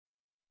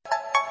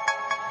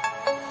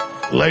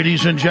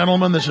Ladies and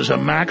gentlemen, this is a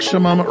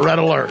maximum red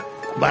alert.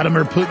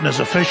 Vladimir Putin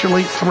has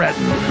officially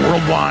threatened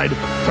worldwide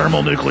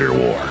thermonuclear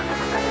war.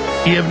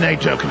 Kiev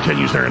NATO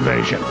continues their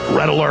invasion.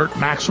 Red alert,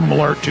 maximum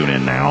alert, tune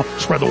in now,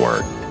 spread the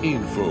word.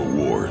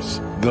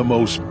 InfoWars, the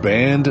most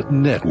banned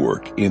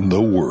network in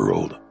the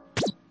world.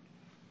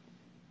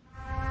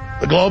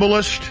 The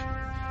globalists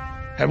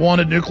have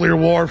wanted nuclear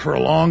war for a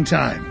long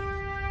time.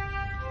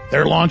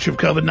 Their launch of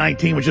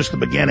COVID-19 was just the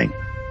beginning.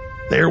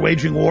 They are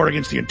waging war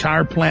against the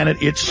entire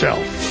planet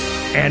itself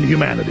and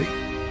humanity.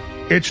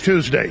 It's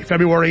Tuesday,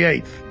 February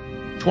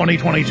 8th,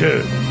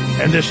 2022,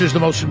 and this is the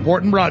most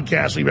important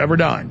broadcast we've ever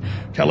done.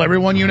 Tell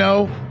everyone you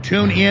know,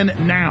 tune in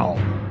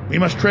now. We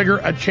must trigger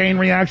a chain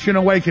reaction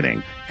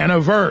awakening and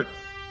avert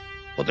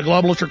what the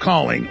globalists are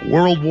calling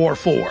World War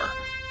IV.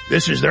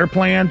 This is their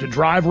plan to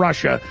drive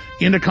Russia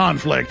into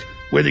conflict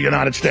with the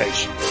United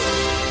States.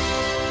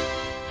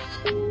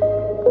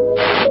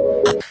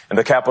 In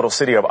the capital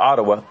city of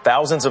Ottawa,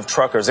 thousands of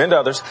truckers and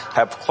others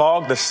have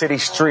clogged the city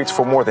streets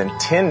for more than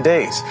 10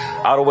 days.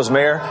 Ottawa's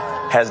mayor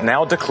has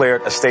now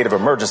declared a state of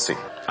emergency.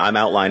 I'm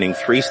outlining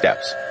 3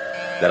 steps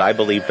that I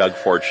believe Doug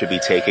Ford should be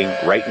taking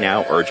right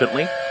now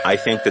urgently. I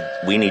think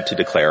that we need to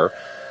declare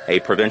a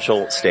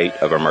provincial state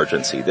of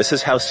emergency. This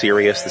is how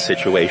serious the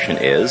situation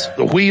is.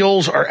 The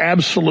wheels are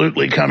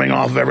absolutely coming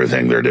off of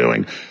everything they're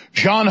doing.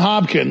 Johns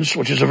Hopkins,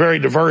 which is a very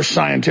diverse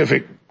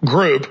scientific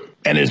group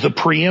and is the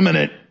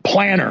preeminent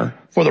planner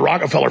for the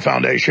Rockefeller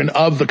Foundation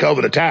of the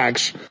COVID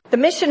attacks. The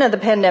mission of the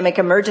Pandemic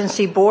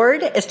Emergency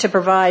Board is to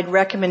provide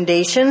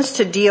recommendations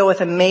to deal with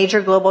the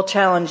major global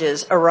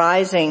challenges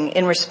arising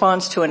in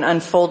response to an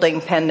unfolding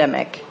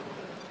pandemic.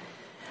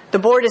 The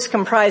board is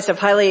comprised of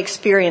highly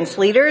experienced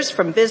leaders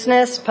from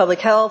business, public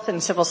health,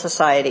 and civil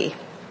society.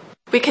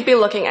 We could be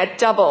looking at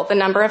double the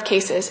number of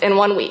cases in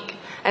 1 week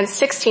and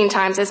 16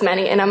 times as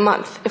many in a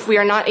month if we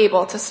are not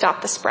able to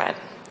stop the spread.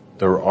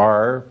 There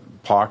are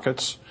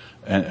pockets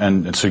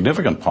and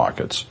significant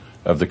pockets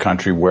of the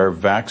country where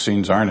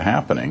vaccines aren't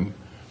happening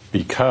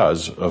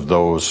because of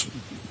those,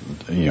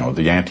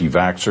 the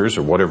anti-vaxxers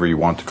or whatever you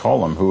want to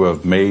call them, who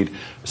have made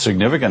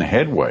significant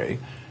headway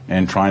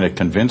in trying to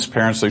convince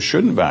parents they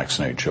shouldn't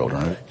vaccinate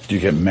children. Do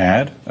you get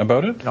mad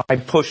about it? I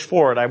push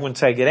forward. I wouldn't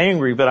say I get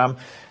angry, but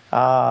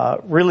I'm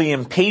really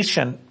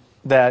impatient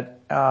that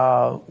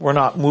we're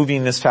not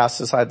moving as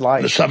fast as I'd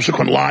like. The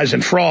subsequent lies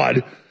and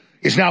fraud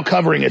is now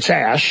covering its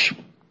ass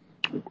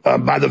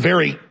by the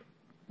very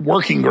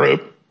working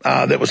group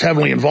that was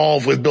heavily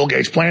involved with Bill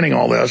Gates planning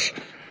all this,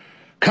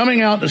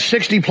 coming out in a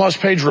 60-plus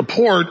page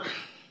report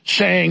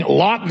saying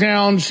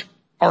lockdowns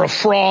are a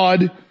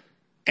fraud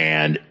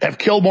and have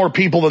killed more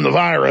people than the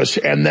virus,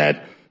 and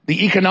that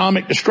the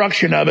economic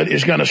destruction of it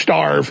is going to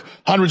starve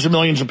hundreds of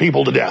millions of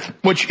people to death,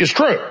 which is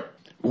true.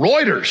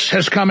 Reuters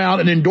has come out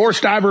and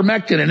endorsed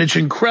ivermectin and its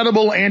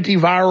incredible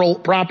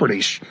antiviral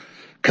properties.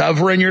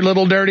 Covering your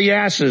little dirty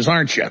asses,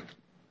 aren't you?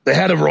 The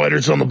head of Reuters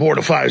is on the board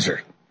of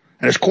Pfizer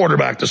and has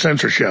quarterbacked the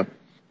censorship.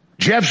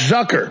 Jeff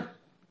Zucker,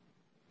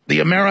 the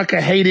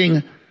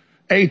America-hating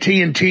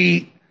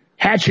AT&T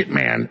hatchet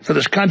man for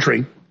this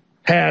country,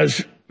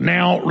 has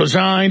now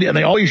resigned, and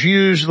they always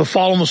use the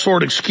fall on the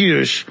sword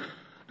excuse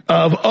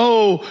of,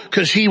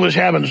 because he was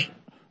having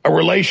a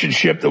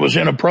relationship that was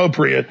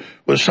inappropriate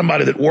with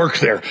somebody that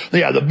worked there.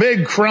 Yeah, the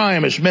big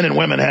crime is men and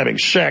women having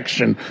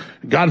sex, and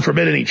God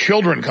forbid any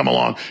children come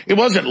along. It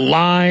wasn't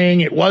lying.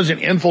 It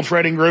wasn't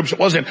infiltrating groups. It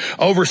wasn't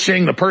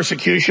overseeing the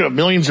persecution of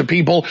millions of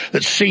people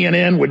that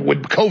CNN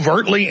would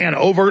covertly and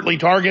overtly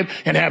target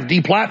and have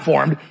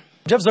deplatformed.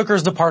 Jeff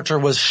Zucker's departure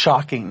was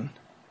shocking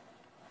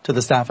to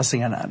the staff of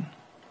CNN.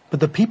 But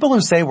the people who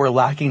say we're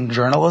lacking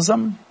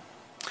journalism,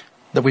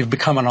 that we've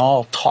become an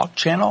all talk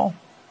channel,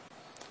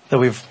 that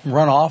we've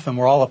run off and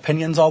we're all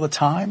opinions all the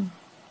time,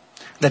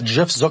 that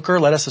Jeff Zucker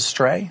led us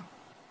astray,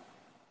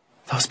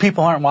 those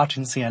people aren't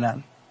watching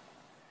CNN.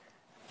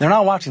 They're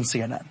not watching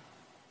CNN.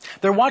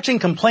 They're watching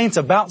complaints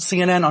about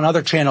CNN on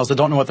other channels that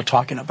don't know what they're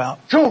talking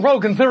about. Joe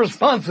Rogan's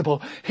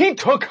irresponsible. He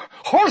took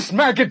horse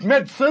maggot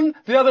medicine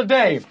the other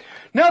day.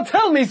 Now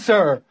tell me,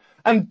 sir,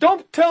 and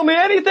don't tell me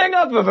anything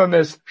other than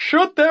this,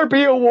 should there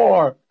be a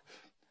war?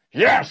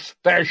 Yes,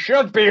 there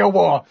should be a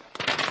war.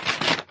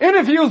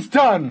 Interview's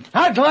done.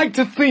 I'd like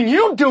to see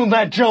you do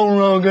that, Joe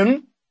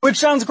Rogan. Which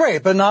sounds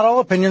great, but not all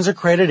opinions are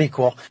created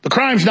equal. The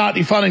crime's not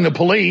defunding the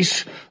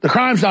police. The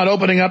crime's not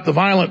opening up the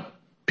violent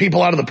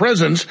people out of the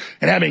prisons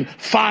and having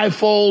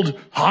 5-fold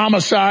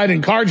homicide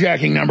and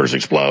carjacking numbers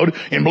explode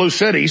in blue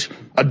cities,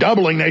 a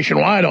doubling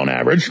nationwide on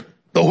average.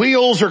 The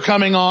wheels are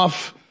coming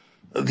off.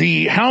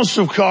 The house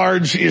of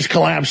cards is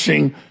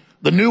collapsing.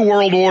 The New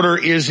World Order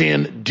is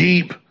in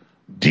deep,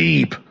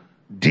 deep,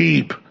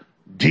 deep,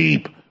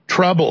 deep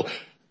trouble.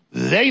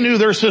 They knew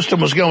their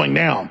system was going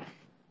down.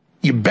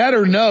 You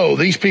better know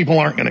these people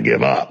aren't going to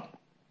give up.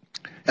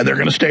 And they're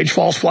going to stage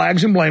false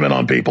flags and blame it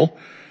on people.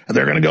 And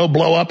they're going to go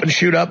blow up and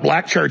shoot up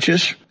black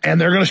churches.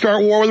 And they're going to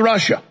start war with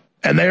Russia.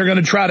 And they're going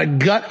to try to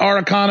gut our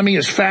economy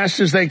as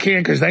fast as they can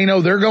because they know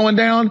they're going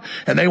down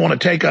and they want to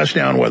take us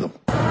down with them.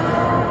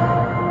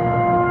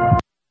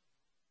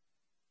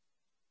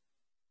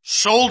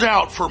 Sold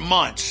out for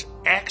months.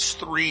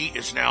 X3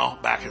 is now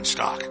back in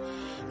stock.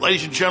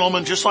 Ladies and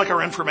gentlemen, just like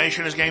our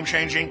information is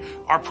game-changing,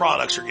 our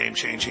products are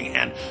game-changing,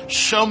 and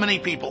so many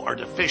people are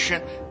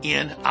deficient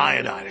in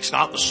iodine. It's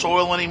not in the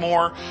soil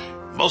anymore.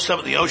 Most of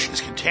it in the ocean is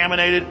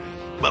contaminated.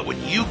 But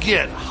when you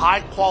get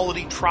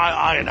high-quality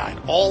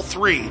triiodine, all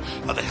three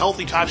of the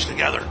healthy types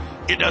together,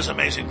 it does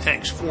amazing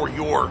things for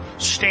your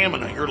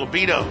stamina, your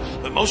libido,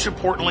 but most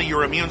importantly,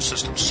 your immune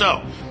system.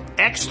 So,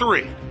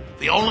 X3,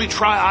 the only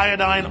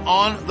triiodine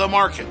on the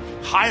market,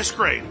 highest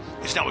grade,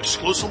 is now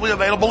exclusively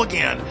available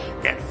again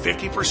at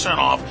 50%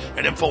 off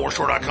at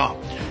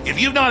InfoWarsStore.com. If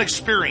you've not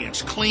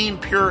experienced clean,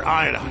 pure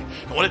iodine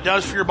and what it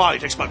does for your body,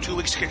 it takes about 2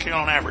 weeks to kick in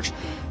on average,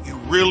 you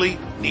really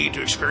need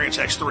to experience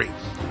X3.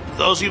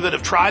 Those of you that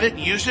have tried it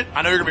and used it,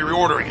 I know you're going to be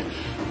reordering it.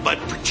 But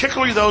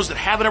particularly those that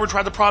haven't ever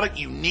tried the product,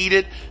 you need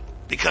it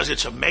because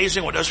it's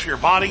amazing what it does for your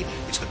body.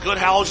 It's the good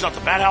halogen, not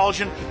the bad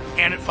halogen,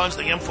 and it funds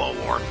the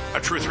InfoWar, a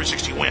true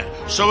 360 win.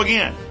 So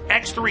again,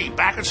 X3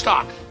 back in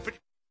stock.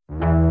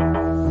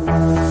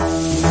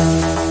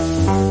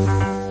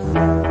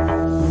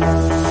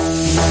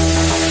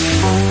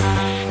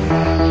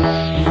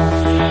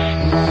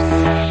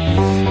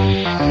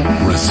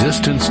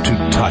 Resistance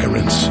to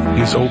tyrants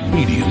is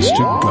obedience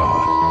to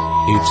God.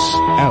 It's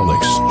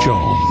Alex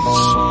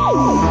Jones.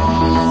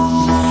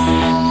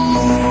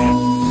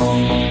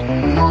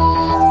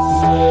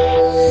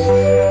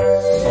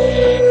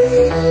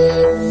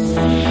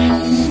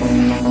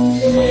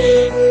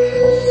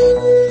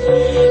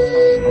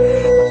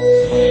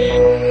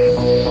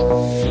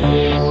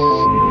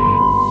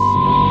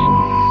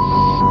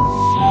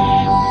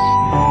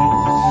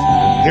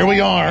 Here we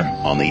are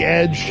on the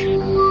edge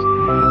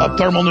of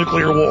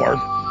thermonuclear war.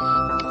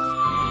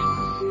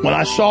 When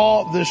I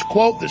saw this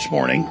quote this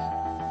morning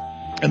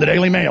in the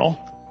Daily Mail,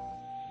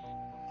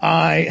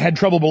 I had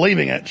trouble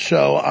believing it,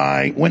 so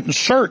I went and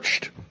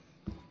searched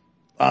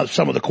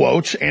some of the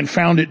quotes and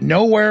found it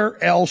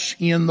nowhere else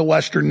in the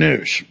Western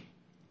news.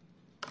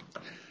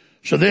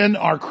 So then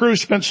our crew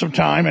spent some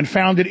time and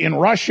found it in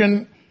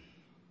Russian,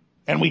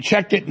 and we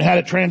checked it and had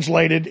it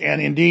translated,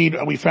 and indeed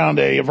we found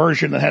a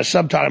version that has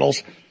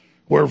subtitles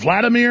where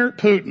Vladimir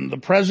Putin, the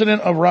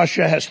president of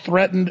Russia, has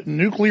threatened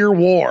nuclear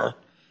war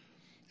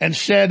and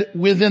said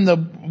within the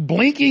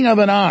blinking of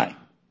an eye,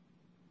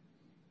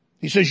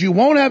 he says, you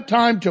won't have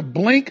time to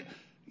blink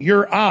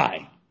your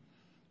eye.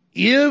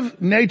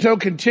 If NATO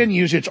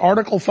continues its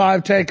Article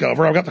 5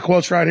 takeover, I've got the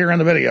quotes right here in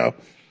the video,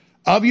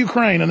 of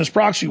Ukraine in this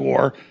proxy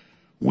war,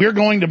 we're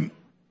going to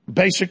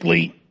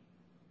basically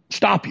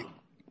stop you.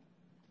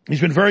 He's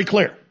been very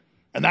clear.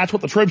 And that's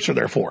what the troops are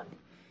there for.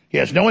 He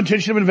has no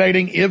intention of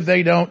invading if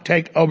they don't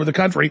take over the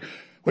country,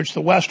 which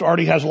the West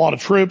already has a lot of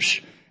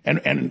troops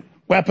and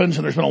weapons,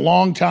 and there's been a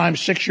long time,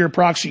 6-year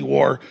proxy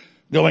war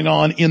going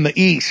on in the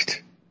East,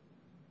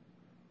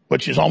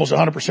 which is almost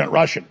 100%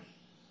 Russian.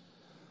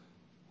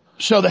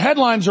 So the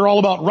headlines are all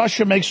about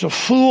Russia makes a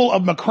fool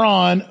of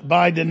Macron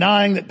by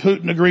denying that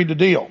Putin agreed to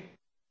deal.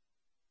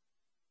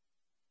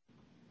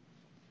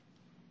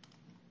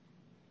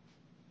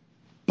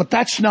 But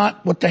that's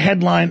not what the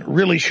headline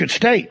really should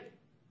state.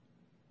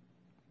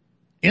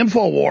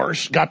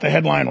 InfoWars got the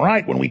headline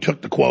right when we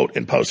took the quote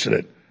and posted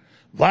it.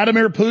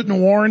 Vladimir Putin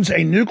warns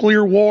a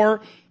nuclear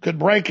war could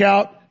break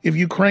out if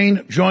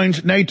Ukraine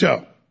joins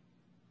NATO.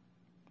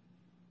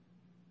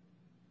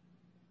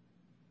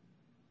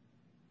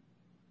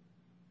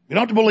 You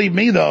don't have to believe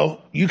me,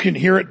 though. You can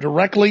hear it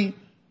directly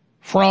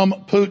from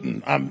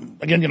Putin. I'm,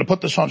 again, going to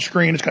put this on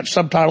screen. It's got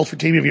subtitles for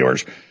TV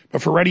viewers.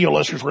 But for radio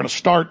listeners, we're going to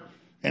start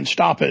and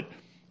stop it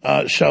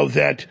so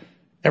that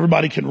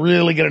everybody can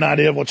really get an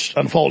idea of what's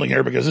unfolding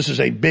here, because this is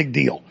a big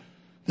deal.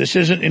 This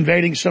isn't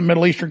invading some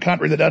Middle Eastern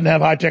country that doesn't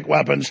have high-tech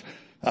weapons.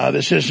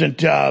 This isn't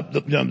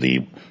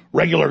the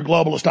regular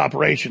globalist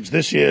operations.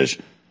 This is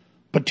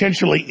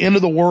potentially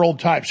end-of-the-world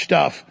type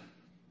stuff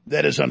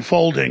that is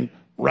unfolding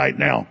right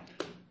now.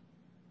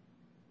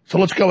 So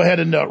let's go ahead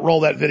and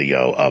roll that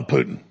video of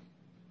Putin.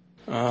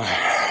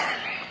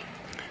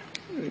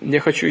 Я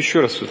хочу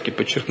еще раз все-таки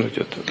подчеркнуть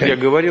это. Я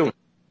говорил...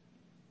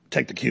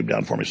 Take the cube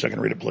down for me so I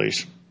can read it,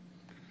 please.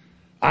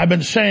 I've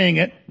been saying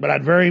it, but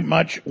I'd very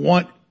much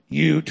want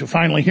you to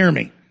finally hear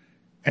me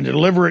and to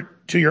deliver it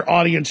to your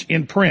audience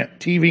in print,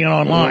 TV and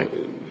online.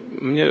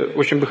 Мне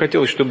очень бы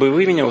хотелось, чтобы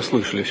вы меня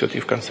услышали все-таки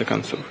в конце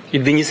концов. И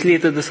донесли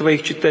это до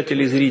своих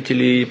читателей,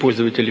 зрителей и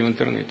пользователей в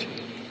интернете.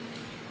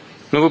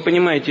 Но вы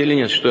понимаете или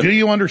нет, что... Do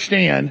you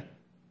understand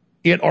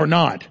it or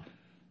not,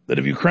 that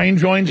if Ukraine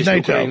joins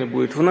NATO... Украина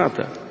будет в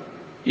НАТО,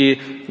 и...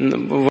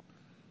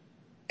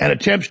 and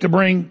attempts to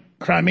bring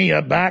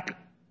Crimea back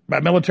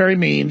by military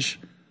means,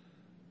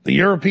 the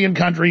European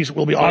countries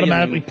will be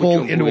automatically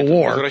pulled into a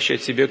war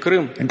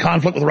in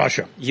conflict with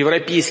Russia.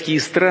 Европейские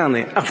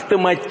страны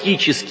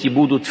автоматически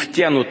будут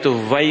втянуты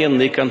в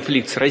военный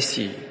конфликт с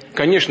Россией.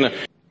 Конечно.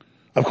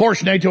 Of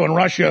course, NATO and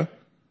Russia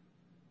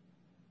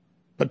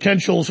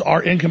potentials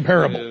are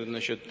incomparable.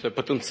 Значит,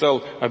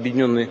 потенциал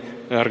объединенной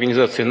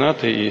организации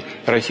НАТО и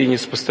России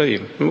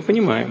несопоставим. Мы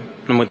понимаем.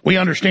 Но мы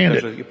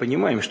даже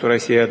понимаем, что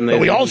Россия одна из...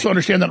 But we also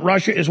understand that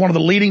Russia is one of the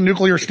leading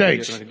nuclear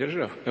states.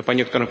 По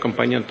некоторым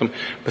компонентам...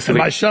 And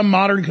by some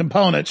modern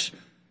components,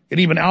 it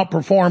even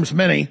outperforms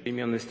many.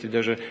 Современности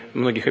даже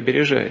многих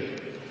опережает.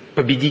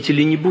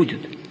 Победителей не будет.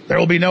 There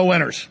will be no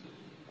winners.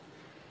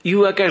 И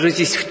вы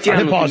окажетесь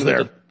втянуты... Pause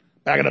there.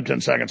 Back it up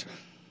 10 seconds.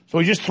 So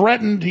we just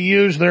threatened to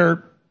use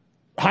their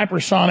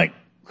hypersonic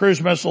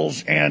cruise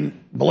missiles and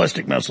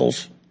ballistic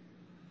missiles.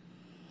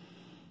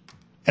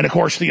 And of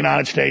course the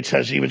United States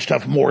has even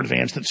stuff more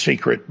advanced that's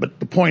secret. But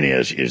the point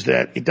is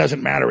that it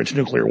doesn't matter. It's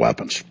nuclear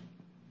weapons.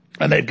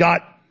 And they've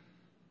got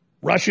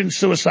Russian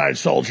suicide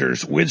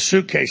soldiers with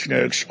suitcase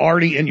nukes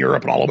already in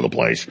Europe and all over the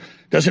place.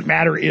 Doesn't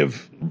matter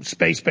if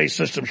space-based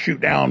systems shoot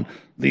down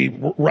the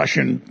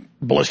Russian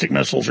ballistic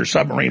missiles or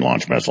submarine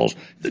launch missiles.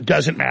 It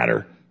doesn't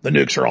matter. The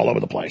nukes are all over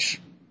the place.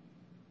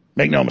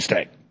 Make no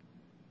mistake.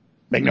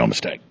 Make no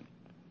mistake.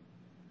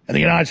 And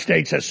the United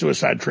States has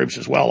suicide troops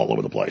as well all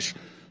over the place.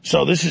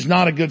 So this is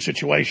not a good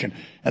situation.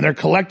 And they're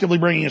collectively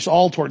bringing us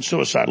all towards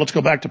suicide. Let's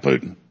go back to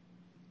Putin.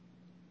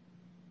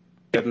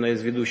 Одна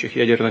из ведущих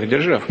ядерных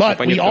держав.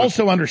 But we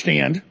also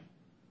understand,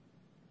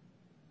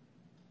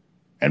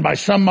 and by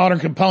some modern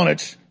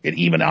components, it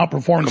even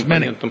outperforms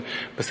many.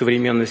 По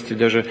современности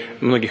даже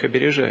многих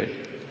опережает.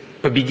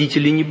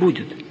 Победителей не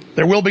будет.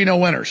 There will be no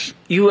winners.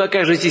 И вы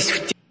окажетесь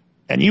в...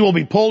 And you will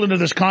be pulled into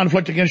this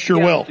conflict against your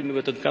will. в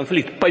этот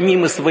конфликт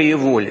помимо своей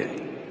воли.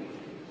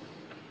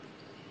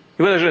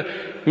 И вы даже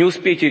не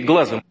успеете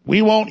глазом.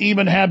 We won't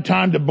even have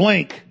time to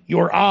blink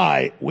your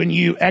eye when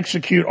you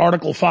execute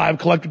Article 5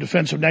 collective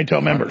defense of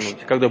NATO members.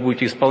 Когда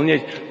будете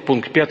исполнять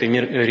пункт 5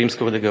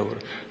 Римского договора.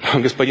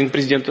 Господин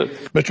президент...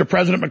 Mr.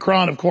 President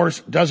Macron, of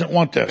course, doesn't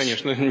want this.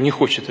 Конечно, не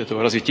хочет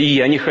этого развития. И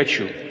я не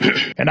хочу.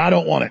 And I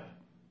don't want it.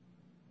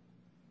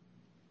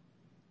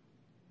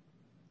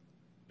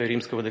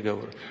 Римского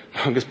договора.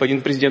 Господин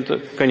президент,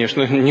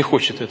 конечно, не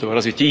хочет этого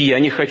развития. И я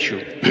не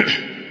хочу.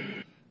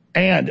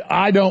 And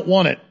I don't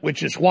want it,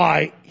 which is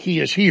why he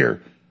is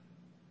here,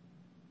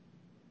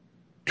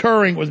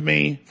 touring with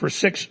me for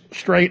 6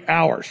 straight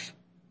hours.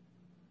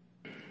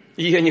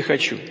 И я не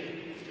хочу.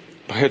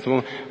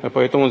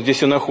 Поэтому он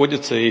здесь и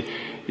находится, и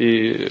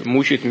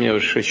мучает меня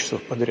уже 6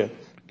 часов подряд.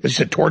 He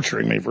said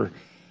torturing me for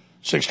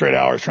 6 straight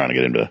hours, trying to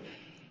get him to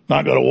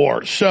not go to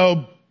war.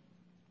 So,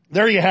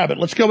 there you have it.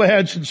 Let's go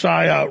ahead, since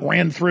I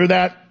ran through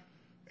that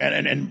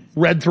and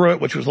read through it,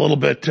 which was a little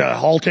bit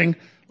halting.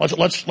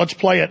 Let's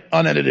play it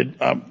unedited,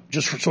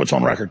 just so it's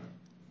on record.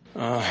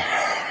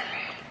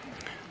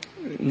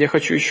 Я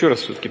хочу еще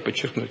раз все-таки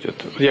подчеркнуть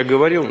это. Я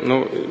говорил,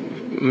 но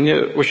мне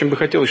очень бы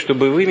хотелось,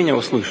 чтобы вы меня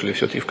услышали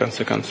все-таки в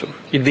конце концов.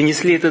 И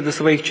донесли это до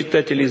своих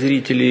читателей,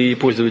 зрителей и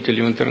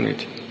пользователей в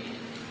интернете.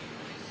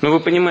 Но вы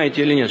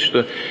понимаете или нет,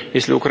 что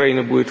если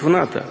Украина будет в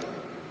НАТО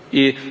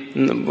и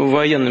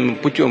военным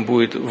путем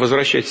будет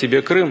возвращать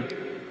себе Крым,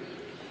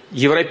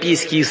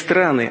 европейские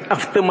страны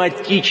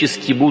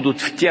автоматически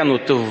будут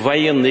втянуты в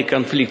военный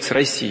конфликт с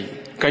Россией.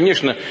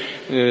 Конечно,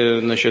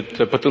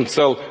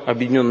 потенциал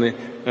объединенной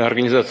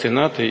организации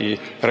НАТО и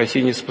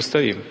России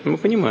несопоставим. Мы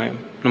понимаем.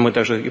 Но мы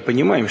также и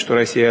понимаем, что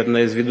Россия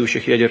одна из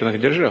ведущих ядерных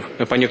держав.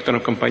 По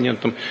некоторым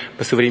компонентам,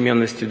 по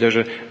современности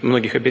даже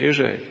многих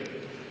опережает.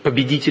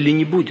 Победителей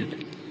не будет.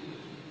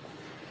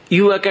 И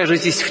вы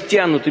окажетесь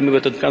втянутыми в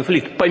этот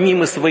конфликт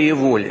помимо своей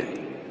воли.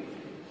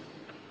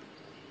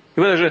 И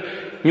вы даже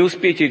не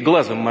успеете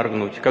глазом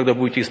моргнуть, когда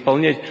будете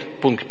исполнять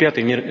пункт 5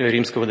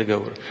 Римского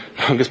договора.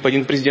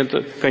 Господин президент,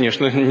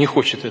 конечно, не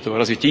хочет этого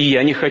развития. И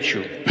я не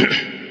хочу.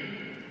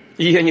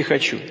 И я не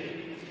хочу.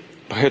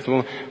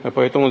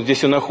 Поэтому он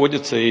здесь и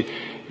находится,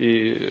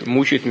 и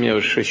мучает меня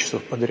уже 6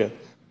 часов подряд.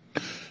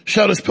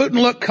 So does Putin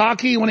look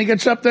cocky when he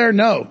gets up there?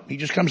 No. He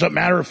just comes up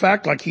matter of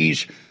fact like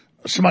he's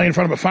somebody in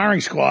front of a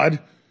firing squad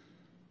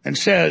and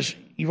says,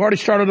 you've already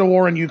started a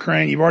war in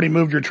Ukraine, you've already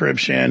moved your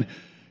troops in,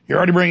 you're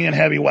already bringing in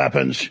heavy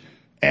weapons,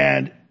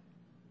 and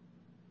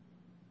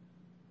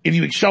if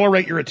you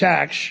accelerate your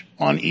attacks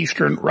on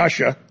eastern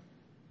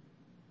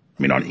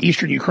on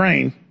eastern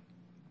Ukraine,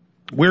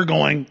 we're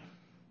going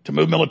to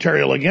move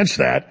militarily against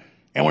that,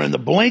 and when in the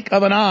blink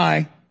of an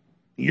eye,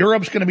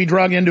 Europe's going to be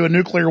dragged into a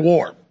nuclear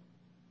war.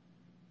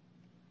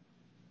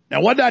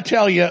 Now, what did I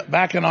tell you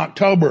back in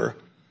October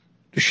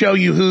to show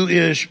you who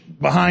is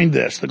behind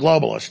this, the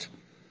globalist?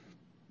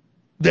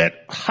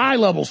 That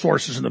high-level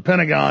sources in the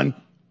Pentagon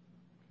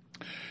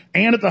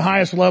and at the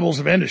highest levels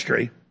of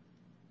industry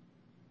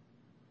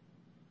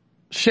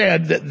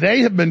said that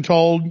they have been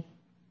told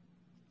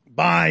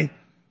by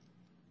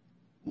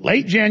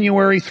late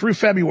January through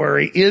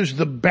February is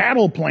the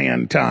battle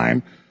plan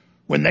time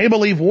when they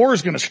believe war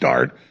is going to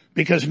start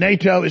because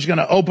NATO is going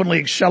to openly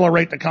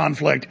accelerate the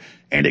conflict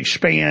and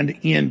expand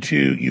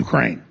into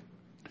Ukraine.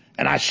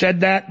 And I said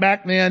that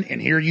back then,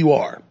 and here you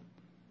are.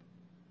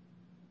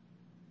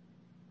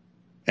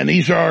 And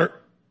these are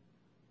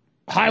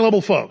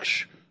high-level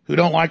folks who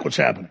don't like what's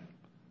happening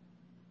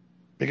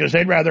because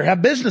they'd rather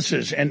have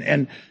businesses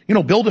and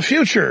build a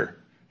future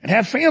and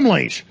have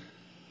families.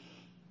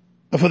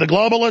 But for the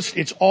globalists,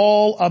 it's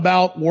all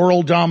about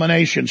world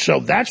domination. So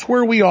that's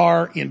where we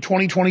are in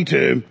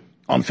 2022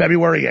 on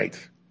February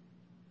 8th.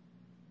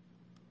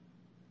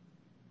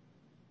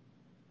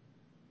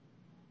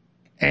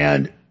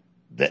 And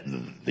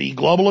the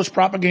globalist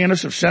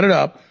propagandists have set it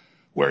up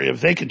where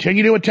if they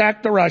continue to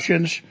attack the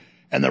Russians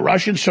and the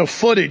Russians show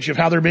footage of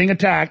how they're being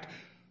attacked,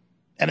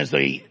 and as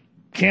the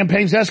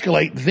campaigns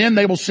escalate, then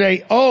they will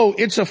say, oh,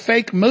 it's a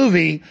fake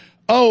movie.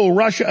 Oh,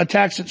 Russia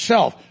attacks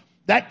itself.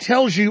 That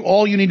tells you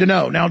all you need to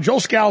know. Now, Joel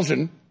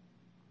Skousen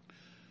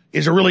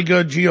is a really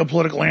good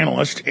geopolitical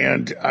analyst,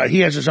 and he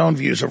has his own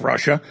views of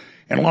Russia,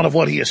 and a lot of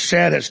what he has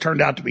said has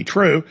turned out to be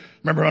true.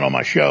 Remember him on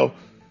my show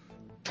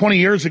 20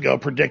 years ago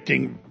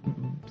predicting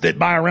that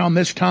by around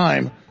this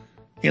time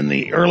in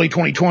the early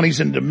 2020s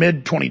into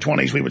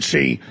mid-2020s, we would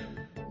see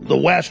the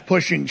West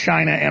pushing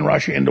China and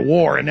Russia into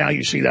war, and now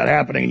you see that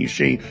happening, and you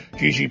see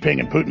Xi Jinping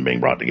and Putin being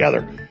brought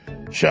together.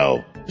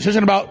 So this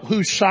isn't about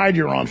whose side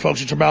you're on,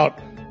 folks. It's about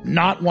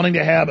not wanting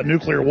to have a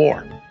nuclear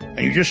war. And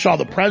you just saw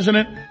the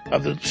president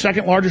of the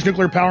second largest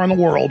nuclear power in the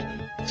world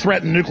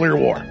threaten nuclear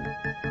war.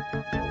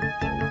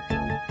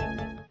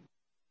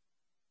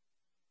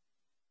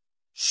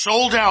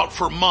 Sold out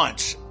for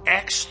months.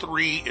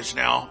 X3 is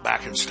now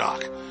back in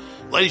stock.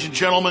 Ladies and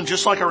gentlemen,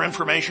 just like our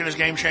information is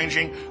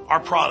game-changing, our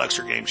products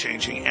are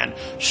game-changing. And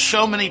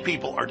so many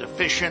people are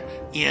deficient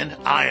in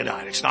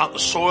iodine. It's not in the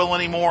soil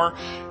anymore.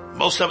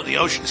 Most of it in the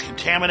ocean is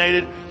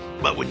contaminated.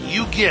 But when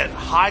you get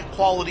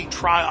high-quality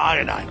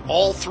triiodine,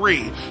 all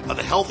three of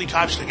the healthy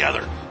types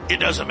together, it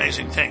does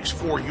amazing things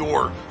for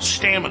your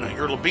stamina,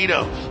 your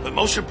libido, but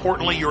most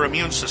importantly, your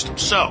immune system.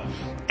 So,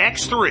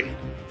 X3,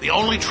 the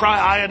only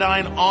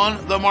triiodine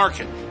on the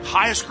market,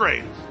 highest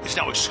grade, is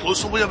now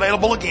exclusively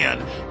available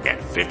again at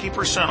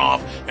 50%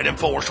 off at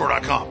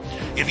InfoWarsStore.com.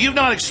 If you've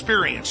not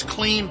experienced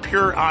clean,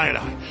 pure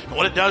iodine and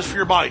what it does for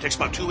your body, it takes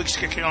about 2 weeks to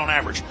kick in on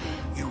average,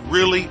 you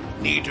really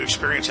need to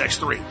experience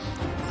X3.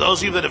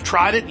 Those of you that have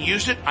tried it and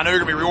used it, I know you're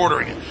going to be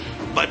reordering it.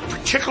 But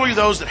particularly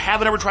those that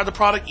haven't ever tried the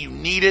product, you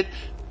need it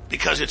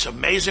because it's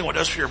amazing what it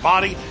does for your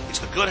body. It's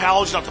the good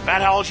halogen, not the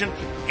bad halogen,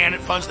 and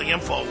it funds the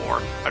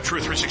InfoWar, a true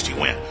 360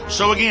 win.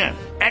 So again,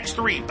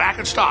 X3 back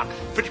in stock,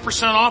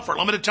 50% off for a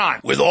limited time.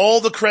 With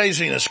all the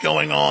craziness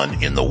going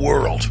on in the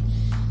world,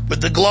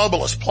 with the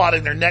globalists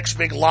plotting their next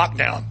big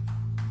lockdown,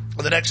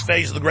 or the next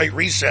phase of the Great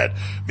Reset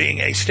being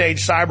a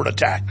staged cyber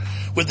attack,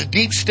 with the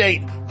deep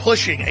state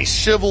pushing a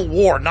civil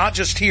war, not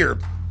just here,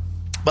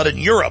 but in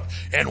Europe,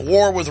 and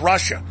war with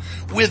Russia,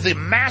 with the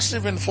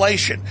massive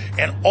inflation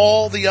and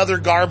all the other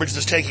garbage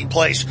that's taking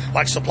place,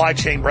 like supply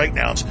chain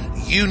breakdowns,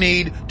 you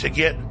need to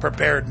get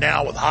prepared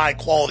now with high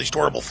quality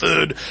storable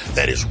food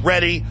that is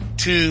ready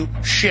to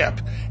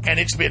ship. And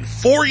it's been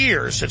 4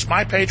 years since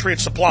My Patriot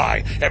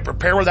Supply at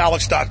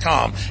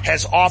preparewithalex.com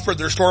has offered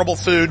their storable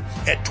food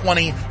at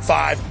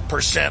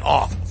 25%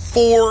 off.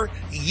 4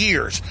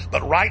 years.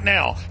 But right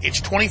now, it's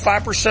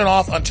 25%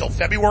 off until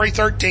February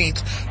 13th,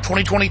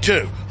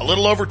 2022. A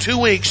little over 2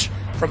 weeks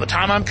from the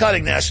time I'm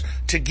cutting this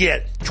to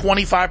get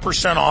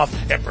 25% off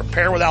at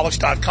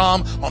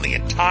preparewithalex.com on the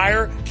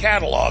entire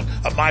catalog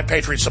of My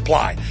Patriot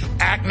Supply.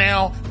 Act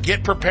now.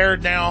 Get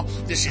prepared now.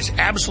 This is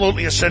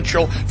absolutely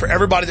essential for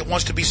everybody that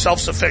wants to be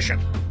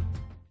self-sufficient.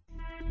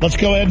 Let's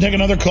go ahead and take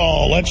another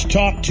call. Let's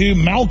talk to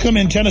Malcolm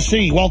in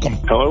Tennessee. Welcome.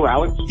 Hello,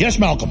 Alex? Yes,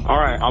 Malcolm. All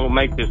right, I'm going to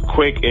make this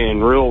quick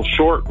and real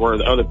short where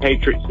the other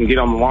patriots can get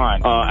on the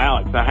line.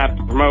 Alex, I have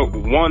to promote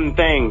one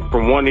thing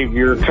from one of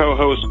your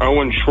co-hosts,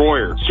 Owen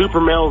Schroyer. Super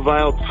Male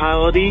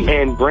Vitality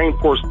and Brain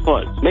Force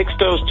Plus. Mix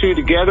those two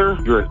together,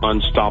 you're an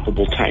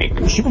unstoppable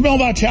tank. Super Male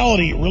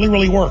Vitality really,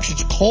 really works.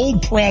 It's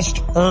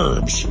cold-pressed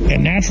herbs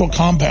and natural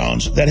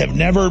compounds that have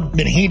never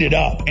been heated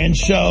up. And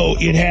so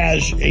it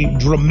has a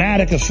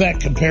dramatic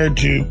effect compared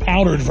to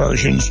powdered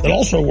versions that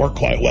also work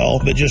quite well,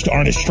 but just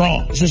aren't as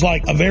strong. This is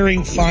like a very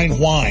fine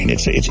wine.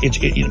 It's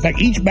in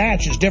fact, each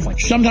batch is different.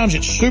 Sometimes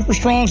it's super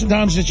strong,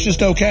 sometimes it's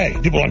just okay.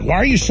 People are like, why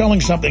are you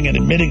selling something and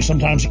admitting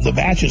sometimes the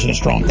batch isn't as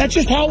strong? That's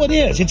just how it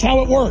is. It's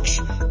how it works.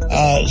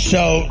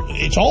 So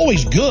it's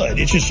always good.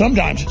 It's just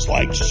sometimes it's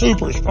like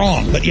super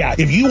strong. But yeah,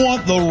 if you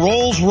want the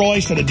Rolls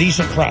Royce at a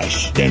decent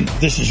price, then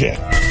this is it.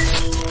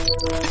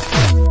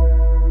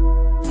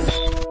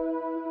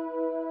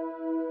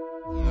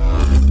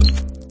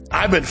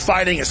 I've been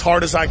fighting as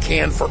hard as I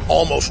can for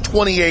almost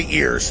 28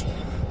 years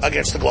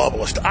against the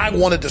globalists. I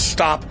wanted to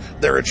stop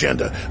their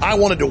agenda. I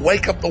wanted to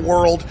wake up the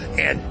world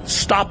and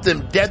stop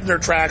them dead in their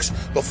tracks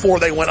before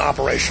they went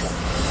operational.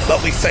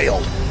 But we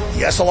failed.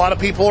 Yes, a lot of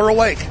people are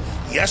awake.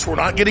 Yes, we're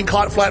not getting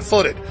caught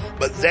flat-footed,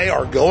 but they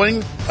are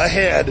going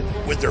ahead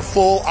with their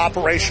full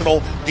operational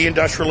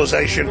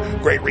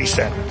deindustrialization Great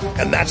Reset.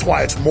 And that's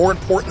why it's more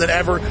important than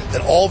ever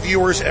that all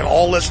viewers and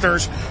all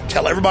listeners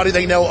tell everybody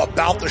they know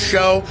about the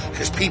show,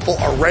 because people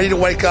are ready to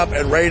wake up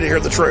and ready to hear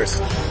the truth.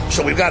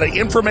 So we've got to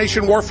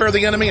information warfare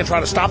the enemy and try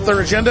to stop their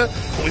agenda,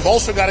 but we've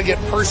also got to get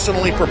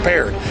personally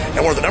prepared. And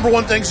one of the number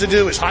one things to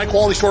do is high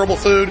quality storable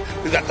food.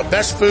 We've got the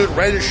best food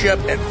ready to ship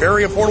at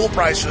very affordable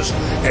prices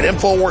at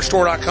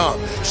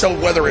InfoWarsStore.com. So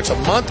whether it's a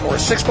month or a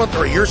 6 month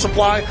or a year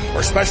supply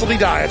or specialty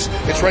diets,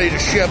 it's ready to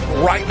ship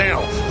right now.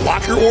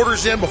 Lock your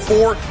orders in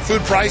before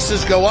food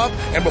prices go up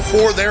and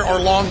before there are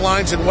long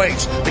lines and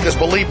waits, because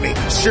believe me,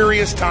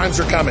 serious times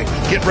are coming.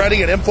 Get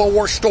ready at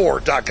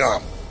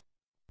InfoWarsStore.com.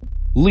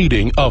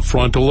 Leading a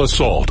frontal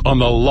assault on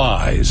the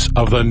lies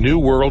of the New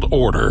World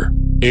Order,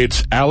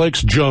 it's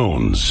Alex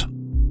Jones.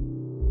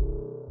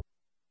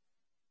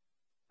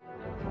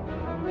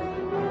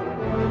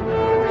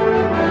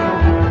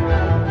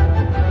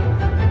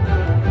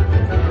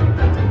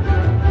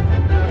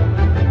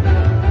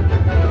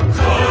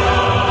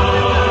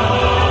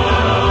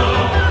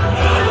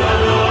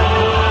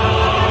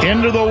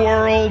 End of the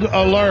world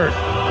alert.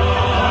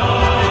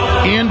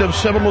 End of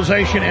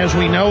civilization as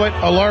we know it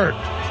alert.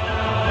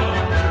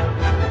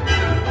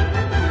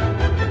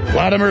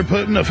 Vladimir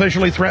Putin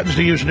officially threatens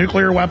to use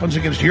nuclear weapons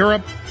against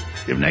Europe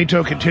if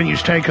NATO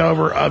continues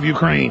takeover of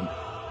Ukraine.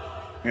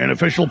 In an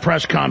official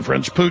press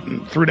conference,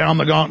 Putin threw down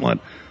the gauntlet,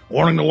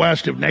 warning the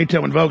West if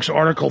NATO invokes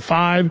Article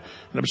 5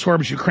 and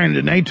absorbs Ukraine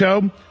into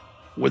NATO,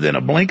 within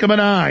a blink of an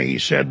eye, he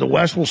said, the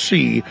West will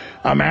see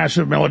a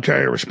massive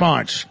military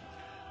response.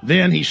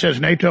 Then he says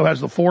NATO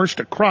has the force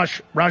to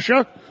crush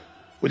Russia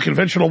with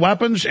conventional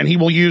weapons, and he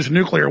will use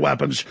nuclear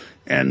weapons,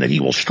 and that he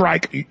will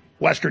strike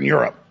Western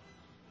Europe.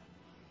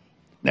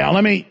 Now,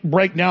 let me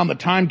break down the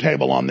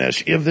timetable on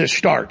this if this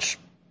starts.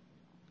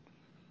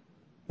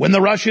 When the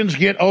Russians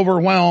get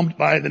overwhelmed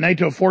by the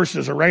NATO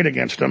forces arrayed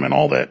against them and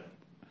all that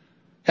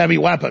heavy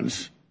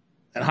weapons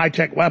and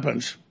high-tech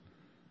weapons,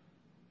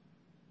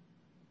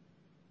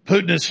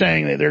 Putin is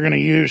saying that they're going to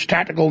use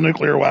tactical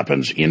nuclear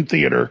weapons in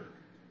theater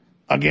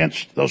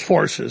against those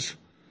forces.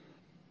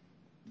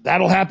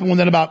 That'll happen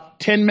within about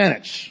 10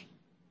 minutes.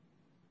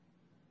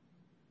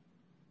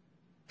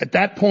 At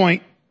that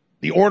point,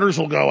 the orders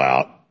will go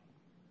out,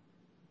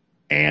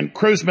 and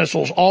cruise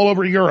missiles all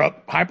over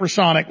Europe,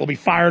 hypersonic, will be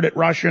fired at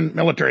Russian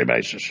military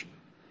bases.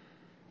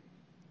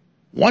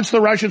 Once the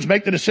Russians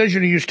make the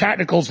decision to use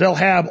tacticals, they'll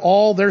have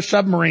all their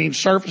submarines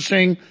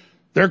surfacing,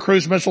 their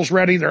cruise missiles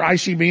ready, their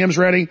ICBMs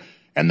ready,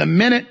 and the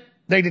minute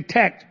they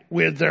detect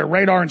with their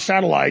radar and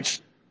satellites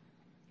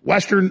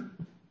Western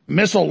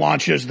missile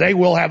launches, they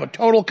will have a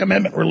total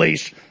commitment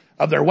release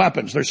of their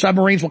weapons. Their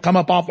submarines will come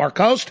up off our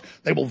coast.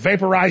 They will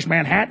vaporize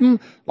Manhattan,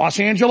 Los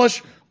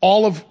Angeles.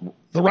 All of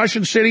the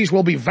Russian cities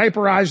will be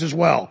vaporized as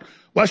well.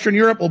 Western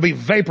Europe will be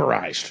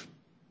vaporized.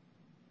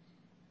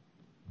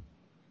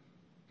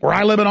 Where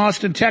I live in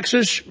Austin,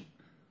 Texas,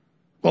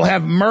 we'll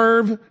have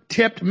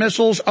MIRV-tipped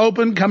missiles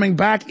open, coming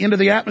back into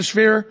the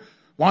atmosphere,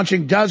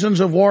 launching dozens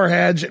of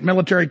warheads at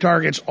military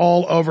targets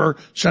all over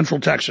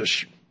Central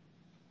Texas.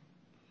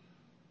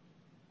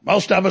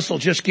 Most of us will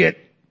just get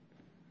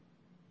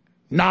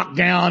knocked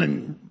down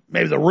and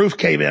maybe the roof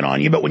cave in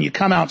on you, but when you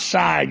come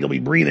outside, you'll be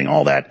breathing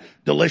all that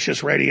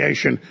delicious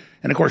radiation.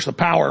 And of course, the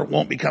power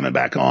won't be coming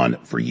back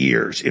on for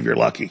years if you're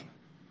lucky.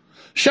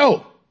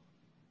 So,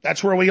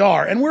 that's where we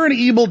are. And we're an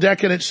evil,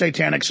 decadent,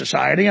 satanic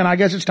society, and I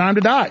guess it's time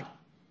to die.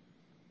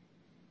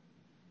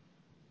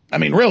 I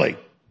mean, really.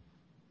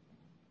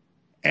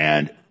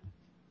 And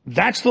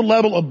that's the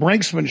level of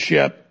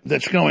brinksmanship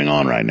that's going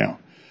on right now.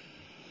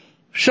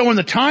 So in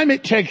the time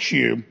it takes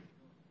you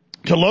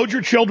to load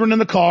your children in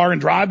the car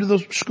and drive to the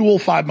school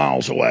 5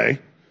 miles away,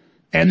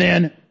 and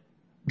then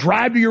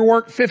drive to your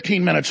work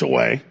 15 minutes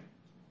away,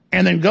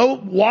 and then go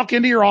walk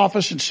into your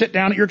office and sit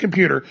down at your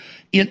computer,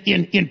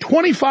 in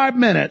 25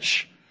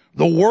 minutes,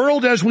 the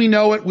world as we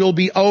know it will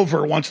be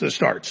over once this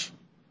starts.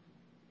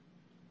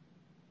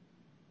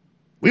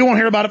 We won't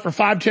hear about it for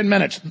 5-10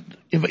 minutes.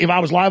 If I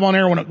was live on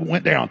air when it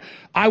went down,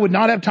 I would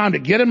not have time to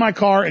get in my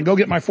car and go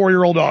get my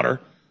 4-year-old daughter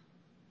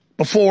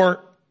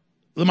before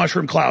the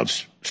mushroom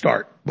clouds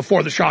start,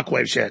 before the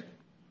shockwaves hit,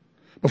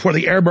 before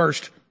the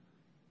airburst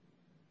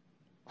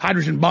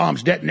hydrogen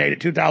bombs detonate at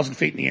 2,000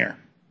 feet in the air.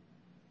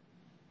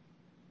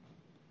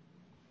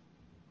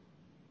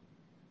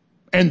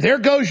 And there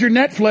goes your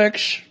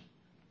Netflix.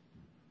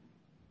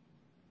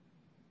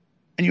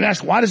 And you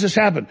ask, why does this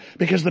happen?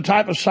 Because the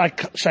type of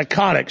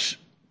psychotics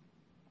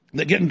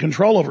that get in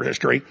control over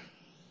history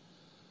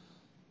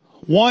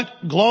want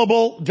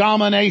global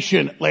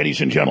domination,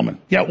 ladies and gentlemen.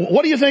 Yeah,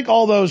 what do you think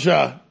all those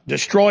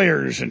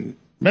destroyers and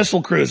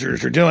missile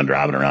cruisers are doing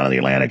driving around in the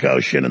Atlantic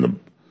Ocean and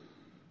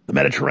the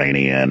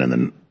Mediterranean and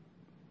the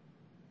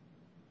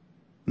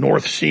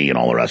North Sea and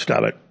all the rest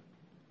of it?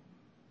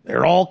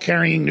 They're all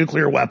carrying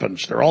nuclear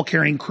weapons. They're all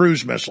carrying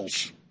cruise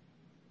missiles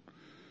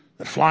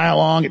that fly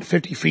along at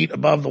 50 feet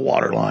above the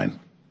waterline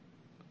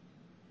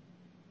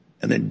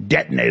and then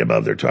detonate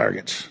above their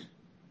targets.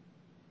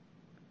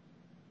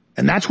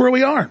 And that's where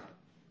we are.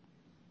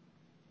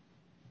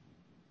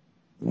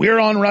 We're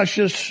on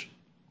Russia's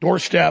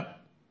doorstep.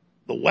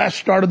 The West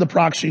started the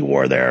proxy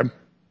war there.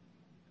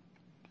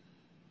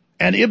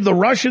 And if the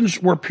Russians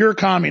were pure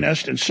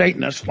communists and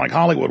Satanists, like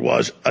Hollywood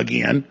was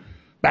again,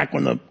 back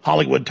when the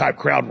Hollywood-type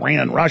crowd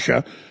ran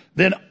Russia,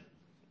 then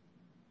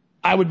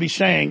I would be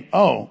saying,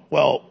 oh,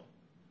 well,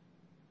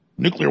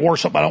 nuclear war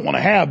is something I don't want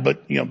to have,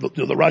 but,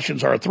 the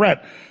Russians are a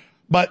threat.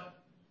 But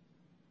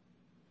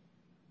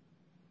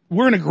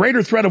we're in a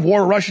greater threat of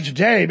war with Russia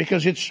today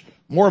because it's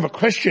more of a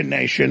Christian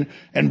nation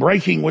and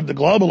breaking with the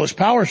globalist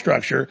power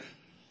structure.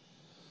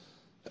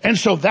 And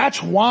so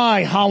that's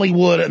why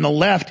Hollywood and the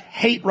left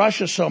hate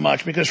Russia so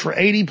much, because for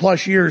 80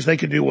 plus years they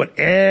could do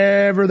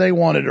whatever they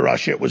wanted to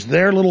Russia. It was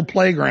their little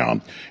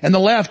playground. And the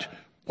left,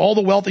 all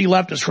the wealthy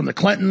leftists from the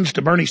Clintons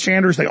to Bernie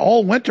Sanders, they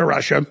all went to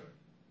Russia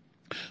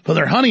for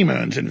their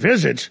honeymoons and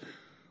visits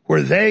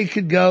where they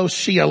could go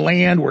see a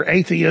land where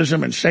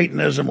atheism and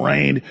Satanism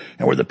reigned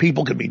and where the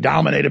people could be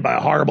dominated by a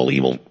horrible,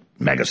 evil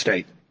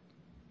megastate.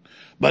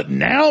 But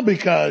now,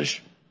 because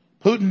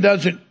Putin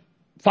doesn't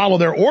follow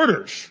their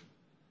orders,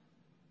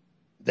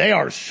 they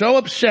are so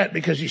upset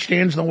because he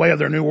stands in the way of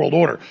their New World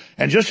Order.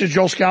 And just as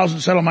Joel Skousen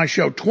said on my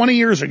show 20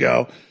 years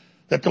ago,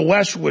 that the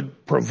West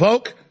would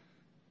provoke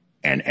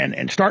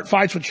and start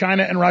fights with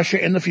China and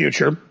Russia in the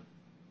future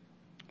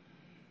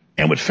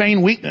and would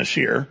feign weakness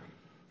here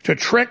to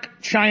trick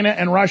China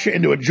and Russia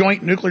into a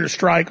joint nuclear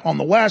strike on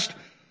the West,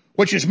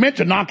 which is meant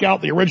to knock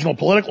out the original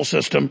political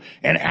system,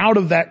 and out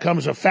of that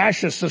comes a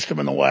fascist system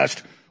in the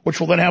West, which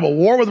will then have a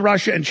war with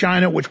Russia and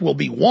China, which will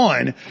be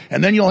won,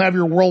 and then you'll have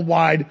your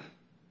worldwide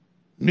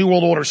New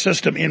World Order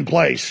system in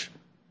place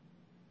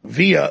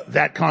via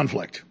that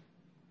conflict.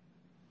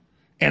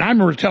 And I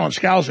remember telling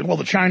Skousen, well,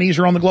 the Chinese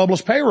are on the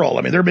globalist payroll.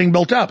 I mean, they're being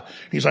built up.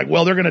 He's like,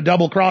 well, they're going to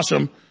double cross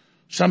them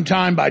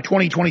sometime by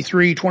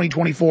 2023,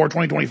 2024,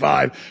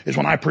 2025 is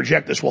when I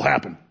project this will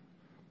happen.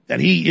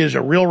 And he is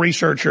a real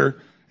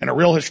researcher and a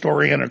real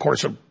historian, and of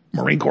course a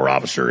Marine Corps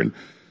officer and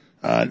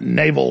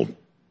naval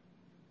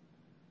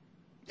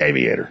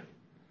aviator.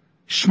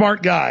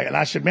 Smart guy. And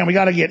I said, man, we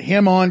got to get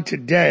him on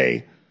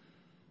today.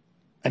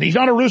 And he's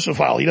not a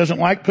Russophile. He doesn't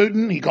like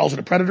Putin. He calls it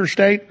a predator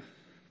state.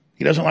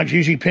 He doesn't like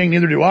Xi Jinping.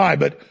 Neither do I.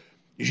 But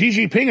Xi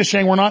Jinping is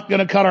saying we're not going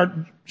to cut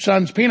our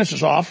sons'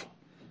 penises off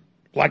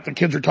like the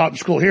kids are taught in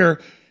school here.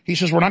 He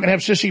says we're not going to have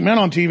sissy men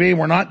on TV.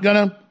 We're not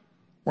going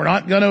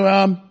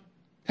to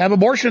have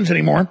abortions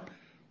anymore.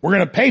 We're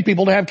going to pay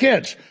people to have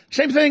kids.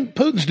 Same thing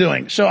Putin's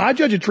doing. So I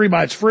judge a tree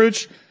by its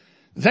fruits.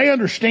 They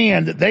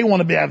understand that they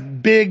want to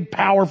have big,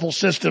 powerful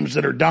systems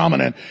that are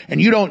dominant,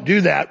 and you don't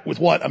do that with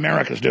what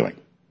America's doing.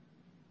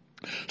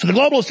 So the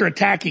globalists are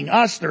attacking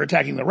us, they're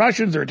attacking the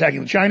Russians, they're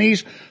attacking the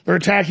Chinese, they're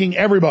attacking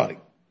everybody.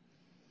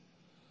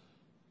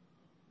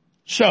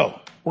 So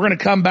we're going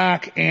to come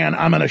back and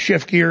I'm going to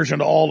shift gears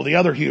into all of the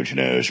other huge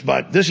news,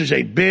 but this is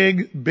a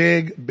big,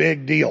 big,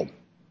 big deal.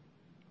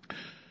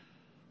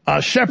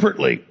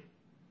 Separately,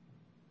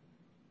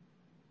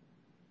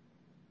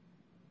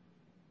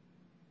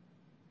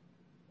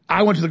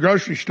 I went to the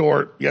grocery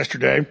store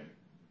yesterday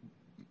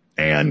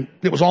and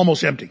it was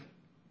almost empty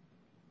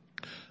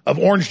of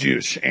orange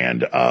juice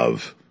and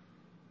of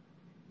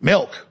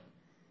milk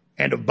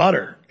and of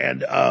butter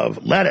and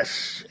of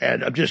lettuce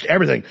and of just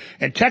everything.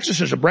 And Texas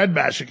is a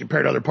breadbasket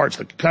compared to other parts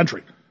of the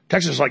country.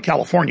 Texas is like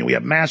California. We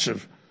have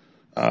massive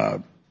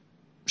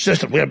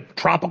system. We have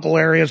tropical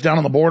areas down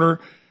on the border.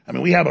 I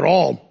mean, we have it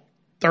all.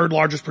 Third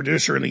largest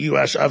producer in the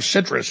U.S. of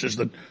citrus is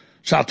the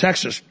South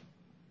Texas.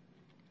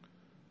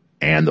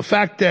 And the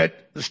fact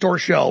that the store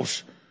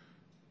shelves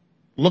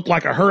look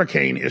like a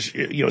hurricane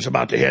is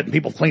about to hit and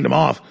people cleaned them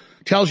off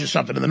tells you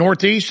something. In the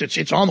Northeast,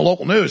 it's on the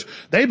local news.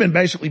 They've been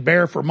basically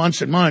bare for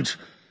months and months.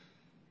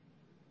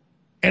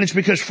 And it's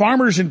because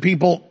farmers and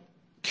people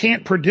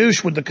can't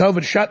produce with the COVID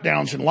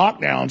shutdowns and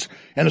lockdowns,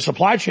 and the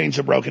supply chains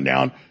have broken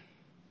down.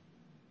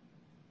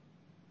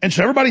 And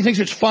so everybody thinks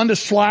it's fun to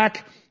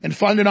slack and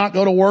fun to not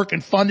go to work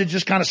and fun to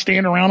just kind of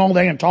stand around all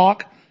day and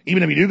talk,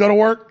 even if you do go to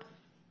work.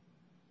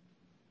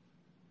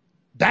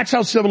 That's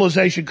how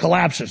civilization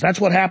collapses. That's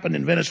what happened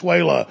in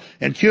Venezuela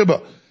and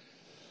Cuba.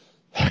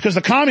 Because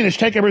the communists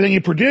take everything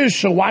you produce,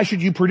 so why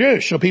should you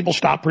produce? So people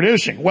stop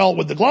producing. Well,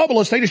 with the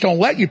globalists, they just don't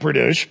let you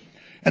produce,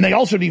 and they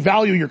also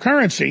devalue your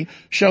currency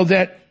so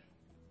that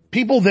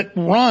people that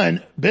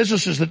run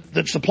businesses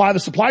that supply the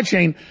supply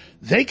chain,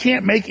 they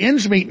can't make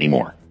ends meet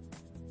anymore.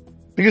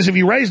 Because if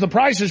you raise the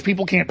prices,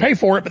 people can't pay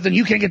for it, but then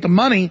you can't get the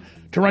money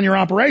to run your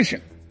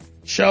operation.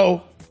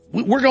 So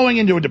we're going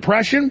into a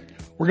depression.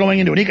 We're going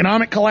into an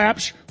economic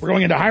collapse. We're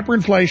going into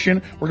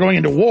hyperinflation. We're going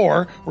into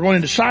war. We're going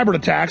into cyber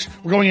attacks.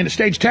 We're going into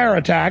staged terror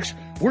attacks.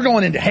 We're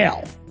going into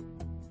hell.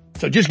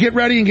 So just get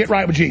ready and get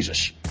right with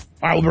Jesus.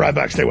 All right, we'll be right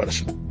back. Stay with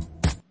us.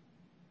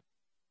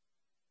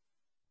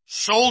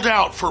 Sold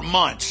out for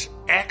months.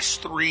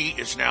 X3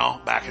 is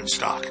now back in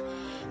stock.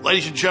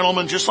 Ladies and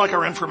gentlemen, just like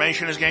our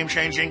information is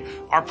game-changing,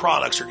 our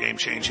products are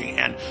game-changing,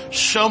 and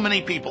so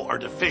many people are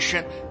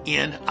deficient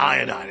in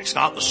iodine. It's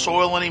not the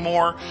soil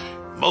anymore.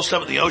 Most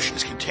of it in the ocean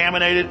is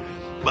contaminated.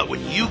 But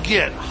when you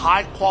get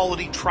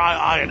high-quality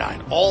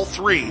triiodine, all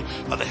three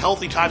of the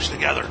healthy types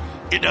together,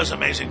 it does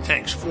amazing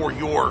things for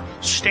your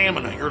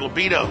stamina, your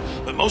libido,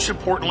 but most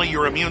importantly,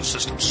 your immune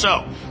system.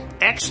 So,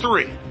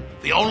 X3,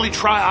 the only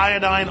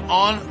triiodine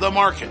on the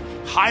market,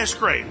 highest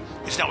grade,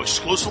 is now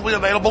exclusively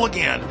available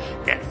again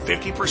at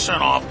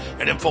 50% off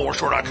at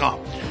InfoWarsStore.com.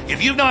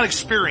 If you've not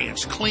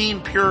experienced clean,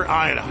 pure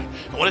iodine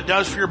and what it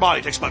does for your body,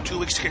 it takes about 2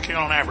 weeks to kick in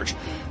on average,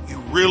 you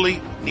really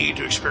need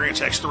to experience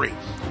X3.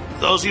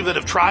 Those of you that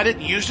have tried it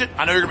and used it,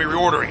 I know you're going to be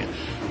reordering it.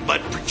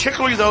 But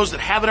particularly those that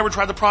haven't ever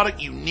tried the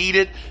product, you need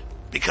it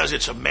because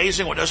it's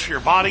amazing what it does for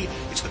your body.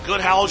 It's the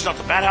good halogen, not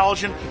the bad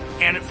halogen,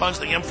 and it funds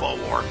the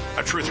InfoWar,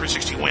 a true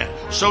 360 win.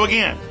 So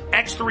again,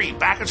 X3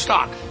 back in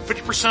stock,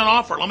 50%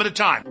 off for a limited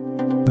time.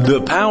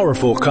 The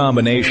powerful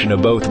combination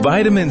of both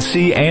vitamin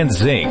C and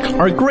zinc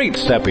are great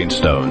stepping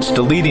stones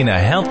to leading a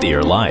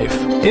healthier life.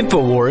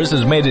 InfoWars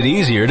has made it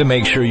easier to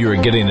make sure you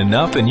are getting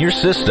enough in your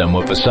system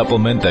with a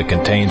supplement that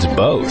contains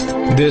both.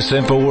 This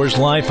InfoWars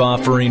Life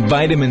offering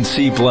vitamin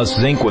C plus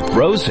zinc with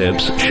rose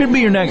hips should be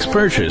your next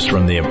purchase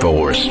from the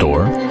InfoWars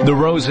store. The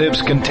rose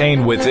hips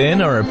contained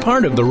within are a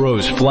part of the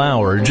rose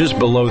flower just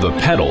below the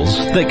petals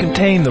that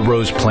contain the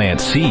rose plant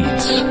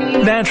seeds.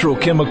 Natural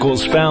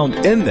chemicals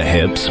found in the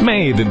hips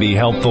may even be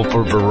helpful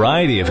for a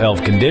variety of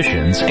health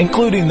conditions,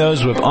 including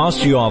those with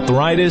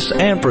osteoarthritis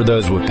and for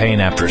those with pain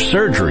after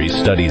surgery,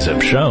 studies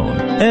have shown.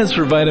 As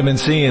for vitamin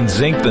C and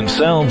zinc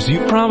themselves,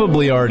 you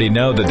probably already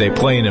know that they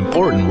play an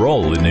important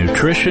role in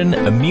nutrition,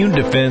 immune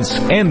defense,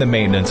 and the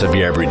maintenance of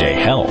your everyday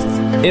health.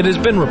 It has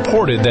been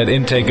reported that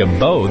intake of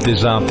both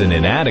is often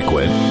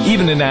inadequate,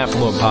 even in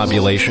affluent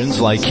populations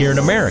like here in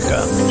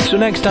America. So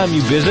next time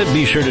you visit,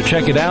 be sure to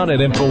check it out at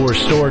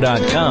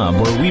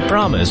InfoWarsStore.com, where we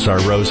promise our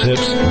rose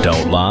hips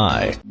don't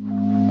lie.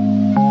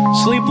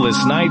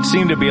 Sleepless nights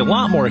seem to be a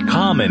lot more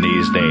common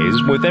these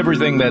days with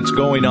everything that's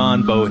going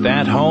on both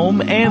at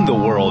home and the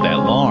world at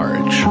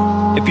large.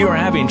 If you are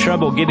having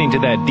trouble getting to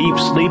that deep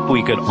sleep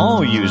we could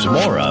all use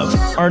more of,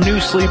 our new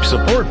sleep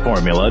support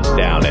formula,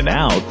 Down and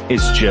Out,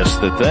 is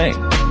just the thing.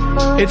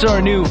 It's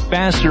our new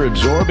faster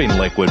absorbing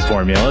liquid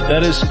formula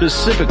that is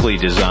specifically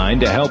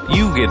designed to help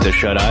you get the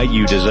shut-eye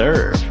you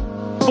deserve.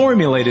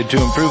 Formulated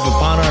to improve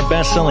upon our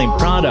best-selling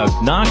product,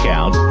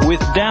 Knockout, with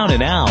Down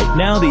and Out,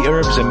 now the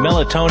herbs and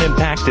melatonin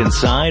packed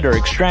inside are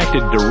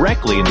extracted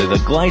directly into the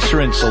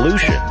glycerin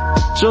solution.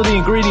 So the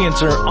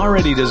ingredients are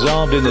already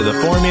dissolved into the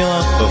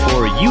formula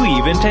before you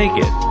even take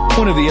it.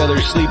 One of the other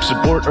sleep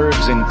support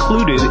herbs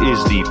included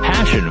is the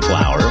passion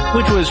flower,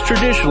 which was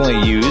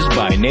traditionally used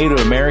by Native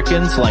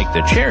Americans like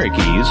the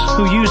Cherokees,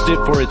 who used it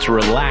for its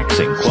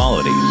relaxing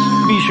qualities.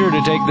 Be sure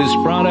to take this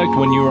product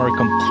when you are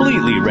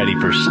completely ready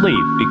for sleep,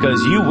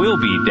 because you will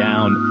be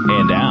down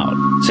and out.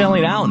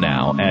 Selling out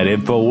now at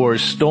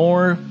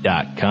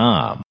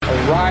InfoWarsStore.com. A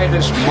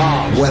riotous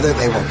mob. Whether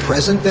they were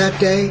present that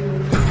day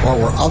or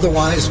were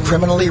otherwise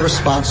criminally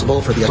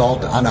responsible for the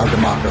assault on our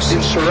democracy.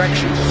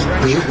 Insurrection.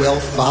 We will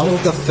follow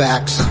the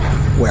facts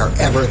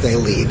wherever they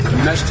lead.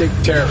 Domestic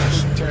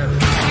terrorists.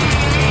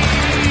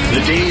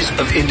 The days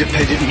of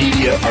independent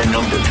media are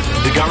numbered.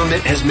 The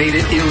government has made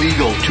it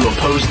illegal to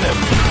oppose them.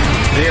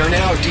 They are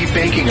now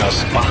debanking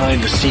us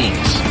behind the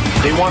scenes.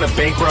 They want to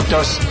bankrupt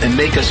us and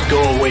make us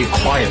go away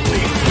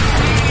quietly.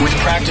 With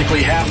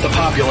practically half the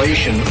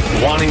population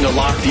wanting to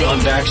lock the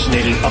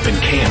unvaccinated up in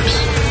camps,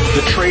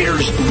 the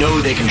traitors know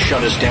they can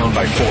shut us down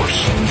by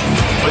force.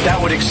 But that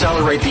would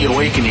accelerate the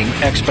awakening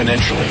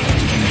exponentially.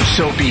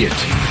 So be it.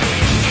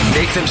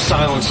 Make them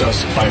silence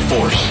us by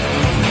force.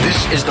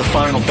 This is the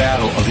final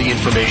battle of the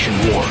information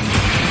war.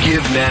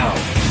 Give now.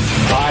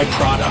 Buy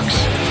products.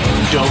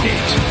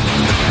 Donate.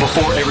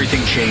 Before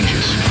everything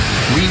changes.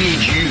 We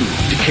need you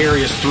to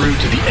carry us through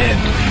to the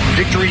end.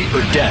 Victory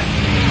or death.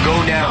 Go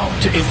now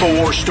to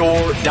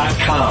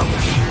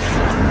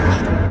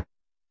InfoWarsStore.com.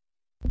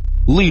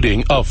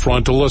 Leading a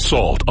frontal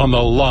assault on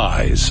the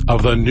lies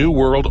of the New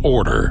World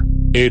Order,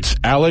 it's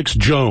Alex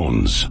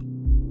Jones.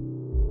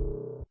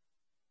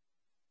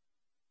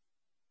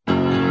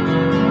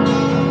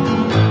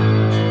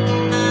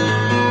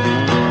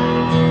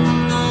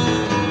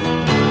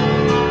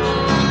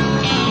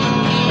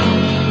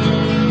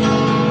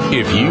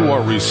 If you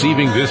are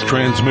receiving this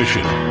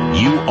transmission,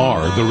 you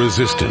are the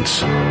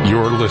resistance.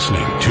 You're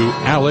listening to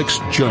Alex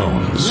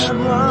Jones.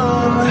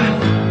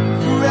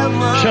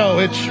 So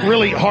it's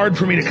really hard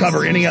for me to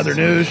cover any other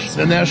news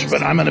than this,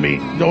 but I'm going to be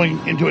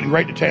going into it in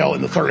great detail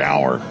in the third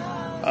hour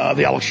of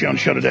the Alex Jones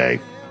Show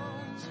today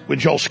with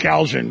Joel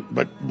Skousen.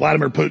 But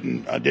Vladimir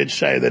Putin did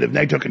say that if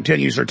NATO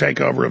continues their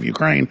takeover of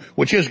Ukraine,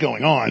 which is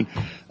going on,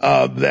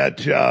 that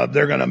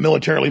they're going to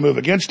militarily move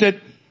against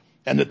it,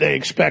 and that they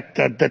expect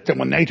that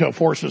when NATO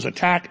forces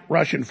attack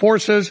Russian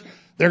forces,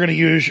 they're going to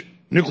use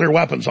nuclear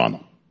weapons on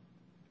them.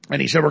 And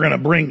he said we're going to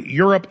bring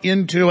Europe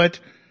into it.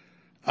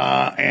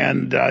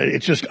 And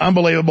it's just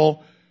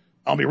unbelievable.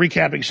 I'll be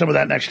recapping some of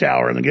that next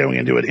hour and then going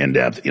into it in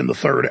depth in the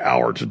third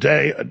hour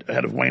today,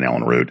 ahead of Wayne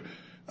Allen Root,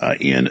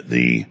 in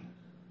the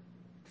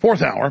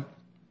fourth hour.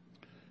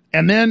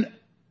 And then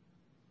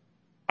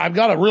I've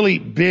got a really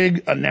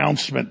big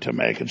announcement to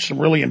make and some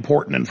really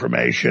important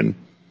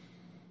information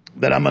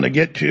that I'm going to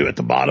get to at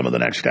the bottom of the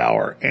next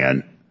hour.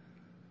 And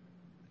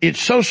it's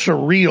so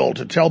surreal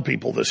to tell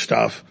people this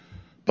stuff,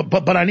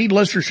 but I need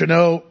listeners to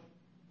know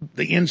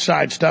the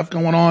inside stuff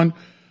going on,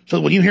 so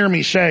that when you hear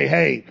me say,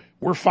 hey,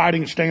 we're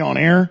fighting to stay on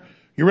air,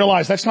 you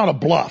realize that's not a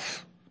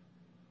bluff.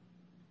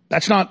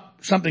 That's not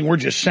something we're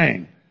just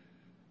saying.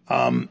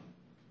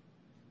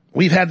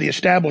 We've had the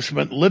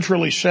establishment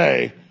literally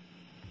say,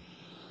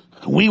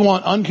 we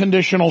want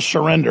unconditional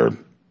surrender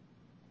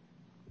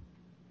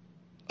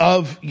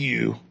of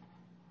you,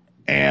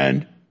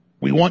 and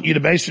we want you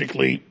to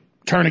basically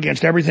turn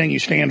against everything you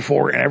stand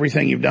for and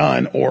everything you've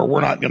done, or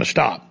we're not going to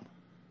stop,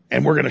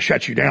 and we're going to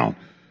shut you down.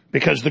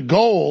 Because the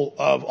goal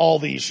of all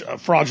these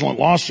fraudulent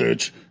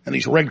lawsuits and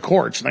these rigged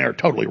courts, and they are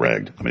totally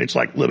rigged. I mean, it's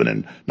like living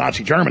in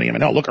Nazi Germany. I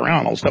mean, hell, look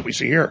around, all the stuff we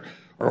see here,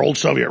 or old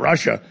Soviet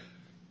Russia,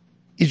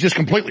 is just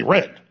completely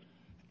rigged.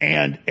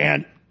 And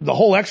the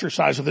whole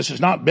exercise of this has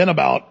not been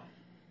about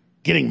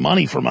getting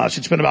money from us.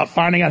 It's been about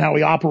finding out how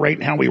we operate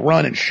and how we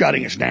run and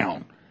shutting us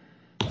down.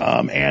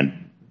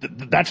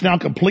 That's now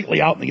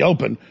completely out in the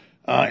open.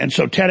 And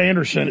so Ted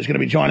Anderson is going to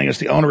be joining us,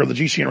 the owner of the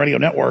GCN Radio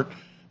Network,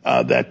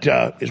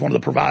 that is one of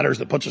the providers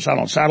that puts us out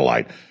on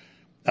satellite,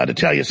 to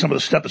tell you some of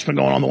the stuff that's been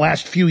going on the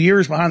last few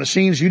years behind the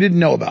scenes you didn't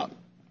know about.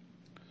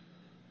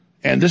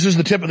 And this is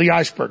the tip of the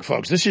iceberg,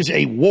 folks. This is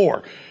a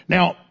war.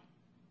 Now,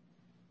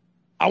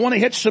 I want to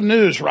hit some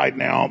news right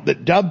now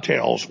that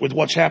dovetails with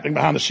what's happening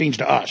behind the scenes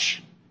to us.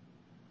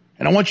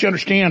 And I want you to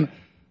understand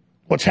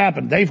what's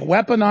happened. They've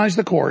weaponized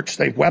the courts.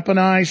 They've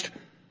weaponized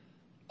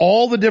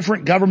all the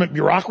different government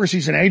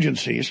bureaucracies and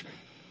agencies.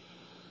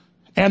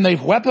 And they've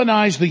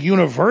weaponized the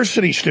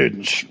university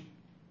students,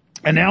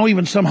 and now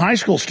even some high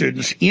school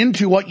students,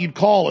 into what you'd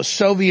call a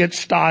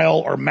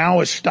Soviet-style or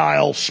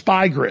Maoist-style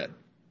spy grid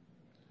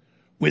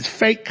with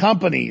fake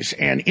companies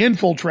and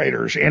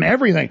infiltrators and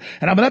everything.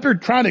 And I've been up here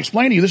trying to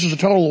explain to you this is a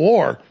total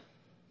war.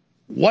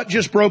 What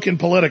just broke in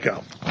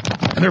Politico?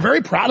 And they're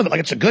very proud of it, like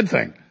it's a good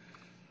thing.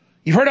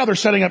 You've heard how they're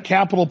setting up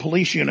Capitol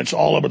Police units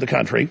all over the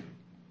country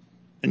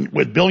and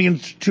with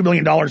 $2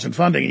 billion in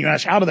funding. And you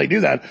ask, how do they do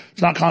that?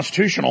 It's not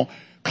constitutional.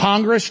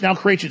 Congress now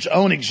creates its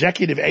own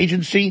executive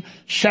agency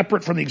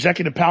separate from the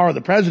executive power of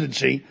the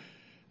presidency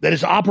that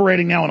is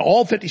operating now in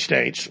all 50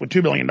 states with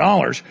 $2 billion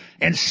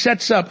and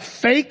sets up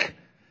fake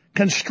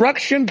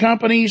construction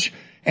companies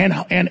and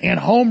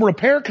home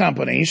repair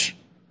companies.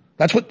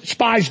 That's what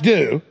spies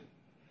do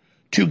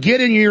to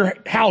get in your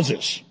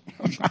houses.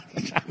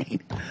 I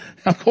mean,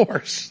 of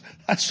course.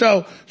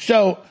 So,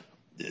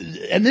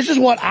 and this is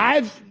what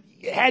I've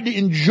had to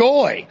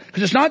enjoy,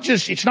 because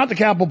it's not the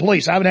Capitol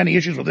Police. I haven't had any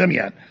issues with them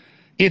yet.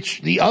 It's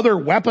the other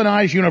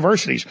weaponized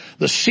universities.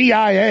 The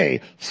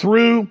CIA,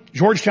 through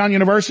Georgetown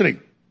University,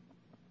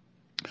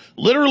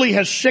 literally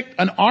has sicked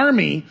an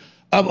army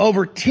of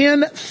over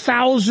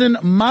 10,000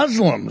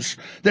 Muslims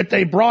that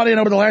they brought in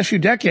over the last few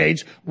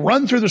decades,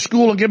 run through the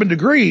school and given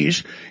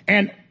degrees,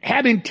 and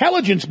have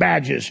intelligence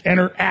badges and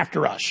are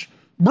after us.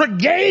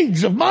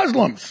 Brigades of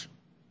Muslims.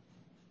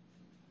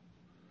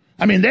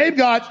 I mean, they've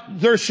got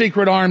their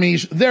secret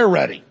armies. They're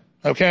ready.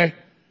 Okay?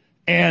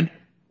 And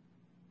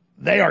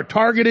they are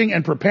targeting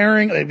and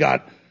preparing. They've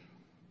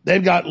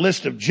got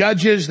list of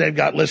judges. They've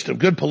got list of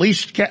good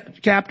police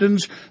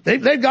captains. They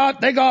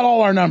got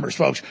all our numbers,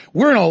 folks.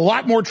 We're in a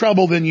lot more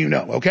trouble than you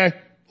know, okay?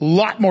 A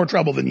lot more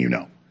trouble than you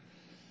know.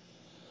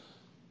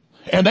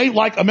 And they,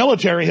 like a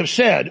military, have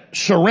said,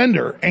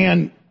 surrender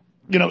and,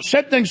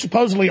 set things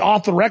supposedly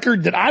off the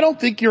record that I don't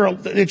think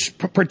it's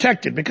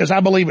protected, because I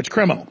believe it's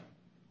criminal.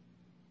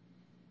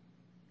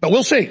 But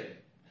we'll see.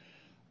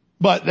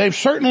 But they've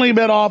certainly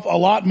bit off a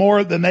lot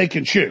more than they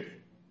can chew.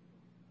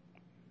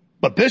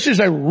 But this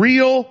is a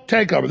real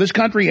takeover. This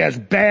country has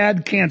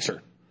bad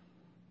cancer.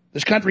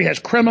 This country has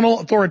criminal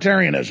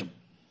authoritarianism.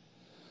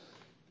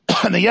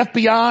 And the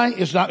FBI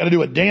is not going to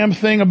do a damn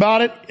thing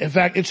about it. In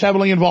fact, it's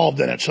heavily involved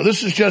in it. So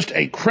this is just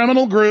a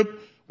criminal group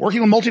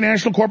working with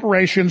multinational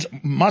corporations,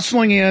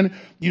 muscling in,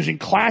 using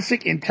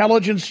classic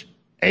intelligence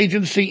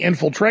agency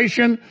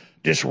infiltration,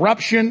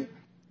 disruption,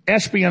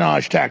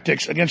 espionage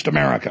tactics against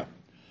America.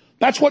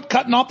 That's what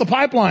cutting off the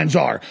pipelines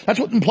are. That's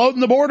what imploding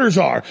the borders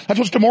are. That's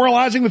what's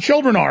demoralizing the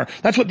children are.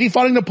 That's what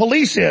defunding the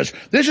police is.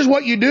 This is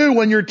what you do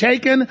when you're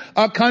taking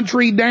a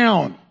country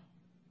down.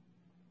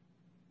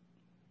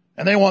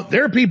 And they want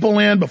their people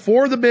in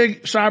before the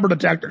big cyber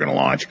attack they're going to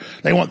launch.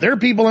 They want their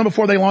people in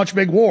before they launch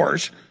big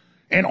wars.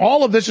 And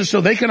all of this is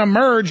so they can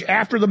emerge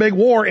after the big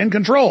war in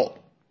control.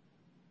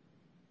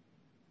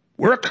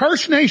 We're a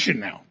cursed nation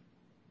now.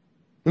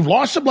 We've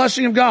lost the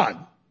blessing of God.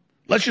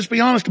 Let's just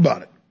be honest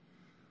about it.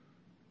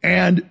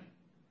 And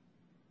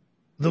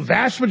the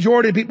vast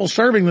majority of people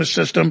serving this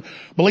system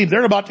believe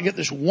they're about to get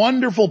this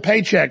wonderful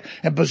paycheck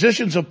and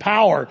positions of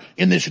power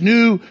in this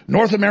new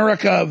North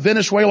America,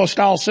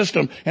 Venezuela-style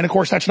system. And, of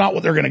course, that's not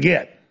what they're going to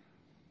get.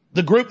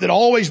 The group that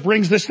always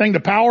brings this thing to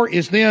power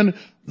is then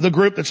the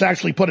group that's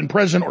actually put in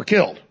prison or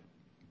killed.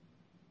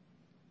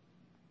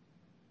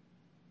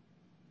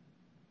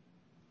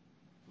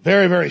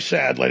 Very, very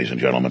sad, ladies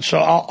and gentlemen. So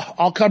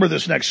I'll cover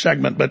this next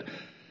segment, but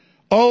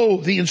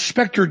the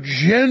Inspector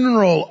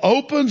General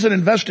opens an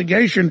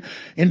investigation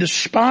into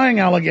spying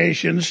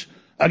allegations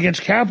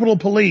against Capitol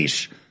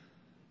Police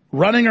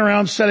running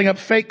around setting up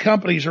fake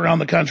companies around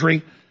the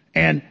country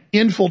and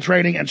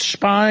infiltrating and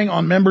spying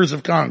on members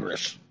of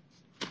Congress.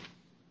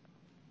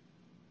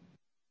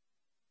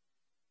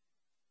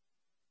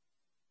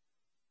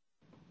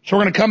 So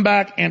we're going to come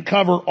back and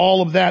cover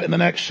all of that in the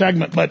next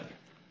segment, but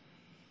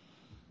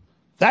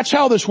that's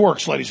how this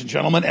works, ladies and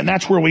gentlemen, and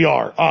that's where we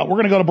are. We're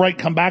going to go to break,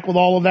 come back with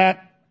all of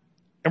that,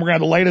 and we're going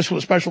to have the latest with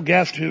a special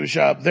guest who's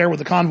there with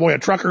the convoy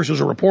of truckers,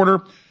 who's a reporter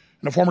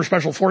and a former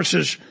Special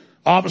Forces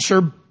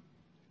officer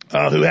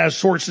who has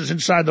sources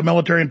inside the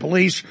military and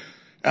police.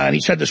 And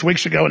he said this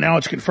weeks ago, and now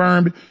it's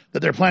confirmed,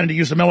 that they're planning to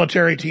use the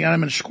military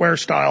Tiananmen Square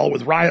style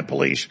with riot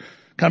police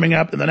coming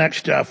up in the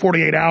next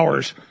 48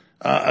 hours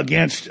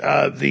against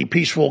the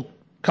peaceful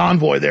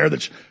convoy there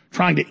that's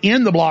trying to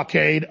end the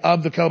blockade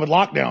of the COVID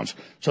lockdowns.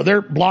 So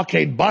they're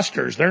blockade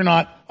busters. They're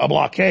not a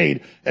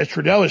blockade, as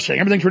Trudeau is saying.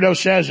 Everything Trudeau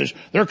says is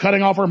they're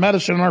cutting off our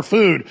medicine and our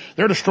food.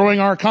 They're destroying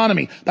our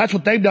economy. That's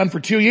what they've done for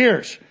 2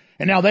 years.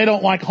 And now they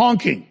don't like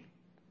honking.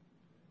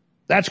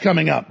 That's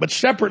coming up. But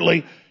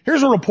separately,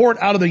 here's a report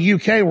out of the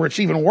UK where it's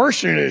even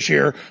worse than it is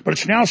here, but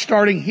it's now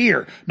starting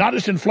here. Not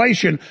just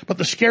inflation, but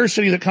the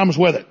scarcity that comes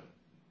with it.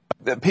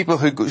 The people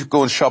who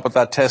go and shop at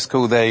that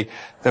Tesco, they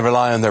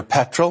rely on their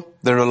petrol,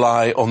 they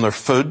rely on their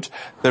food,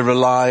 they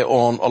rely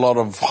on a lot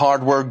of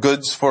hardware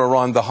goods for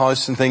around the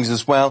house and things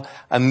as well.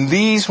 And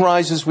these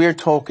rises we're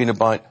talking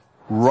about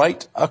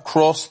right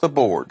across the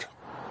board.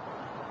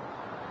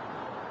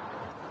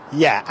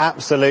 Yeah,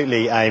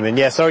 absolutely, Eamon.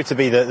 Yeah, sorry to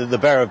be the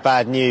bearer of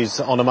bad news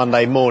on a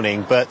Monday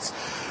morning, but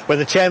when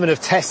the chairman of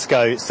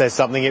Tesco says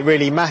something, it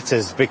really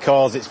matters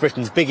because it's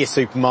Britain's biggest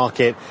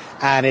supermarket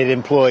and it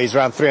employs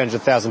around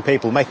 300,000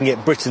 people, making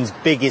it Britain's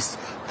biggest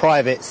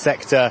private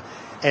sector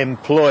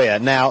employer.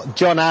 Now,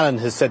 John Allen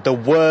has said the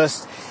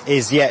worst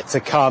is yet to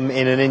come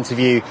in an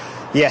interview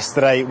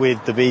yesterday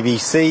with the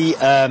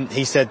BBC.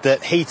 He said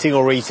that heating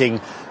or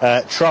eating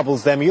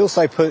troubles them. He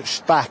also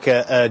pushed back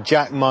at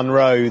Jack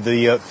Monroe,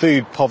 the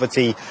food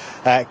poverty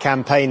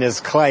campaigners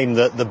claim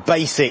that the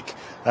basic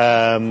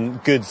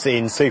goods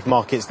in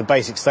supermarkets, the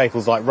basic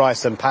staples like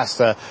rice and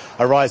pasta,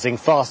 are rising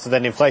faster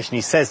than inflation.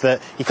 He says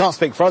that he can't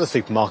speak for other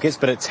supermarkets,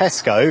 but at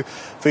Tesco,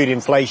 food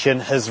inflation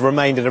has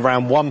remained at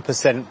around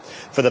 1%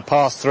 for the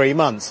past 3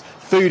 months.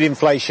 Food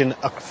inflation,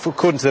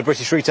 according to the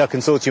British Retail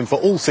Consortium for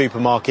all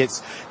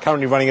supermarkets,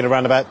 currently running at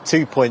around about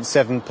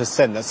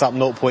 2.7%. That's up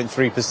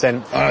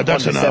 0.3%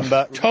 that's on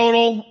December. Enough.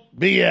 Total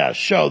BS.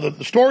 Show that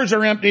the stores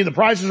are empty, the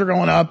prices are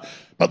going up,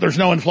 but there's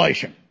no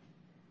inflation.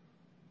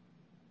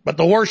 But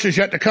the worst is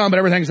yet to come, but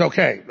everything's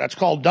okay. That's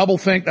called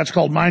doublethink. That's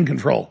called mind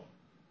control.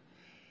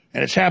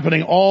 And it's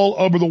happening all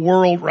over the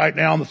world right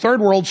now. And the third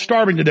world's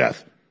starving to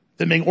death.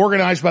 They're being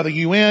organized by the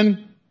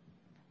UN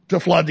to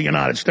flood the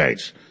United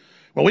States.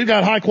 Well, we've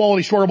got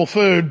high-quality, storable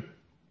food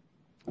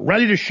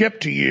ready to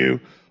ship to you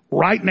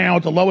right now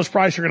at the lowest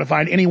price you're going to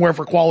find anywhere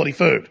for quality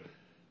food.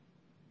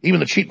 Even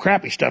the cheap,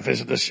 crappy stuff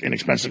isn't this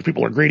inexpensive.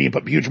 People are greedy and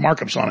put huge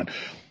markups on it.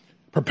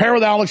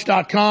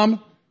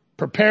 PrepareWithAlex.com.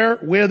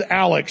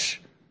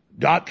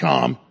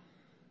 PrepareWithAlex.com,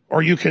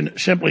 or you can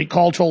simply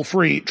call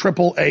toll-free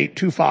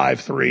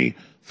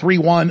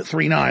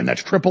 888-253-3139.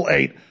 That's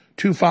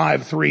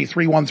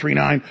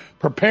 888-253-3139.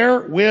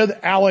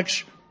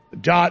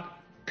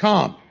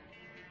 PrepareWithAlex.com.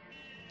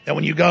 And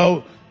when you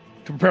go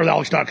to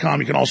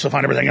PrepareWithAlex.com, you can also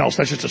find everything else.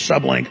 That's just a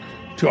sublink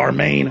to our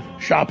main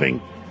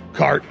shopping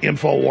cart,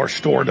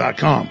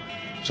 InfoWarsStore.com.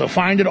 So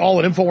find it all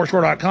at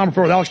InfoWarsStore.com,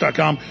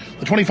 PrepareWithAlex.com.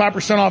 The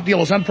 25% off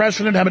deal is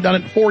unprecedented. Haven't done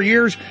it in 4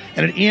 years,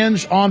 and it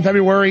ends on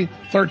February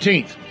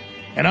 13th.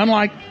 And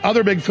unlike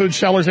other big food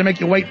sellers, they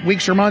make you wait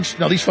weeks or months.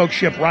 No, these folks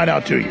ship right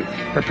out to you.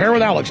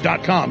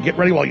 PrepareWithAlex.com. Get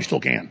ready while you still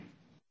can.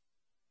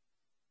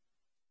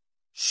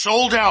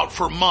 Sold out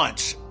for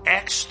months.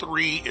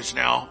 X3 is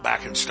now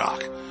back in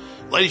stock.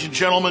 Ladies and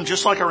gentlemen,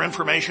 just like our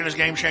information is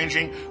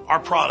game-changing, our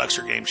products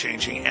are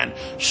game-changing, and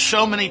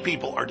so many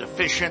people are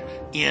deficient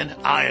in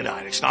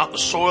iodine. It's not in the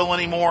soil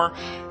anymore.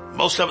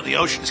 Most of it in the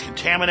ocean is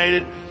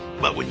contaminated.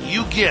 But when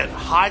you get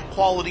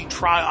high-quality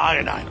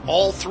triiodine,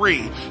 all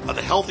three of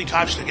the healthy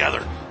types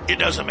together, it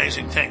does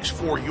amazing things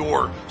for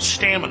your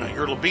stamina,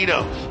 your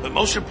libido, but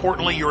most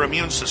importantly, your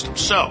immune system.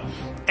 So,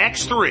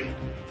 X3,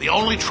 the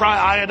only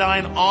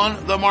triiodine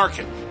on the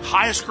market,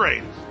 highest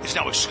grade, is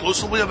now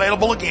exclusively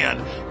available again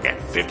at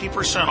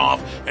 50%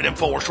 off at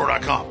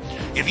InfoWarsStore.com.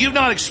 If you've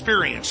not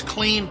experienced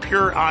clean,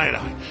 pure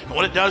iodine and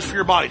what it does for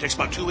your body, it takes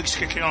about 2 weeks to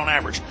kick in on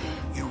average,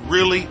 you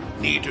really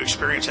need to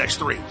experience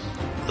X3.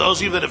 Those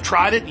of you that have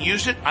tried it and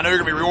used it, I know you're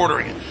going to be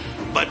reordering it.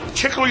 But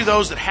particularly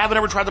those that haven't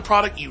ever tried the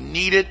product, you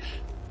need it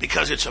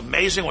because it's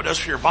amazing what it does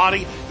for your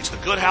body. It's the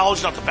good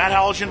halogen, not the bad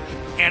halogen,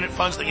 and it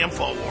funds the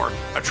InfoWar,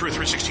 a true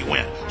 360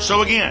 win.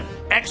 So again,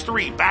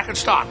 X3 back in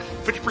stock,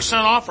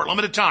 50% off for a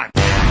limited time.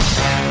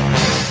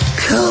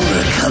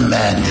 Cobra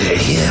Commander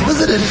here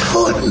with an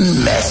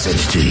important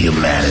message to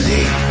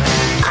humanity.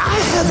 I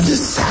have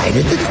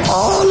decided that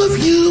all of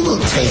you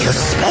will take a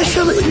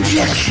special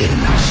injection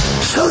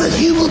so that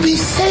you will be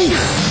safe.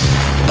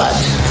 But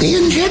the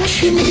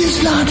injection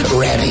is not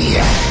ready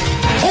yet.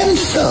 And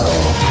so,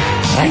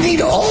 I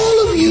need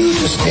all of you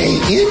to stay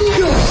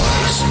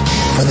indoors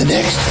for the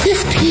next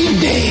 15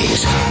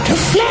 days to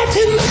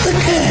flatten the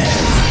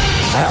curve.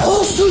 I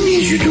also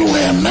need you to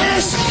wear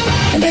masks,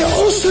 and I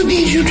also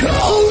need you to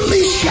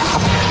only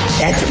shop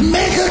at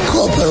mega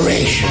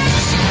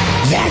corporations.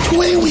 That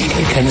way we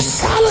can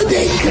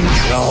consolidate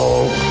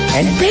control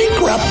and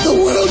bankrupt the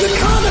world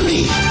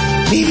economy,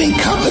 leaving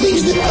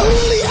companies that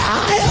only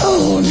I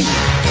own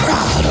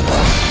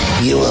profitable.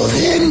 You will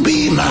then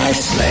be my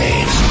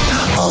slaves.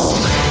 Oh,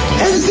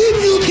 and then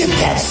you'll get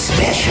that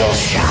special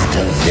shot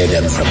of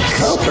venom from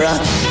Cobra.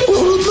 It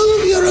will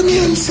remove your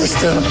immune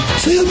system,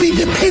 so you'll be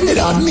dependent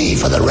on me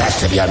for the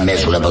rest of your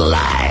miserable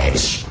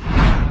lives.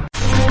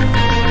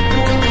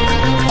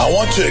 I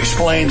want to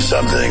explain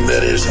something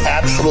that is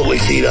absolutely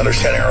key to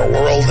understanding our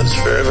world. That's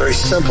very, very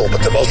simple,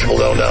 but that most people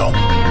don't know.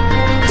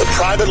 The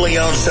privately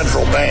owned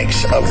central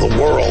banks of the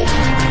world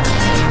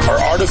are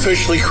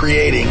artificially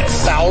creating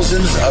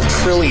thousands of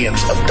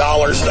trillions of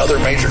dollars and other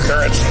major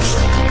currencies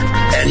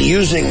and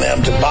using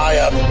them to buy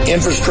up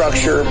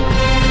infrastructure,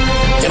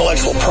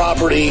 intellectual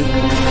property,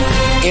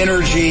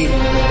 energy.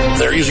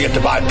 They're using it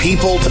to buy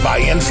people, to buy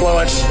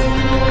influence.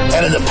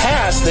 And in the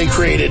past, they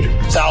created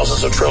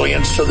thousands of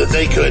trillions so that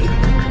they could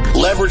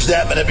leverage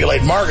that,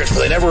 manipulate markets, but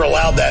they never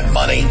allowed that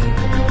money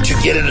to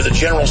get into the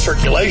general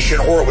circulation,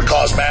 or it would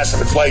cause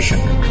massive inflation.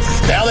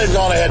 Now they've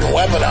gone ahead and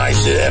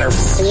weaponized it and are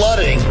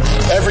flooding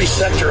every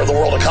sector of the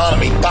world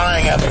economy,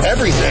 buying up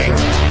everything,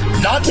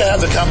 not to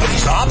have the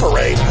companies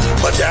operate,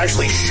 but to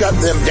actually shut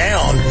them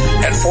down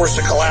and force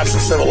the collapse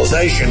of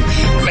civilization,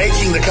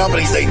 making the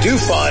companies they do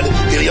fund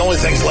be the only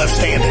things left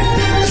standing.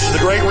 This is the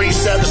Great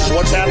Reset. This is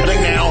what's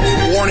happening now.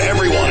 Warn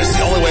everyone. It's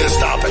the only way to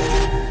stop it.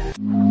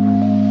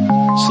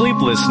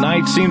 Sleepless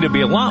nights seem to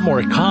be a lot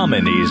more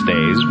common these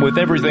days with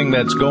everything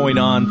that's going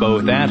on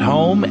both at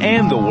home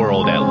and the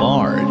world at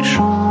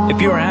large.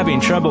 If you're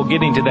having trouble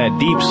getting to that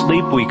deep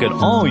sleep we could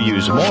all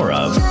use more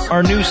of,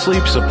 our new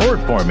sleep support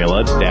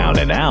formula, Down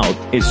and Out,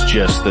 is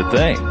just the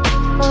thing.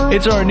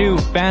 It's our new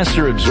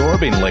faster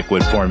absorbing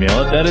liquid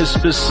formula that is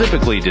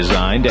specifically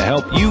designed to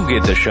help you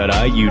get the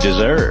shut-eye you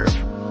deserve.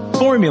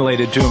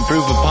 Formulated to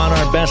improve upon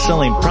our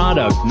best-selling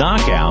product,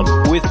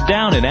 Knockout, with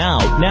Down and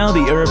Out, now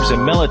the herbs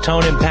and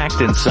melatonin packed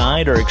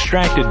inside are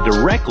extracted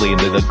directly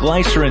into the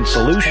glycerin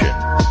solution.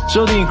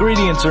 So the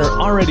ingredients are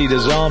already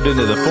dissolved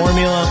into the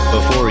formula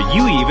before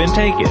you even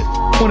take it.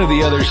 One of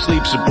the other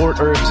sleep support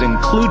herbs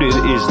included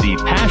is the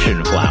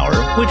passion flower,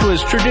 which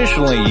was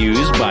traditionally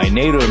used by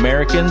Native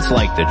Americans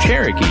like the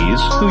Cherokees,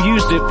 who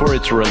used it for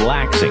its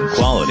relaxing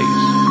qualities.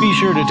 Be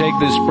sure to take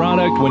this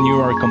product when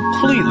you are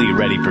completely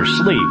ready for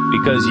sleep,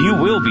 because you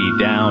will be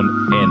down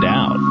and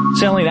out.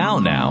 Selling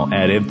out now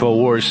at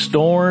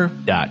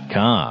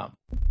InfoWarsStore.com.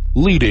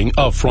 Leading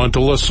a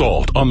frontal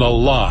assault on the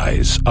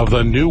lies of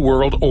the New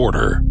World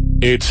Order,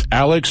 it's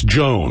Alex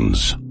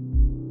Jones.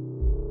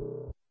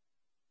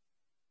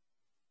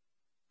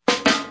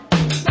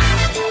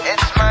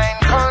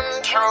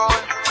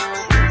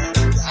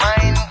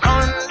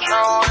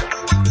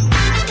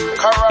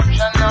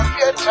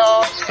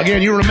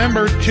 Again, you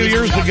remember 2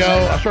 years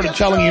ago, I started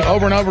telling you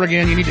over and over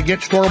again, you need to get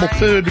storable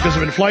food because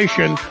of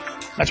inflation.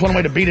 That's one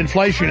way to beat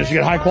inflation, is to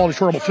get high quality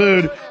storable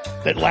food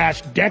that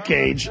lasts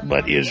decades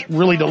but is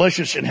really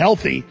delicious and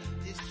healthy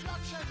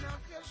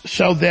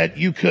so that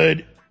you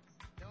could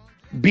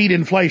beat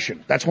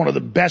inflation. That's one of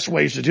the best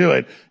ways to do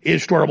it,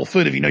 is storable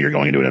food if you know you're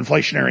going into an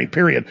inflationary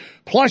period.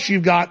 Plus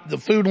you've got the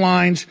food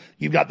lines,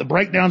 you've got the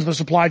breakdowns of the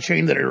supply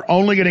chain that are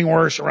only getting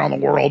worse around the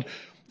world.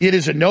 It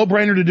is a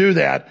no-brainer to do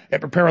that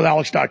at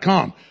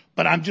preparewithalex.com.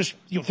 But I'm just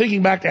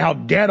thinking back to how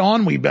dead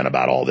on we've been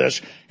about all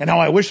this and how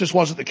I wish this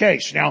wasn't the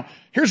case. Now,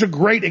 here's a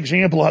great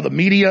example of how the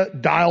media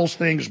dials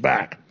things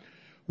back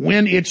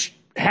when it's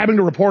having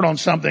to report on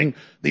something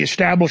the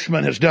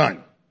establishment has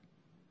done.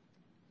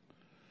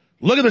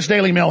 Look at this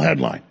Daily Mail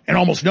headline, and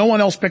almost no one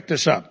else picked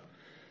this up.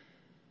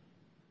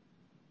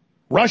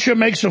 Russia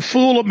makes a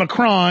fool of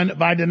Macron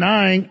by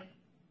denying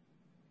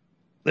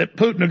that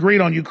Putin agreed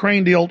on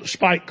Ukraine deal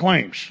despite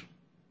claims.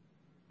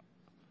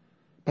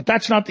 But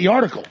that's not the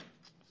article.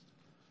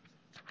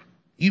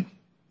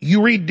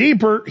 You read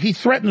deeper, he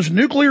threatens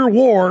nuclear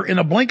war in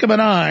a blink of an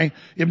eye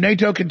if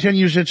NATO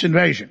continues its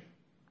invasion.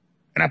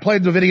 And I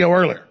played the video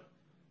earlier.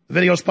 The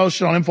video is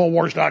posted on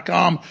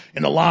Infowars.com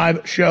in the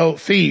live show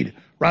feed,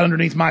 right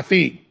underneath my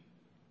feed.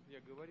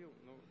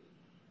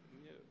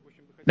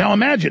 Now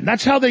imagine,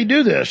 that's how they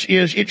do this,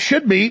 is it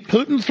should be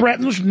Putin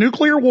threatens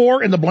nuclear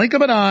war in the blink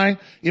of an eye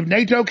if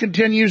NATO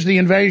continues the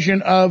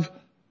invasion of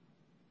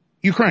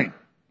Ukraine.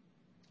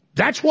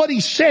 That's what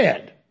he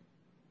said.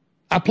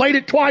 I played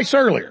it twice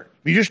earlier.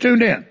 You just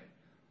tuned in.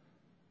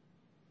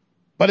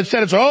 But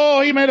instead it's,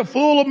 he made a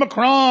fool of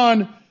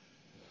Macron.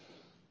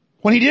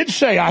 When he did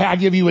say, I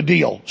give you a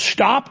deal.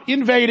 Stop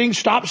invading,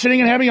 stop sitting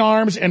in heavy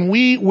arms, and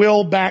we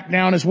will back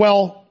down as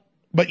well,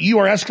 but you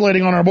are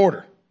escalating on our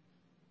border.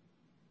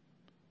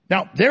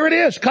 Now, there it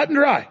is, cut and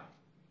dry.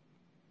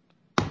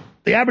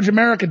 The average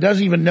American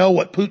doesn't even know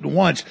what Putin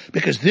wants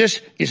because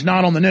this is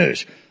not on the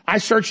news. I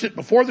searched it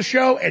before the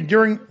show and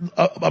during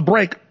a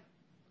break a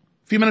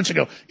few minutes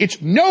ago.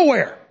 It's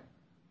nowhere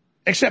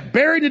except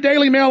buried in a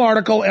Daily Mail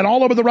article and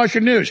all over the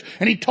Russian news.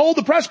 And he told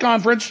the press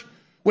conference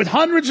with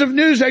hundreds of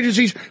news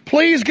agencies,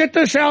 please get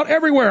this out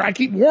everywhere. I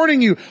keep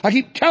warning you. I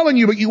keep telling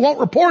you, but you won't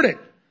report it.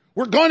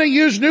 We're going to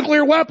use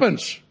nuclear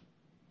weapons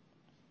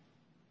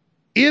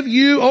if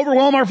you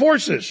overwhelm our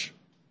forces,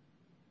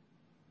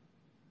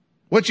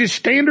 which is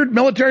standard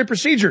military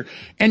procedure.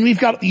 And we've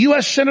got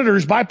U.S.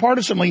 senators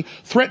bipartisanly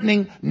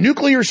threatening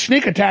nuclear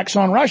sneak attacks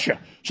on Russia.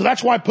 So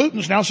that's why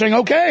Putin's now saying,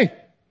 okay,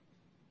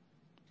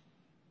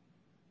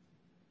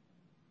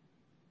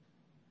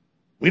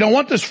 we don't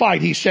want this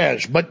fight, he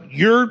says, but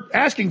you're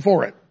asking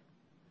for it.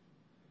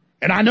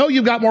 And I know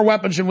you've got more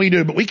weapons than we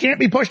do, but we can't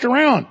be pushed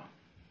around.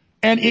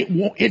 And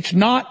it's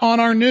not on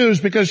our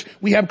news because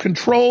we have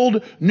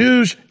controlled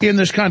news in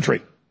this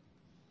country.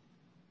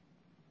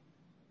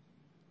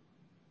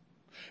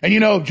 And you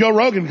know, Joe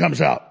Rogan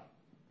comes out.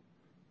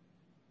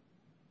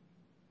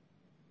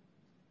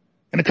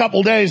 In a couple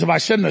of days, if I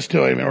send this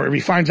to him or if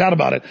he finds out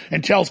about it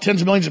and tells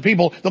tens of millions of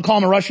people, they'll call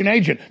him a Russian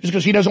agent just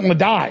because he doesn't want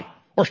to die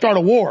or start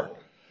a war.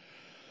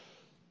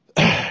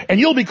 And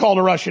you'll be called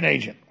a Russian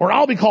agent or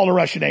I'll be called a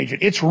Russian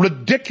agent. It's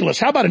ridiculous.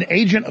 How about an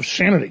agent of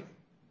sanity?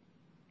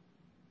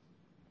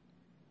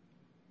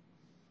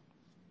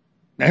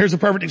 Now here's a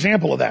perfect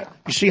example of that.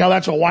 You see how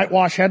that's a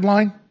whitewash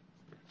headline?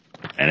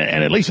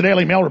 And at least the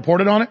Daily Mail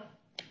reported on it?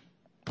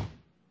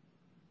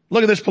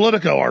 Look at this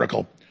Politico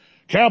article.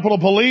 Capitol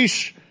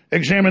Police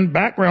examine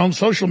background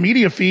social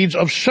media feeds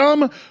of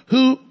some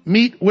who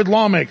meet with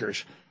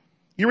lawmakers.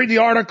 You read the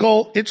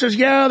article, it says,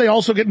 yeah, they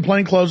also get in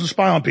plain clothes and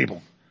spy on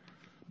people.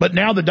 But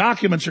now the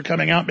documents are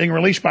coming out, being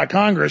released by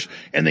Congress,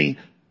 and the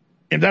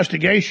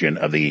investigation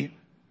of the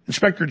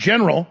Inspector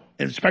General,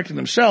 inspecting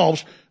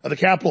themselves, of the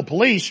Capitol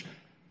Police.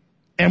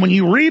 And when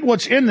you read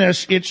what's in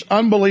this, it's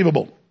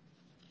unbelievable.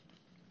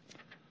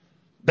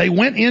 They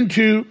went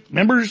into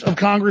members of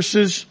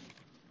Congress's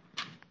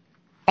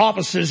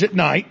offices at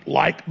night,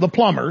 like the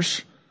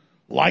plumbers,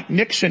 like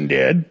Nixon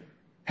did,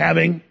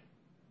 having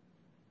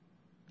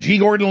G.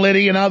 Gordon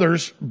Liddy and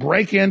others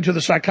break into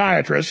the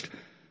psychiatrist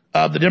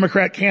of the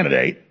Democrat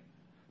candidate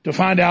to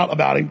find out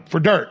about him for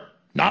dirt.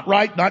 Not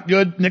right, not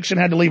good. Nixon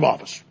had to leave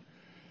office.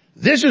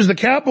 This is the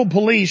Capitol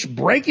Police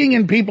breaking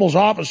in people's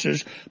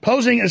offices,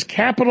 posing as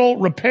Capitol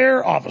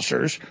repair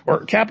officers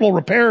or Capitol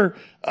repair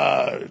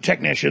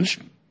technicians,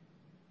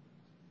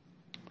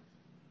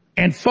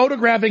 and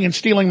photographing and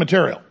stealing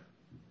material.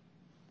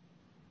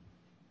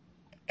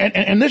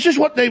 And this is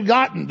what they've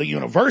gotten the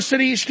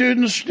university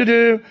students to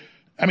do.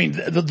 I mean,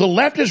 the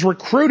left is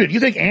recruited. You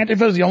think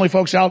Antifa is the only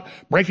folks out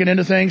breaking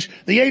into things?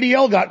 The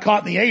ADL got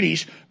caught in the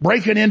 80s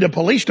breaking into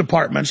police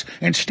departments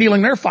and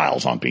stealing their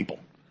files on people.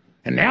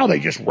 And now they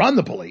just run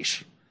the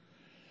police.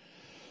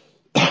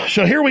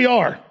 So here we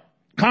are.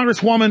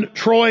 Congresswoman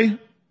Troy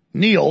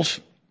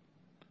Niels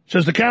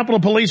says the Capitol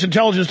Police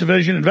Intelligence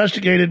Division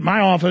investigated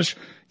my office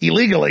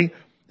illegally,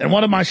 and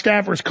one of my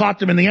staffers caught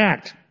them in the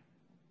act.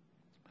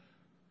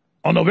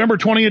 On November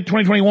 20th,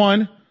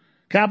 2021,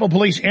 Capitol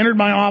Police entered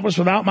my office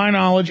without my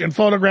knowledge and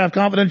photographed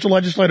confidential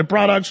legislative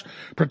products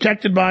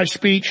protected by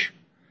speech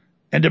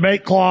and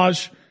debate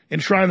clause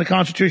enshrined in the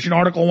Constitution,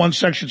 Article 1,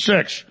 Section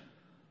 6.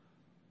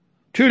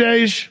 2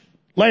 days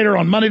later,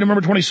 on Monday,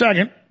 November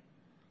 22nd,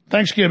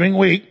 Thanksgiving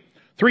week,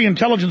 3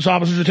 intelligence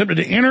officers attempted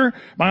to enter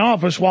my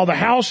office while the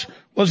House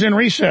was in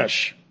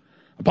recess.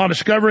 Upon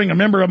discovering a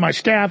member of my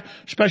staff,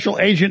 special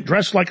agent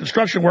dressed like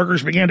construction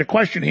workers began to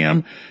question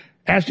him,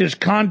 asked his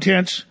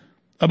contents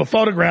of a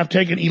photograph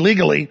taken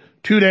illegally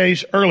 2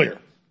 days earlier.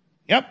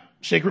 Yep,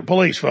 secret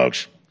police,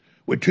 folks,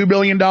 with $2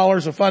 billion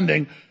of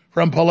funding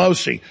from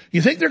Pelosi.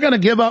 You think they're going to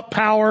give up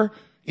power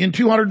in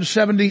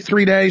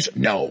 273 days?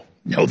 No,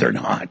 they're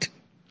not.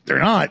 They're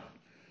not.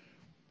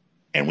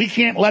 And we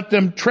can't let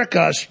them trick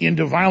us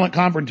into violent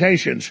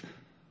confrontations.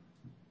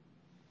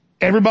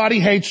 Everybody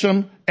hates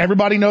them.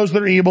 Everybody knows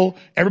they're evil.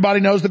 Everybody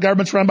knows the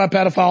government's run by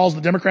pedophiles.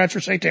 The Democrats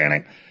are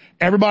satanic.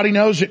 Everybody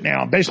knows it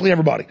now. Basically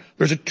everybody.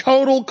 There's a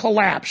total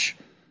collapse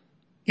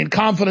in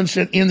confidence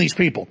in these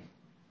people.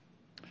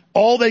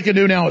 All they can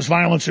do now is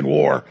violence and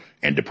war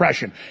and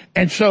depression.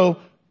 And so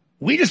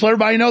we just let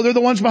everybody know they're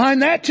the ones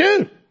behind that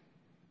too.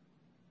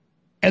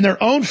 And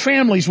their own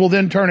families will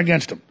then turn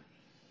against them.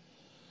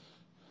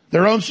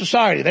 Their own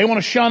society. They want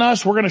to shun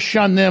us. We're going to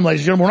shun them,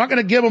 ladies and gentlemen. We're not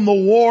going to give them the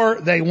war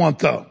they want,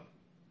 though.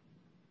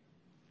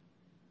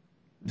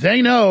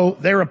 They know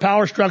they're a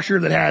power structure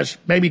that has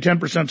maybe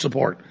 10%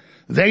 support.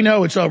 They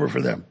know it's over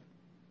for them.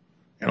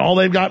 And all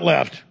they've got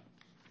left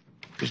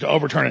is to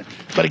overturn it.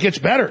 But it gets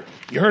better.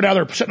 You heard how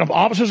they're setting up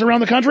offices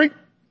around the country?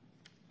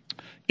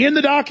 In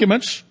the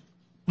documents,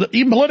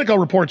 even Politico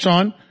reports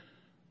on,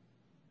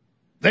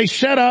 they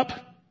set up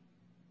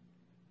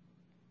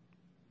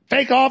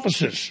fake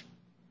offices,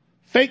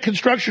 fake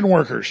construction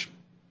workers,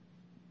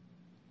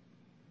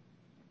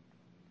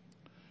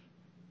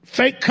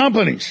 fake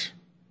companies.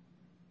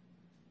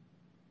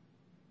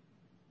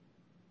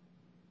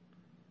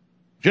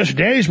 Just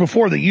days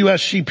before the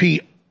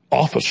USCP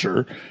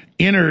officer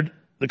entered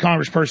the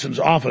congressperson's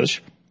office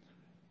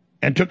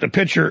and took the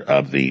picture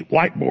of the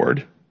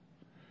whiteboard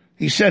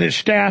He said his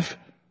staff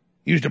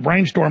used to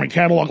brainstorm and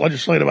catalog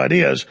legislative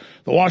ideas.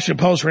 The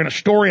Washington Post ran a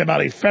story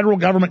about a federal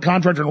government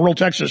contractor in rural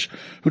Texas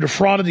who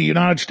defrauded the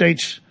United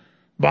States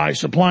by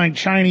supplying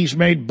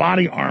Chinese-made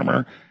body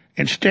armor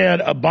instead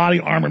of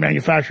body armor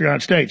manufactured in the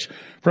United States.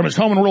 From his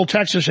home in rural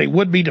Texas, a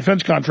would-be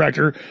defense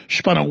contractor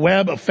spun a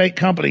web of fake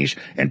companies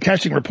and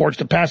testing reports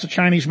to pass the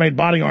Chinese-made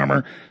body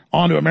armor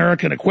onto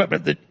American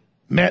equipment that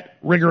met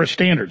rigorous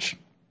standards.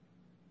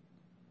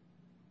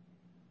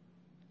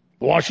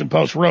 The Washington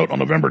Post wrote on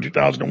November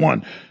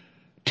 2001,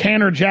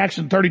 Tanner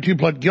Jackson, 32,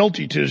 pled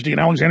guilty Tuesday in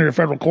Alexandria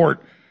Federal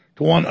Court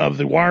to one of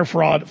the wire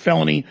fraud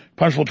felony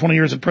punishable 20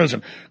 years in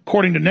prison.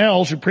 According to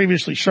Nels, who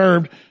previously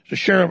served as the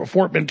sheriff of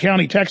Fort Bend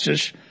County,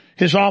 Texas,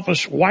 his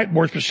office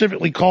whiteboard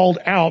specifically called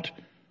out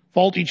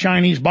faulty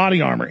Chinese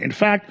body armor. In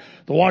fact,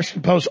 the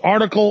Washington Post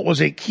article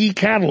was a key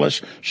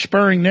catalyst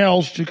spurring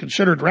Nels to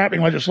consider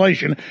drafting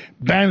legislation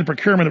banning the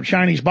procurement of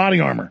Chinese body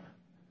armor.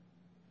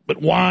 But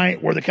why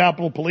were the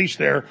Capitol Police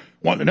there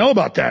wanting to know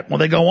about that? When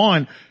they go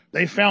on,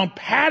 they found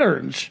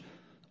patterns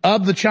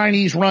of the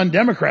Chinese-run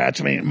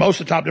Democrats. I mean, most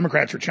of the top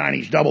Democrats are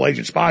Chinese double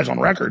agent spies on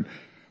record,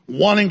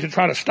 wanting to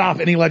try to stop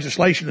any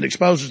legislation that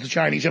exposes the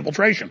Chinese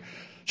infiltration.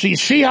 So you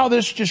see how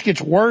this just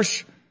gets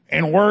worse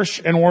and worse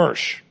and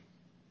worse.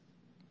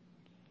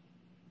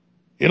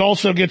 It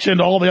also gets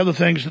into all the other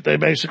things that they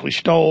basically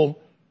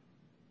stole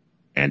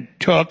and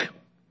took.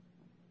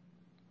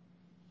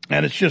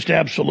 And it's just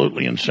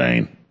absolutely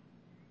insane.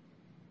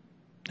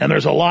 And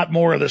there's a lot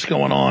more of this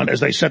going on as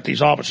they set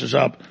these offices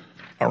up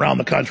around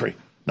the country.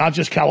 Not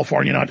just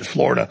California, not just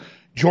Florida,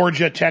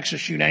 Georgia,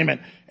 Texas, you name it.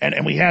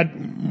 And we had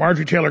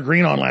Marjorie Taylor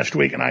Greene on last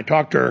week, and I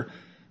talked to her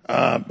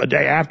a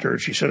day after.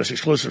 She sent us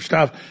exclusive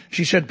stuff.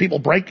 She said people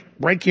break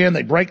in,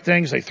 they break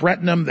things, they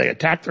threaten them, they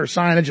attack their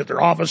signage at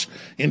their office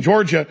in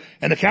Georgia,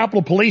 and the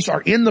Capitol Police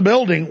are in the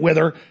building with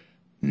her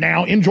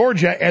now in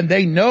Georgia, and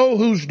they know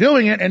who's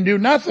doing it and do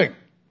nothing.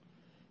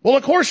 Well,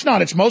 of course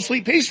not. It's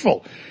mostly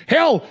peaceful.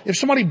 Hell, if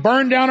somebody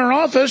burned down her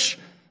office,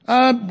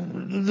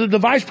 the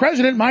vice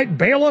president might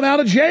bail him out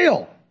of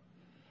jail.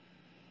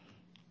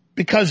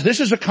 Because this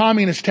is a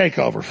communist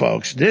takeover,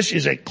 folks. This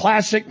is a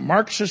classic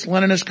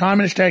Marxist-Leninist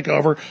communist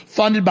takeover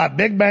funded by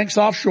big banks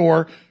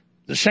offshore,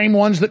 the same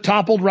ones that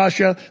toppled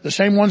Russia, the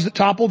same ones that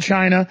toppled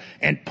China,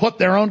 and put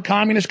their own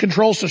communist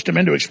control system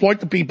in to exploit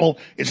the people.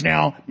 It's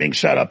now being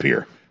set up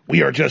here.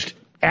 We are just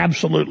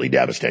absolutely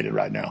devastated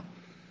right now.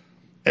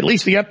 At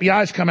least the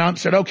FBI's come out and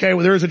said, okay,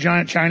 well, there is a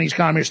giant Chinese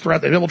communist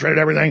threat. They've infiltrated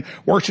everything.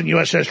 Works in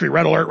U.S. history.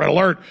 Red alert, red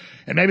alert.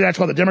 And maybe that's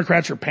why the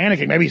Democrats are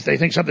panicking. Maybe they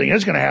think something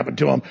is going to happen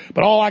to them.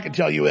 But all I can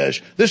tell you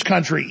is this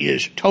country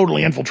is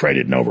totally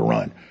infiltrated and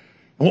overrun. And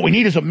what we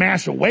need is a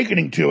mass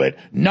awakening to it,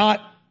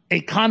 not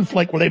a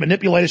conflict where they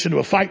manipulate us into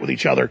a fight with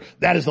each other.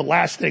 That is the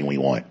last thing we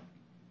want.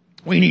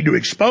 We need to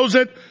expose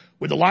it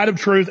with the light of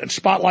truth and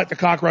spotlight the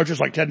cockroaches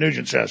like Ted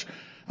Nugent says.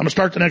 I'm going to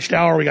start the next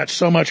hour. We got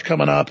so much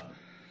coming up.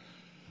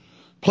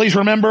 Please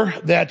remember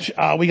that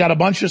we got a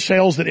bunch of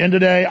sales that end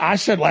today. I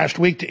said last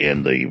week to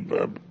end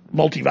the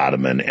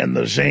multivitamin and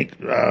the zinc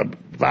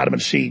vitamin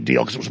C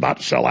deal because it was about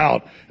to sell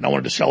out, and I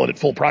wanted to sell it at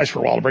full price for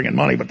a while to bring in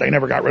money, but they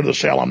never got rid of the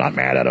sale. I'm not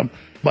mad at them,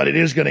 but it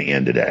is going to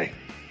end today.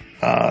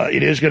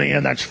 It is going to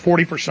end. That's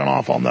 40%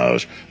 off on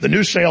those. The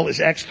new sale is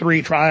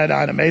X3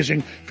 Triiodine,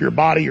 amazing for your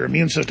body, your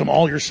immune system,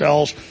 all your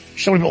cells.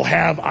 So many people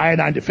have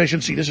iodine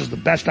deficiency. This is the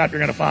best type you're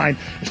going to find.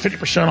 It's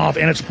 50% off,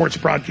 and it supports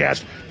the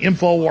broadcast.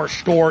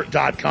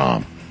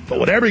 InfoWarsStore.com. But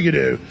whatever you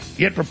do,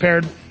 get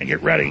prepared and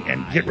get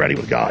ready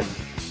with God.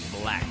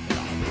 Black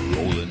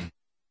rolling.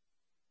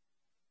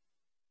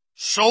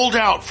 Sold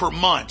out for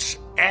months.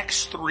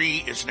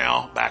 X3 is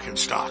now back in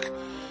stock.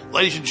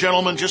 Ladies and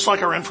gentlemen, just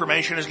like our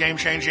information is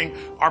game-changing,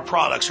 our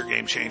products are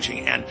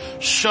game-changing, and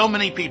so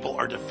many people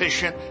are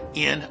deficient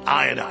in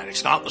iodine.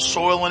 It's not the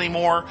soil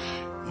anymore.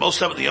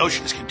 Most of it in the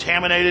ocean is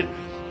contaminated.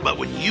 But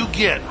when you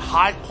get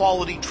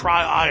high-quality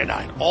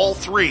triiodine, all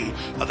three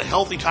of the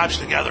healthy types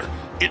together,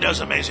 it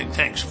does amazing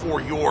things for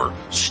your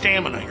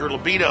stamina, your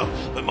libido,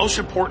 but most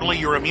importantly,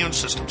 your immune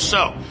system.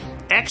 So,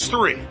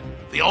 X3,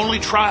 the only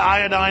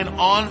triiodine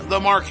on the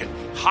market,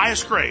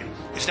 highest grade,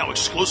 is now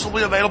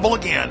exclusively available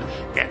again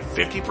at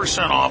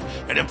 50% off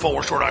at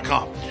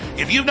InfoWarsStore.com.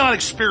 If you've not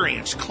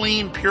experienced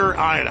clean, pure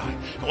iodine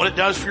and what it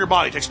does for your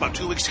body, it takes about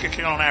 2 weeks to kick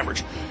in on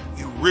average,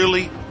 you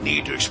really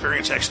need to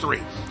experience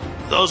X3.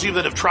 Those of you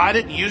that have tried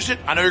it and used it,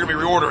 I know you're going to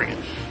be reordering it.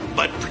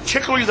 But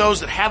particularly those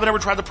that haven't ever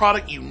tried the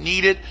product, you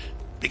need it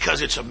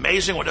because it's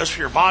amazing what it does for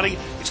your body.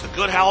 It's the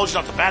good halogen,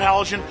 not the bad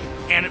halogen,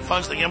 and it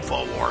funds the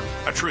InfoWar,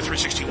 a true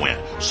 360 win.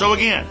 So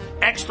again,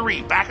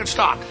 X3 back in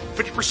stock,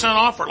 50%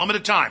 off for a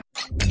limited time.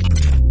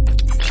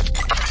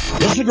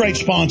 This is a great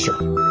sponsor.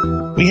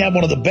 We have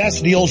one of the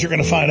best deals you're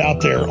going to find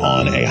out there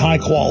on a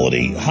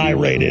high-quality,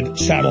 high-rated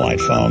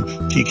satellite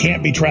phone. So you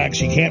can't be tracked,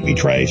 so you can't be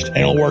traced, and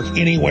it'll work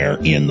anywhere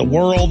in the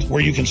world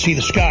where you can see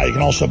the sky. You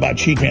can also buy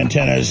cheap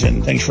antennas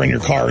and things for in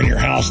your car and your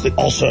house that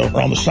also are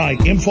on the site.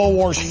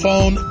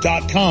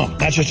 InfoWarsPhone.com.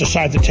 That's just a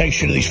site that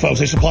takes you to these folks.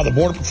 They supply the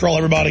Border Patrol,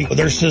 everybody, with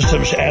their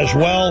systems as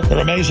well. They're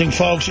amazing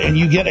folks, and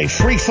you get a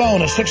free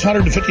phone, a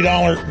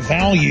 $650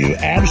 value,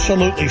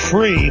 absolutely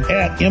free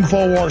at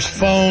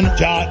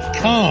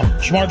InfoWarsPhone.com.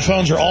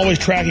 Smartphones are always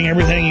tracking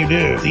everything you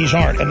do. These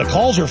aren't. And the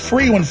calls are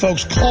free when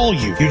folks call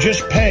you. You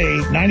just pay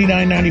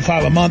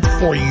 $99.95 a month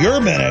for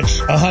your minutes,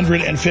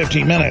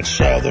 150 minutes.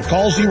 So the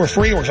calls you are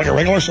free. Works like a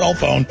regular cell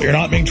phone. You're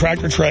not being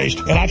tracked or traced.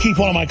 And I keep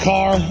one in my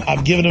car.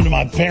 I've given them to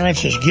my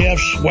parents as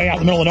gifts way out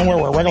in the middle of nowhere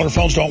where regular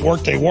phones don't work.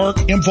 They work.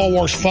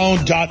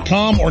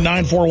 InfoWarsPhone.com or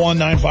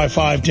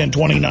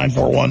 941-955-1020,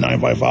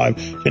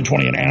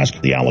 941-955-1020, and ask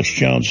the Alex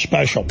Jones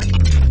special.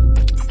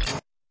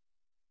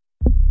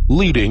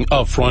 Leading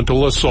a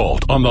frontal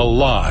assault on the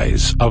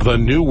lies of the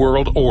New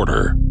World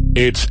Order,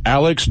 it's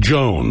Alex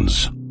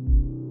Jones. All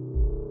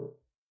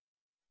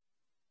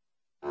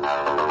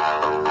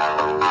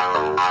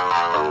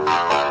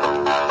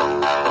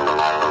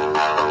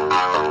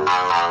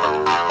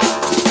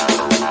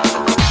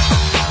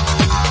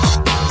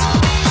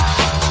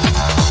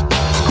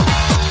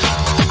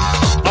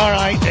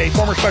right, a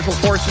former Special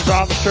Forces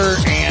officer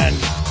and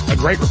a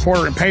great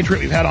reporter and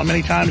patriot we've had on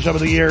many times over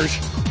the years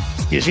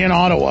is in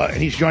Ottawa,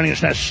 and he's joining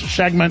us next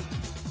segment.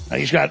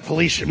 He's got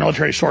police and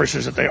military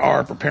sources that they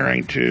are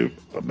preparing to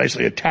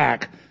basically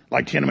attack,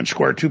 like Tiananmen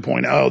Square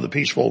 2.0, the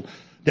peaceful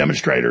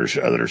demonstrators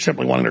that are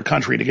simply wanting their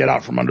country to get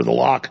out from under the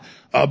lock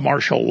of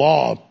martial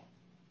law.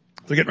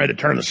 They're getting ready to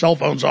turn the cell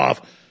phones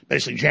off,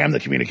 basically jam the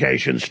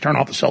communications, turn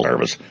off the cell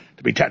service,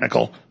 to be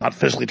technical, not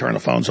physically turn the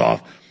phones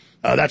off.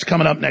 That's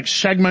coming up next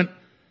segment.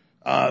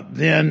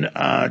 Then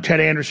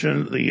Ted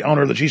Anderson, the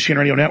owner of the GCN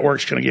Radio Network,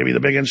 is going to give you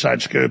the big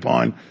inside scoop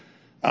on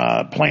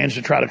plans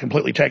to try to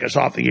completely take us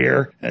off the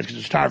air. And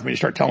it's time for me to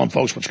start telling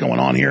folks what's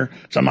going on here,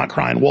 because I'm not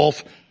crying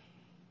wolf.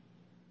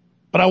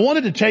 But I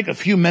wanted to take a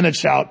few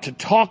minutes out to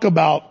talk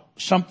about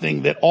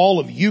something that all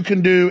of you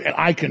can do and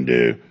I can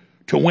do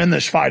to win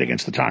this fight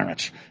against the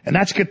tyrants. And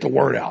that's get the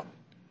word out.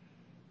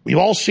 We've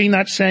all seen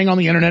that saying on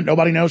the internet.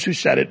 Nobody knows who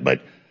said it,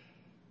 but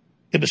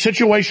if the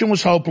situation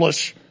was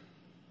hopeless,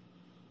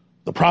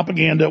 the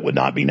propaganda would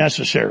not be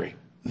necessary.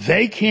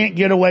 They can't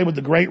get away with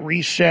the Great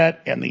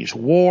Reset and these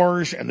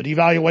wars and the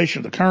devaluation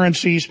of the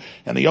currencies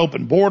and the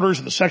open borders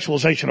and the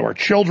sexualization of our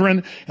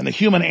children and the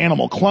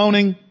human-animal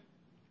cloning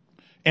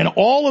and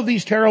all of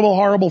these terrible,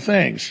 horrible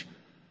things.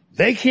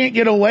 They can't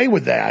get away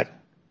with that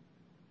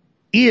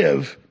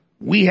if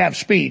we have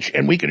speech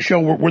and we can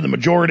show we're the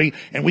majority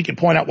and we can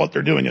point out what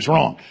they're doing is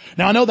wrong.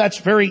 Now, I know that's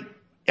very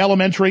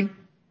elementary.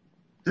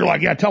 You're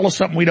like, yeah, tell us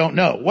something we don't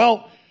know.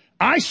 Well,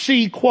 I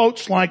see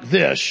quotes like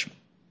this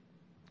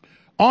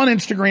on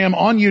Instagram,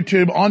 on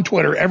YouTube, on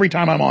Twitter, every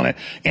time I'm on it.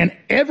 And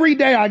every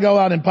day I go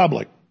out in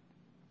public,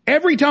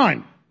 every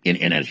time,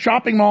 in a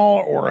shopping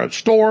mall or a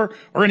store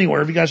or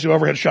anywhere, if you guys do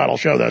overhead shot, I'll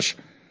show this.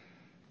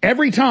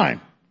 Every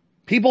time,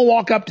 people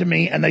walk up to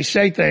me and they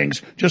say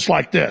things just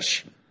like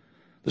this.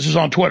 This is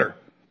on Twitter.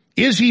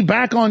 Is he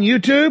back on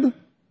YouTube?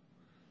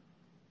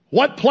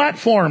 What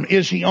platform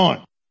is he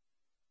on?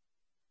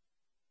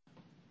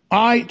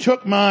 I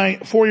took my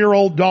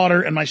 4-year-old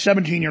daughter and my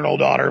 17-year-old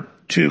daughter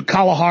to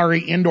Kalahari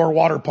Indoor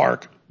Water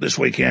Park this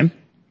weekend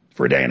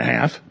for a day and a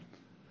half.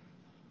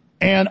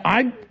 And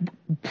I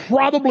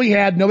probably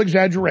had, no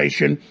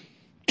exaggeration,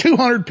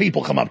 200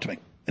 people come up to me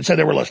and say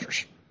they were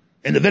listeners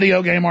in the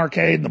video game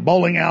arcade and the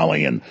bowling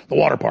alley and the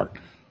water park.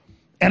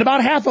 And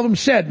about half of them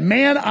said,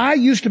 man, I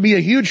used to be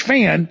a huge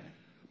fan.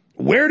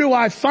 Where do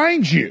I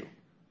find you?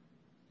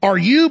 Are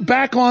you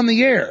back on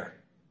the air?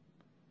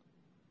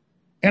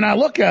 And I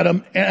look at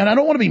them, and I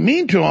don't want to be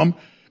mean to them,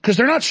 because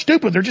they're not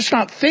stupid. They're just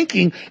not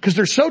thinking, because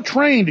they're so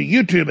trained to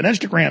YouTube and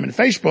Instagram and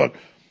Facebook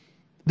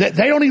that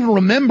they don't even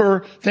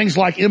remember things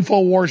like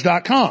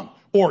Infowars.com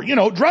or,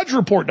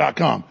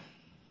 DrudgeReport.com.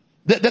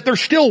 That they're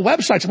still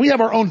websites. We have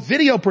our own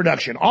video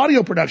production,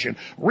 audio production,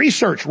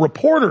 research,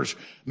 reporters,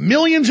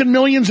 millions and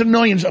millions and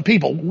millions of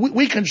people.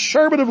 We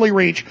conservatively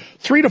reach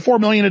 3 to 4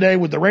 million a day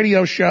with the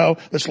radio show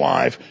that's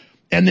live,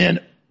 and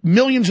then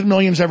millions and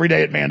millions every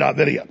day at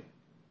Man.Video.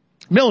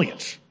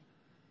 Millions.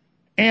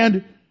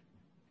 And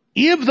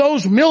if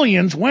those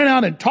millions went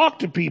out and talked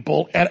to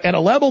people at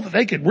a level that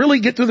they could really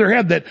get through their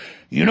head that,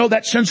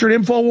 that censored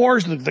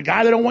InfoWars, the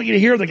guy they don't want you to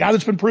hear, the guy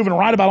that's been proven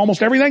right about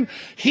almost everything,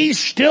 he's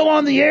still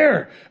on the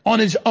air on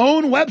his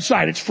own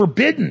website. It's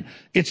forbidden.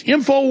 It's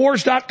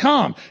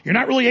Infowars.com. You're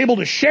not really able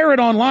to share it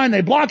online.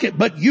 They block it,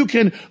 but you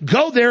can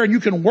go there and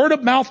you can word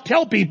of mouth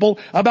tell people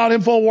about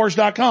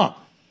Infowars.com.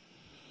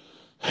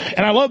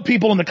 And I love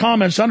people in the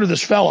comments under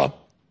this fella.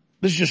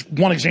 This is just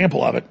one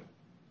example of it.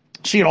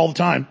 See it all the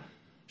time.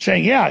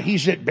 Saying, yeah,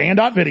 he's at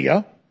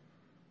Band.Video,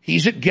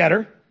 he's at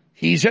Getter,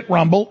 he's at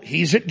Rumble,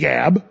 he's at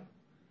Gab,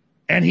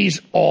 and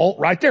he's all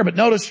right there. But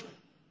notice,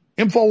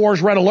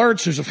 InfoWars Red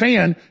Alerts, who's a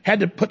fan, had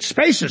to put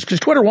spaces because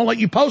Twitter won't let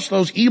you post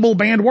those evil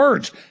banned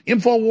words.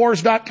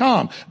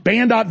 Infowars.com,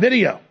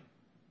 ban.video.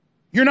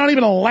 You're not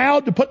even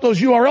allowed to put those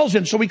URLs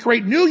in, so we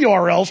create new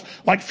URLs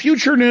like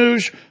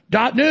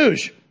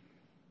futurenews.news.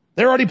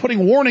 They're already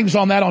putting warnings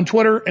on that on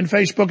Twitter and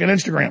Facebook and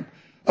Instagram.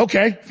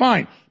 Okay,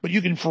 fine. But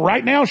you can, for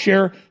right now,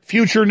 share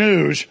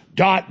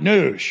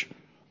futurenews.news.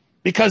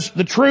 Because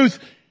the truth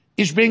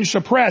is being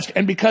suppressed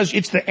and because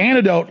it's the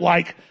antidote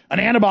like an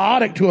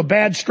antibiotic to a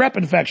bad strep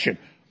infection.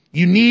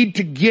 You need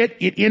to get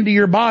it into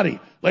your body,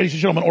 ladies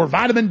and gentlemen, or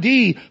vitamin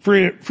D for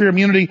your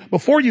immunity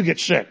before you get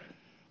sick.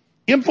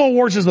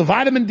 InfoWars is the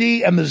vitamin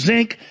D and the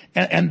zinc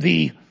and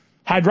the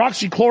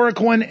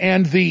hydroxychloroquine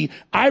and the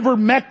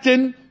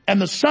ivermectin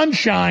and the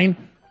sunshine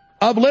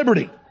of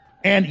liberty.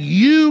 And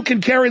you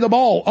can carry the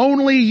ball.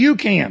 Only you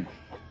can.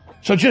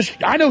 So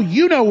I know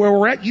you know where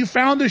we're at. You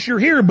found us, you're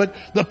here, but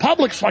the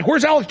public's like,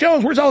 where's Alex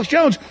Jones? Where's Alex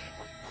Jones?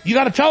 You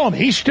gotta tell him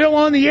he's still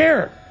on the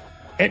air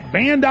at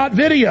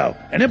ban.video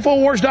and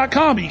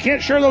Infowars.com, but you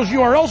can't share those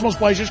URLs most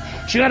places.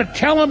 So you gotta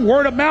tell them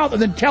word of mouth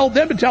and then tell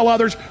them to tell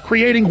others,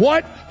 creating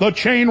what? The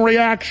chain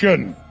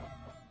reaction.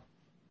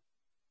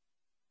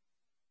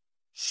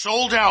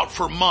 Sold out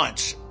for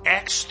months.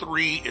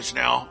 X3 is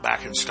now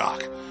back in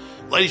stock.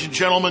 Ladies and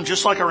gentlemen,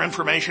 just like our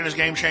information is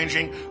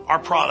game-changing, our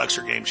products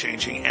are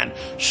game-changing, and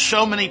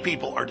so many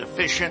people are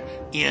deficient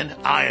in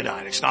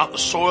iodine. It's not in the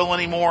soil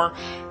anymore.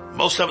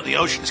 Most of it in the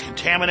ocean is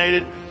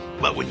contaminated.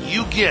 But when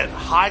you get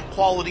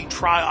high-quality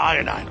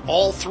triiodine,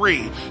 all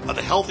three of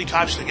the healthy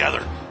types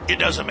together, it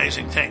does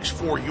amazing things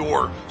for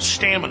your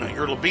stamina,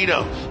 your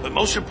libido, but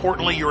most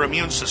importantly, your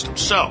immune system.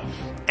 So,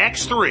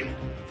 X3,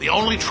 the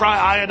only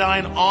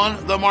triiodine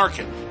on the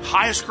market,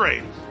 highest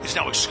grade, is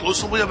now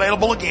exclusively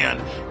available again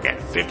at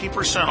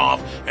 50%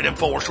 off at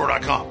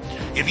InfoWarsStore.com.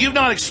 If you've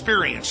not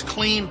experienced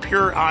clean,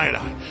 pure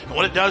iodine and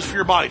what it does for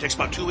your body, it takes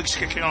about 2 weeks to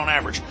kick in on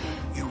average,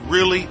 you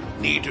really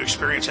need to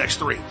experience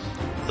X3.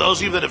 Those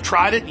of you that have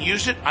tried it and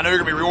used it, I know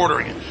you're going to be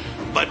reordering it.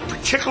 But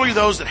particularly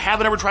those that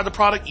haven't ever tried the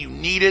product, you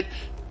need it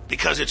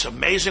because it's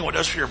amazing what it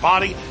does for your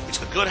body. It's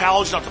the good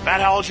halogen, not the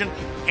bad halogen,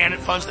 and it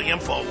funds the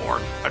info war,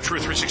 a true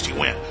 360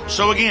 win.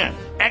 So again,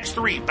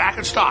 X3 back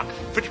in stock,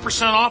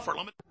 50% off for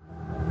limited.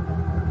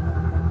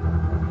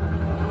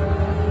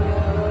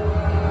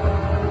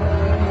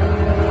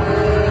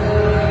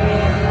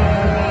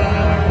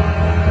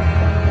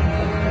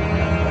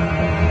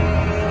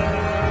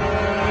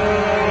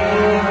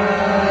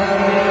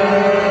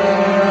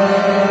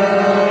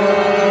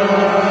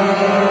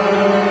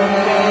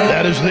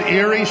 The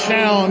eerie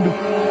sound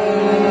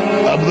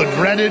of the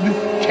dreaded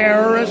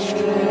terrorist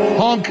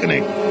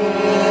honking.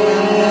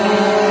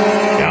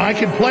 Now I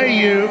could play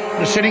you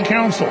the city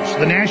councils,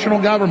 the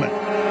national government,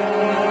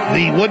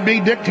 the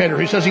would-be dictator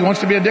who says he wants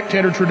to be a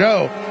dictator,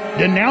 Trudeau,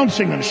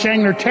 denouncing them,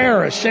 saying they're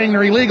terrorists, saying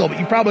they're illegal, but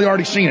you've probably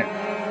already seen it.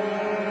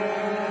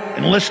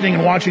 And listening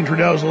and watching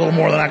Trudeau is a little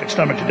more than I could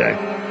stomach today.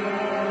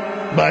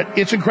 But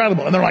it's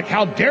incredible. And they're like,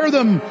 how dare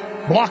them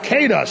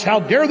blockade us? How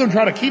dare them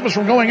try to keep us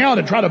from going out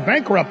and try to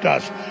bankrupt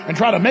us and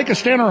try to make us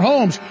stay in our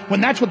homes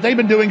when that's what they've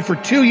been doing for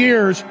 2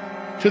 years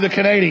to the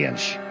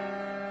Canadians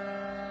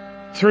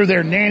through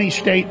their nanny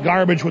state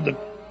garbage with the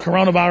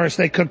coronavirus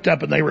they cooked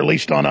up and they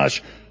released on us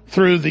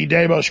through the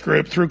Davos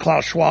group, through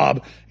Klaus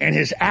Schwab and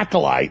his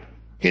acolyte,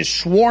 his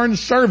sworn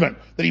servant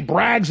that he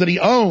brags that he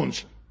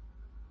owns.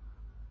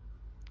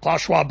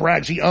 Klaus Schwab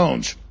brags he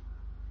owns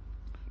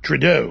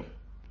Trudeau.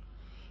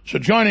 So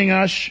joining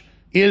us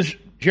is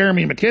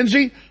Jeremy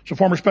McKenzie. He's a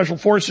former Special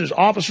Forces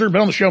officer,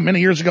 been on the show many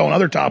years ago on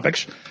other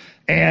topics,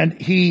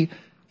 and he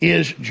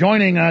is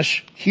joining us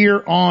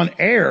here on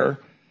air.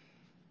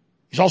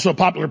 He's also a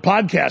popular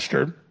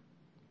podcaster.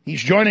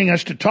 He's joining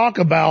us to talk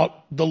about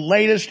the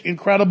latest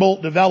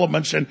incredible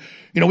developments. And,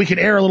 we could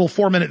air a little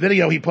 4-minute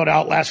video he put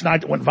out last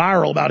night that went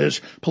viral about his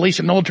police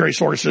and military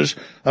sources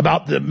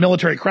about the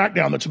military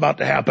crackdown that's about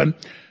to happen.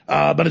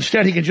 But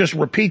instead he can just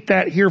repeat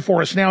that here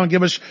for us now and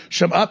give us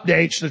some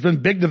updates. There's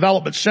been big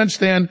developments since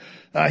then.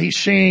 He's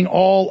seeing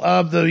all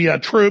of the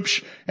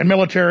troops and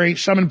military,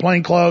 some in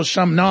plain clothes,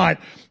 some not,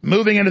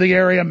 moving into the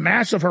area,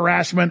 massive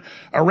harassment,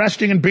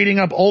 arresting and beating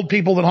up old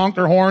people that honk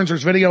their horns.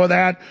 There's video of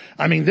that.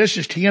 I mean, this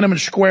is Tiananmen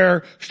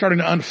Square starting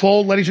to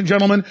unfold, ladies and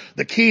gentlemen.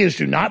 The key is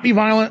to not be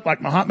violent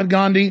like Mahatma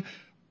Gandhi,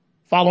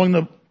 following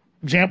the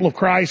example of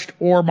Christ,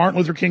 or Martin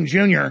Luther King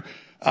Jr.,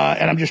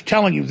 and I'm just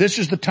telling you, this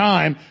is the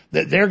time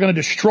that they're going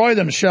to destroy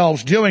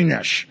themselves doing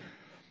this.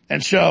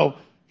 And so,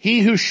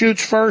 he who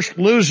shoots first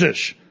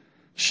loses.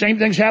 Same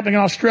thing's happening in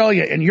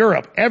Australia, in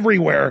Europe,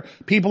 everywhere.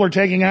 People are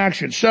taking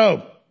action.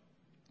 So,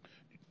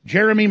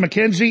 Jeremy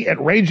McKenzie at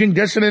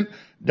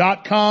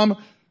RagingDissident.com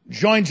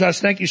joins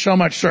us. Thank you so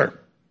much, sir.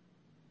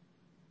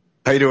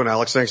 How you doing,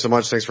 Alex? Thanks so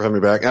much. Thanks for having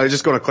me back. And I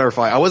just want to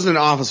clarify, I wasn't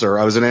an officer.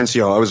 I was an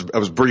NCO. I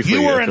was briefly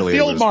You were a affiliated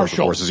field with the Special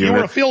marshal. Forces You unit.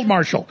 were a field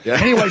marshal.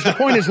 Yeah. Anyways, the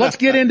point is, let's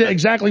get into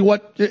exactly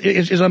what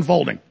is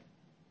unfolding.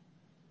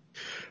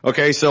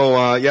 Okay,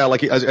 so yeah,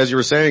 like as you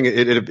were saying,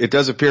 it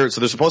does appear.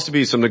 So there's supposed to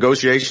be some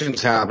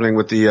negotiations happening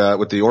with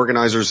the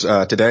organizers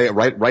today,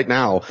 right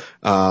now.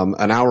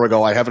 An hour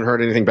ago, I haven't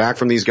heard anything back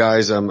from these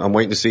guys. I'm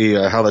waiting to see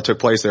how that took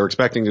place. They were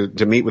expecting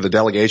to meet with a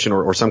delegation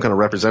or some kind of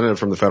representative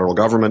from the federal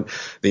government.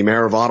 The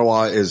mayor of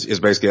Ottawa is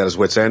basically at his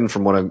wit's end,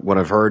 from what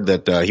I've heard,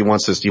 that he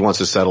wants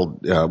this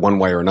settled one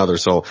way or another.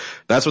 So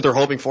that's what they're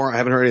hoping for. I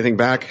haven't heard anything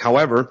back.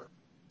 However,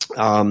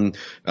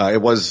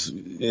 it was,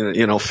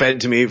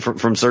 fed to me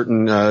from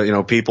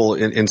certain, people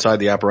inside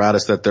the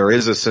apparatus that there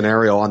is a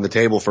scenario on the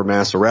table for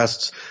mass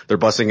arrests. They're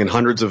busing in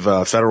hundreds of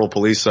federal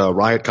police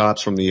riot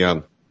cops from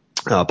the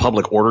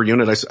public order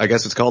unit, I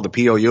guess it's called, the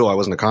POU. I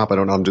wasn't a cop. I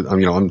don't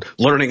know. I'm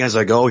learning as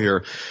I go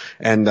here.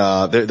 And,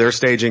 they're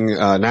staging,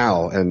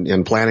 now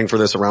and planning for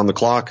this around the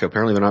clock.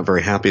 Apparently they're not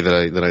very happy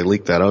that I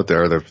leaked that out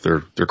there.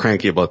 They're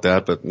cranky about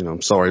that, but,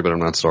 I'm sorry, but I'm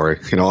not sorry.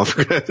 I'm going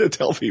to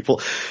tell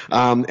people.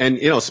 And,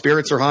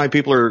 spirits are high.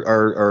 People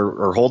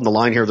are holding the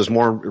line here. There's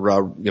more,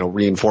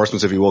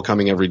 reinforcements, if you will,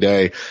 coming every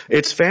day.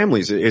 It's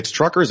families. It's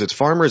truckers. It's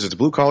farmers. It's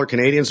blue collar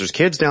Canadians. There's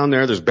kids down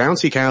there. There's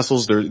bouncy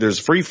castles. There's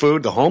free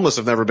food. The homeless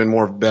have never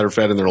been better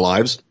fed in their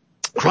lives.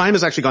 Crime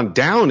has actually gone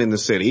down in the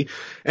city,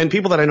 and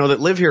people that I know that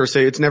live here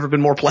say it's never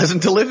been more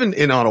pleasant to live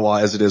in Ottawa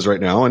as it is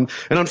right now. And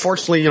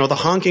unfortunately, the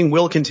honking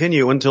will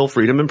continue until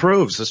freedom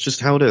improves. That's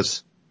just how it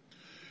is.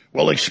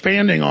 Well,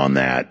 expanding on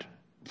that,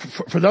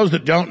 for those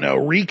that don't know,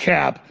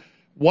 recap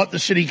what the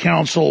city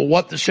council,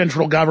 what the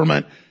central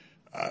government,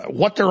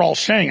 what they're all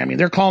saying. I mean,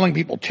 they're calling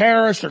people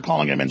terrorists. They're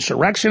calling them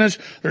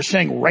insurrectionists. They're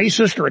saying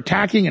racist or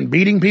attacking and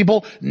beating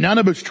people. None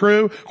of it's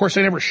true. Of course,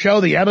 they never show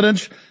the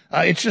evidence.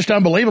 It's just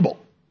unbelievable.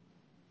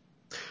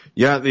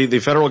 Yeah, the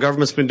federal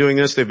government's been doing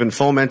this. They've been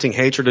fomenting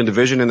hatred and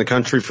division in the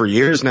country for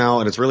years now,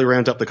 and it's really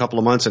ramped up the couple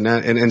of months.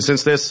 And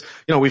since this,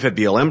 we've had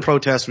BLM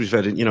protests, we've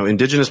had,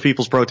 indigenous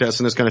people's protests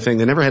and this kind of thing.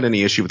 They never had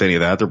any issue with any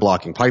of that. They're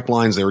blocking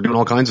pipelines. They were doing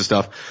all kinds of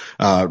stuff,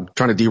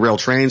 trying to derail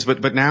trains.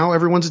 But now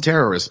everyone's a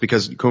terrorist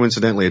because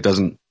coincidentally it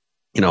doesn't,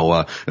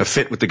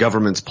 fit with the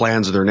government's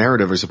plans or their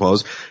narrative, I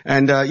suppose.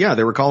 And,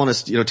 they were calling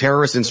us,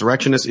 terrorists,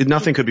 insurrectionists.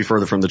 Nothing could be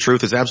further from the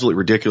truth. It's absolutely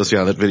ridiculous.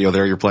 Yeah, that video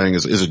there you're playing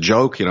is a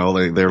joke.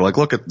 They're like,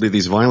 look at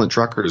these violent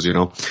truckers, they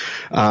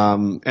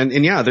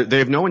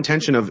have no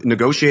intention of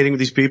negotiating with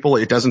these people.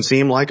 It doesn't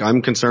seem like.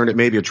 I'm concerned it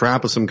may be a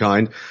trap of some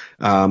kind.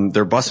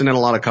 They're busting in a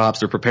lot of cops.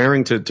 They're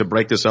preparing to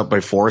break this up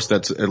by force.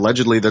 That's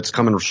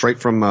coming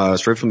straight from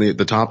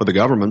the top of the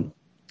government.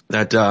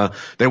 That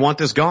they want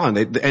this gone.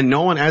 And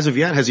no one as of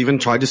yet has even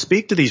tried to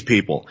speak to these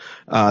people.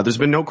 There's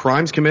been no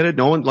crimes committed.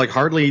 No one,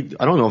 hardly,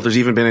 I don't know if there's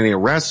even been any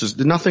arrests.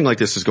 Nothing like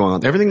this is going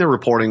on. Everything they're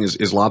reporting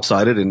is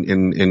lopsided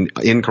and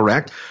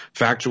incorrect,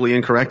 factually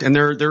incorrect. And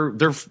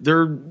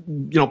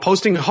they're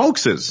posting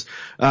hoaxes.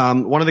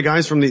 One of the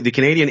guys from the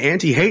Canadian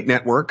Anti-Hate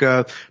Network,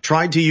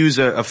 tried to use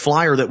a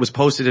flyer that was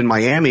posted in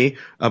Miami,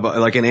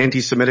 like an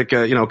anti-Semitic,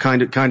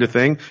 kind of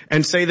thing,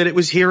 and say that it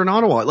was here in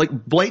Ottawa. Like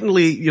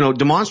blatantly,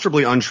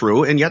 demonstrably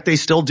untrue, and yet they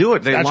still do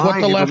it. That's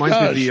what the left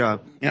does. Yeah.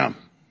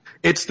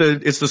 It's the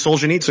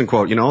Solzhenitsyn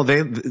quote,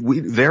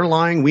 they're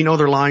lying, we know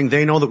they're lying,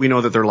 they know that we know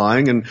that they're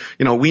lying, and,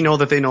 we know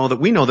that they know that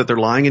we know that they're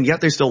lying, and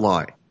yet they still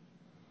lie.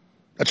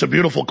 That's a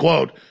beautiful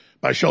quote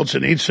by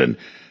Solzhenitsyn.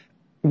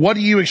 What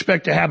do you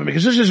expect to happen?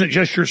 Because this isn't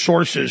just your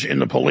sources in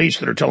the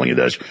police that are telling you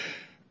this.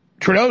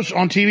 Trudeau's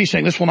on TV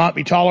saying this will not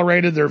be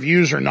tolerated. Their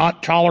views are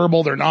not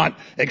tolerable. They're not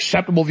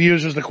acceptable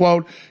views, is the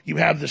quote. You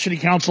have the city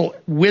council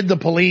with the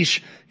police,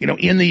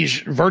 in these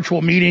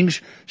virtual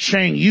meetings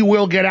saying you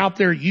will get out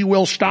there. You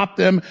will stop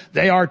them.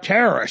 They are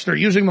terrorists. They're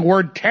using the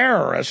word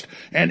terrorist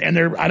and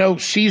they're,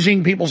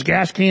 seizing people's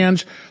gas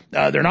cans.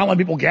 They're not letting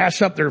people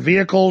gas up their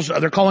vehicles.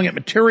 They're calling it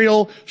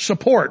material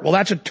support. Well,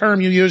 that's a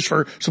term you use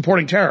for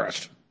supporting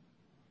terrorists.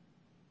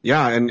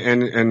 Yeah,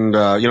 and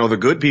the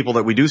good people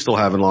that we do still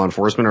have in law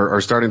enforcement are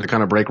starting to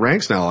kind of break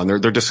ranks now, and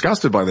they're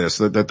disgusted by this,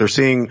 that they're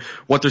seeing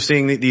what they're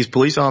seeing these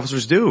police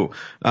officers do.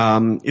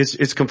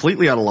 It's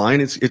completely out of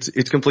line.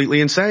 It's completely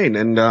insane.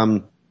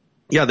 And,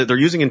 they're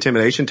using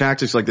intimidation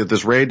tactics like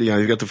this raid.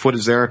 You've got the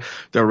footage there.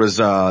 There was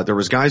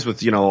guys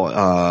with,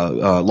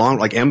 long,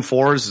 like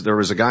M4s. There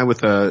was a guy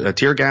with a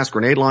tear gas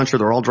grenade launcher.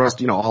 They're all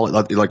dressed, all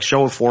like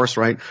show of force,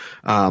 right?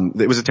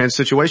 It was a tense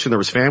situation. There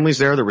was families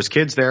there. There was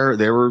kids there.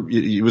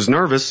 It was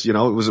nervous, it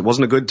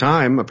wasn't a good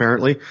time,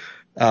 apparently.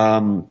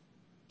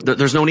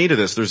 There's no need of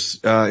this.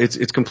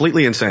 It's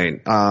completely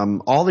insane.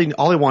 All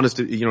they want is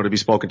to be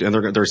spoken to,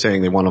 and they're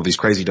saying they want all these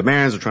crazy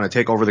demands. They're trying to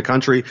take over the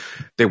country.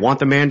 They want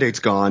the mandates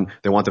gone.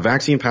 They want the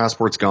vaccine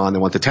passports gone. They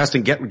want the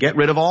testing. Get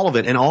rid of all of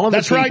it. And all of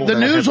that's right. The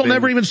news will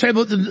never even say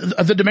what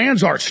the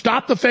demands are.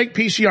 Stop the fake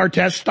PCR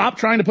tests. Stop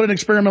trying to put an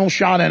experimental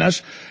shot in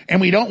us. And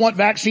we don't want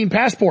vaccine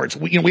passports.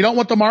 We don't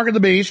want the mark of the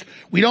beast.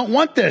 We don't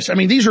want this. I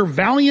mean, these are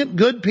valiant,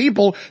 good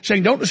people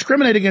saying, don't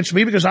discriminate against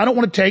me because I don't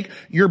want to take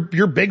your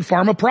big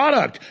pharma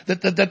product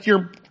that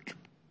your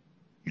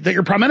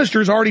prime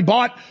minister's already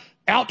bought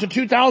out to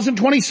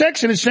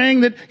 2026 and is saying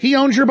that he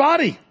owns your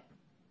body.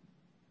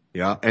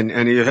 Yeah,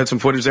 and you had some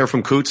footage there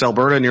from Coutts,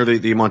 Alberta, near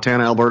the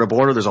Montana-Alberta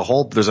border.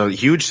 There's a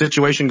huge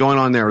situation going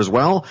on there as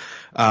well.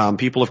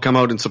 People have come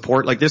out in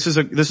support. Like, this is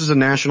a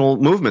national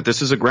movement.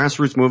 This is a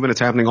grassroots movement.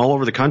 It's happening all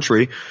over the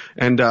country.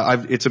 And,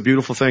 it's a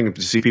beautiful thing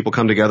to see people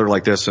come together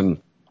like this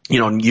and,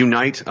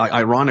 unite,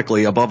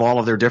 ironically, above all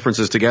of their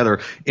differences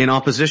together in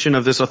opposition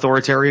of this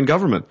authoritarian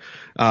government.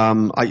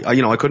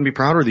 I couldn't be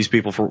prouder of these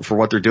people for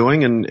what they're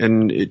doing.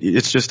 And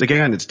it's just,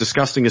 again, it's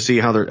disgusting to see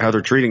how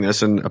they're treating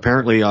this. And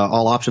apparently,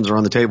 all options are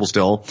on the table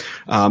still.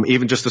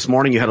 Even just this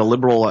morning, you had a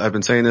Liberal, I've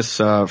been saying this,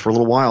 for a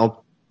little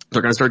while.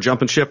 They're going to start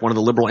jumping ship. One of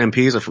the Liberal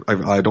MPs,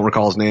 I don't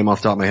recall his name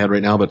off the top of my head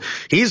right now, but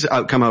he's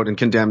come out and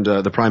condemned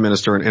the Prime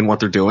Minister and what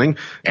they're doing.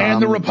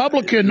 And the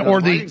Republican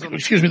or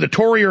the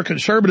Tory or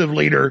Conservative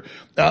leader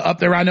up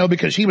there, I know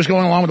because he was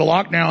going along with the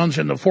lockdowns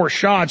and the forced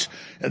shots,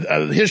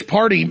 his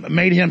party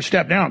made him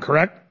step down,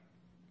 correct?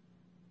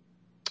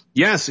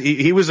 Yes,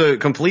 he was a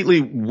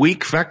completely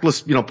weak,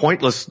 feckless,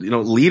 pointless,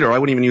 leader. I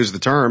wouldn't even use the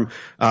term.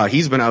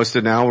 He's been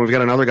ousted now. We've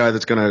got another guy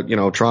that's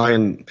gonna, try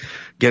and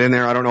get in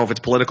there. I don't know if it's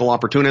political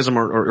opportunism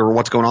or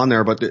what's going on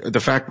there, but the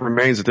fact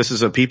remains that this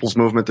is a people's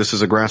movement. This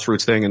is a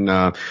grassroots thing,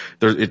 and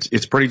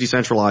it's pretty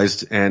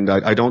decentralized. And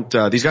I don't.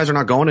 These guys are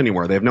not going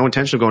anywhere. They have no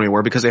intention of going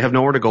anywhere because they have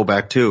nowhere to go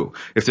back to.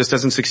 If this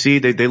doesn't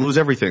succeed, they lose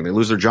everything. They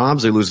lose their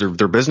jobs. They lose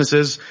their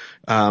businesses.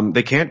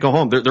 They can't go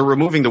home. They're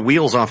removing the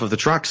wheels off of the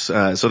trucks,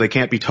 so they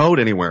can't be towed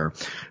anywhere.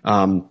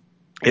 And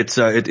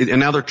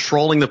now they're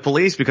trolling the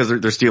police because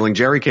they're stealing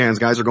jerry cans.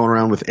 Guys are going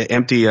around with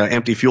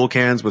empty fuel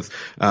cans with,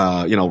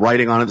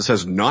 writing on it that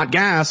says not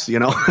gas,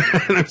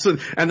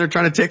 and they're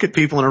trying to ticket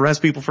people and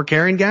arrest people for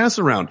carrying gas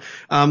around.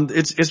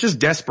 It's just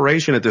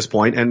desperation at this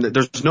point, and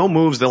there's no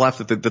moves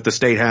left that the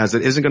state has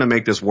that isn't going to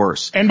make this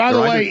worse. And by the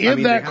way,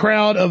 if that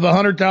crowd of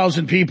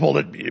 100,000 people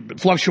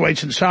that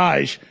fluctuates in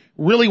size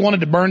really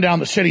wanted to burn down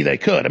the city, they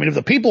could. I mean, if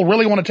the people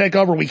really want to take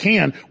over, we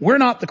can. We're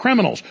not the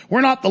criminals.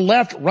 We're not the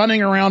left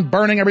running around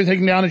burning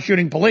everything down and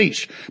shooting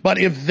police. But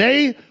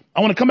I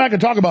want to come back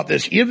and talk about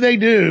this. If they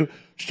do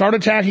start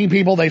attacking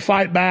people, they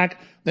fight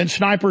back, then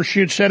snipers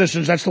shoot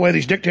citizens. That's the way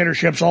these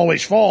dictatorships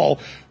always fall.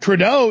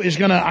 Trudeau is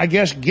going to, I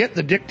guess, get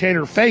the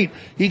dictator fate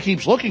he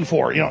keeps looking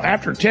for.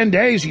 After 10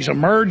 days, he's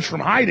emerged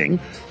from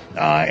hiding.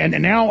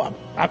 And now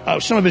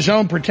some of his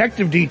own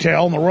protective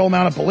detail and the Royal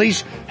Mounted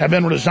Police have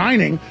been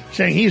resigning,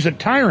 saying he's a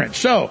tyrant.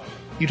 So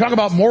you talk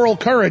about moral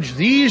courage.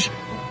 These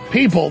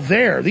people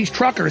there, these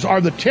truckers,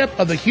 are the tip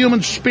of the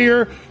human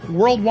spear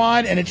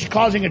worldwide, and it's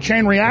causing a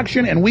chain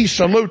reaction, and we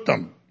salute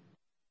them.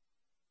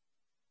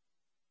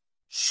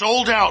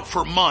 Sold out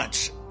for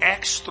months.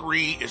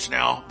 X3 is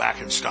now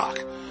back in stock.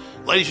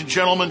 Ladies and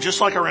gentlemen, just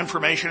like our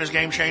information is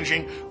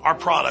game-changing, our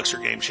products are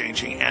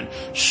game-changing, and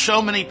so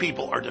many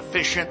people are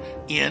deficient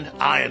in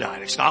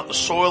iodine. It's not the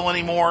soil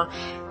anymore.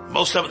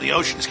 Most of it in the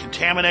ocean is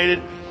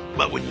contaminated.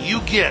 But when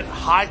you get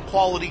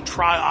high-quality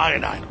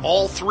triiodine,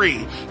 all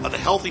three of the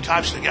healthy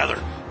types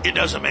together, it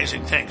does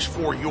amazing things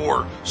for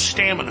your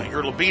stamina,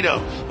 your libido,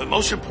 but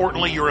most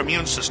importantly, your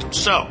immune system.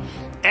 So,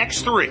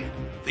 X3,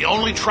 the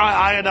only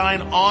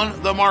triiodine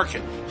on the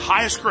market,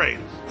 highest grade,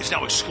 is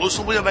now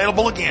exclusively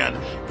available again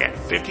at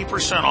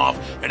 50% off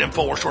at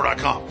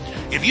InfoWarsStore.com.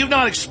 If you've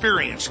not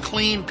experienced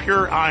clean,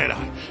 pure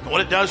iodine and what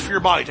it does for your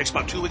body, it takes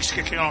about 2 weeks to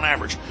kick in on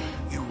average,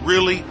 you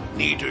really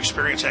need to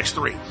experience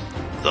X3.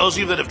 Those of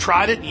you that have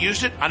tried it and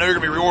used it, I know you're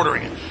going to be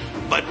reordering it.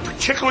 But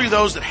particularly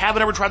those that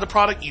haven't ever tried the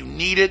product, you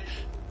need it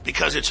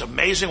because it's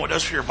amazing what it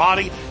does for your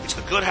body. It's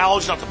the good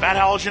halogen, not the bad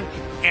halogen,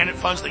 and it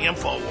funds the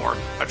InfoWar,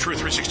 a true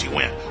 360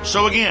 win.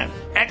 So again,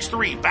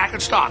 X3 back in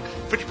stock,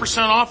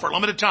 50% off for a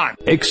limited time.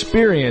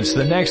 Experience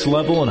the next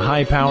level in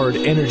high-powered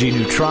energy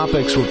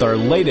nootropics with our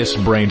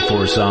latest Brain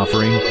Force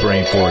offering,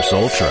 Brain Force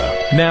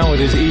Ultra. Now it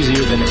is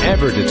easier than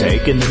ever to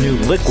take in the new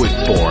liquid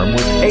form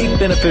with 8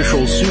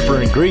 beneficial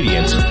super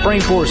ingredients.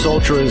 Brain Force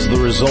Ultra is the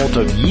result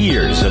of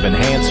years of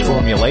enhanced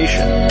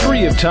formulation.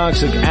 Free of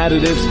toxic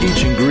additives,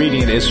 each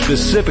ingredient is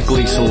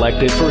specifically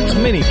selected for its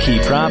many key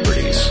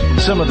properties.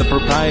 Some of the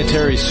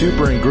proprietary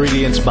super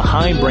ingredients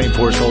behind Brain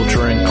Force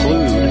Ultra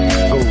include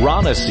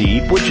guarana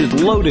seed, which is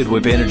loaded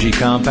with energy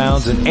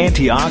compounds and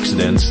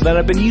antioxidants that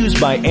have been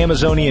used by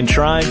Amazonian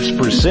tribes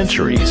for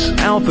centuries.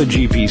 Alpha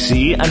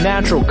GPC, a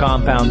natural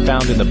compound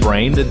found in the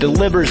brain that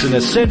delivers an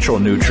essential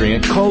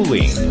nutrient,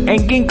 choline.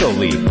 And ginkgo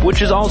leaf,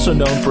 which is also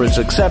known for its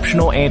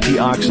exceptional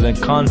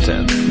antioxidant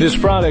content. This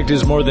product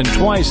is more than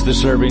twice the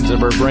servings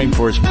of our Brain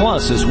Force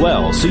Plus as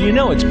well, so you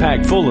know it's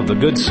packed full of the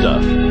good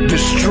stuff.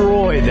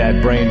 Destroy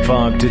that brain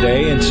fog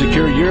today and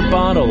secure your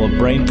bottle of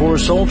Brain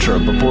Force Ultra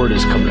before it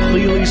is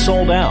completely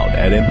sold out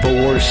at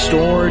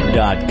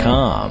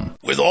InfoWarsStore.com.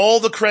 With all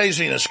the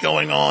craziness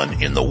going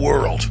on in the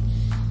world,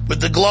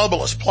 with the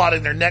globalists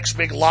plotting their next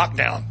big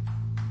lockdown,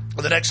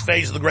 with the next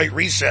phase of the Great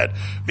Reset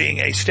being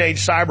a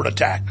staged cyber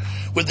attack,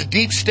 with the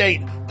deep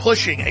state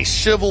pushing a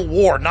civil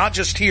war, not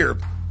just here,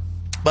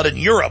 but in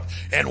Europe,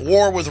 and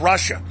war with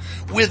Russia,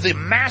 with the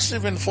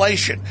massive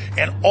inflation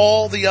and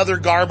all the other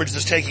garbage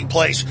that's taking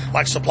place,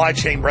 like supply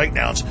chain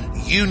breakdowns,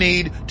 you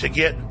need to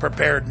get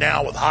prepared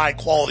now with high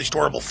quality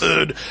storable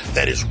food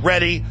that is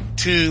ready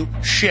to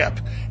ship.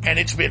 And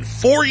it's been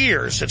 4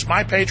 years since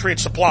My Patriot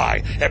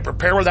Supply at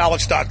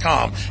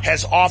preparewithalex.com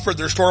has offered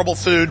their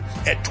storable food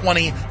at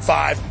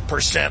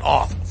 25%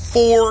 off.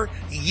 4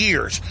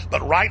 years.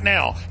 But right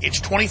now, it's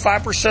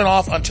 25%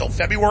 off until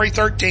February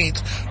 13th,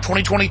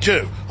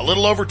 2022. A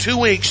little over 2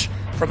 weeks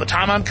from the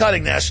time I'm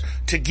cutting this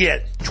to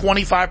get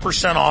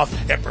 25% off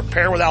at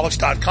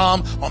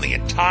preparewithalex.com on the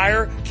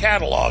entire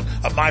catalog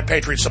of My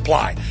Patriot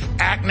Supply.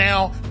 Act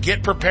now.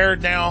 Get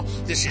prepared now.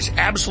 This is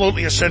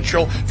absolutely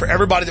essential for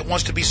everybody that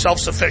wants to be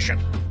self-sufficient.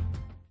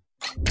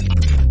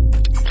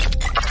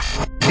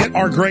 Get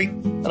our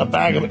got a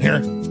bag of it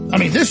here. I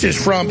mean, this is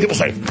from, people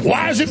say,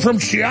 why is it from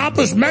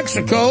Chiapas,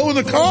 Mexico,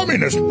 the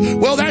communist?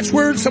 Well, that's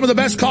where some of the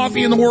best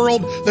coffee in the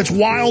world that's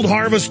wild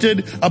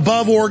harvested,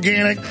 above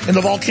organic, in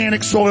the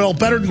volcanic soil,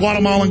 better than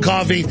Guatemalan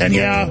coffee. And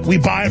yeah, we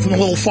buy it from the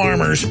little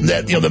farmers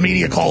that, the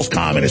media calls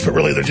communists, but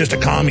really they're just a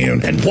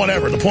commune. And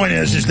whatever. The point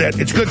is that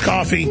it's good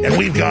coffee and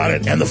we've got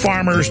it, and the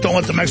farmers don't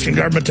let the Mexican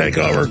government take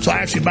over. So I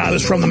actually buy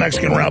this from the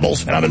Mexican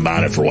rebels, and I've been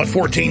buying it for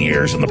 14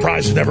 years, and the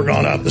price has never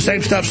gone up. The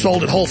same stuff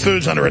sold at Whole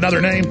Foods under another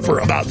name for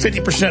about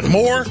 50%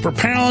 more per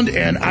pound,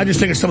 and I just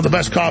think it's some of the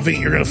best coffee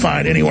you're going to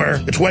find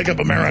anywhere. It's Wake Up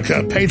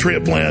America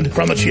Patriot Blend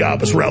from the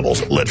Chiapas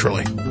Rebels,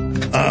 literally.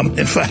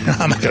 In fact,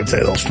 I'm not going to tell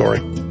you the whole story.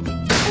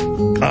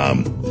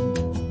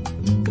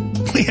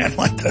 We had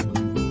like that.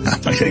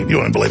 You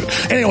wouldn't believe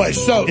it. Anyway,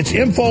 so it's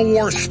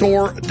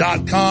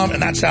InfoWarsStore.com,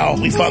 and that's how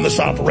we fund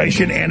this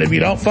operation. And if you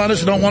don't fund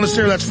us and don't want us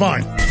there, that's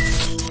fine.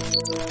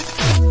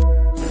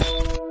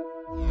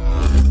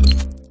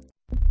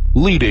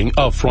 Leading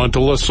a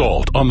frontal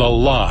assault on the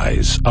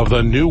lies of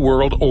the New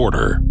World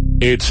Order,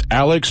 it's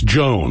Alex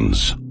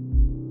Jones.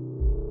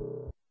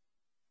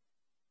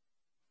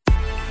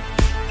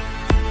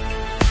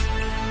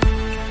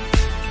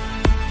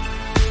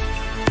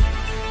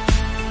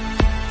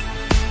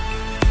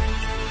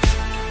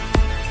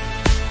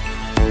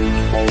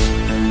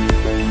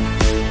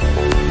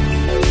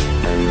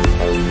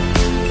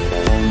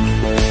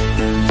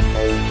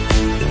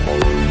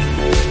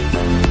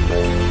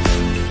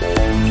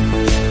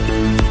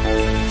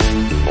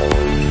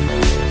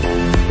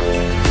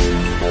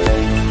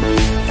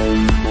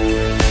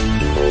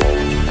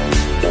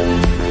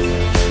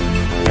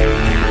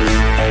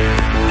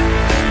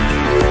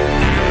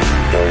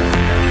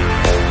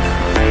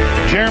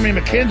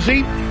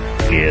 McKenzie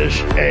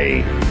is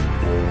a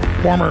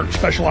former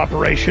special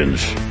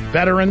operations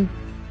veteran,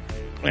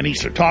 and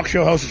he's a talk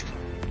show host,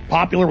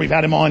 popular. We've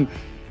had him on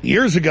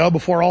years ago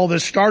before all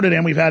this started,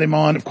 and we've had him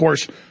on, of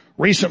course,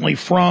 recently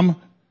from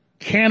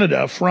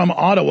Canada, from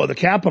Ottawa, the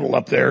capital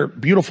up there,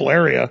 beautiful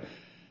area.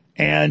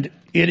 And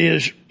it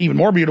is even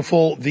more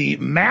beautiful, the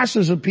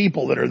masses of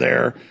people that are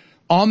there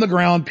on the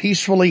ground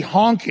peacefully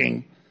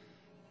honking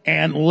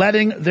and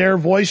letting their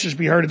voices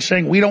be heard and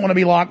saying, we don't want to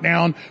be locked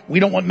down. We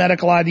don't want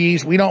medical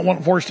IDs. We don't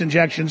want forced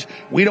injections.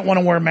 We don't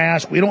want to wear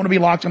masks. We don't want to be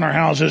locked in our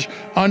houses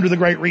under the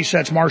Great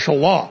Reset's martial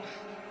law.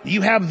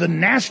 You have the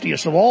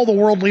nastiest of all the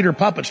world leader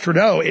puppets,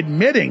 Trudeau,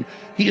 admitting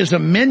he is a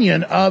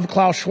minion of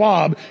Klaus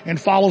Schwab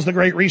and follows the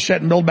Great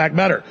Reset and Build Back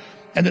Better.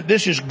 And that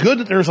this is good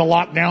that there's a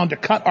lockdown to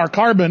cut our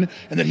carbon,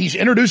 and that he's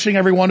introducing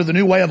everyone to the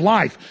new way of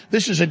life.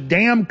 This is a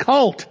damn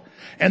cult.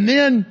 And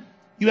then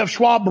you have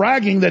Schwab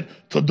bragging that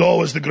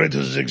Trudeau is the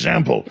greatest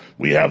example.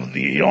 We have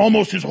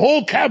almost his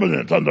whole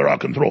cabinet under our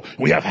control.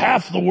 We have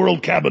half the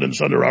world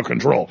cabinets under our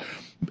control.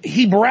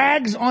 He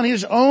brags on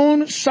his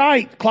own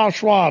site, Klaus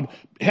Schwab,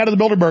 head of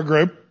the Bilderberg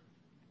Group,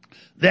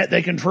 that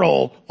they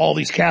control all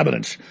these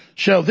cabinets.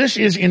 So this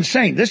is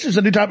insane. This is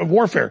a new type of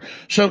warfare.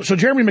 So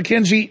Jeremy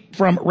McKenzie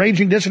from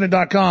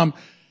RagingDissident.com,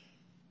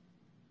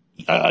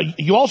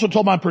 you also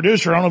told my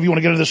producer, I don't know if you want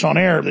to get into this on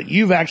air, that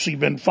you've actually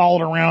been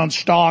followed around,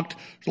 stalked.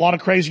 There's a lot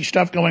of crazy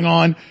stuff going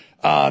on.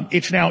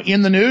 It's now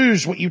in the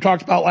news, what you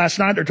talked about last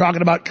night. They're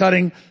talking about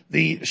cutting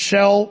the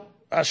cell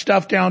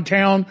stuff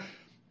downtown.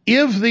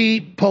 If the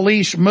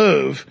police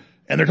move,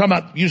 and they're talking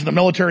about using the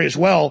military as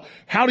well,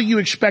 how do you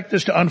expect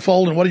this to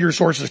unfold, and what are your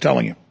sources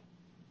telling you?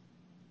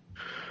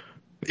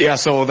 Yeah,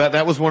 so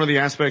that was one of the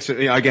aspects.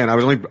 Again, I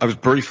was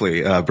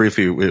briefly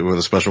with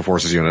the Special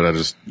Forces unit. I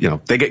just,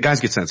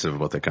 guys get sensitive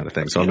about that kind of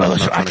thing. So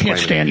I can't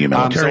stand you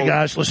military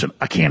guys. Listen,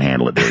 I can't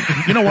handle it, dude.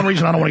 You know one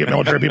reason I don't want to get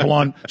military people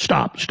on?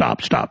 Stop.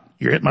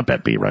 You're hitting my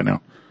pet peeve right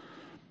now.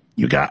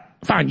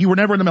 Fine, you were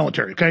never in the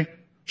military, okay?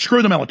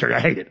 Screw the military. I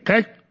hate it,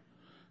 okay?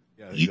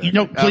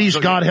 Yeah, please,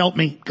 God help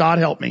me. God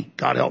help me.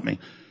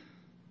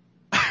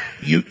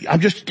 I'm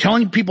just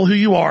telling people who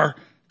you are,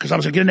 because I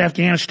was going to get into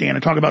Afghanistan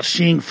and talk about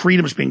seeing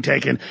freedoms being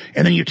taken,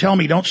 and then you tell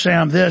me, don't say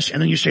I'm this,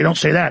 and then you say, don't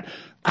say that.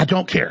 I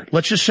don't care.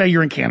 Let's just say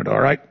you're in Canada, all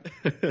right?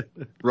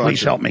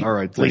 Please help me. All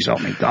right. Please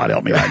help me. God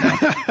help me right now.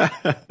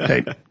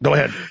 Okay, go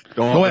ahead.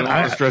 Go ahead.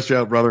 I don't stress you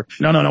out, brother.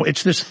 No.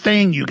 It's this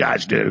thing you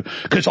guys do,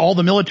 because all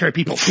the military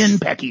people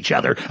henpeck each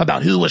other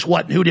about who was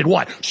what and who did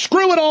what.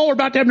 Screw it all. We're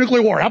about to have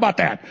nuclear war. How about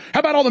that?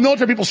 How about all the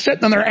military people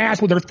sitting on their ass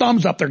with their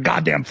thumbs up their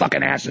goddamn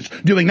fucking asses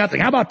doing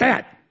nothing? How about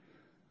that?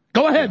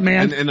 Go ahead,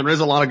 man. And there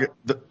is a lot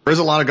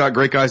of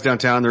great guys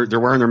downtown. They're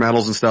wearing their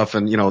medals and stuff.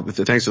 And,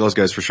 thanks to those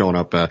guys for showing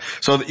up.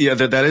 So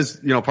that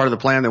is, part of the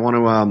plan. They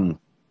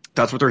want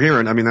That's what they're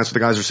hearing. I mean, that's what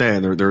the guys are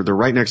saying. They're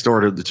right next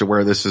door to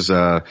where this is,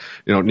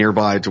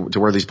 nearby to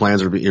where these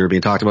plans are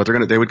being talked about.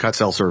 They would cut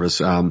cell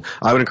service. I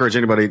would encourage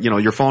anybody,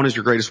 your phone is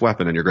your greatest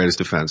weapon and your greatest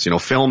defense.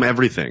 Film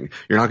everything.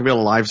 You're not gonna be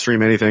able to live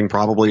stream anything,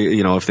 probably,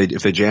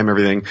 if they jam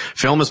everything.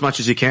 Film as much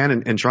as you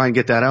can and try and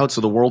get that out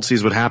so the world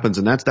sees what happens.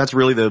 And that's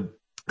really the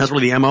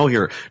MO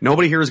here.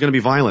 Nobody here is going to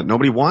be violent.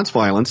 Nobody wants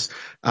violence.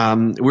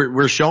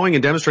 We're showing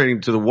and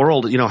demonstrating to the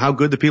world, how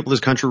good the people of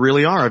this country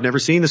really are. I've never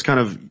seen this kind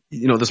of,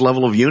 this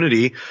level of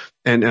unity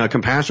and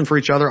compassion for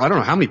each other. I don't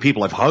know how many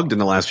people I've hugged in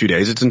the last few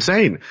days. It's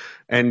insane.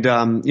 And,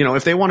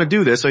 if they want to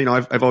do this,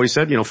 I've always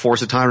said,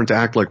 force a tyrant to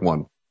act like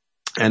one.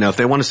 And if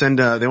they want to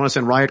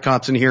send riot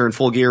cops in here in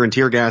full gear and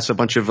tear gas a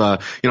bunch of,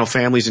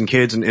 families and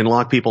kids and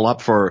lock people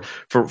up for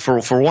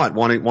what?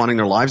 Wanting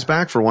their lives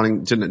back, for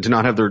wanting to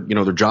not have their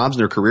jobs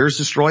and their careers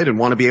destroyed, and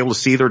want to be able to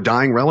see their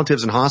dying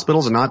relatives in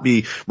hospitals and not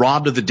be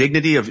robbed of the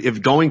dignity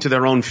of going to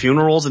their own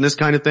funerals and this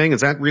kind of thing.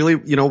 Is that really,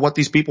 what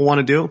these people want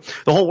to do?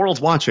 The whole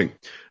world's watching.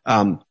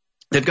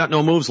 They've got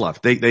no moves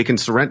left. They can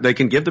surrender. They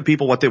can give the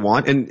people what they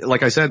want. And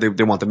like I said,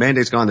 they want the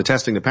mandates gone, the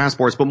testing, the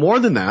passports. But more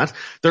than that,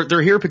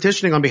 they're here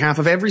petitioning on behalf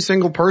of every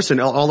single person,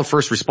 all the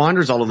first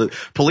responders, all of the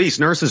police,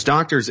 nurses,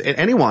 doctors,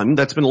 anyone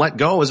that's been let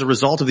go as a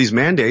result of these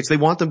mandates. They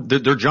want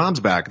their jobs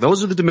back.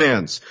 Those are the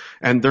demands.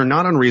 And they're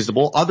not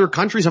unreasonable. Other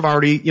countries have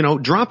already,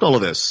 dropped all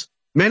of this.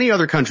 Many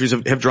other countries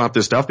have dropped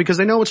this stuff because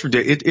they know it's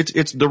ridiculous.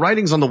 It's the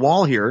writing's on the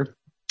wall here.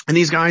 And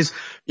these guys,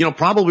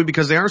 probably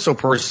because they are so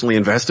personally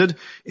invested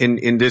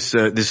in this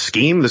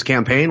scheme, this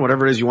campaign,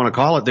 whatever it is you want to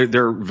call it,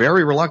 they're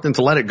very reluctant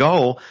to let it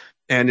go.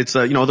 And it's,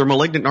 they're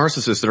malignant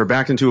narcissists that are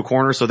backed into a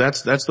corner. So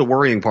that's the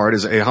worrying part,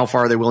 is how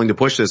far are they willing to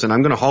push this? And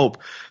I'm going to hope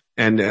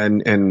and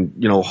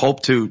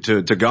hope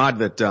to God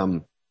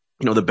that,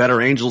 the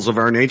better angels of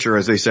our nature,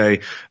 as they say,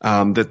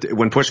 that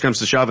when push comes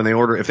to shove and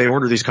if they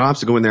order these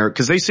cops to go in there,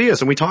 because they see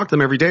us and we talk to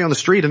them every day on the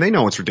street and they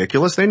know it's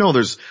ridiculous. They know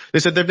they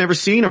said they've never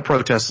seen a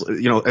protest,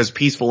 as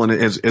peaceful and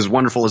as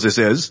wonderful as this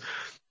is.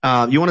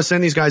 You want to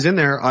send these guys in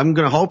there? I'm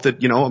going to hope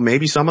that,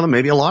 maybe some of them,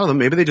 maybe a lot of them,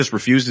 maybe they just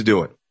refuse to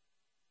do it.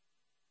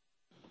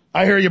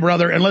 I hear you,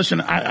 brother. And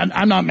listen,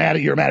 I'm not mad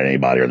at you or mad at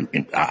anybody.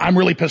 I'm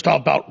really pissed off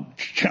about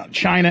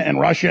China and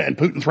Russia and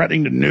Putin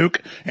threatening to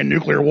nuke and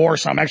nuclear war.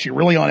 So I'm actually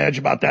really on edge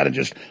about that and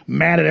just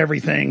mad at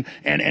everything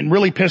and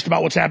really pissed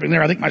about what's happening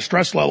there. I think my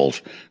stress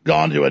level's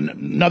gone to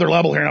another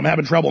level here and I'm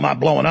having trouble not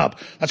blowing up.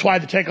 That's why I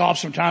had to take off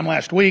some time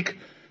last week,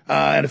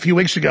 and a few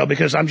weeks ago,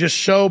 because I'm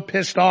just so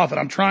pissed off and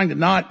I'm trying to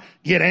not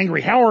get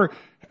angry. How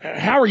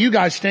are you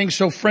guys staying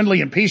so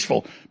friendly and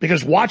peaceful?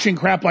 Because watching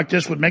crap like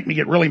this would make me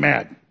get really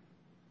mad.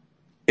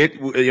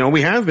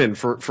 We have been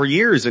for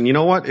years, and you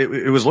know what?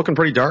 It was looking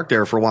pretty dark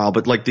there for a while,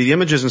 but like the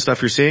images and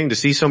stuff you're seeing, to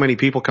see so many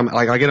people come,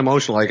 like I get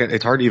emotional. Like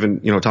it's hard to even,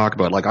 talk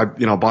about. Like I,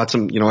 bought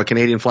some, a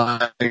Canadian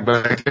flag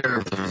back there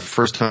for the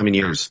first time in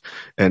years.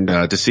 And,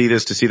 to see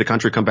the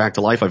country come back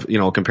to life, I've,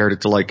 compared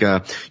it to like,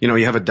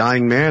 you have a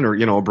dying man or,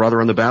 a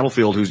brother on the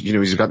battlefield who's,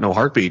 he's got no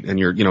heartbeat and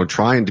you're,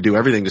 trying to do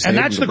everything to save him.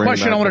 And that's the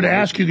question I wanted to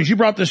ask you, because you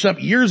brought this up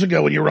years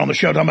ago when you were on the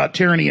show talking about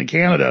tyranny in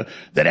Canada,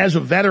 that as a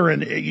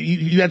veteran,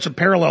 you had some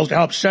parallels to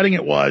how upsetting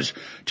it was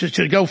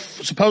to go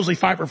supposedly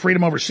fight for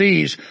freedom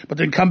overseas, but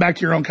then come back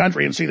to your own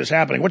country and see this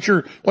happening. What's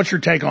your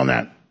take on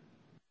that?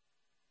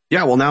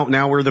 Yeah, well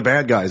now we're the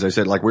bad guys. I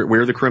said, like,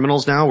 we're the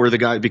criminals now. We're the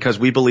guy, because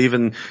we believe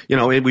in,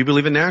 we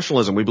believe in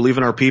nationalism. We believe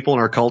in our people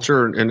and our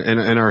culture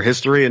and our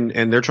history,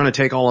 and they're trying to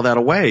take all of that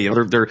away.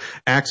 They're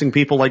axing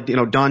people like,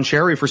 Don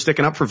Cherry for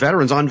sticking up for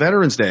veterans on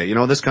Veterans Day,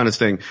 this kind of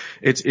thing.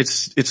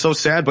 It's so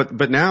sad,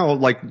 but now,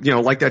 like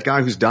that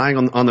guy who's dying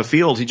on the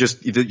field, he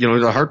just,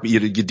 the heart,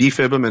 you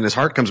defib him and his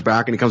heart comes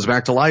back and he comes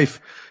back to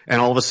life. And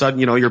all of a sudden,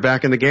 you're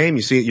back in the game.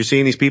 You're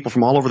seeing these people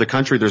from all over the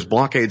country. There's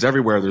blockades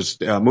everywhere. There's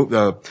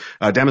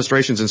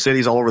demonstrations in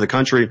cities all over the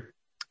country.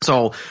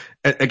 So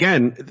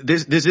again,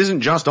 this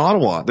isn't just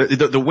Ottawa.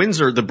 The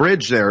Windsor, the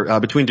bridge there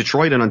between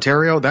Detroit and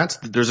Ontario,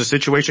 there's a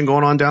situation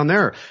going on down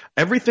there.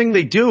 Everything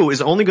they do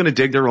is only going to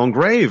dig their own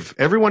grave.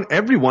 Everyone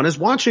is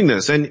watching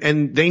this,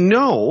 and they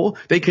know,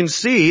 they can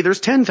see there's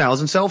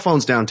 10,000 cell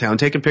phones downtown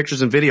taking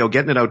pictures and video,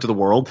 getting it out to the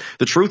world.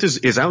 The truth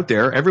is out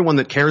there. Everyone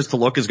that cares to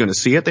look is going to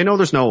see it. They know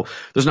there's no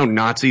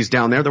Nazis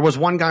down there. There was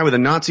one guy with a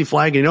Nazi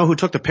flag. You know who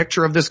took the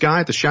picture of this guy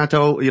at the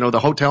Chateau, the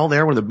hotel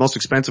there, one of the most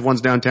expensive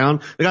ones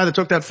downtown? The guy that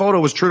took that photo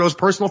was Trudeau's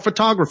personal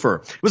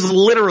photographer. It was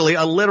literally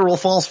a literal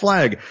false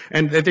flag.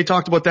 And they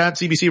talked about that.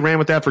 CBC ran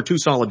with that for 2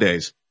 solid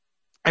days.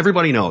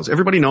 Everybody knows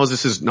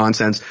this is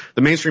nonsense.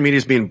 The mainstream media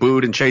is being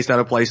booed and chased out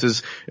of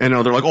places. And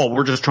they're like, oh,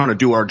 we're just trying to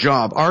do our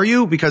job. Are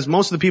you? Because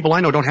most of the people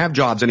I know don't have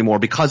jobs anymore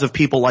because of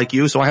people like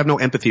you. So I have no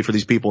empathy for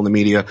these people in the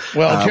media.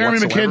 Well, Jeremy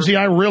McKenzie,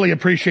 I really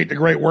appreciate the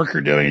great work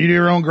you're doing. You do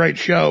your own great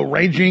show,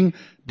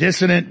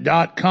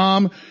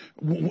 RagingDissident.com.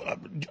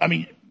 I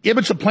mean, if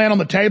it's a plan on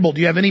the table,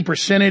 do you have any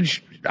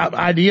percentage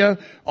idea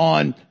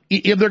on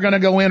if they're going to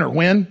go in or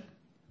when?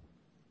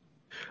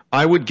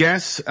 I would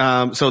guess,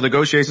 so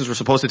negotiations were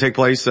supposed to take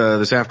place,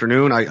 this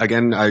afternoon. One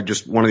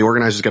of the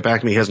organizers got back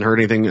to me. He hasn't heard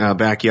anything,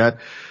 back yet.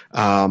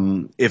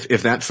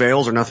 If that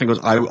fails or nothing goes,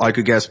 I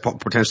could guess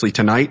potentially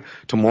tonight,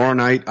 tomorrow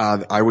night,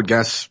 I would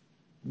guess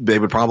they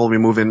would probably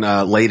move in,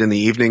 late in the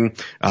evening,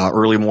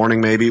 early morning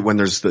maybe, when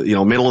there's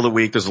middle of the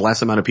week, there's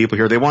less amount of people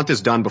here. They want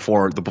this done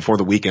before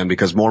the weekend,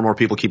 because more and more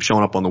people keep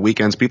showing up on the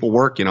weekends. People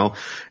work, and,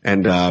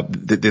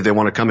 they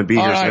want to come and be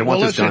here. All right. So they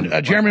want this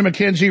done. Jeremy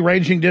McKenzie,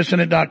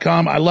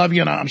 RagingDissident.com. I love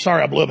you, and I'm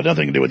sorry I blew up. It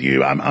nothing to do with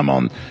you. I'm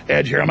on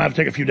edge here. I'm going to have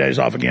to take a few days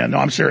off again. No,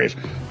 I'm serious.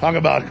 Talk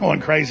about going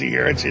crazy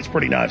here. It's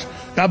pretty nuts.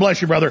 God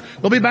bless you, brother.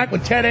 We'll be back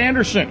with Ted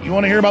Anderson. You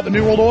want to hear about the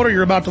New World Order?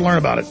 You're about to learn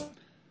about it.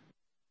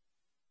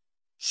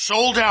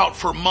 Sold out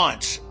for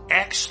months.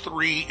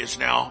 X3 is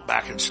now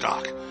back in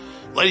stock.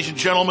 Ladies and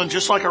gentlemen,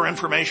 just like our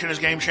information is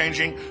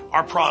game-changing,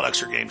 our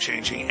products are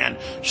game-changing, and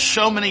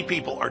so many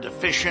people are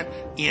deficient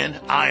in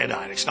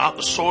iodine. It's not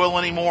the soil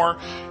anymore.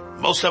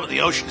 Most of it in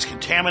the ocean is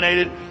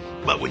contaminated.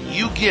 But when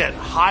you get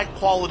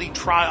high-quality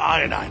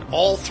triiodine,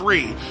 all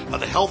three of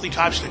the healthy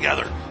types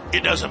together,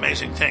 it does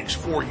amazing things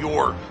for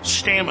your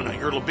stamina,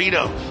 your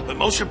libido, but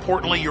most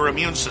importantly, your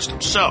immune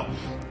system. So,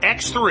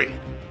 X3,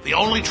 the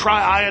only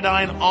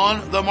triiodine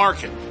on the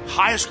market,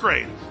 highest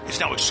grade, is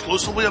now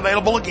exclusively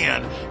available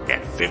again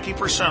at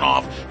 50%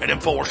 off at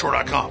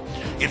InfoWarsStore.com.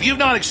 If you've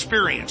not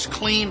experienced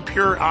clean,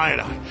 pure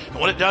iodine and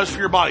what it does for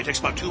your body, it takes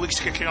about 2 weeks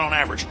to kick in on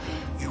average,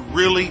 you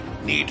really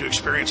need to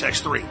experience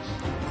X3.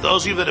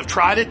 Those of you that have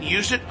tried it and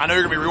used it, I know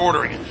you're going to be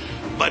reordering it.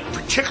 But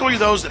particularly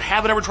those that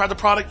haven't ever tried the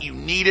product, you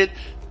need it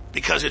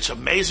because it's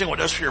amazing what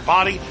it does for your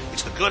body.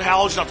 It's the good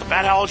halogen, not the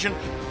bad halogen,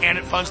 and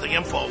it funds the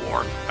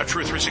InfoWar, a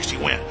true 360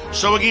 win.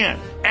 So again,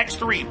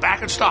 X3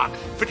 back in stock,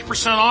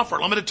 50% off for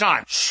a limited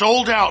time.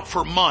 Sold out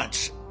for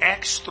months.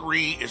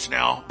 X3 is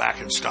now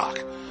back in stock.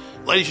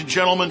 Ladies and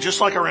gentlemen,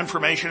 just like our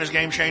information is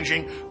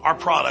game-changing, our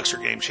products are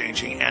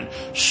game-changing, and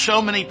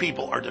so many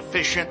people are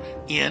deficient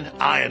in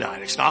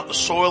iodine. It's not the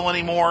soil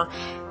anymore.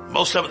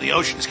 Most of it in the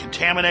ocean is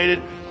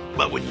contaminated.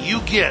 But when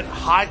you get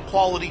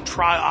high-quality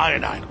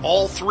triiodine,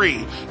 all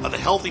three of the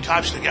healthy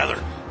types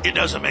together, it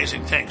does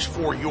amazing things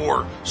for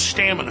your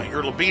stamina,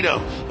 your libido,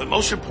 but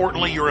most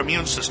importantly, your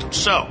immune system.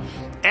 So,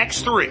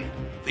 X3,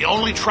 the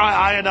only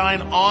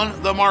triiodine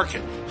on the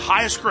market,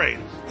 highest grade,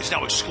 is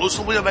now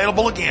exclusively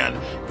available again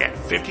at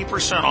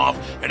 50% off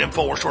at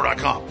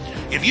InfoWarsStore.com.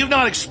 If you've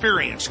not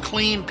experienced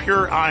clean,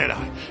 pure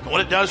iodine and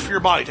what it does for your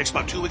body, it takes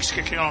about 2 weeks to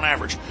kick in on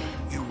average,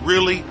 you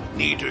really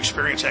need to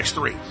experience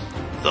X3.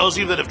 Those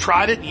of you that have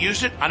tried it and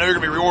used it, I know you're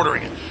going to be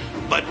reordering it.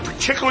 But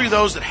particularly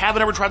those that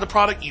haven't ever tried the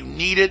product, you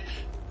need it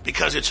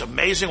because it's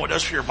amazing what it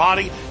does for your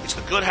body. It's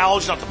the good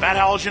halogen, not the bad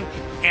halogen,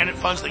 and it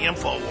funds the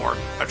InfoWar,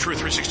 a true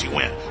 360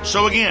 win.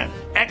 So again,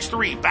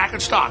 X3 back in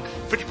stock,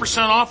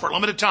 50% off for a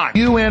limited time.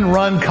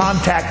 UN-run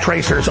contact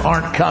tracers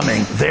aren't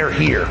coming. They're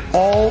here.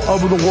 All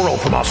over the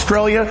world, from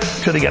Australia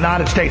to the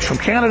United States, from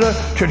Canada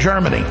to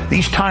Germany.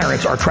 These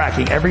tyrants are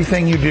tracking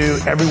everything you do,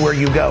 everywhere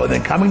you go, and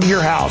then coming to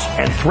your house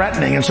and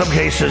threatening, in some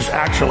cases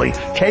actually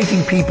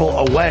taking people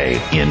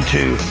away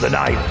into the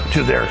night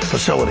to their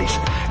facilities.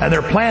 And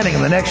they're planning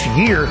in the next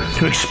year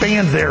to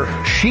expand their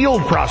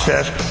SHIELD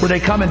process where they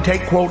come and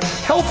take, quote,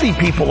 healthy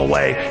people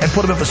away and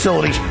put them in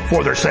facilities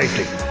for their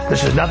safety.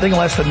 This is nothing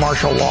less than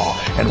martial law.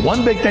 And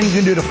one big thing you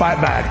can do to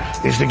fight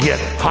back is to get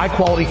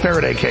high-quality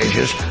Faraday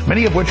cages,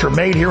 many of which are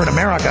made here in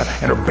America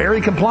and are very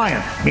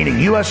compliant, meaning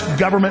U.S.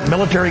 government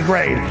military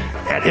grade,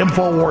 at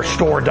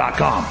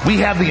InfoWarsStore.com. We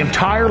have the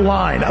entire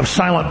line of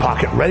Silent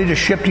Pocket ready to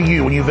ship to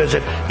you when you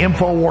visit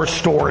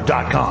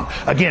InfoWarsStore.com.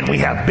 Again, we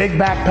have big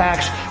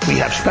backpacks, we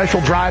have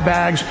special dry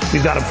bags,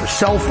 we've got them for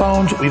cell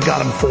phones, we've got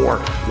them for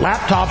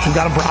laptops, we've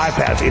got them for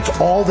iPads. It's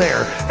all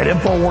there at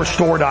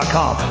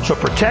InfoWarsStore.com. So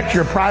protect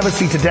your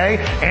privacy today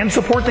and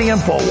support the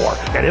InfoWar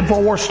at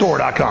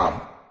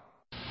InfoWarsStore.com.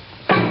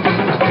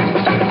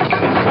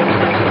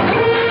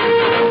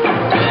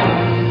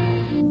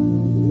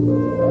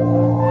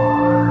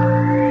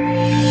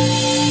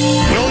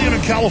 William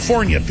in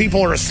California,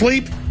 people are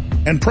asleep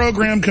and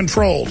program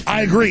controlled.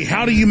 I agree.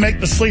 How do you make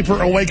the sleeper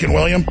awaken,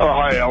 William? Oh,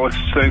 hi, Alex.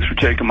 Thanks for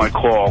taking my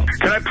call.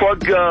 Can I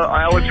plug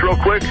Alex real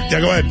quick? Yeah,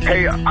 go ahead.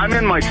 Hey, I'm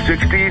in my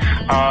 60s,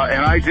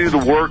 and I do the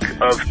work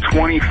of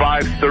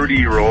 25,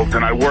 30-year-olds,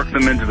 and I work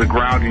them into the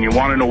ground, and you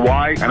want to know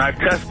why? And I've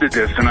tested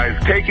this, and I've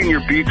taken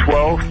your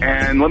B12,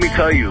 and let me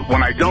tell you,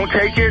 when I don't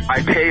take it,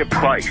 I pay a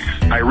price.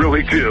 I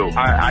really do.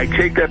 I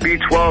take that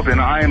B12,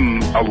 and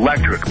I'm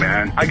electric,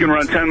 man. I can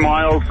run 10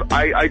 miles.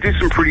 I do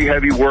some pretty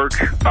heavy work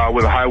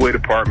with the highway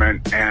department.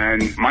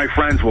 And my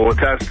friends will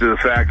attest to the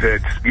fact that,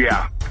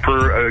 yeah,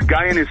 for a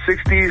guy in his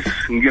 60s,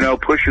 you know,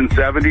 pushing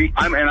 70,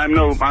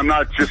 I'm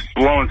not just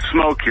blowing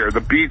smoke here.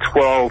 The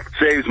B12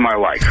 saves my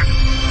life.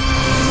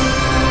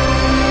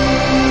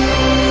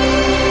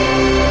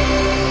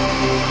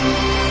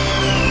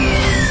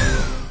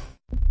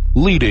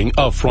 Leading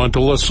a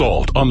frontal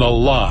assault on the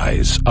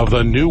lies of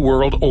the New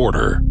World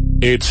Order,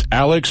 it's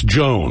Alex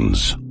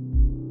Jones.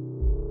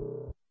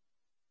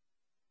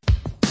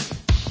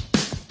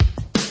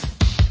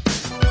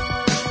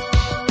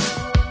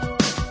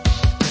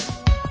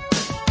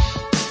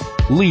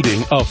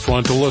 leading a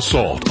frontal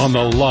assault on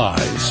the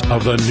lies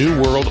of the New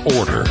World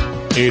Order.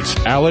 It's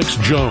Alex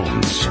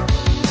Jones.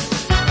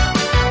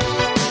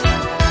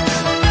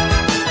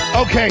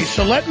 Okay,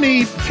 so let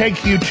me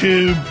take you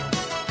to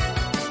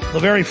the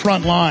very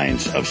front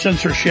lines of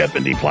censorship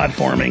and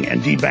deplatforming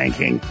and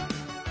debanking,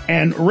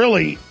 and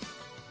really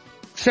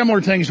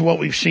similar things to what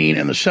we've seen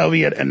in the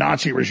Soviet and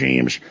Nazi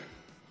regimes,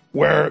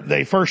 where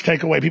they first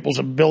take away people's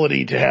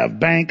ability to have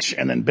banks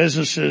and then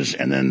businesses,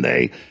 and then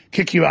they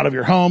kick you out of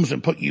your homes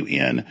and put you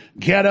in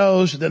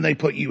ghettos, then they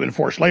put you in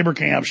forced labor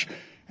camps,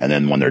 and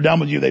then when they're done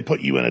with you, they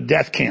put you in a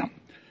death camp.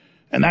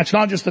 And that's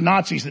not just the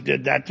Nazis that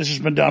did that. This has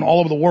been done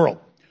all over the world.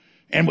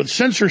 And with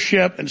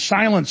censorship and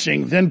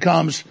silencing, then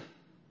comes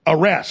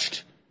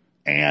arrest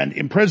and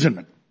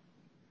imprisonment.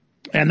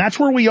 And that's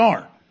where we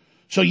are.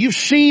 So you've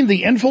seen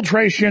the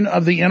infiltration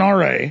of the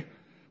NRA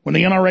when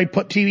the NRA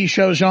put TV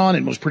shows on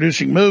and was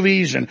producing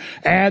movies and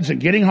ads and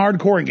getting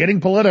hardcore and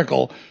getting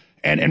political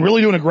and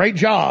really doing a great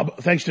job,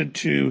 thanks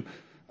to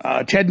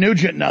Ted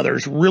Nugent and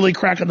others, really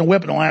cracking the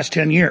whip in the last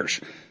 10 years.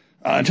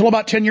 Until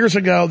about 10 years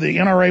ago, the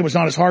NRA was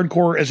not as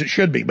hardcore as it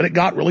should be, but it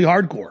got really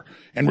hardcore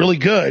and really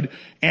good.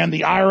 And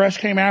the IRS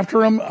came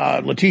after him.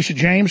 Letitia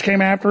James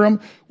came after him,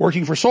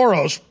 working for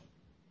Soros.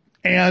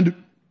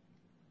 And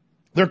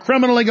they're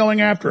criminally going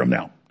after him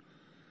now.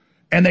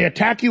 And they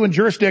attack you in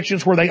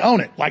jurisdictions where they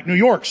own it, like New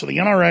York. So the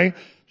NRA,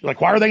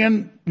 like, why are they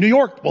in New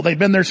York? Well, they've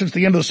been there since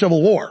the end of the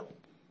Civil War,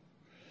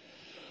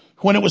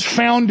 when it was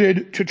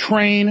founded to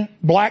train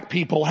black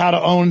people how to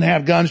own and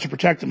have guns to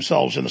protect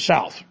themselves in the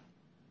South.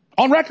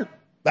 On record.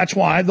 That's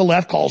why the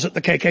left calls it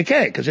the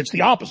KKK, because it's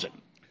the opposite.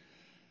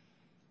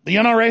 The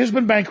NRA has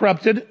been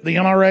bankrupted. The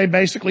NRA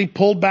basically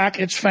pulled back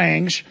its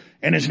fangs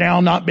and is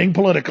now not being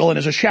political and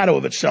is a shadow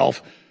of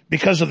itself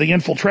because of the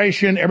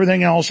infiltration,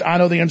 everything else. I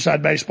know the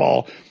inside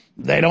baseball.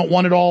 They don't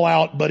want it all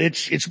out, but it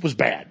was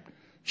bad.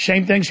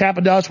 Same things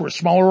happened to us. We're a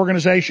smaller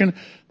organization.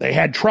 They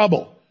had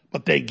trouble,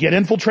 but they get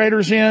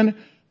infiltrators in.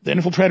 The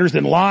infiltrators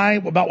then lie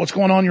about what's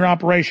going on in your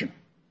operation.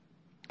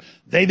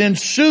 They then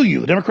sue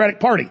you, the Democratic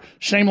Party,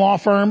 same law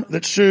firm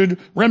that sued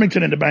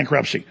Remington into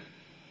bankruptcy.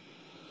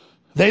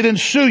 They then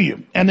sue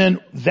you, and then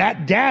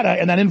that data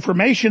and that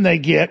information they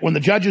get when the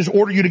judges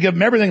order you to give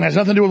them everything that has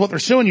nothing to do with what they're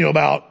suing you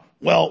about,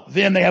 well,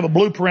 then they have a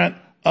blueprint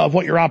of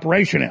what your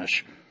operation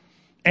is.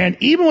 And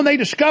even when they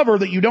discover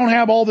that you don't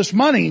have all this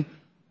money,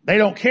 they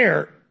don't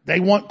care. They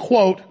want,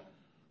 quote,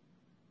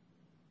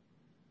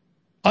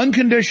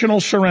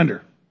 unconditional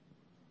surrender.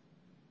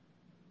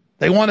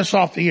 They want us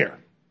off the air.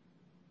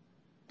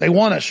 They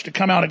want us to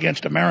come out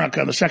against America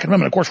and the Second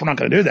Amendment. Of course, we're not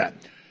going to do that.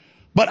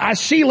 But I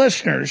see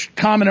listeners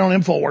commenting on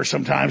InfoWars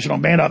sometimes and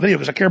on Band Out Video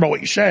because I care about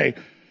what you say.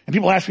 And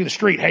people ask me in the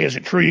street, hey, is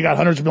it true you got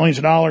hundreds of millions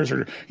of dollars?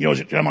 Or, is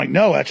it? I'm like,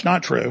 no, that's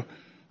not true.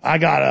 I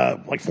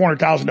got like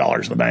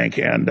 $400,000 in the bank,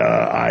 and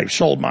I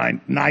sold my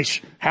nice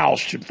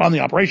house to fund the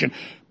operation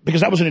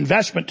because that was an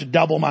investment to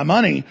double my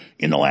money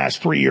in the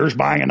last 3 years,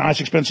 buying a nice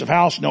expensive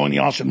house, knowing the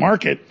Austin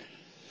market.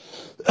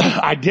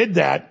 I did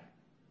that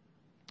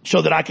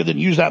so that I could then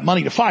use that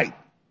money to fight.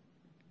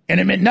 And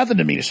it meant nothing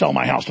to me to sell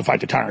my house to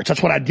fight the tyrants.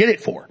 That's what I did it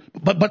for.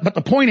 But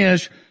the point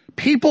is,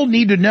 people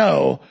need to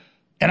know,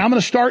 and I'm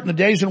going to start in the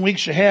days and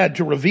weeks ahead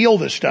to reveal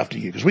this stuff to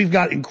you because we've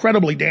got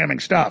incredibly damning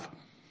stuff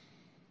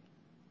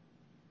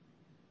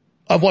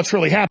of what's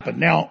really happened.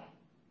 Now,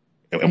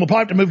 and we'll probably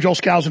have to move Joel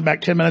Skousen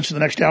back 10 minutes in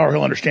the next hour.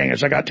 He'll understand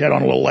because I got Ted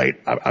on a little late.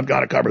 I've got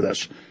to cover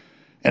this.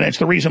 And it's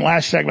the reason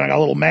last segment I got a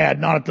little mad,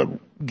 not at the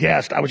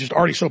guest. I was just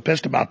already so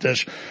pissed about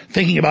this,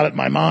 thinking about it in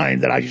my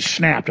mind, that I just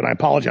snapped, and I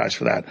apologize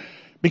for that.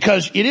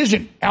 Because it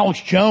isn't Alex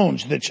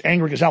Jones that's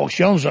angry because Alex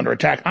Jones is under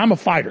attack. I'm a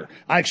fighter.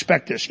 I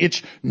expect this.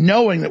 It's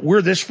knowing that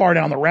we're this far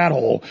down the rat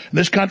hole.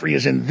 This country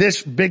is in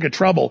this big of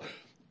trouble,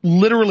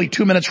 literally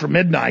 2 minutes from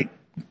midnight,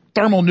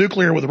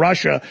 thermonuclear with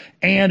Russia,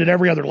 and at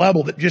every other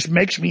level, that just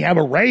makes me have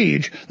a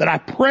rage that I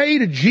pray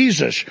to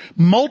Jesus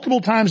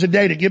multiple times a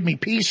day to give me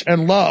peace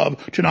and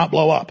love to not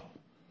blow up.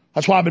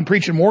 That's why I've been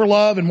preaching more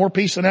love and more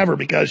peace than ever,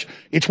 because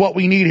it's what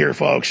we need here,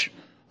 folks.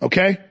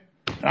 Okay?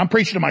 And I'm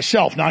preaching to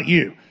myself, not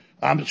you.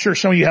 I'm sure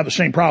some of you have the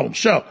same problem.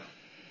 So,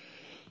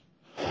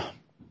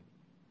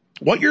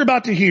 what you're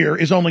about to hear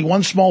is only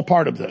one small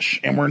part of this,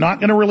 and we're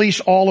not going to release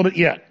all of it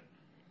yet.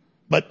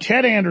 But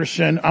Ted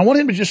Anderson, I want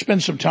him to just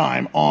spend some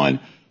time on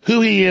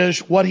who he is,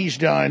 what he's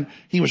done.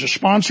 He was a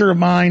sponsor of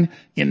mine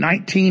in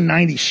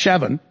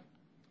 1997.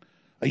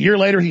 A year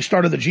later, he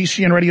started the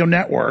GCN radio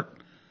network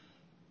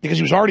because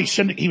he was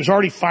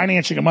already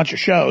financing a bunch of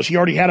shows. He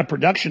already had a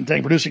production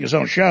thing, producing his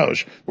own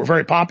shows. We're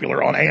very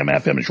popular on AM,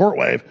 FM, and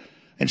shortwave.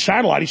 And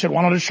satellite, he said,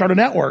 why don't I just start a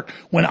network?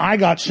 When I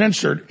got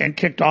censored and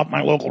kicked off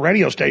my local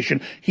radio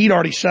station, he'd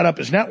already set up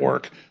his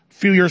network a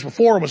few years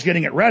before, was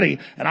getting it ready,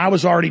 and I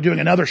was already doing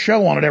another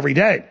show on it every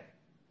day.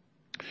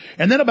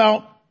 And then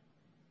about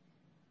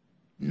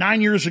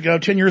 10 years ago,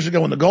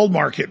 when the gold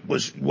market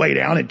was way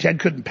down and Ted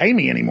couldn't pay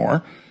me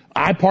anymore,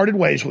 I parted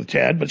ways with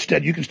Ted, but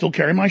Ted, you can still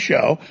carry my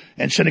show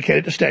and syndicate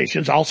it to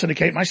stations. I'll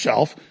syndicate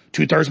myself.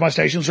 2/3 of my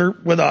stations are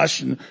with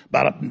us, and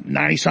about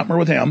 90-something are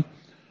with him.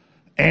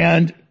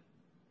 And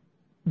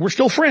we're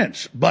still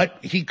friends,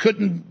 but he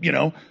couldn't,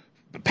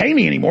 pay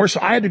me anymore. So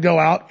I had to go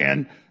out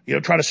and,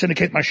 try to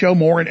syndicate my show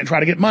more and try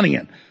to get money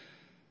in.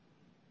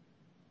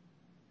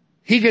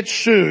 He gets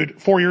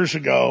sued 4 years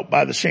ago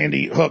by the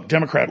Sandy Hook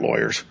Democrat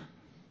lawyers,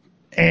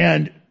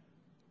 and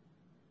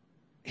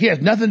he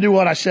had nothing to do with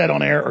what I said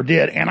on air or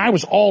did, and I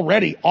was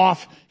already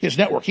off his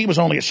network. He was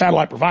only a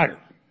satellite provider,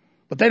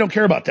 but they don't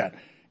care about that.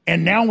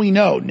 And now we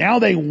know. Now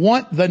they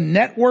want the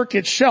network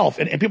itself,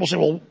 and people say,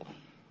 well,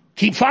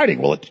 keep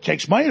fighting. Well, it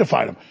takes money to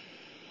fight them.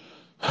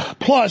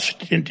 Plus,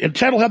 and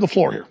Ted will have the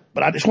floor here,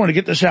 but I just want to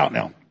get this out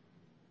now.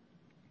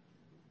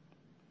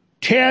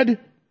 Ted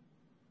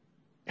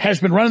has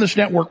been running this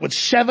network with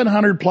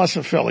 700 plus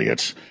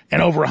affiliates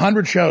and over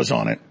 100 shows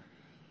on it.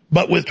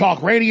 But with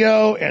talk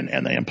radio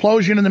and the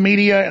implosion in the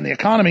media and the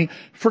economy,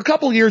 for a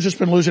couple of years it's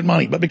been losing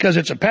money. But because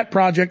it's a pet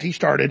project he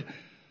started,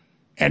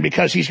 and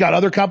because he's got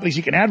other companies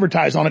he can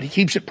advertise on it, he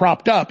keeps it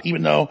propped up,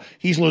 even though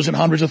he's losing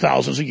hundreds of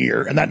thousands a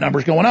year, and that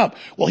number's going up.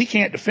 Well, he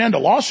can't defend a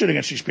lawsuit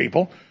against these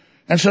people.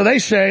 And so they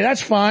say,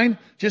 that's fine.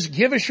 Just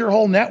give us your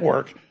whole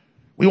network.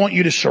 We want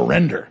you to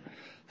surrender.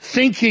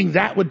 Thinking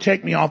that would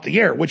take me off the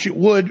air, which it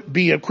would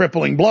be a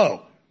crippling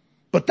blow.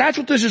 But that's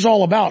what this is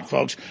all about,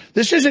 folks.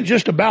 This isn't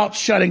just about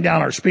shutting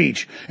down our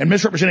speech and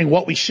misrepresenting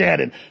what we said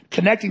and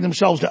connecting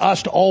themselves to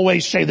us to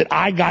always say that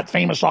I got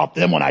famous off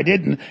them when I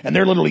didn't, and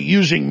they're literally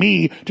using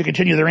me to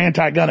continue their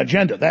anti-gun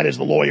agenda. That is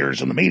the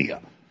lawyers and the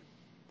media.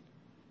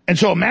 And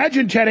so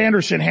imagine Ted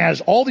Anderson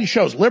has all these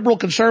shows, liberal,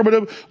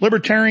 conservative,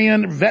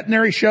 libertarian,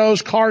 veterinary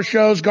shows, car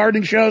shows,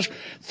 gardening shows,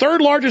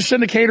 third largest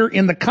syndicator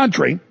in the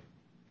country,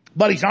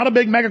 but he's not a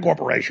big mega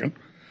corporation,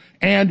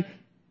 and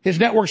his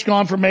network's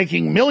gone from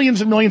making millions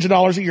and millions of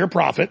dollars a year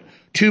profit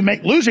to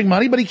losing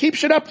money, but he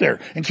keeps it up there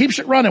and keeps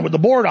it running with the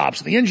board ops,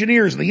 and the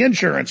engineers, and the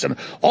insurance, and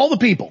all the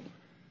people.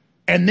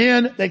 And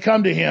then they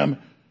come to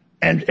him,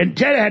 and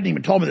Ted hadn't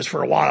even told me this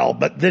for a while,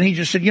 but then he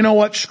just said, you know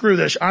what, screw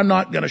this, I'm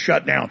not going to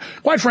shut down.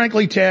 Quite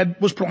frankly, Ted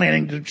was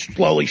planning to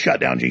slowly shut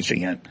down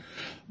GCN.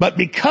 But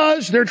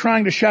because they're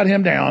trying to shut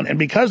him down, and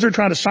because they're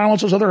trying to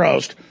silence his other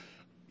host,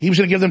 he was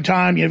going to give them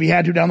time, if he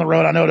had to down the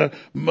road, I know, to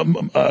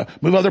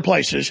move other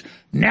places.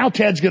 Now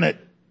Ted's going to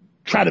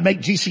try to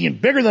make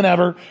GCN bigger than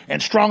ever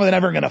and stronger than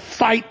ever, and going to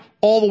fight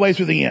all the way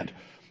through the end.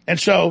 And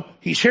so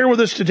he's here with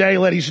us today,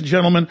 ladies and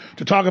gentlemen,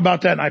 to talk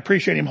about that, and I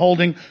appreciate him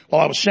holding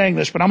while I was saying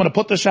this, but I'm going to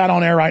put this out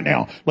on air right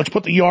now. Let's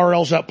put the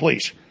URLs up,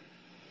 please.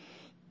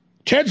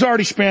 Ted's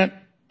already spent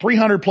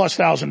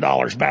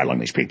 $300,000+ battling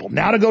these people.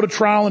 Now to go to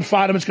trial and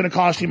fight them, it's going to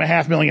cost him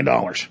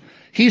 $500,000.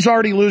 He's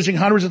already losing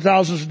hundreds of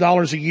thousands of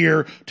dollars a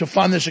year to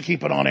fund this and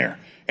keep it on air.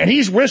 And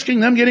he's risking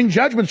them getting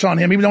judgments on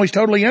him, even though he's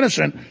totally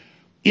innocent,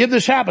 if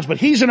this happens. But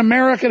he's an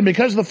American, and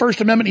because of the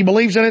First Amendment, he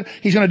believes in it,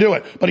 he's going to do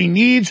it. But he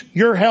needs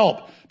your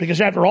help,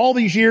 because after all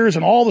these years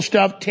and all the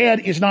stuff,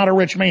 Ted is not a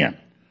rich man.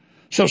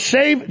 So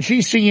save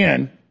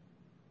GCN. I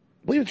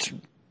believe it's,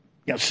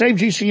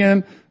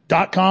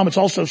 savegcn.com. It's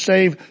also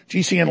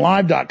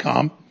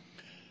savegcnlive.com.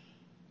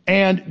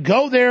 And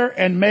go there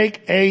and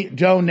make a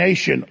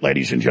donation,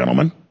 ladies and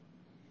gentlemen,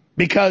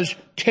 because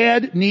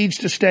Ted needs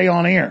to stay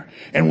on air.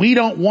 And we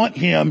don't want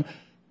him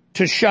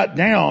to shut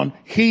down.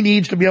 He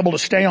needs to be able to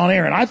stay on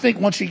air. And I think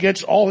once he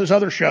gets all his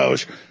other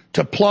shows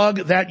to plug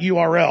that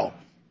URL,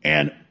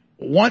 and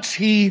once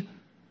he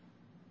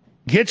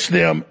gets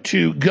them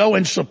to go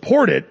and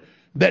support it,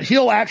 that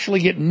he'll actually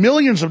get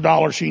millions of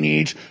dollars he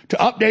needs to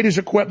update his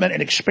equipment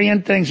and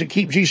expand things and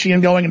keep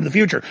GCN going into the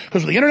future.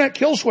 Because with the internet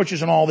kill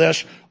switches and all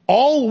this,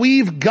 all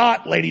we've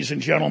got, ladies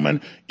and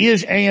gentlemen,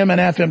 is AM and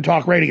FM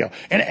talk radio.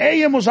 And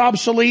AM was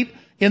obsolete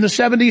in the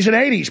 70s and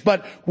 80s,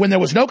 but when there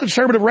was no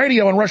conservative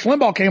radio and Rush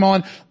Limbaugh came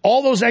on,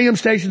 all those AM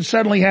stations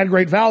suddenly had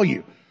great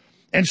value.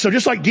 And so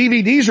just like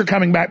DVDs are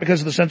coming back because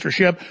of the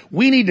censorship,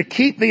 we need to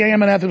keep the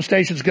AM and FM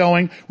stations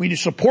going. We need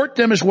to support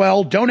them as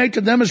well, donate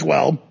to them as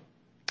well,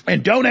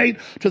 and donate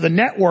to the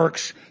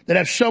networks that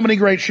have so many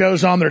great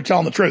shows on that are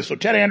telling the truth. So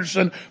Ted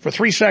Anderson, for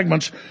 3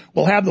 segments,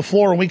 will have the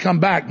floor when we come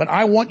back. But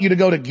I want you to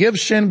go to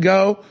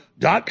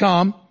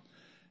GiveSendGo.com,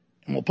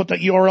 and we'll put that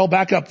URL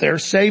back up there,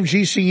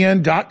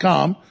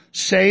 SaveGCN.com,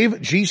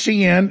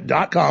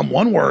 SaveGCN.com,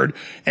 one word,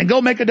 and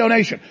go make a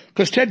donation.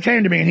 Because Ted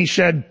came to me and he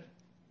said,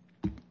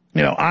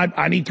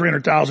 I need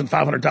 $300,000,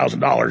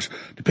 $500,000,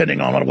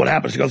 depending on what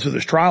happens to go through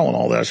this trial and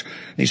all this.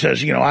 And he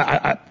says,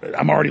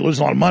 I'm already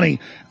losing a lot of money.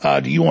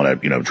 Do you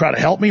want to, try to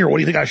help me, or what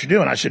do you think I should do?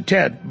 And I said,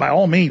 Ted, by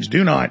all means,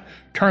 do not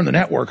turn the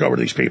network over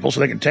to these people so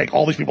they can take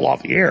all these people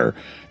off the air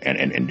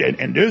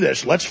and do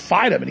this. Let's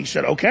fight them. And he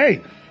said, okay.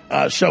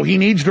 So he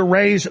needs to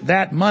raise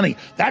that money.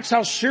 That's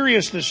how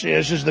serious this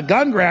is the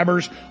gun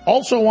grabbers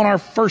also want our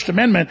First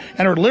Amendment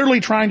and are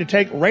literally trying to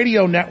take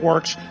radio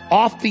networks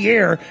off the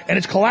air, and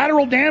it's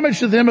collateral damage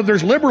to them if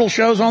there's liberal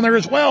shows on there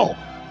as well.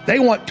 They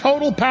want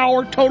total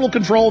power, total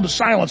control to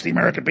silence the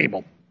American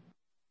people.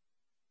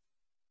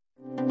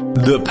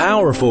 The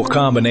powerful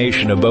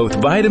combination of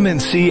both vitamin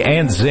C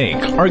and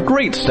zinc are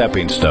great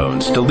stepping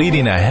stones to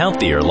leading a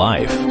healthier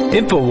life.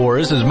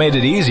 InfoWars has made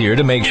it easier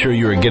to make sure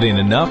you are getting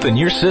enough in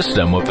your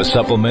system with a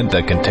supplement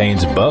that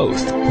contains both.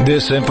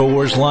 This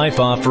InfoWars Life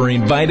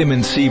offering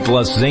vitamin C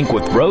plus zinc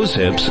with rose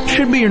hips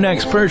should be your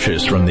next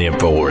purchase from the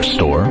InfoWars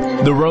store.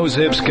 The rose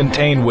hips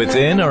contained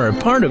within are a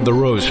part of the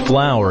rose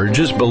flower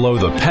just below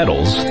the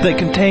petals that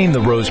contain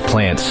the rose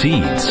plant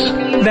seeds.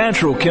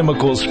 Natural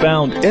chemicals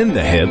found in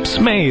the hips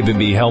may even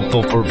be helpful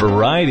for a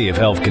variety of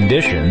health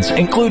conditions,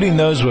 including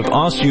those with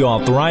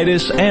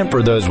osteoarthritis and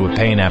for those with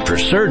pain after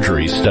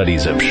surgery,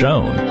 studies have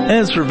shown.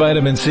 As for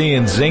vitamin C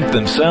and zinc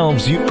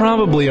themselves, you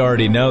probably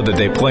already know that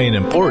they play an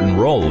important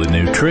role in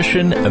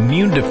nutrition,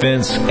 immune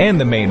defense, and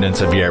the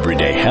maintenance of your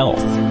everyday health.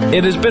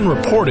 It has been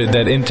reported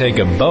that intake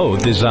of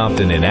both is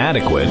often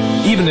inadequate,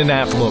 even in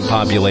affluent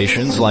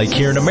populations like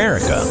here in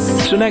America.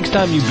 So next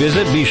time you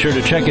visit, be sure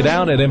to check it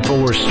out at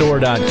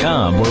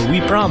InfoWarsStore.com, where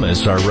we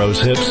promise our rose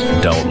hips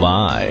don't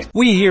lie.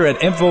 We here at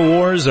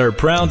InfoWars are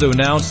proud to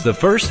announce the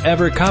first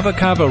ever Kava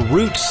Kava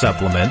root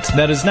supplement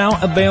that is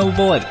now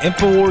available at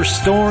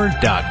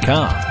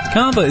InfoWarsStore.com.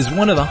 Kava is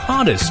one of the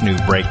hottest new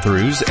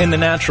breakthroughs in the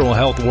natural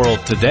health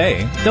world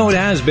today, though it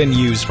has been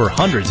used for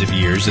hundreds of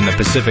years in the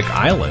Pacific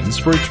Islands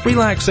for its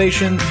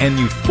relaxation and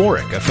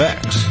euphoric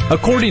effects.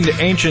 According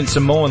to ancient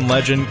Samoan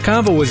legend,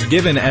 Kava was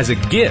given as a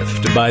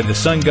gift by the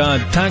sun god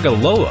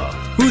Tagaloa,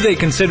 who they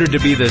considered to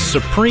be the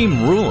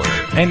supreme ruler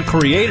and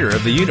creator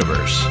of the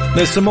universe.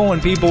 The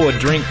Samoan people would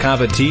drink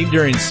kava tea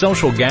during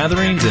social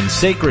gatherings and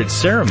sacred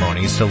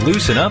ceremonies to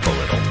loosen up a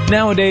little.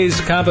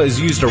 Nowadays, kava is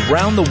used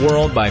around the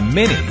world by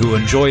many who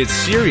enjoy its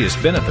serious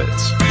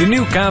benefits. The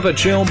new Kava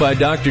Chill by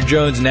Dr.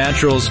 Jones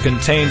Naturals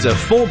contains a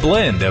full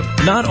blend of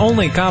not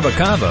only kava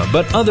kava,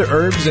 but other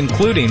herbs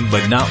including,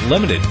 but not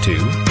limited to,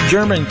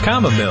 German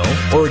chamomile,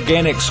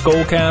 organic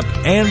skullcap,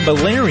 and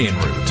valerian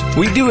root.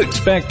 We do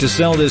expect to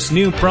sell this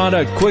new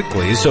product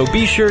quickly, so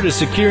be sure to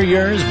secure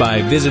yours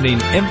by visiting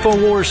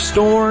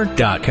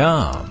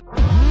InfoWarsStore.com.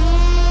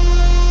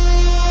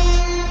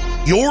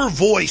 Your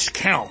voice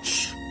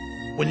counts.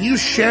 When you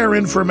share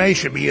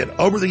information, be it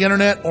over the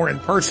internet or in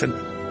person,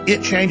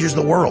 it changes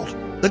the world.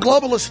 The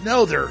globalists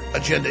know their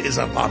agenda is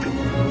unpopular.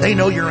 They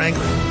know you're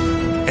angry.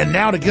 And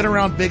now to get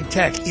around big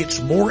tech,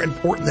 it's more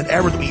important than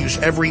ever that we use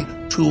every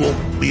tool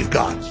we've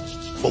got.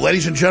 Well,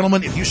 ladies and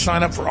gentlemen, if you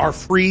sign up for our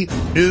free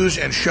news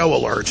and show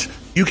alerts,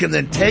 you can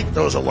then take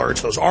those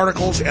alerts, those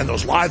articles, and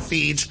those live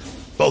feeds,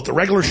 both the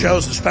regular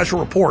shows and special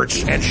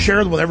reports, and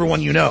share them with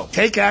everyone you know.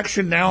 Take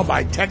action now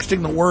by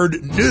texting the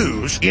word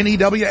NEWS,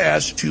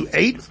 N-E-W-S, to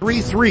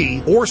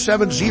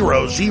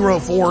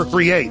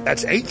 833-470-0438.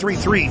 That's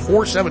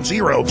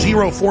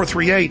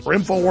 833-470-0438 for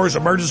InfoWars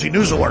emergency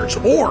news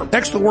alerts. Or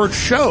text the word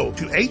SHOW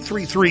to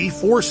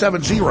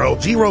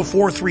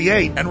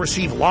 833-470-0438 and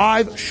receive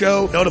live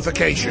show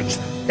notifications.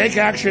 Take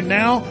action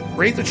now,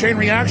 create the chain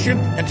reaction,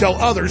 and tell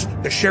others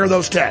to share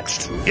those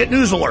texts. Get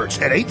news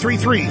alerts at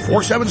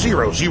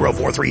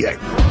 833-470-0438.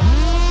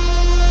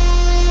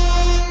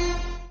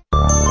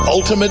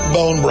 Ultimate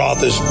Bone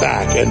Broth is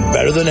back and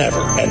better than ever,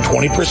 and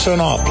 20%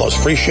 off plus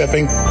free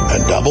shipping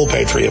and double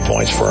Patriot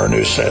points for our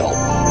new sale.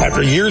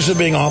 After years of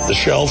being off the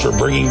shelves, we're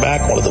bringing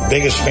back one of the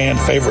biggest fan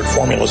favorite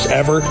formulas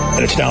ever,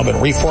 and it's now been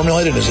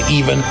reformulated and is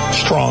even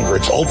stronger.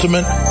 It's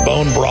Ultimate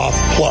Bone Broth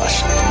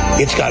Plus.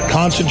 It's got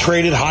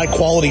concentrated,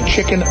 high-quality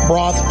chicken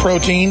broth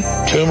protein,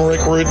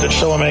 turmeric root that's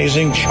so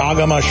amazing,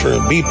 chaga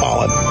mushroom, bee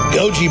pollen,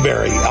 goji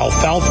berry,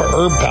 alfalfa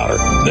herb powder.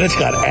 Then it's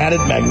got added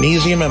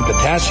magnesium and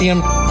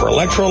potassium for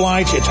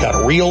electrolytes. It's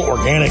got real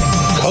organic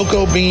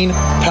cocoa bean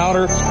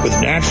powder with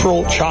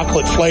natural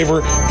chocolate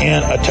flavor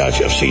and a touch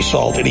of sea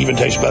salt. It even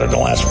tastes better than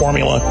the last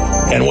formula,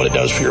 and what it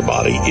does for your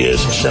body is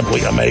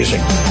simply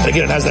amazing. And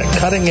again, it has that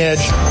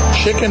cutting-edge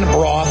chicken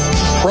broth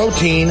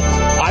protein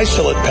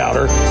isolate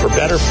powder for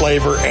better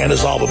flavor and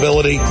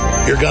dissolvability.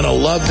 You're going to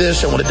love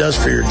this, and what it does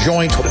for your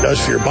joints, what it does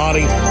for your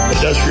body, what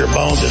it does for your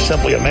bones is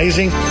simply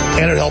amazing,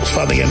 and it helps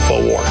fund the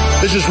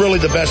InfoWar. This is really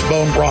the best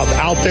bone broth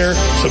out there,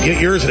 so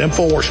get yours at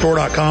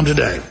InfoWarsStore.com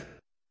today.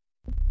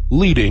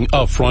 Leading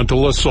a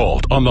frontal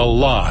assault on the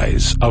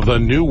lies of the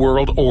New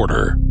World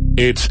Order,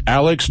 it's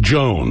Alex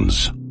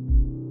Jones.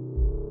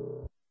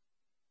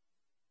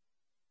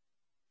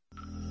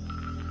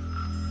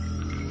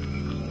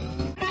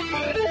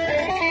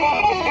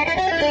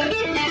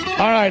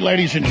 All right,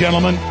 ladies and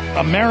gentlemen,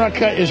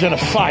 America is in a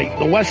fight.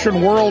 The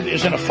Western world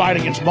is in a fight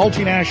against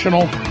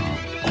multinational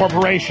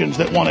corporations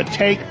that want to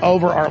take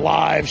over our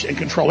lives and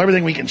control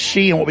everything we can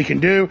see and what we can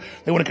do.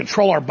 They want to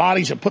control our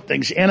bodies and put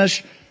things in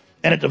us.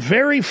 And at the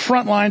very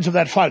front lines of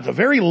that fight, at the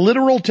very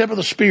literal tip of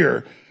the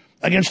spear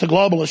against the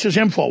globalists is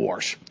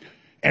InfoWars.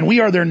 And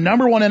we are their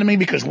number one enemy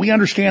because we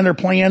understand their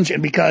plans,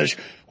 and because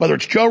whether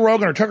it's Joe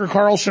Rogan or Tucker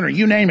Carlson or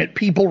you name it,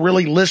 people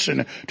really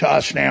listen to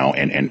us now,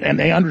 and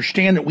they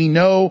understand that we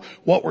know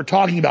what we're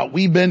talking about.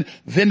 We've been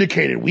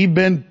vindicated. We've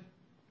been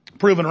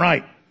proven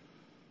right.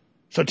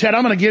 So Ted,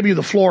 I'm going to give you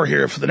the floor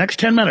here for the next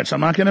 10 minutes. I'm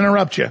not going to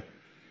interrupt you,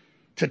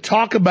 to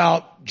talk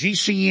about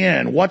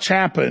GCN, what's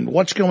happened,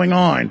 what's going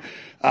on,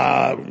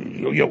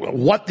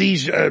 what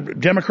these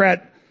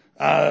Democrat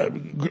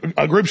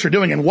groups are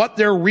doing, and what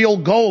their real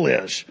goal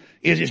is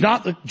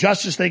not the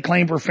justice they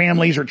claim for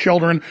families or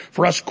children,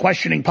 for us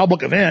questioning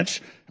public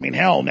events. I mean,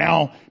 hell,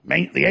 now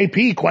the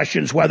AP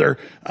questions whether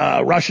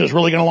Russia is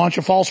really going to launch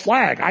a false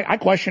flag. I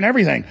question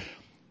everything.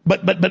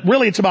 But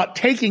really it's about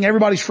taking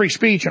everybody's free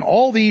speech and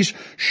all these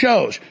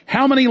shows,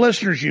 how many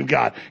listeners you've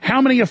got,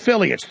 how many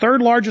affiliates,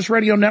 third largest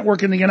radio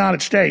network in the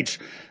United States,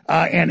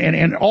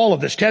 and all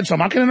of this. Ted, so I'm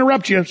not going to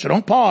interrupt you, so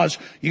don't pause.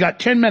 You got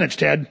 10 minutes,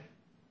 Ted.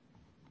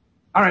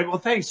 All right. Well,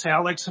 thanks,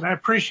 Alex, and I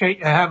appreciate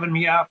you having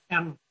me up,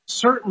 and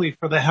certainly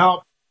for the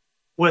help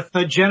with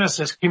the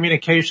Genesis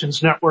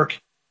Communications Network.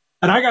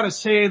 And I got to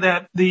say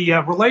that the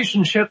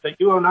relationship that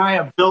you and I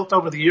have built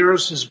over the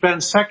years has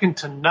been second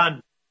to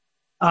none.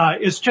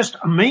 It's just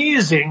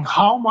amazing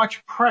how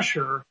much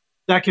pressure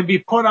that can be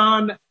put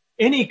on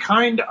any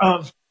kind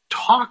of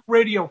talk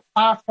radio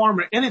platform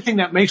or anything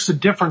that makes a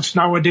difference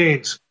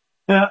nowadays.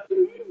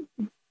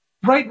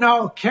 Right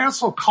now,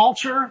 cancel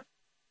culture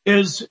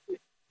is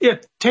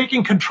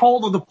taking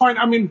control to the point.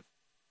 I mean,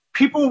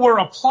 people were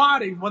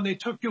applauding when they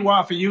took you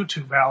off of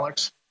YouTube,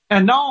 Alex,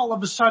 and now all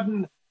of a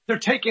sudden they're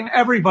taking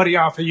everybody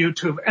off of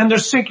YouTube and they're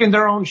sinking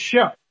their own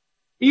ship.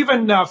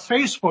 Even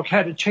Facebook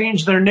had to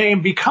change their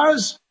name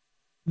because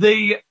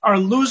they are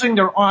losing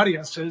their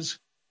audiences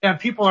and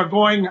people are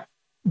going,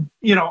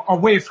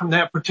 away from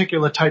that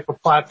particular type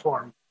of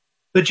platform.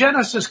 The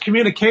Genesis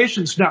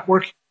Communications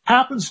Network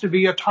happens to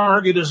be a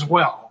target as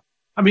well.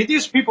 I mean,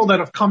 these people that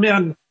have come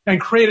in and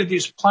created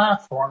these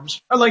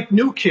platforms are like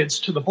new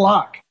kids to the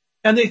block,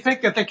 and they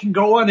think that they can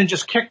go in and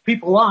just kick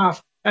people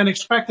off and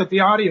expect that the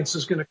audience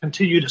is going to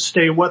continue to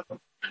stay with them.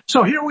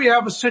 So here we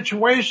have a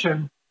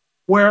situation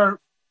where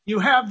you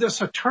have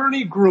this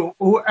attorney group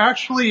who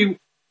actually,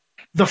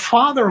 the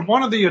father of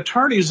one of the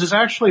attorneys is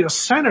actually a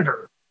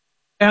senator,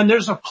 and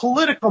there's a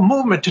political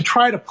movement to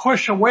try to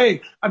push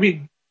away. I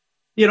mean,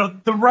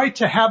 the right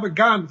to have a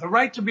gun, the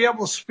right to be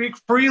able to speak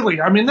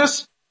freely. I mean,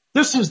 this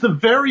is the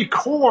very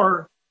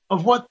core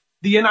of what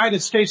the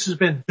United States has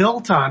been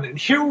built on. And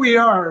here we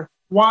are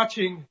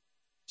watching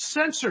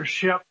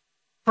censorship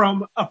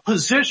from a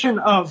position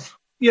of,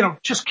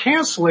 just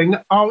canceling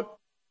out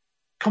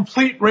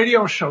complete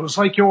radio shows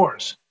like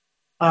yours.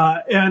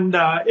 I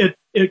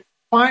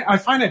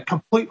find it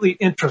completely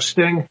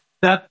interesting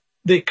that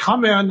they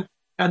come in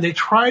and they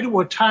try to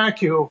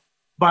attack you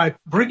by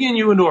bringing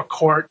you into a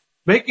court,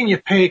 making you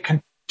pay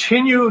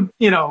continued,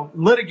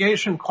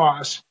 litigation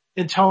costs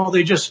until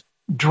they just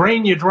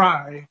drain you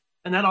dry.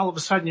 And then all of a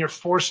sudden you're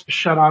forced to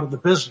shut out of the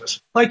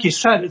business. Like you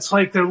said, it's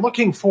like they're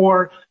looking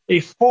for a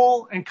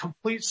full and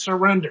complete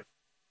surrender.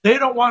 They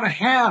don't want to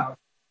have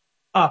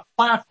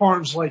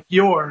platforms like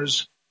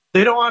yours.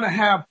 They don't want to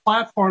have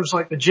platforms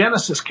like the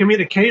Genesis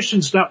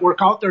Communications Network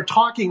out there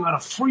talking on a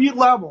free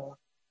level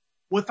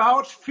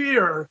without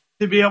fear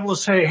to be able to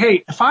say,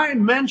 hey, if I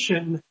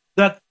mention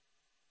that,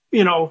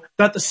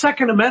 that the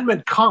Second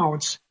Amendment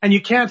counts and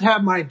you can't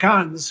have my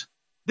guns,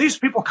 these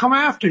people come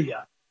after you.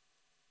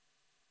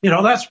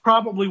 That's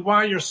probably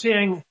why you're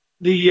seeing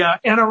the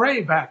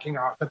NRA backing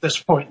off at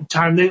this point in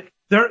time.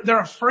 They're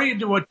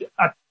afraid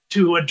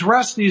to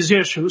address these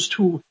issues,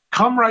 to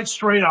come right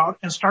straight out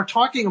and start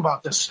talking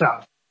about this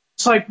stuff.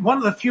 It's like one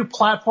of the few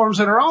platforms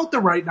that are out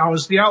there right now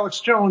is the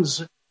Alex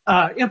Jones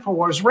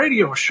InfoWars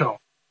radio show.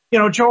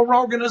 Joe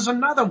Rogan is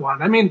another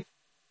one. I mean,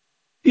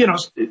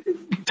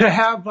 to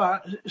have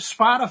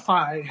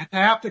Spotify to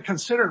have to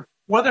consider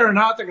whether or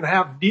not they're going to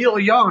have Neil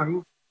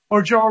Young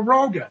or Joe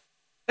Rogan.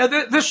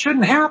 This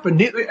shouldn't happen.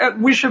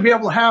 We should be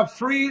able to have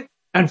free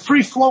and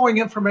free-flowing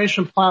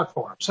information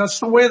platforms. That's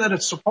the way that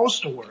it's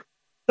supposed to work.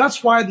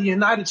 That's why the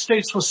United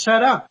States was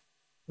set up.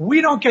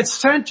 We don't get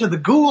sent to the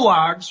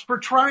gulags for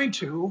trying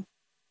to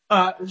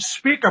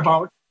speak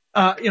about,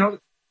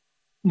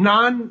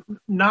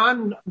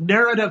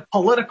 non-narrative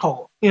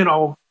political,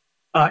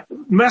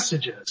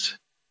 messages.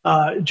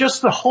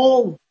 Just the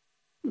whole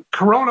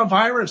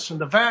coronavirus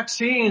and the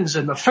vaccines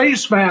and the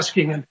face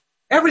masking and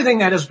everything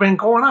that has been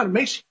going on.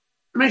 It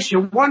makes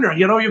you wonder,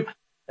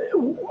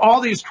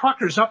 all these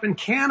truckers up in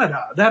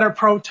Canada that are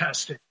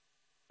protesting,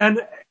 and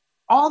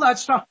all that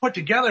stuff put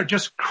together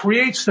just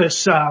creates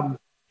this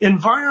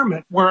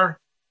environment where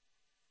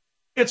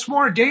it's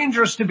more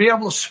dangerous to be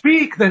able to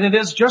speak than it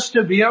is just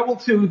to be able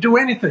to do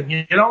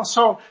anything,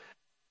 So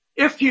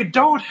if you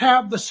don't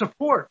have the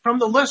support from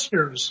the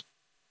listeners,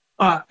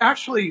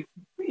 actually,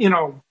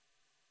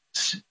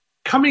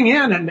 coming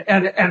in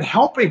and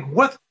helping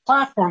with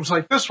platforms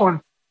like this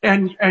one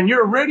and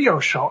your radio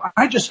show,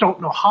 I just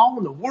don't know how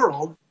in the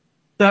world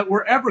that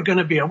we're ever going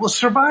to be able to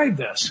survive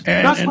this.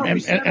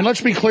 And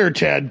let's be clear,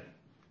 Ted.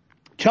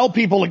 Tell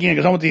people again,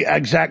 because I want the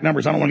exact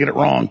numbers. I don't want to get it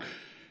wrong.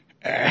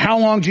 How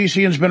long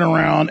GCN's been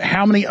around,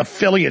 how many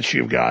affiliates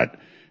you've got,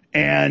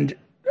 and,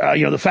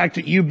 the fact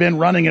that you've been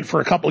running it for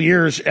a couple of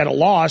years at a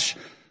loss,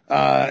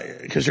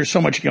 because there's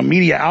so much,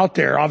 media out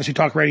there. Obviously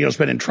talk radio's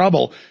been in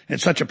trouble.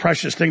 It's such a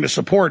precious thing to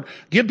support.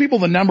 Give people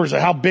the numbers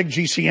of how big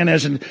GCN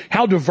is and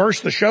how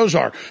diverse the shows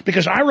are.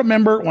 Because I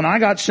remember when I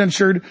got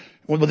censored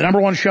with the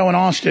 #1 show in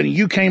Austin,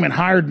 you came and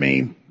hired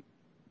me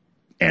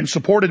and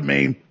supported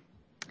me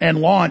and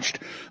launched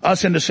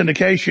us into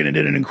syndication and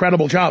did an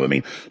incredible job. I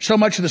mean, so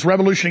much of this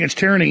revolution against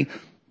tyranny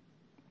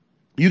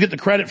you get the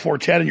credit for,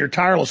 Ted, and your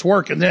tireless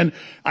work. And then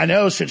I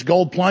know since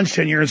Gold plunged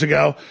 10 years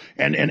ago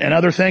and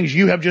other things,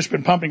 you have just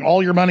been pumping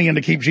all your money in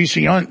to keep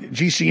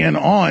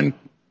GCN on.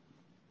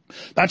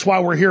 That's why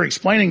we're here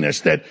explaining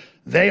this, that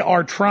they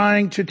are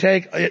trying to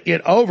take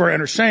it over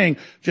and are saying,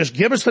 just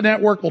give us the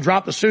network, we'll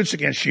drop the suits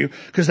against you,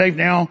 because they've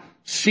now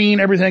seen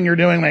everything you're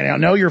doing. They now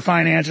know your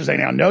finances. They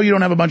now know you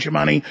don't have a bunch of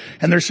money.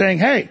 And they're saying,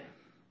 hey,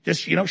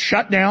 just,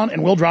 shut down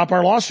and we'll drop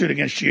our lawsuit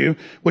against you,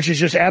 which is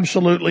just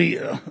absolutely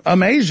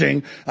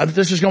amazing that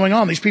this is going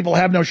on. These people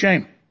have no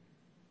shame.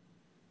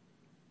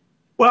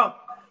 Well,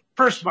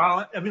 first of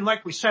all, I mean,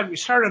 like we said, we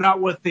started out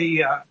with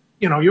the,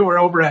 you were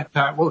over at,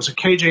 what was it,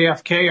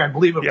 KJFK, I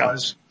believe it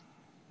was.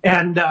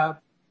 And,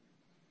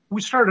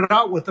 we started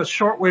out with a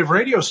shortwave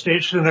radio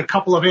station and a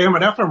couple of AM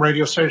and FM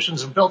radio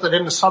stations and built it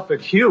into something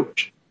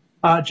huge.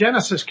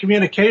 Genesis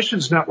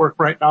Communications Network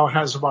right now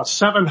has about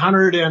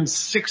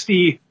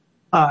 760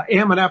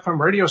 AM and FM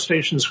radio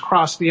stations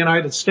across the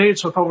United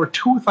States with over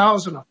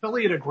 2,000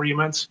 affiliate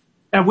agreements,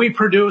 and we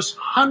produce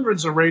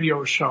hundreds of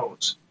radio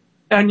shows.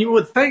 And you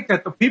would think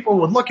that the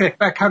people would look at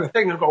that kind of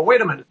thing and go,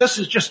 wait a minute, this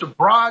is just a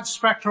broad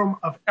spectrum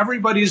of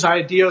everybody's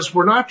ideas.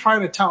 We're not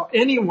trying to tell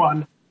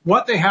anyone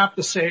what they have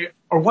to say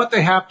or what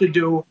they have to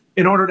do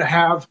in order to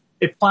have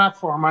a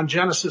platform on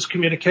Genesis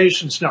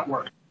Communications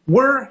Network.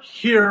 We're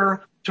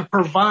here to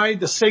provide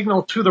the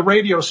signal to the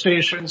radio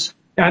stations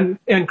and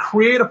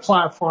create a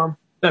platform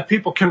that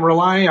people can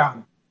rely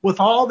on. With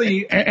all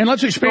the and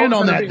let's expand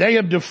on that. They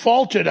have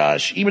defaulted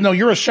us, even though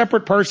you're a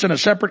separate person, a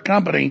separate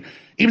company,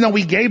 even though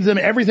we gave them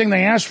everything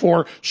they asked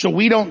for, so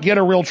we don't get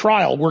a real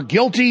trial. We're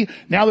guilty.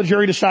 Now the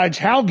jury decides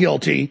how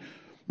guilty.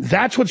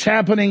 That's what's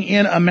happening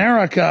in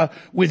America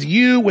with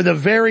you, with a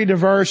very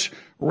diverse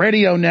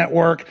radio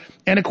network.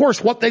 And of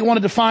course, what they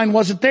wanted to find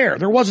wasn't there.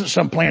 There wasn't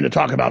some plan to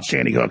talk about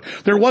Sandy Hook.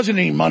 There wasn't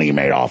any money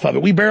made off of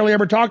it. We barely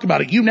ever talked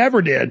about it. You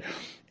never did.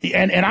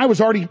 And I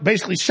was already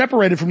basically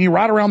separated from you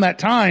right around that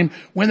time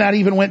when that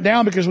even went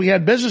down because we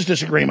had business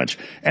disagreements.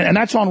 And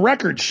that's on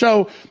record.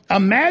 So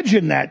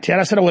imagine that, Ted.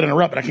 I said I would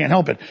interrupt, but I can't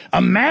help it.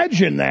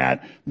 Imagine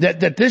that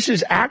this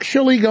is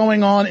actually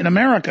going on in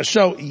America.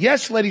 So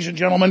yes, ladies and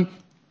gentlemen,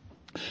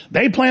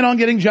 they plan on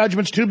getting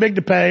judgments too big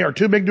to pay or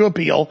too big to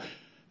appeal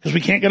because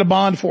we can't get a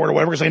bond for it or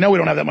whatever because they know we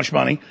don't have that much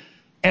money.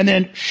 And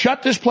then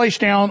shut this place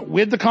down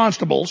with the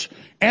constables,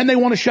 and they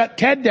want to shut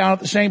Ted down at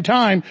the same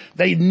time.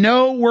 They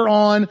know we're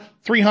on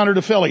 300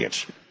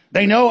 affiliates.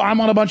 They know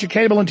I'm on a bunch of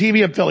cable and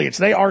TV affiliates.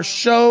 They are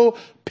so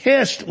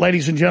pissed,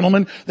 ladies and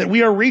gentlemen, that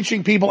we are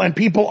reaching people and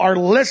people are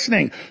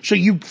listening. So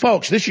you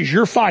folks, this is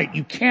your fight.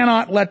 You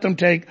cannot let them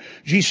take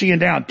GCN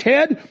down.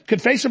 Ted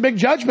could face a big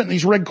judgment in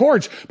these rigged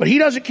courts, but he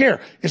doesn't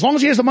care. As long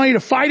as he has the money to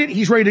fight it,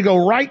 he's ready to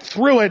go right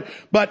through it,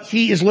 but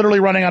he is literally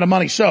running out of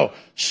money. So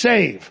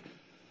save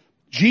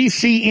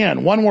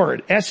GCN, one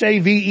word,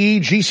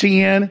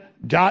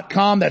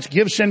 SAVEGCN.com. That's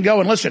Give, Send, Go.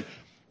 And listen,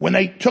 when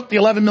they took the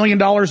 $11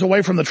 million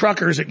away from the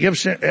truckers at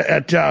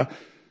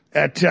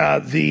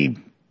the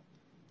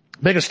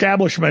big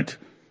establishment,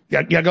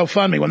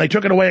 GoFundMe, when they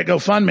took it away at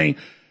GoFundMe,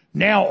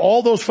 now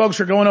all those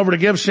folks are going over to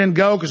Give, Send,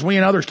 Go because we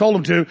and others told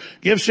them to.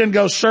 Give, Send,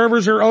 Go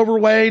servers are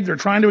overweight. They're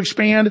trying to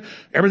expand.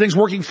 Everything's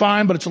working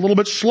fine, but it's a little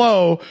bit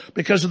slow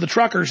because of the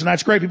truckers, and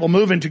that's great. People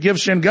moving to Give,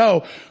 Send,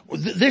 Go.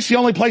 This the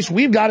only place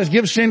we've got is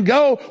Give, Send,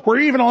 Go.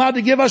 We're even allowed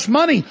to give us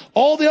money.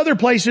 All the other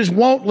places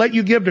won't let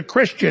you give to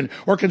Christian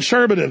or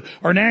conservative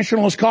or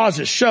nationalist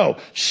causes. So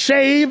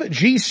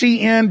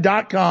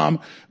SaveGCN.com.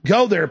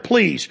 Go there,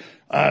 please.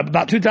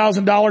 About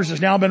 $2,000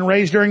 has now been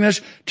raised during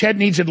this. Ted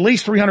needs at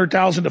least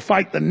 $300,000 to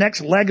fight the next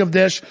leg of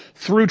this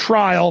through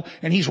trial,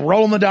 and he's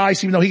rolling the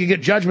dice, even though he could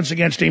get judgments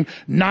against him,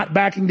 not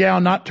backing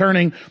down, not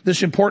turning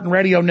this important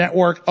radio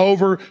network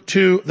over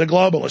to the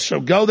globalists. So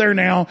go there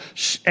now,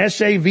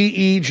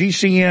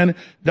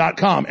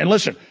 SAVEGCN.com. And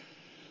listen,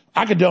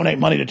 I could donate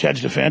money to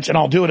Ted's defense, and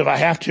I'll do it if I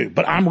have to,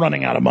 but I'm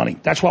running out of money.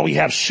 That's why we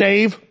have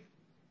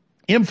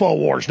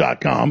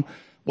SaveInfowars.com.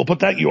 We'll put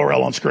that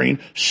URL on screen,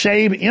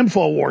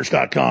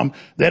 SaveInfowars.com,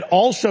 that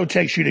also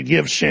takes you to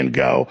Give, Send,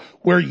 Go,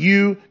 where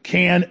you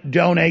can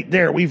donate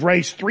there. We've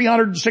raised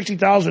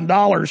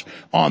 $360,000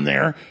 on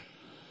there.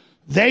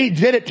 They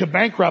did it to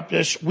bankrupt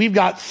us. We've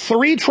got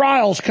 3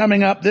 trials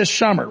coming up this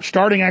summer,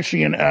 starting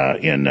actually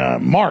in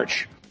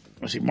March.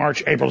 Let's see,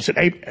 March, April. It's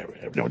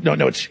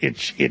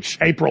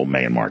April,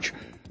 May, and March.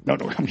 No,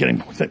 I'm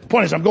kidding. The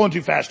point is, I'm going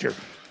too fast here.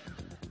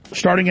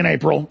 Starting in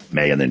April,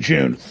 May, and then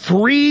June.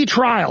 3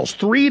 trials,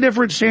 3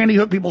 different Sandy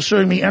Hook people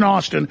suing me in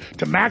Austin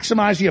to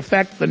maximize the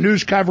effect, the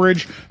news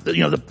coverage,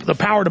 the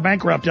power to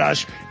bankrupt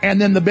us, and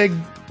then the big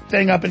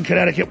thing up in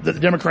Connecticut that the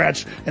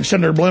Democrats and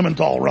Senator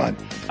Blumenthal run.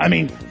 I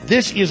mean,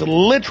 this is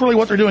literally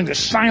what they're doing to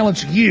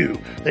silence you.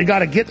 They got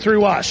to get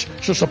through us,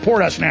 so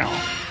support us now.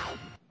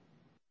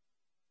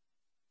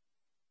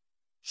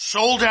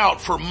 Sold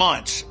out for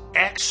months.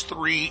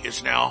 X3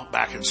 is now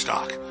back in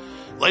stock.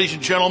 Ladies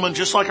and gentlemen,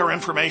 just like our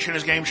information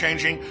is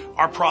game-changing,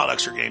 our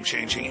products are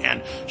game-changing,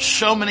 and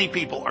so many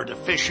people are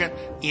deficient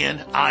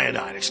in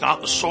iodine. It's not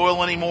in the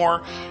soil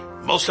anymore.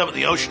 Most of it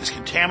in the ocean is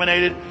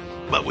contaminated.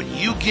 But when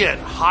you get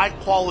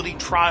high-quality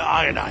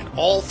triiodine,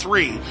 all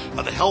three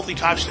of the healthy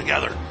types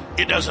together,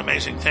 it does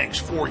amazing things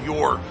for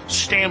your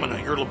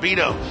stamina, your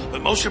libido,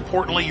 but most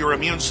importantly, your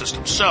immune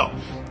system. So,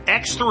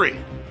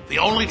 X3, the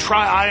only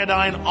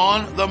triiodine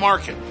on the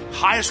market,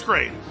 highest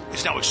grade,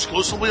 is now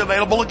exclusively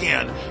available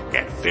again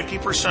at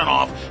 50%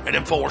 off at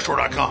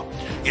InfoWarsStore.com.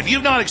 If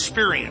you've not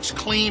experienced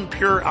clean,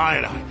 pure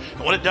iodine and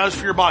what it does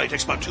for your body, it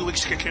takes about 2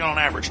 weeks to kick in on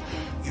average,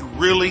 you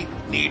really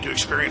need to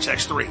experience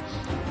X3.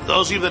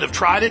 Those of you that have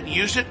tried it and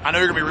used it, I know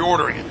you're going to be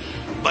reordering it.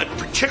 But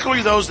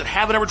particularly those that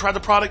haven't ever tried the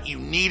product, you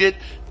need it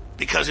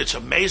because it's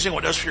amazing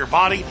what it does for your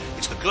body.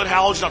 It's the good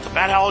halogen, not the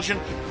bad halogen,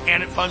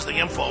 and it funds the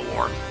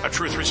InfoWar, a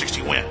true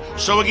 360 win.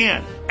 So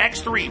again,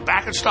 X3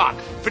 back in stock,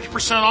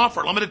 50% off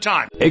for a limited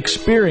time.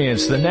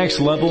 Experience the next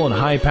level in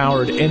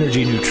high-powered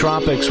energy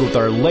nootropics with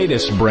our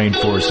latest Brain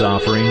Force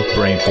offering,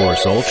 Brain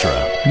Force Ultra.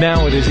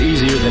 Now it is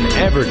easier than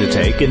ever to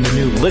take in the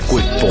new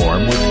liquid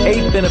form with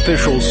 8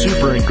 beneficial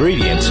super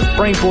ingredients.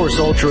 Brain Force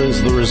Ultra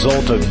is the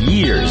result of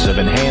years of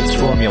enhanced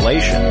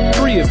formulation.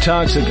 Free of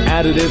toxic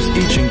additives,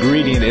 each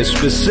ingredient is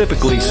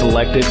specifically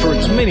selected for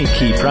its many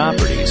key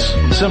properties.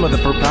 Some of the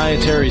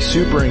proprietary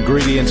super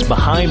ingredients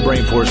behind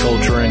Brain Force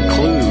Ultra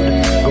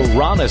include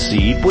guarana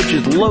seed, which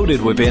is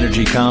loaded with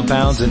energy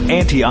compounds and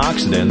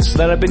antioxidants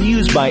that have been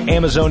used by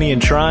Amazonian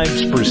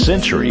tribes for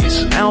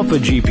centuries. Alpha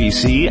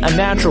GPC, a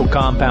natural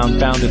compound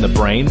found in the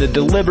brain that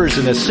delivers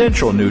an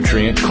essential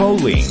nutrient,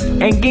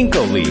 choline. And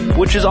ginkgo leaf,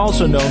 which is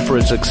also known for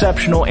its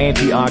exceptional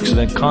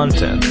antioxidant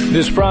content.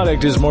 This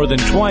product is more than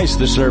twice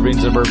the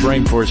servings of our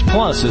Brain Force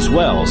Plus as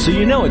well, so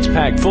you know it's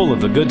packed full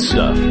of the good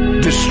stuff.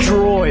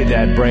 Destroy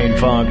that brain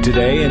fog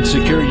today and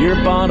secure your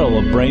bottle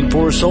of Brain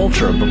Force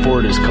Ultra before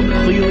it is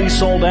completely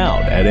sold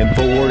out at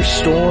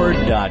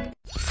InfoWarsStore.com.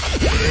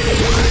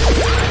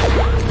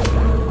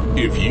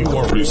 If you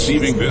are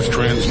receiving this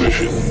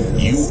transmission,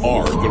 you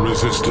are the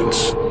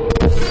Resistance.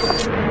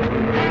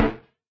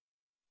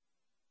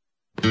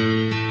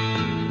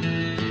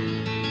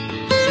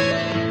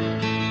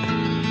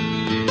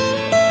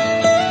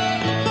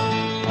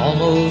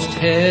 Almost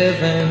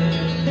heaven,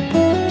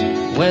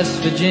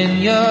 West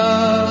Virginia,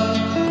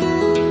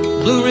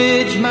 Blue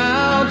Ridge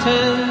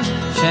Mountains,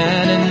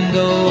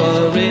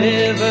 Shenandoah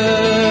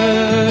River.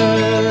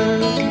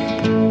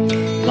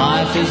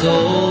 Life is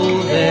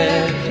old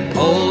there,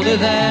 older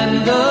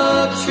than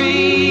the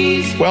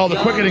trees. Well, the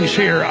quickening's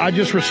here. I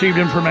just received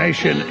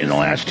information in the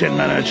last 10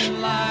 minutes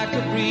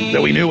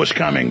that we knew was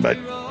coming, but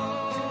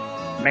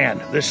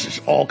man, this is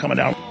all coming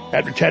down.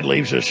 After Ted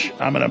leaves us,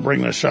 I'm going to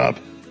bring this up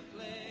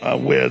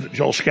with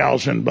Joel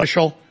Skousen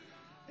Bushel,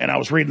 and I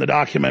was reading the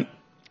document.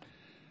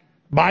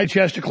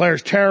 Biden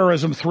declares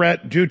terrorism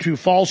threat due to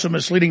false and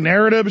misleading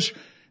narratives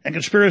and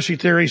conspiracy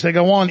theories. They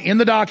go on in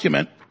the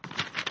document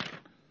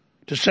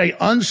to say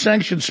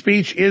unsanctioned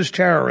speech is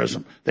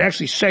terrorism. They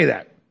actually say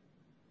that.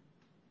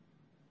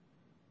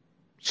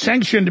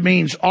 Sanctioned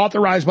means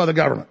authorized by the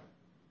government.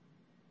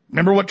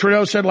 Remember what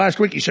Trudeau said last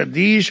week? He said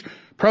these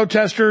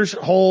protesters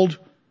hold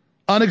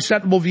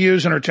unacceptable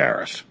views and are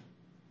terrorists.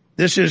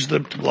 This is the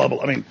global.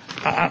 I mean,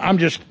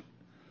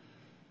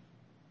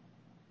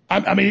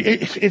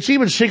 it's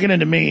even sinking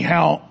into me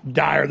how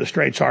dire the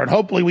straits are. And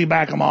hopefully we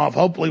back them off.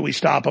 Hopefully we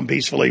stop them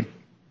peacefully.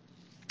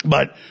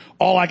 But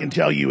all I can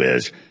tell you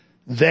is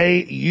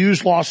they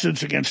use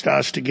lawsuits against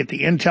us to get the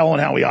intel on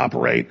how we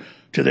operate,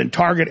 to then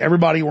target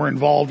everybody we're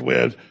involved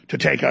with to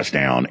take us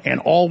down. And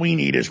all we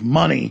need is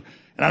money.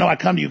 And I know I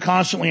come to you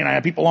constantly and I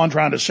have people on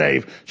trying to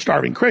save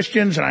starving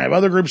Christians and I have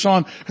other groups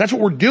on. That's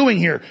what we're doing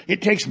here.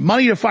 It takes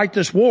money to fight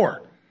this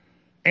war.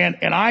 And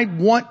I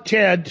want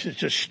Ted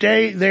to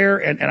stay there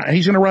and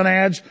he's going to run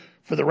ads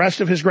for the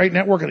rest of his great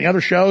network and the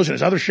other shows, and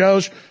his other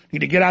shows need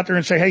to get out there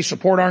and say, hey,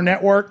 support our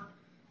network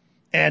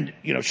and,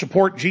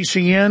 support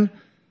GCN.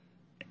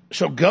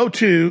 So go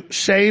to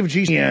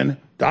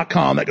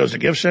savegcn.com. That goes to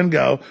Give, Send,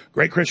 Go.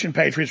 Great Christian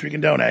Patriots. We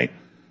can donate.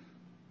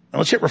 And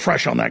let's hit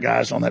refresh on that,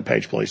 guys, on that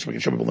page, please, so we can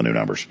show people the new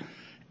numbers.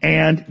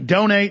 And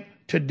donate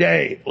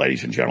today,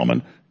 ladies and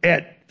gentlemen,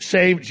 at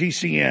Save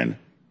GCN.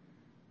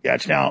 Yeah,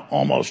 it's now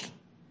almost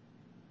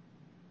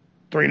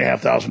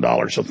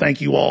 $3,500. So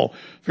thank you all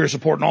for your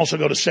support. And also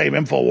go to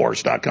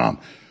SaveInfowars.com.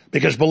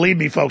 Because believe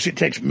me, folks, it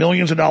takes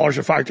millions of dollars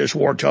to fight this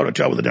war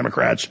toe-to-toe with the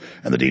Democrats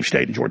and the deep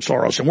state and George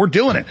Soros. And we're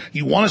doing it.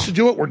 You want us to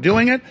do it? We're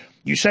doing it.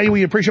 You say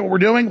we appreciate what we're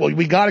doing? Well,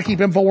 we got to keep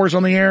InfoWars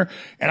on the air.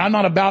 And I'm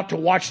not about to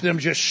watch them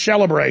just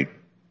celebrate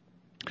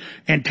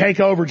and take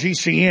over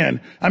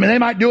GCN. I mean, they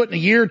might do it in a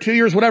year, 2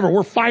 years, whatever.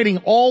 We're fighting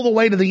all the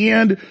way to the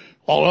end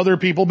All other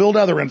people build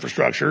other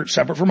infrastructure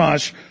separate from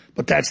us,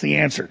 but that's the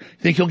answer. You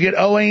think you'll get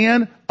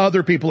OAN?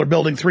 Other people are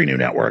building 3 new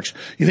networks.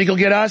 You think you'll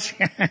get us?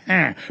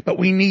 But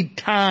we need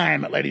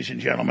time, ladies and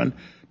gentlemen.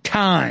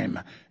 Time.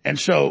 And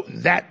so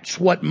that's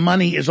what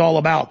money is all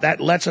about. That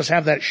lets us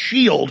have that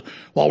shield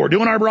while we're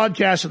doing our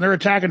broadcast and they're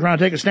attacking, trying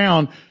to take us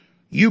down.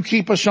 You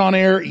keep us on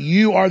air.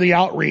 You are the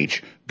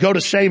outreach. Go to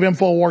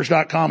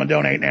SaveInfoWars.com and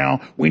donate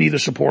now. We need the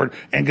support.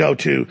 And go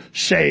to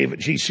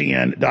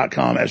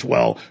SaveGCN.com as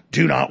well.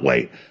 Do not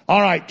wait.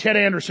 All right, Ted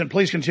Anderson,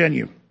 please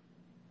continue.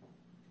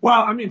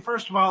 Well, I mean,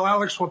 first of all,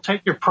 Alex will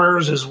take your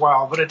prayers as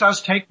well, but it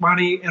does take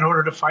money in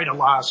order to fight a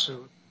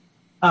lawsuit.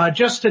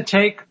 Just to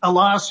take a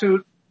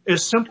lawsuit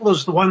as simple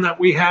as the one that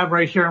we have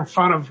right here in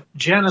front of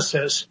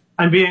Genesis,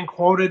 I'm being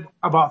quoted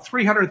about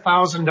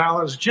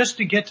 $300,000 just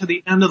to get to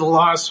the end of the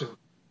lawsuit.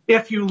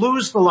 If you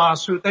lose the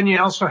lawsuit, then you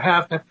also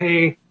have to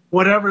pay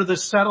whatever the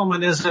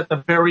settlement is at the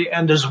very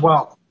end as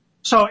well.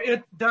 So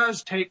it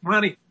does take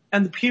money.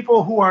 And the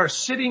people who are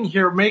sitting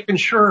here making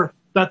sure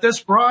that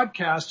this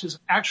broadcast is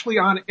actually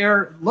on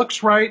air,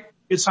 looks right,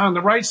 it's on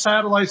the right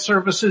satellite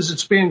services,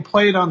 it's being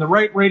played on the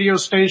right radio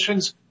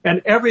stations,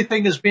 and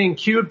everything is being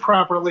queued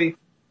properly,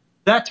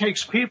 that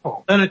takes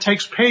people. Then it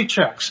takes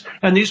paychecks.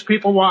 And these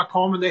people walk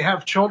home and they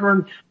have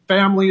children,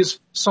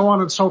 families, so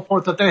on and so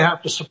forth that they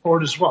have to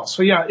support as well.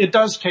 So yeah, it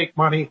does take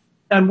money.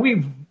 And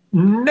we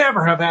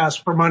never have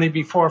asked for money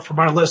before from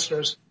our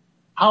listeners.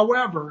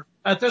 However,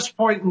 at this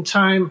point in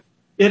time,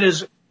 it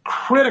is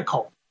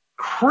critical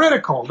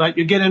that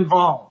you get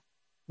involved.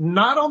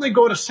 Not only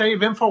go to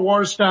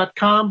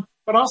SaveInfoWars.com,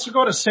 but also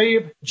go to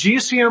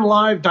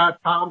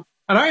SaveGCNLive.com.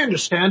 And I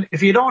understand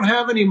if you don't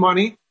have any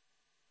money,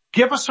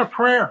 give us a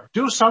prayer.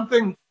 Do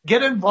something.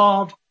 Get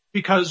involved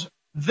because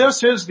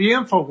this is the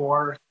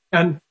InfoWar.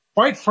 And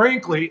quite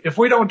frankly, if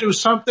we don't do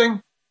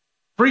something,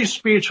 free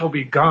speech will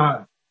be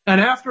gone.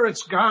 And after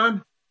it's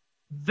gone,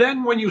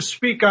 then when you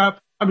speak up,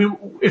 I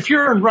mean, if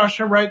you're in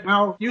Russia right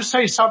now, you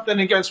say something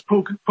against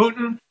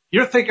Putin,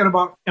 you're thinking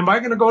about, am I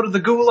going to go to the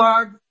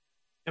gulag?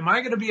 Am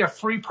I going to be a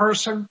free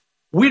person?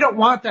 We don't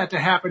want that to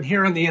happen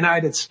here in the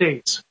United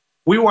States.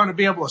 We want to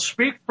be able to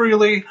speak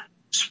freely,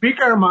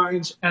 speak our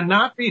minds, and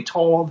not be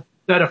told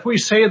that if we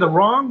say the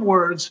wrong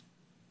words,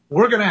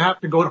 we're going to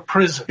have to go to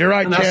prison. You're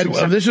right, Ted.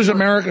 Well, this is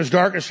America's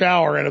darkest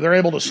hour, and if they're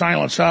able to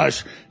silence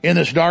us in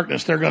this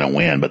darkness, they're going to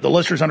win. But the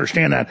listeners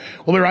understand that.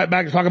 We'll be right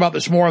back to talk about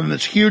this more than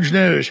this huge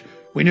news.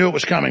 We knew it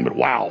was coming, but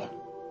wow.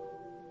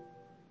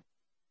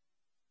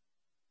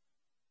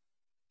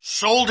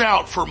 Sold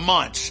out for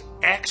months.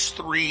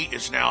 X3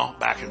 is now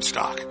back in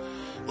stock.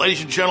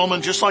 Ladies and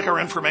gentlemen, just like our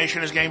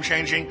information is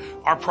game-changing,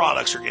 our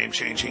products are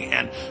game-changing,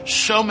 and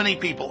so many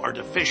people are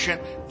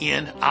deficient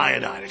in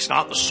iodine. It's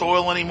not the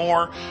soil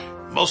anymore.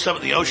 Most of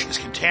it in the ocean is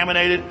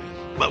contaminated.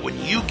 But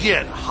when you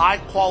get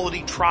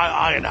high-quality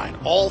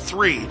triiodine, all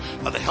 3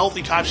 of the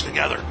healthy types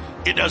together,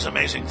 it does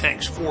amazing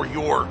things for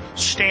your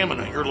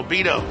stamina, your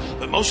libido,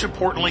 but most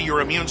importantly, your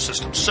immune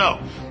system. So,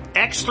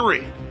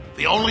 X3,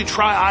 the only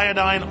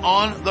triiodine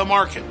on the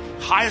market,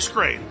 highest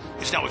grade,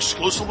 is now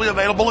exclusively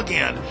available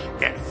again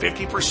at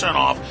 50%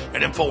 off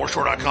at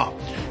InfoWarsStore.com.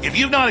 If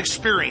you've not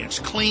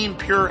experienced clean,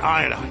 pure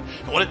iodine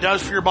and what it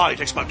does for your body, it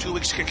takes about 2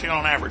 weeks to kick in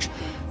on average,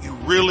 you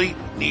really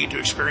need to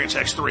experience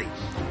X3.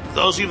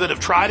 Those of you that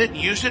have tried it and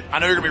used it, I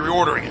know you're going to be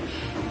reordering it.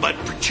 But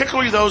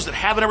particularly those that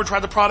haven't ever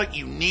tried the product,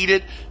 you need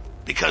it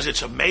because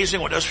it's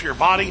amazing what it does for your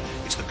body.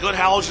 It's the good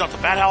halogen, not the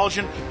bad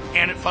halogen,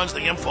 and it funds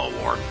the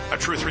InfoWar, a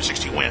true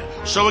 360 win.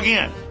 So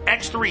again,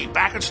 X3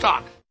 back in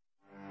stock.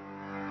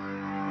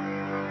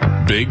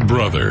 Big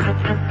Brother,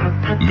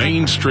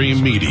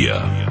 mainstream media,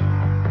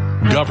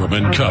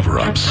 government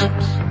cover-ups.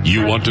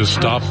 You want to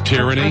stop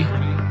tyranny?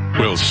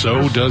 Well,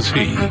 so does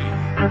he.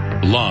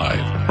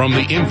 Live from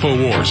the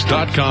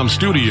Infowars.com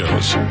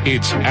studios,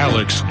 it's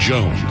Alex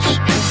Jones.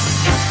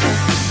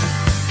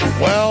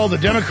 Well, the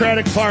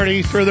Democratic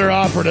Party, through their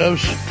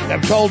operatives,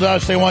 have told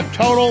us they want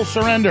total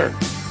surrender.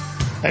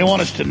 They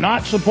want us to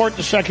not support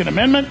the Second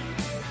Amendment.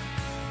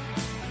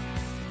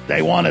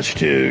 They want us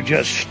to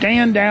just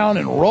stand down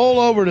and roll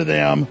over to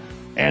them,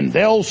 and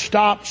they'll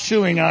stop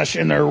suing us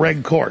in their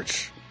reg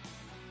courts.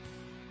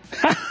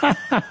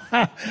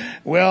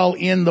 Well,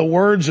 in the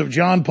words of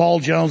John Paul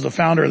Jones, the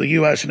founder of the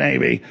U.S.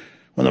 Navy,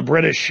 when the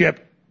British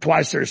ship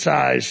twice their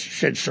size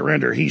said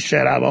surrender, he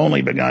said, "I've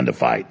only begun to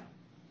fight."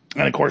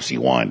 And of course he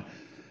won.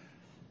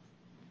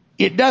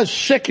 It does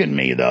sicken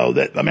me, though,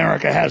 that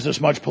America has this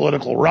much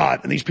political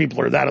rot and these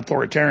people are that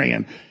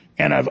authoritarian.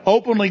 And I've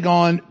openly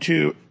gone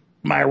to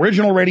my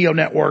original radio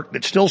network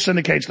that still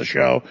syndicates the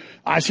show.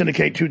 I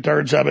syndicate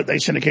 2/3 of it. They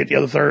syndicate the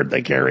other third.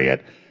 They carry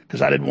it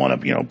because I didn't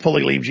want to,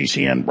 fully leave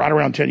GCN right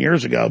around 10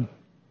 years ago.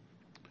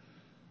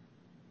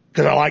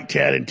 Because I like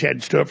Ted, and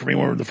Ted stood up for me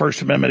when we were the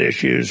First Amendment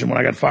issues and when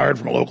I got fired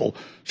from a local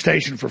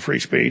station for free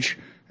speech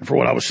and for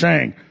what I was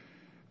saying.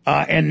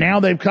 And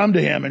now they've come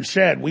to him and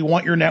said, we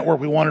want your network.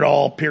 We want it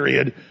all,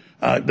 period.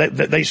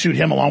 They sued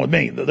him along with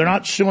me. They're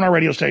not suing our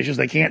radio stations.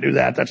 They can't do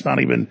that. That's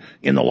not even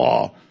in the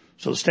law.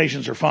 So the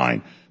stations are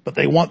fine. but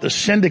they want the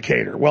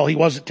syndicator. Well, he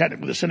wasn't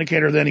technically the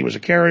syndicator then, he was a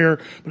carrier,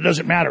 but it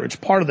doesn't matter. It's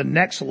part of the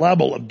next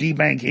level of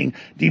debanking,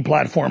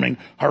 deplatforming,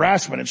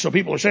 harassment. And so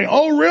people are saying,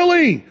 oh,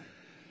 really?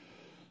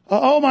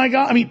 Oh my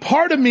God. I mean,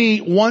 part of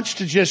me wants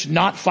to just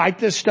not fight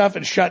this stuff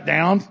and shut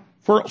down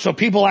so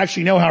people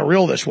actually know how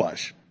real this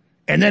was.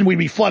 And then we'd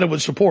be flooded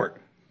with support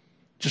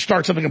to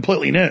start something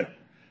completely new.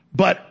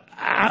 But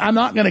I'm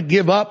not going to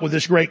give up with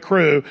this great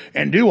crew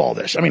and do all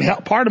this. I mean,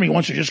 part of me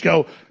wants to just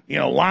go,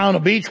 lie on a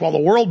beach while the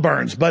world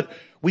burns, but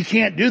we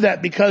can't do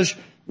that because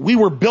we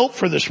were built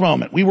for this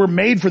moment. We were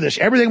made for this.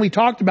 Everything we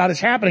talked about is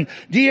happening.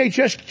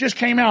 DHS just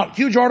came out,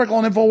 huge article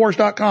on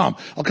Infowars.com.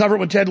 I'll cover it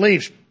when Ted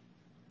leaves,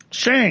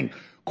 saying,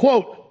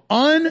 quote,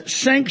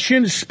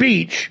 unsanctioned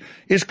speech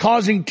is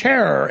causing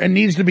terror and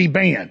needs to be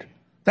banned.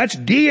 That's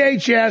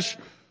DHS,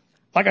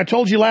 like I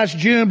told you last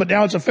June, but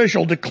now it's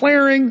official,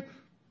 declaring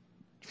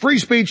free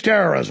speech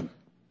terrorism.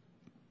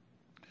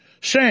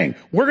 Saying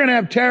we're going to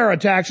have terror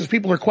attacks as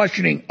people are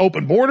questioning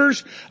open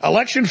borders,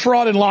 election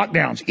fraud, and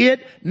lockdowns.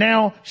 It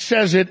now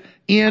says it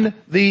in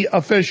the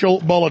official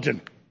bulletin.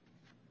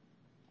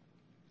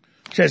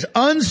 It says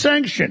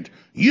unsanctioned.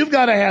 You've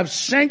got to have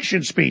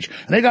sanctioned speech.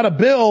 And they got a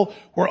bill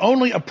where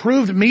only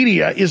approved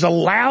media is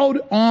allowed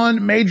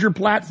on major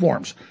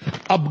platforms.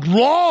 A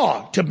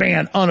law to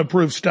ban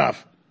unapproved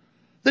stuff.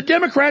 The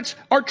Democrats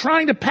are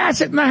trying to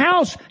pass it in the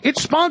House.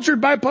 It's sponsored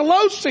by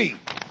Pelosi.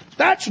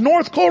 That's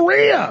North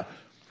Korea.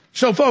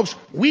 So folks,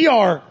 we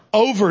are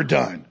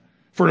overdone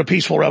for a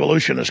peaceful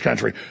revolution in this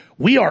country.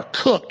 We are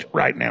cooked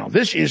right now.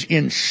 This is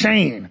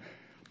insane.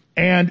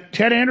 And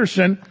Ted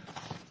Anderson,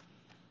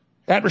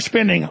 after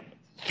spending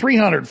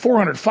 $300,000,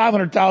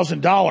 $400,000,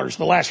 $500,000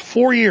 the last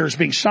 4 years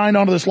being signed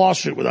onto this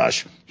lawsuit with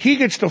us, he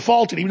gets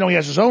defaulted even though he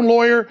has his own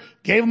lawyer,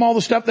 gave them all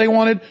the stuff they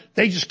wanted.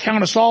 They just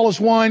count us all as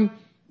one.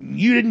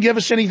 You didn't give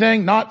us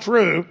anything. Not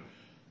true.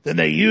 Then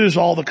they use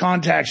all the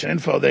contacts and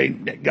info they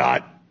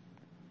got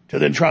to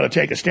then try to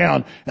take us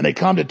down. And they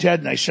come to Ted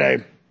and they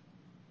say,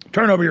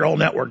 turn over your whole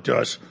network to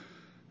us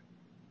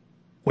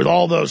with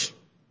all those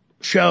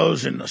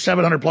shows and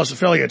 700 plus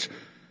affiliates,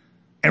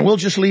 and we'll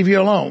just leave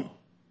you alone.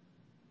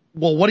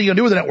 Well, what are you going to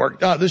do with the network?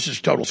 This is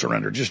total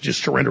surrender.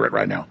 Just surrender it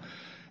right now.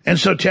 And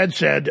so Ted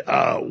said,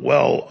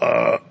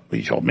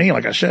 he told me,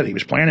 like I said, he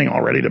was planning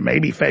already to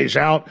maybe phase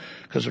out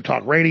because of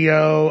talk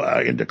radio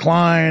in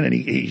decline, and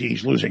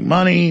he's losing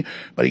money,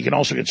 but he can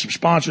also get some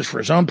sponsors for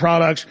his own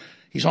products.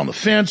 He's on the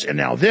fence, and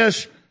now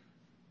this.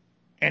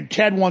 And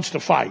Ted wants to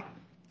fight.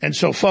 And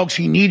so, folks,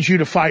 he needs you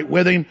to fight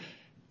with him.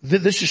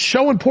 This is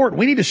so important.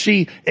 We need to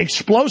see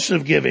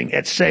explosive giving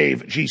at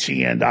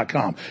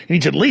SaveGCN.com. He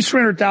needs at least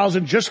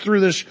 $300,000 just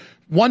through this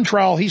one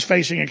trial he's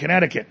facing in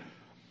Connecticut.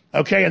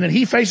 Okay, and then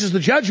he faces the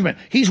judgment.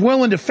 He's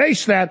willing to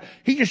face that.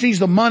 He just needs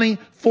the money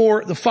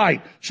for the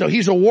fight. So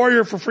he's a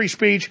warrior for free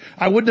speech.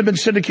 I wouldn't have been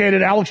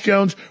syndicated. Alex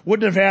Jones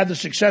wouldn't have had the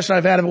success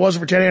I've had if it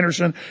wasn't for Ted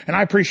Anderson, and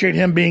I appreciate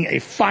him being a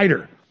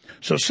fighter.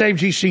 So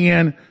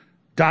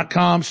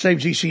SaveGCN.com,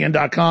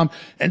 SaveGCN.com,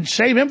 and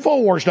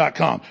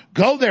SaveInfowars.com.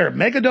 Go there,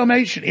 make a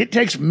donation. It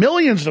takes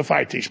millions to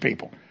fight these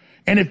people.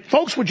 And if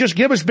folks would just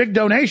give us big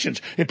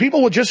donations, if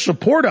people would just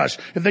support us,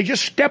 if they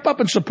just step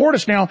up and support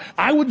us now,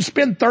 I wouldn't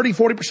spend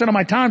 30-40% of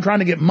my time trying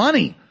to get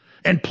money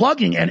and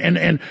plugging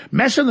and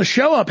messing the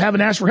show up, having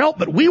to ask for help.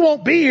 But we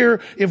won't be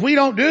here if we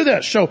don't do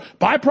this. So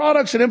buy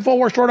products at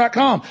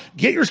InfoWarsStore.com.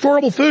 Get your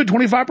storable food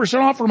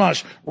 25% off from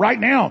us right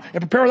now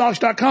at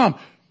PrepareWithAlex.com.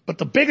 But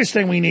the biggest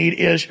thing we need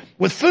is,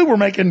 with food we're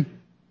making,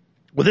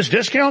 with this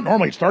discount,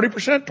 normally it's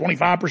 30%,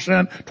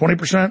 25%,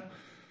 20%.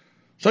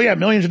 So yeah,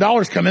 millions of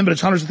dollars come in, but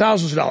it's hundreds of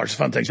thousands of dollars.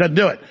 Fun things. Doesn't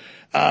do it.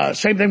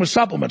 Same thing with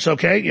supplements,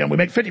 okay? We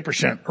make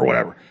 50% or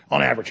whatever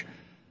on average.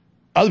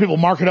 Other people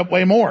mark it up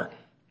way more.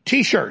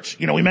 T-shirts,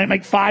 we might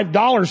make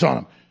 $5 on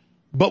them.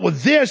 But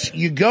with this,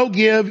 you go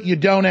give, you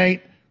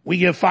donate. We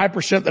give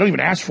 5%. They don't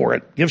even ask for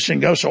it. Give Sing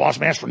Go so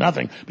awesome, ask for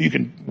nothing. But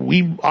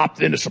we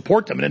opt in to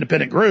support them, an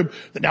independent group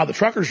that now the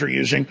truckers are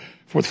using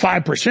with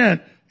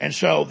 5%. And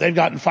so they've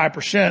gotten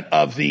 5%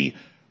 of the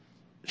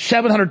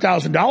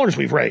 $700,000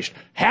 we've raised.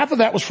 Half of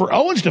that was for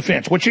Owen's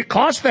defense, which it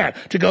cost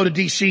that to go to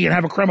D.C. and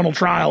have a criminal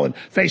trial and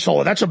face all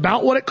of that. That's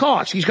about what it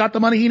costs. He's got the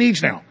money he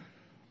needs now.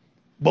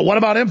 But what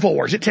about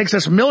InfoWars? It takes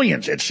us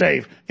millions at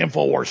Save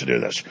InfoWars to do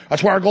this.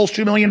 That's why our goal is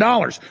 $2 million.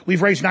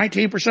 We've raised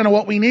 19% of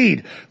what we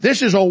need.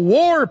 This is a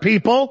war,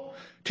 people.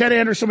 Ted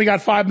Anderson, we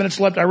got 5 minutes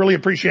left. I really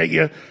appreciate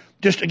you.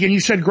 Just again,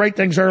 you said great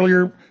things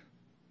earlier.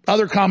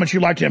 Other comments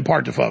you'd like to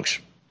impart to folks?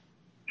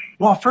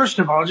 Well, first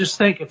of all, just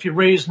think, if you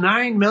raise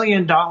 $9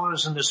 million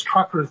in this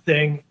trucker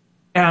thing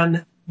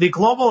and the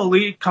global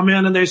elite come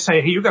in and they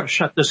say, hey, you got to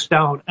shut this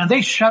down, and they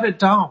shut it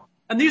down.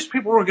 And these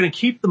people were going to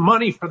keep the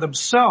money for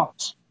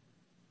themselves.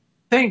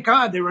 Thank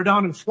God they were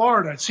down in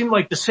Florida. It seemed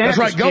like DeSantis. That's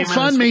right.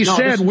 GoFundMe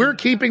said we're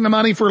keeping the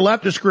money for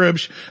leftist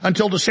groups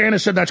until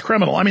DeSantis said that's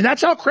criminal. I mean,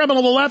 that's how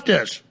criminal the left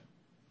is.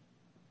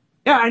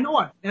 Yeah, I know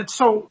it. And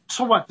so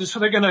what? So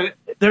they're going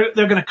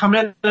to come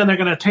in and they're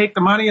going to take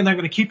the money and they're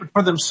going to keep it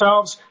for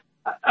themselves.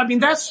 I mean,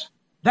 that's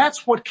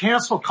what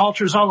cancel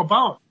culture is all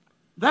about.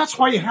 That's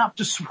why you have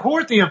to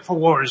support the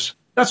InfoWars.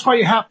 That's why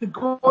you have to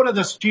go to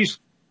this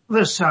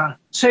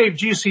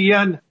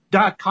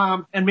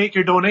SaveGCN.com and make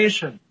your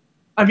donation.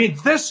 I mean,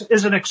 this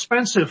is an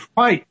expensive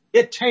fight.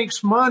 It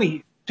takes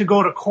money to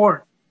go to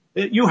court.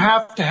 You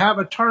have to have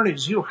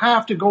attorneys. You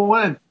have to go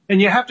in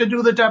and you have to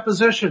do the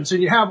depositions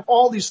and you have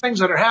all these things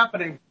that are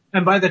happening.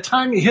 And by the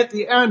time you hit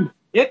the end,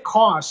 it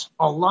costs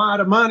a lot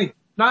of money.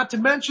 Not to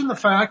mention the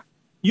fact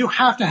you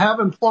have to have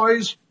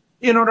employees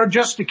in order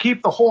just to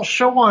keep the whole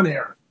show on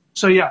air.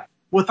 So yeah,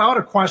 without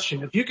a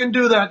question, if you can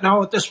do that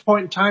now at this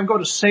point in time, go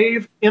to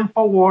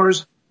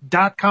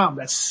SaveInfowars.com.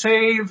 That's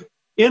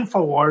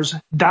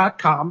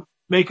SaveInfowars.com.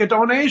 Make a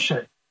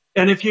donation.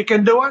 And if you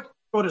can do it,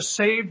 go to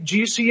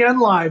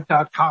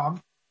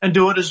SaveGCNLive.com and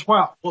do it as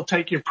well. We'll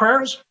take your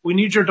prayers. We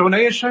need your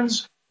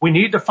donations. We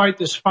need to fight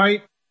this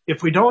fight.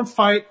 If we don't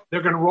fight,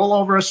 they're going to roll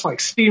over us like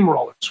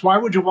steamrollers. Why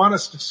would you want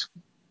us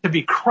to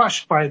be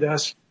crushed by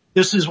this?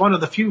 This is one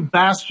of the few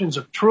bastions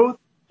of truth,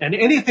 and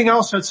anything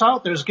else that's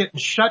out there is getting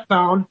shut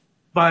down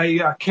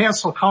by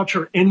cancel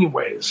culture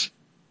anyways.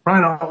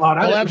 Right out loud.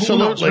 Well,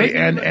 absolutely.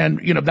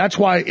 And, you know, that's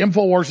why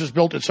InfoWars has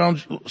built its own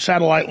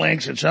satellite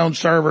links, its own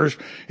servers,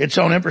 its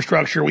own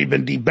infrastructure. We've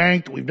been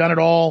debanked. We've done it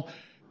all.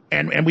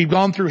 And we've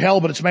gone through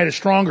hell, but it's made us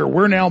stronger.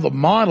 We're now the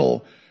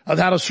model of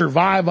how to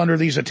survive under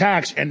these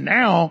attacks. And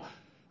now,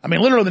 I mean,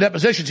 literally the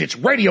depositions, it's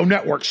radio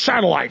networks,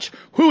 satellites.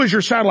 Who is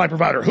your satellite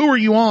provider? Who are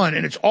you on?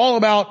 And it's all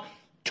about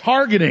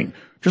targeting.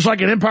 Just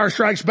like in Empire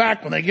Strikes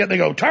Back, when they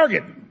go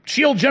target,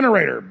 shield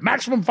generator,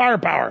 maximum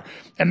firepower.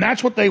 And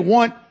that's what they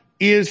want,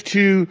 is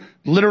to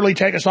literally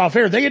take us off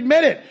air. They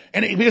admit it.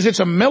 And because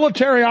it's a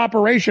military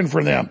operation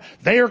for them.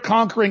 They are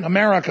conquering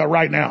America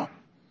right now.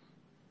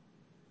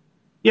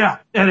 Yeah.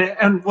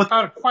 And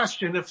without a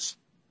question, if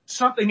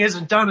something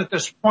isn't done at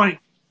this point,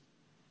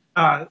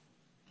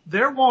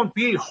 there won't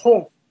be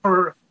hope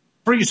for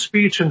free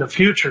speech in the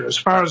future, as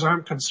far as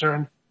I'm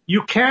concerned.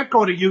 You can't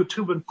go to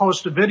YouTube and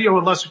post a video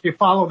unless if you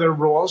follow their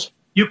rules.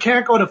 You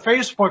can't go to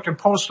Facebook and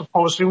post a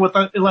posting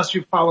unless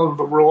you follow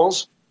the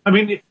rules. I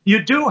mean,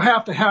 you do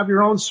have to have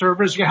your own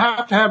servers. You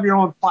have to have your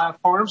own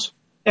platforms.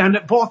 And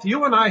both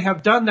you and I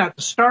have done that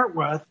to start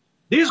with.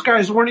 These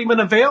guys weren't even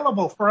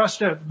available for us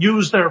to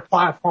use their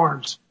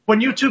platforms.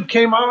 When YouTube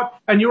came out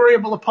and you were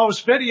able to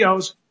post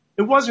videos,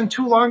 it wasn't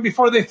too long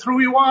before they threw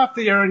you off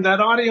the air and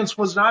that audience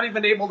was not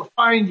even able to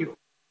find you.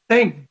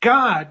 Thank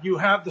God you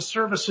have the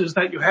services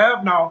that you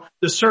have now,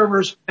 the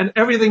servers and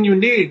everything you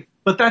need.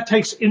 But that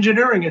takes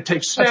engineering. It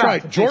takes staff. That's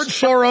right. George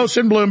Soros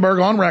and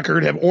Bloomberg on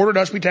record have ordered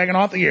us to be taken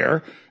off the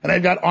air, and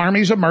they've got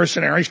armies of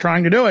mercenaries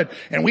trying to do it.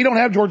 And we don't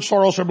have George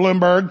Soros or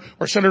Bloomberg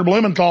or Senator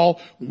Blumenthal.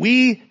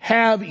 We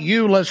have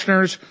you,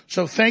 listeners.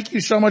 So thank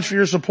you so much for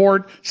your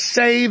support.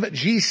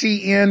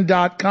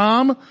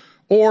 SaveGCN.com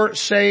or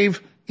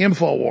Save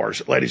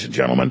InfoWars, ladies and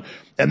gentlemen.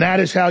 And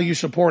that is how you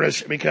support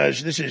us,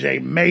 because this is a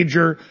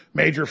major,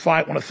 major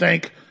fight. I want to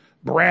thank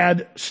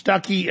Brad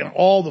Stuckey and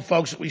all the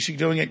folks that we see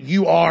doing it.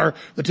 You are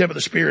the tip of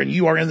the spear, and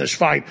you are in this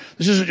fight.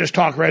 This isn't just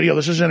talk radio.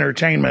 This is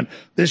entertainment.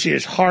 This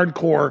is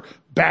hardcore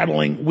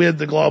battling with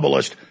the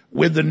globalist,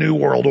 with the New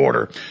World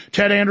Order.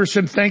 Ted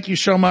Anderson, thank you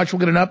so much. We'll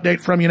get an update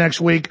from you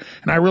next week,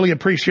 and I really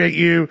appreciate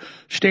you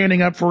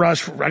standing up for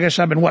us. I guess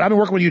I've been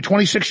working with you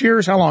 26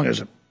 years? How long is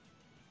it?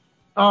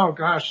 Oh,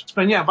 gosh. It's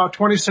been, about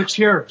 26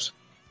 years.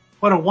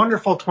 What a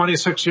wonderful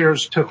 26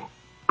 years, too.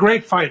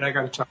 Great fight, I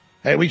got to tell you.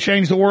 Hey, we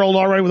changed the world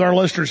already with our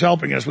listeners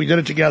helping us. We did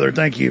it together.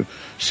 Thank you.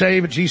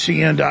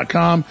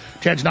 SaveGCN.com.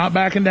 Ted's not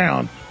backing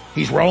down.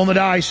 He's rolling the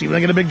dice. Even they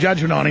get a big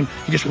judgment on him.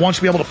 He just wants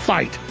to be able to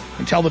fight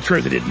and tell the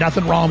truth. He did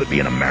nothing wrong but be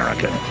an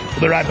American.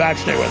 We'll be right back.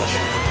 Stay with us.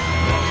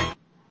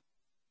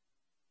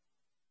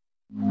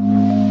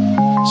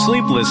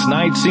 Sleepless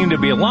nights seem to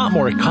be a lot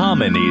more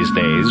common these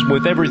days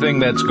with everything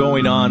that's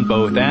going on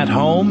both at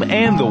home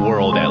and the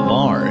world at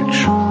large.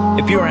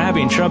 If you are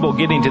having trouble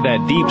getting to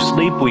that deep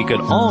sleep we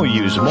could all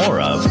use more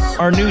of,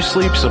 our new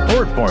sleep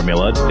support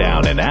formula,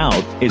 Down and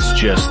Out, is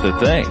just the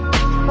thing.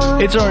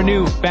 It's our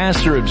new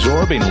faster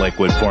absorbing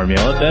liquid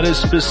formula that is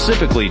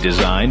specifically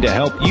designed to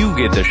help you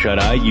get the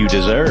shut-eye you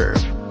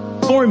deserve.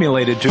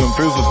 Formulated to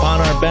improve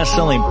upon our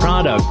best-selling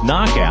product,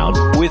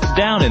 Knockout, with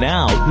Down and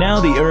Out, now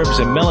the herbs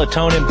and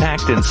melatonin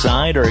packed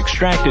inside are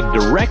extracted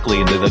directly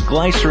into the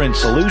glycerin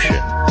solution.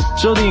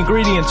 So the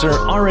ingredients are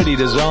already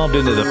dissolved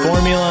into the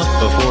formula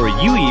before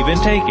you even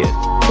take it.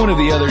 One of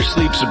the other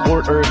sleep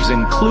support herbs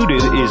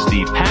included is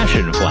the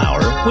passion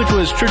flower, which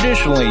was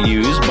traditionally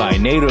used by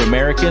Native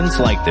Americans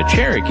like the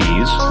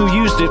Cherokees, who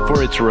used it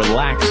for its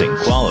relaxing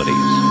qualities.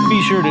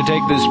 Be sure to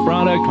take this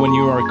product when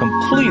you are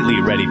completely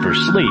ready for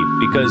sleep,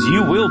 because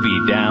you will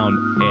be down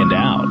and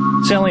out.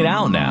 Selling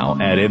out now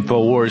at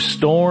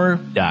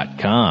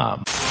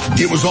InfoWarsStore.com.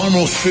 It was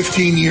almost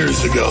 15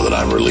 years ago that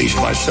I released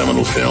my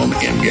seminal film,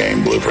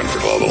 Endgame: Blueprint for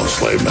Global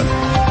Enslavement.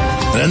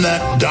 And in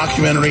that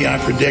documentary, I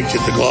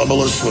predicted the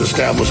globalists would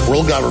establish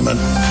world government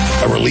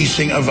by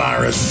releasing a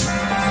virus,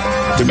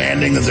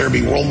 demanding that there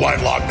be worldwide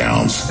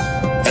lockdowns,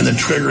 and then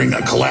triggering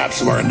a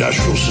collapse of our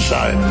industrial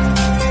society.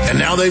 And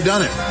now they've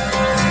done it.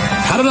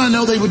 How did I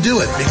know they would do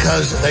it?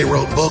 Because they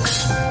wrote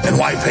books and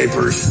white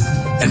papers,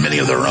 and many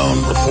of their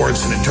own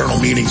reports and internal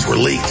meetings were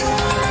leaked.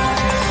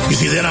 You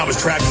see, then I was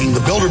tracking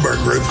the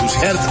Bilderberg Group, whose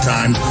head at the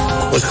time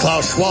was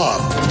Klaus Schwab.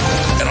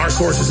 And our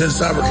sources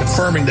inside were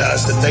confirming to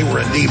us that they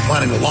were indeed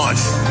planning to launch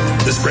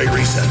this Great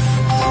Reset.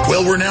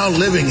 Well, we're now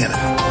living in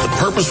it. The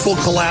purposeful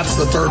collapse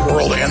of the third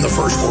world and the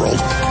first world,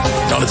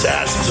 known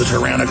attached as a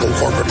tyrannical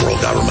corporate world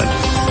government.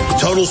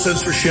 Total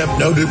censorship,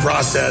 no due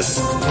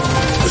process,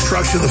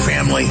 destruction of the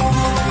family,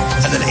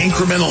 and then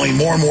incrementally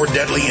more and more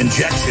deadly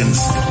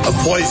injections of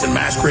poison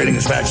masquerading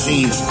as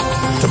vaccines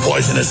to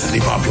poison us and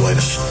depopulate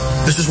us.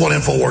 This is what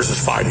InfoWars is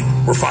fighting.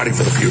 We're fighting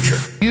for the future.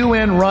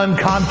 UN-run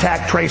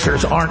contact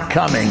tracers aren't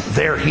coming.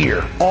 They're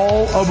here.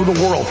 All over the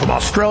world, from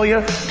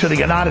Australia to the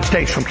United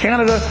States, from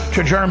Canada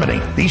to Germany.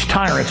 These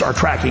tyrants are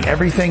tracking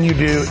everything you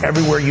do,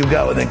 everywhere you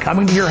go, and then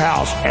coming to your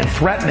house and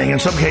threatening, in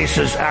some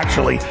cases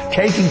actually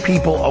taking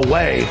people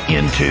away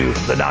into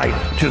the night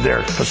to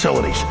their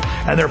facilities.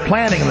 And they're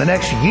planning in the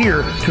next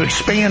year to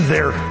expand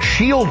their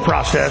SHIELD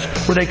process,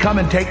 where they come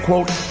and take,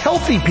 quote,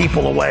 healthy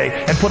people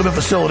away and put them in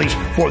facilities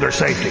for their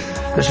safety.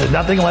 This is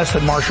nothing less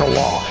than martial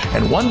law.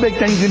 And one big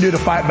thing you can do to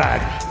fight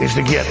back is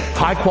to get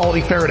high-quality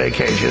Faraday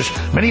cages,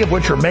 many of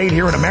which are made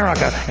here in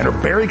America and are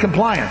very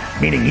compliant,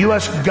 meaning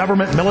U.S.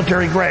 government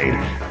military grade,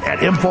 at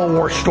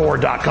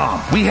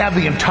InfoWarsStore.com. We have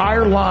the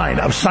entire line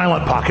of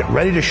Silent Pocket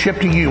ready to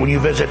ship to you when you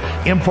visit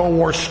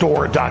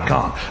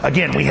InfoWarsStore.com.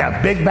 Again, we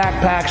have big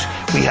backpacks,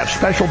 we have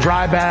special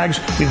dry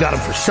bags, we've got them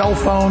for cell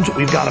phones,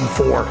 we've got them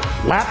for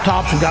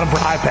laptops, we've got them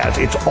for iPads.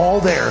 It's all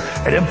there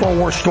at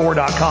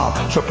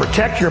InfoWarsStore.com. So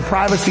protect your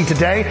privacy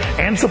today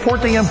and support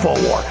the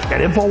InfoWar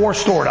at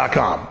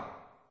InfoWarsStore.com.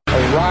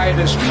 A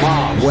riotous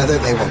mob. Whether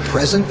they were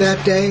present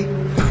that day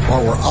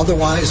or were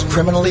otherwise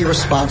criminally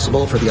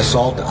responsible for the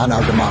assault on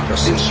our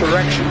democracy.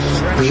 Insurrection.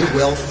 We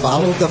will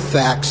follow the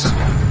facts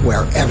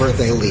wherever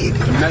they lead.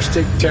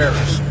 Domestic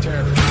terrorists.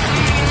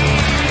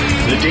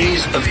 The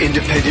days of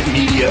independent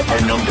media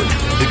are numbered.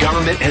 The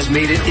government has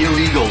made it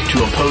illegal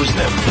to oppose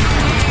them.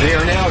 They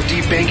are now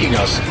debanking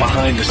us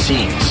behind the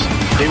scenes.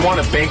 They want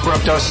to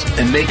bankrupt us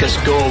and make us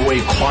go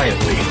away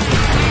quietly.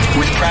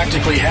 With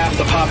practically half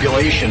the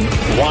population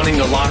wanting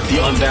to lock the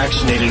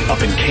unvaccinated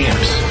up in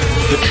camps,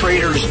 the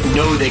traitors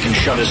know they can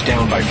shut us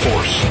down by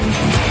force.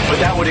 But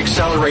that would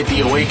accelerate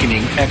the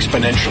awakening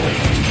exponentially.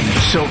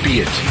 So be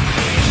it.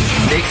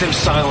 Make them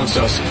silence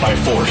us by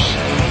force.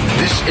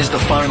 This is the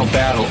final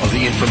battle of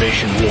the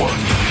information war.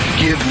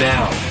 Give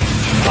now.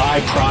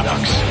 Buy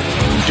products.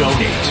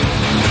 Donate.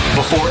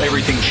 Before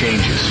everything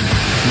changes.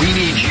 We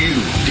need you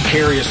to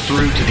carry us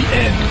through to the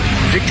end.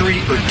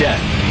 Victory or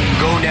death.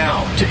 Go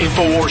now to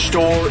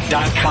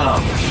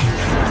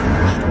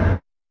InfoWarsStore.com.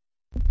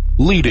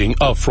 Leading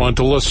a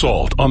frontal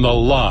assault on the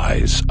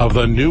lies of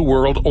the New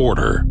World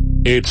Order,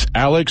 it's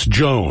Alex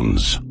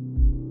Jones.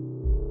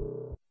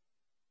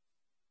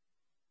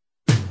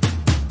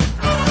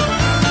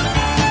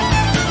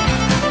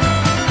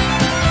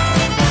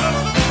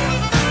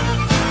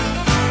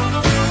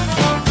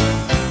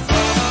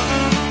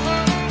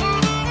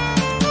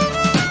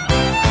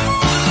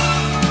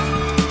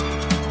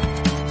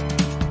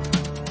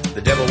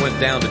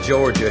 Down to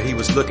Georgia, he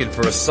was looking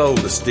for a soul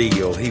to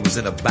steal. He was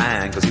in a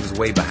bind because he was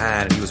way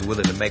behind and he was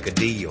willing to make a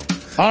deal.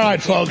 All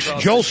right, folks.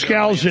 Joel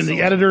Skousen,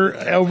 the editor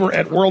over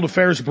at World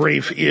Affairs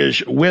Brief,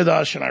 is with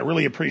us, and I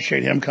really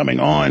appreciate him coming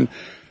on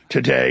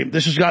today.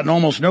 This has gotten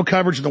almost no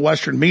coverage in the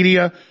Western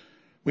media.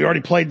 We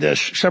already played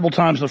this several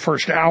times in the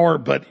first hour,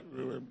 but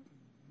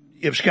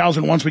if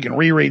Skousen wants, we can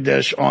reread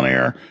this on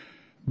air.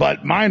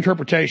 But my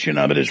interpretation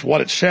of it is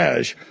what it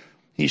says.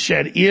 He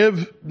said,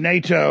 if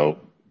NATO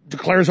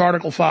declares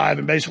Article 5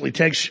 and basically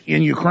takes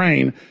in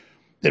Ukraine,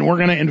 then we're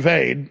going to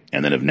invade.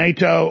 And then if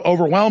NATO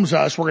overwhelms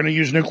us, we're going to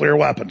use nuclear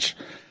weapons.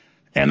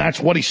 And that's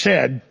what he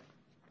said.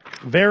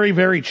 Very,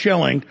 very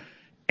chilling.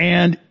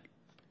 And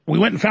we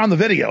went and found the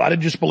video. I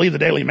didn't just believe the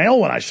Daily Mail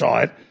when I saw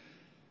it.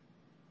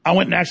 I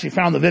went and actually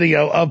found the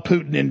video of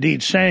Putin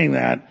indeed saying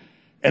that.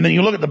 And then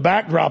you look at the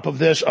backdrop of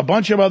this, a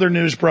bunch of other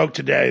news broke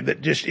today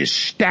that just is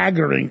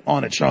staggering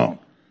on its own.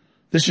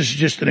 This is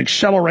just an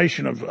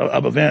acceleration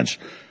of events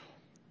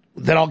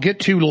that I'll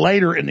get to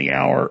later in the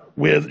hour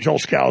with Joel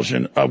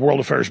Skousen of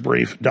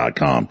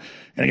WorldAffairsBrief.com.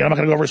 And again, I'm not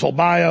going to go over his whole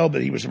bio,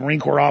 but he was a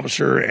Marine Corps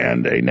officer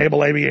and a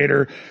naval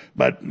aviator,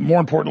 but more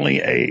importantly,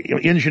 a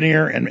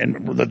engineer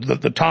and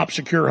the top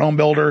secure home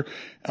builder.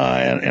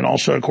 And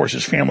also, of course,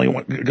 his family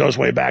goes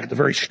way back at the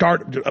very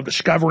start of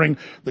discovering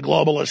the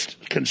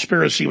globalist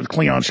conspiracy with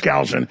Cleon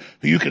Skousen,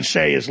 who you can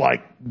say is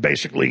like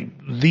basically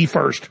the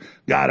first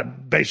guy to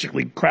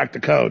basically crack the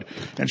code.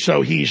 And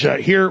so he's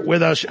here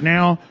with us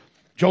now.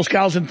 Joel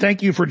Skousen,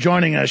 thank you for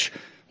joining us.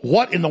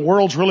 What in the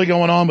world's really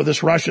going on with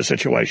this Russia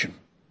situation?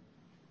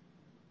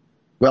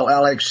 Well,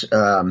 Alex,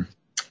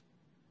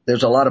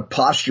 there's a lot of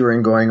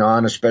posturing going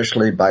on,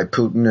 especially by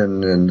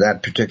Putin and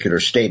that particular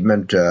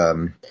statement.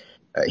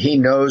 He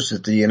knows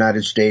that the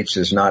United States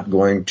is not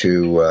going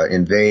to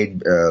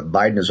invade.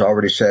 Biden has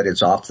already said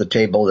it's off the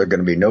table. There are going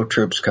to be no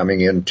troops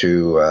coming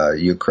into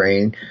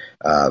Ukraine.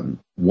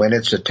 When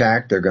it's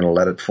attacked, they're going to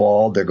let it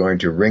fall. They're going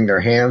to wring their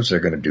hands.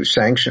 They're going to do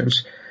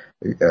sanctions.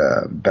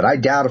 But I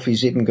doubt if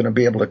he's even going to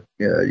be able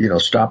to,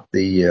 stop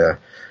the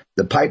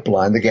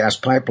pipeline, the gas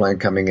pipeline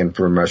coming in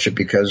from Russia,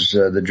 because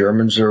the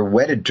Germans are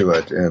wedded to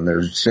it, and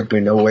there's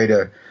simply no way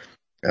to,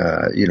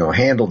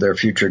 handle their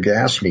future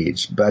gas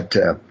needs. But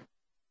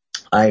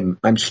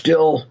I'm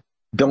still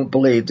don't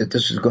believe that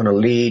this is going to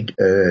lead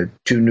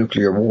to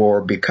nuclear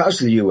war, because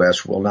the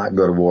U.S. will not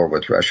go to war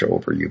with Russia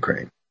over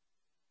Ukraine.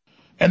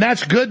 And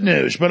that's good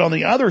news. But on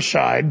the other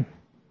side,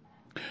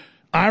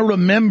 I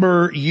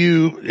remember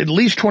you at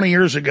least 20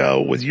 years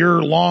ago with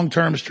your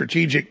long-term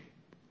strategic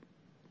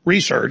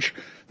research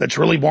that's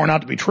really borne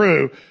out to be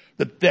true,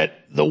 that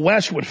the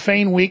West would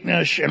feign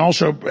weakness and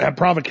also have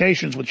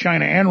provocations with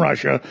China and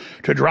Russia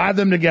to drive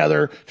them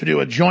together to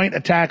do a joint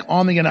attack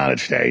on the United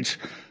States,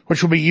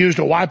 which will be used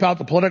to wipe out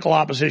the political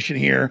opposition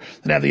here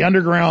and have the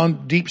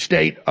underground deep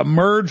state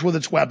emerge with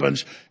its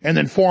weapons and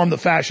then form the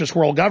fascist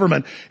world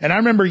government. And I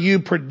remember you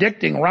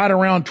predicting right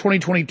around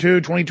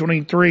 2022,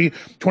 2023,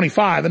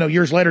 25. I know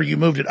years later you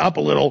moved it up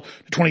a little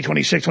to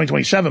 2026,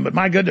 2027, but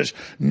my goodness,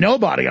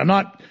 nobody, I'm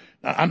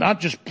not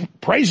just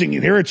praising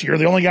you here. You're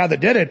the only guy that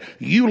did it.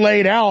 You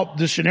laid out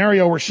the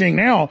scenario we're seeing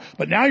now,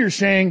 but now you're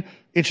saying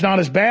it's not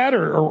as bad,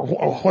 or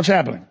what's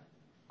happening?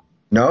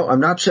 No, I'm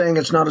not saying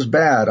it's not as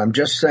bad. I'm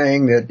just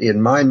saying that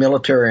in my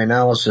military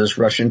analysis,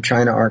 Russia and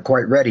China aren't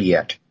quite ready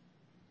yet.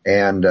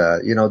 And,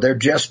 they're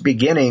just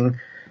beginning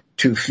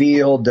to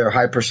field their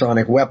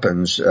hypersonic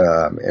weapons,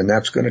 and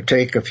that's going to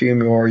take a few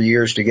more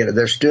years to get it.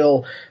 They're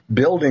still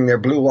building their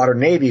blue water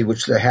navy,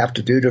 which they have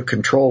to do to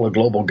control a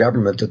global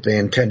government that they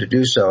intend to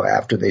do so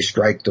after they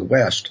strike the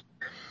West.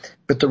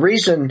 But the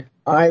reason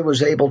I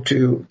was able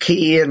to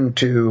key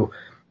into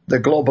the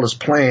globalist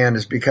plan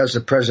is because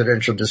the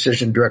Presidential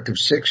Decision Directive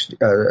 60,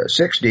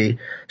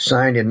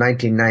 signed in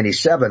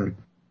 1997.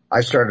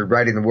 I started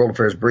writing the World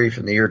Affairs Brief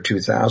in the year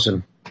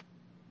 2000,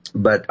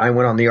 but I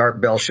went on the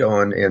Art Bell Show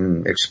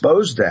and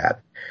exposed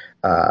that,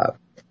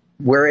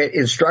 where it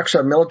instructs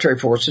our military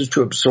forces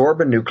to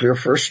absorb a nuclear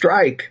first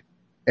strike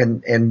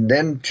and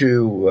then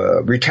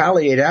to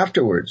retaliate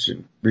afterwards.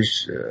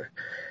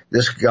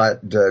 This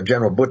got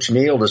General Butch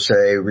Neal to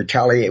say,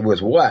 retaliate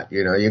with what?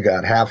 You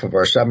got half of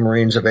our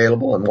submarines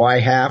available. And why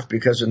half?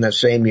 Because in that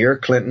same year,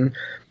 Clinton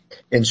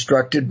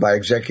instructed by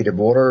executive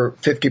order,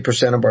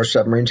 50% of our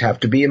submarines have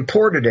to be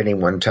imported any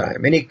one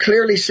time. And he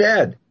clearly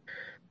said,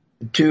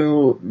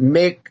 to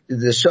make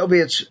the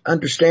Soviets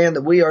understand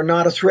that we are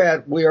not a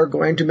threat, we are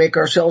going to make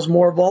ourselves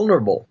more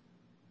vulnerable.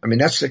 I mean,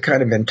 that's the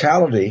kind of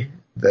mentality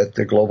that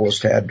the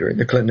globalists had during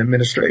the Clinton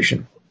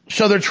administration.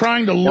 So they're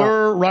trying to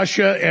lure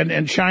Russia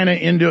and China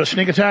into a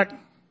sneak attack?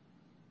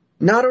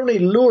 Not only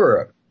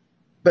lure,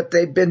 but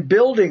they've been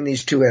building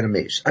these two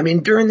enemies. I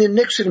mean, during the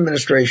Nixon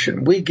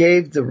administration, we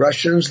gave the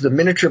Russians the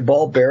miniature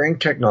ball bearing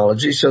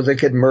technology so they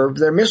could MIRV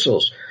their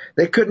missiles.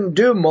 They couldn't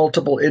do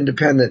multiple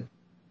independent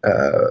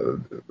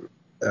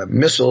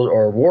missile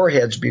or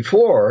warheads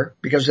before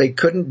because they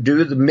couldn't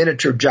do the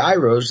miniature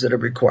gyros that are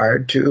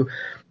required to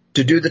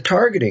do the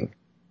targeting.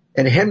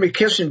 And Henry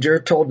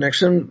Kissinger told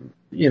Nixon,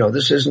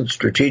 this isn't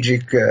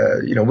strategic.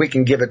 We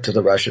can give it to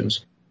the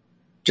Russians.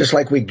 Just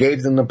like we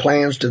gave them the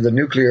plans to the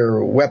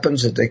nuclear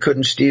weapons that they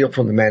couldn't steal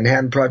from the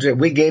Manhattan Project.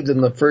 We gave them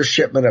the first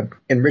shipment of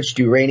enriched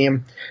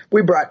uranium.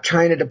 We brought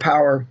China to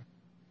power.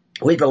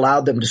 We've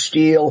allowed them to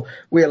steal.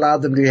 We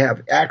allowed them to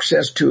have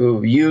access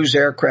to use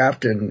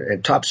aircraft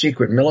and top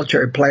secret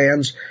military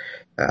plans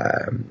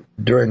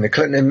during the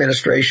Clinton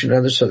administration and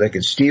others so they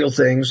could steal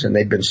things, and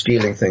they've been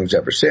stealing things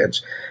ever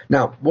since.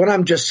 Now, what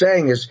I'm just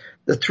saying is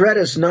the threat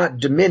is not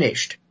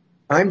diminished.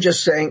 I'm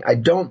just saying I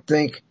don't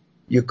think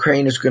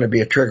Ukraine is going to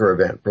be a trigger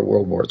event for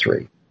World War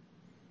III.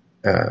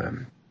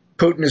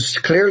 Putin is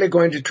clearly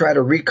going to try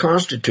to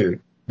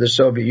reconstitute the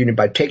Soviet Union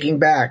by taking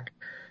back,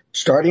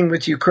 starting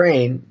with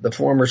Ukraine, the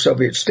former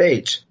Soviet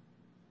states.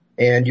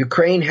 And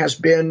Ukraine has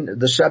been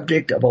the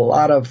subject of a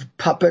lot of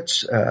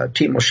puppets.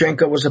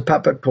 Timoshenko was a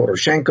puppet,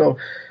 Poroshenko,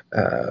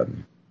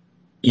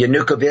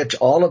 Yanukovych.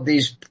 All of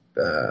these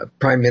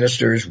prime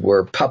ministers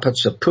were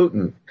puppets of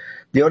Putin.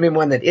 The only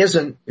one that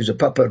isn't is a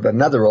puppet of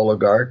another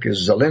oligarch,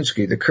 is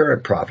Zelensky, the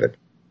current prophet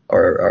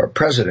or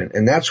president.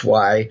 And that's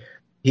why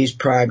he's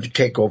primed to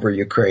take over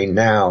Ukraine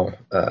now,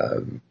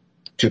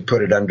 to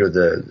put it under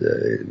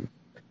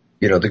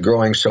the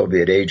growing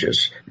Soviet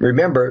aegis.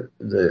 Remember,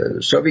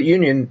 the Soviet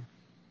Union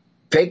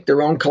faked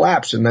their own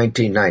collapse in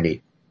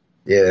 1990.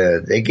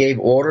 They gave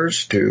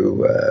orders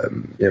to,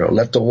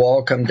 let the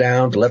wall come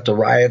down, to let the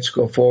riots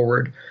go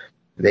forward.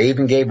 They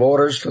even gave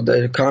orders for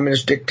the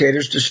communist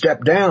dictators to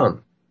step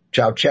down.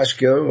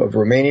 Ceausescu of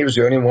Romania was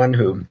the only one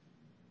who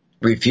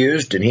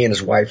refused, and he and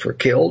his wife were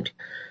killed.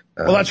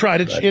 Well, that's right.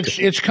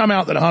 It's come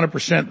out that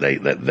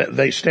 100%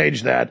 they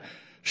staged that.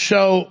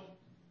 So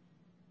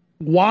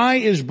why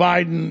is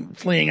Biden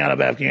fleeing out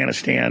of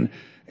Afghanistan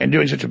and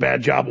doing such a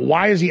bad job?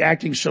 Why is he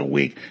acting so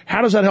weak?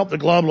 How does that help the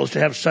globalists to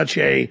have such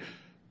a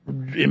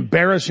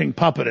embarrassing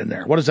puppet in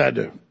there? What does that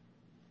do?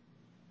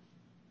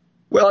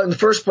 Well, in the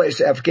first place,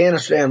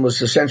 Afghanistan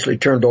was essentially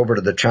turned over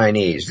to the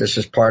Chinese. This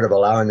is part of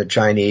allowing the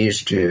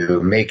Chinese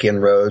to make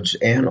inroads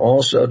and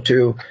also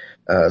to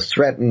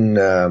threaten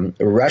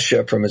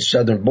Russia from its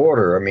southern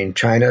border. I mean,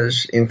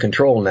 China's in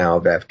control now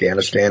of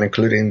Afghanistan,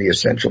 including the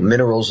essential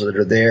minerals that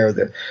are there,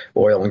 the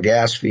oil and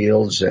gas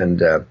fields,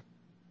 and a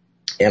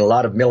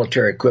lot of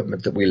military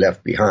equipment that we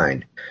left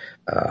behind.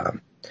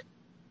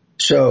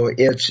 So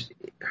it's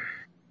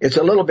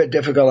a little bit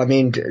difficult. I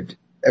mean,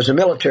 as a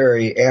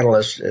military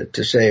analyst,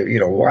 to say,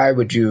 why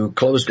would you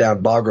close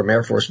down Bagram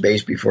Air Force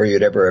Base before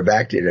you'd ever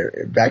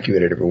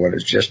evacuated everyone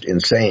is just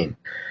insane.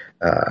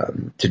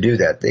 To do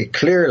that. They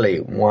clearly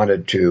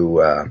wanted to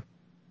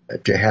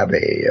have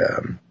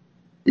and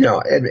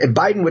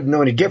Biden wouldn't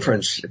know any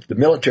difference if the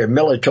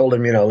military told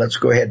him, let's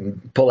go ahead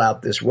and pull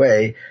out this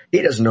way.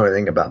 He doesn't know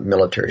anything about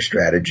military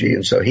strategy,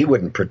 and so he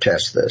wouldn't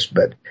protest this,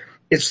 but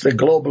it's the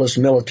globalist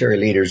military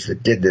leaders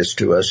that did this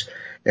to us.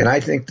 And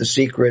I think the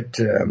secret,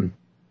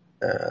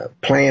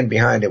 plan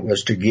behind it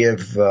was to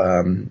give,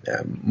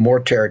 more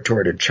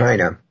territory to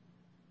China,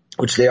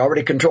 which they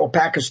already control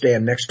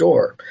Pakistan next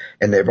door,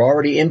 and they've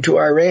already into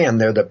Iran.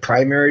 They're the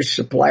primary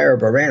supplier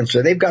of Iran.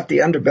 So they've got the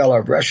underbelly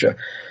of Russia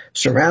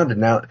surrounded.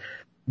 Now,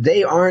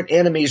 they aren't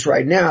enemies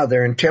right now.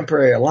 They're in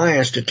temporary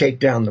alliance to take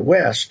down the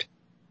West.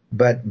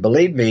 But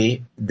believe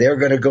me, they're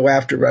going to go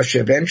after Russia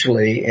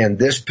eventually, and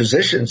this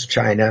positions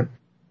China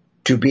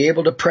to be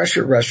able to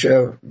pressure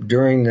Russia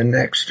during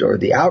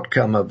the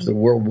outcome of the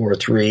World War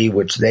III,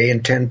 which they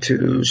intend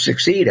to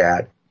succeed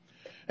at.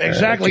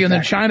 Exactly, and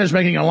then China's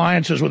making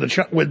alliances with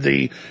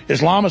the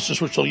Islamicists,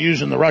 which they'll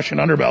use in the Russian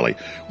underbelly.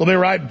 We'll be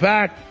right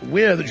back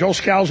with Joel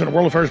Skousen at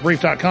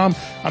worldaffairsbrief.com.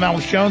 I'm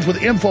Alex Jones with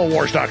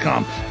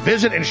Infowars.com.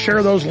 Visit and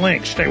share those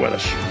links. Stay with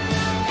us.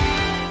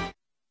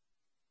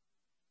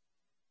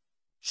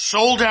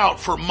 Sold out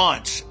for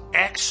months,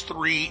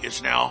 X3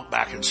 is now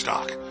back in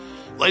stock.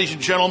 Ladies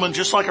and gentlemen,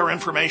 just like our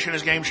information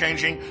is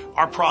game-changing,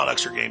 our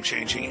products are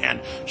game-changing,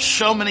 and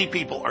so many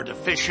people are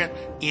deficient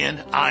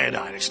in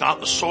iodine. It's not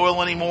in the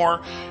soil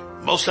anymore.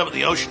 Most of it in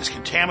the ocean is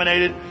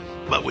contaminated.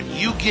 But when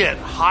you get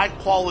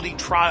high-quality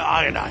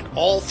triiodine,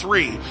 all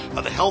three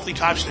of the healthy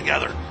types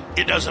together,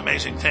 it does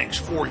amazing things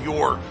for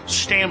your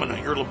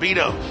stamina, your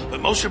libido,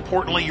 but most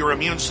importantly, your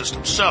immune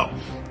system. So,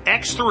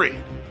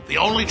 X3, the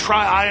only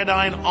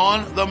triiodine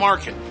on the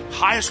market,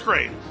 highest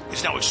grade,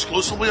 is now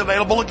exclusively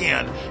available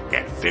again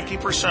at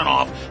 50%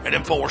 off at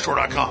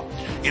InfoWarsStore.com.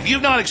 If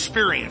you've not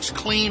experienced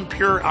clean,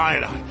 pure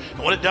iodine and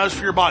what it does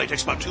for your body, it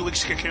takes about 2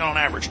 weeks to kick in on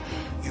average,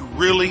 you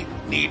really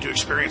need to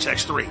experience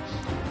X3.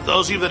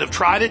 Those of you that have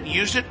tried it and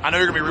used it, I know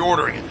you're going to be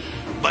reordering it.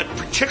 But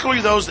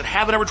particularly those that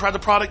haven't ever tried the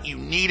product, you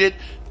need it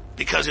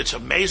because it's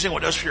amazing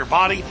what it does for your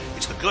body.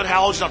 It's the good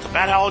halogen, not the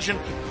bad halogen,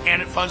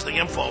 and it funds the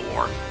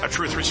InfoWar, a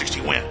true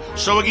 360 win.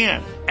 So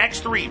again,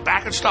 X3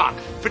 back in stock,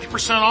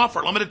 50% off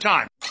for a limited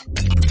time.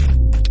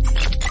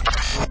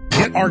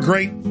 Get our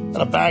great,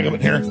 got a bag of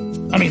it here.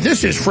 I mean,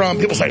 this is from,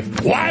 people say,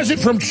 why is it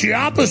from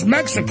Chiapas,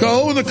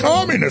 Mexico, the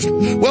communist?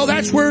 Well,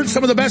 that's where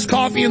some of the best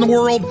coffee in the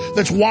world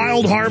that's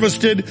wild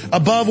harvested,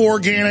 above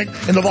organic,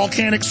 in the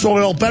volcanic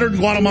soil, better than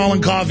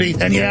Guatemalan coffee.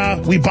 And yeah,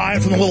 we buy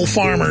it from the little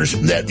farmers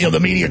that, the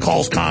media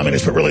calls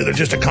communists, but really they're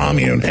just a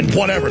commune. And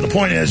whatever. The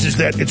point is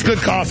that it's good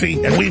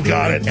coffee and we've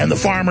got it, and the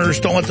farmers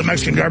don't let the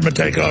Mexican government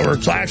take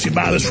over. So I actually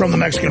buy this from the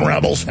Mexican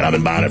rebels, and I've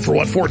been buying it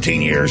for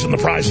 14 years, and the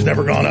price has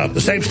never gone up.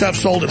 The same stuff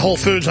sold at Whole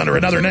Foods under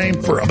another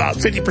name for about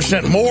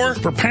 50% more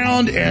per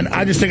pound, and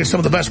I just think it's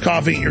some of the best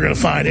coffee you're going to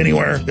find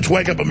anywhere. It's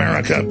Wake Up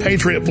America,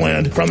 Patriot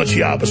Blend from the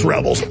Chiapas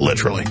Rebels,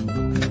 literally.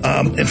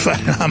 In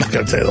fact, I'm not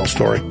going to tell you the whole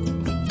story.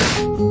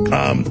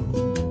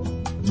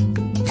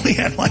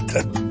 Yeah, like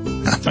that.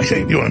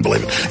 You wouldn't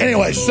believe it.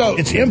 Anyway, so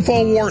it's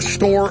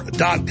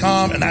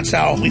InfoWarsStore.com, and that's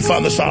how we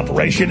fund this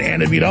operation.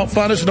 And if you don't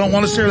fund us and don't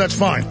want us there, that's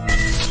fine.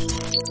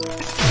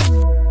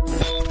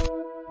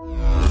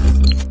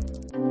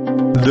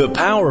 The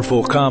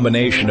powerful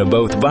combination of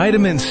both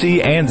vitamin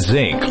C and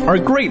zinc are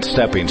great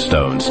stepping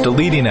stones to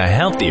leading a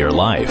healthier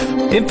life.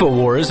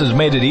 InfoWars has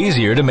made it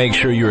easier to make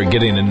sure you are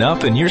getting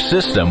enough in your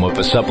system with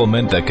a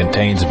supplement that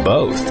contains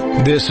both.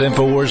 This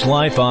InfoWars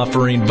Life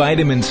offering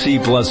vitamin C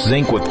plus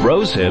zinc with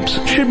rose hips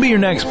should be your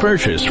next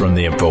purchase from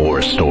the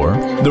InfoWars store.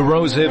 The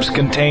rose hips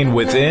contained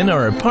within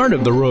are a part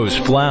of the rose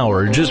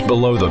flower just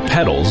below the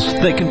petals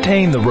that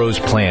contain the rose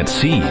plant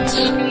seeds.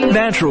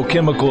 Natural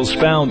chemicals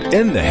found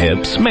in the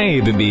hips may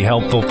even be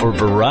helpful for a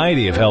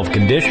variety of health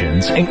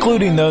conditions,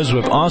 including those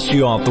with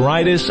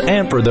osteoarthritis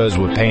and for those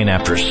with pain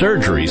after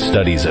surgery,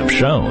 studies have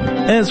shown.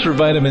 As for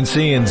vitamin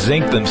C and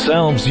zinc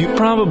themselves, you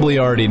probably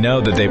already know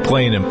that they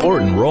play an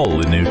important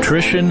role in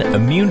nutrition,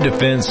 immune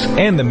defense,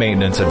 and the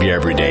maintenance of your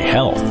everyday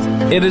health.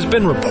 It has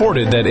been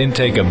reported that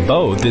intake of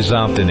both is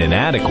often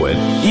inadequate,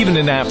 even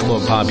in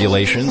affluent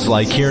populations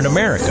like here in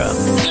America.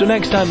 So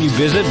next time you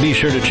visit, be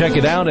sure to check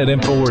it out at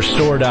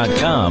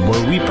InfoWarsStore.com,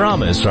 where we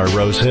promise our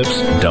rose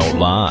hips don't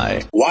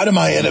lie. Why do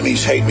my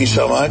enemies hate me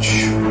so much?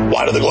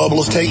 Why do the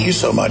globalists hate you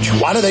so much?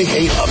 Why do they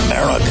hate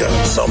America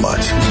so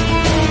much?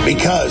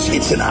 because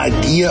it's an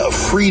idea of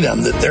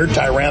freedom that their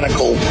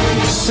tyrannical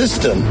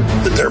system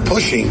that they're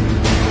pushing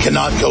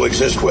cannot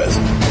coexist with.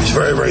 It's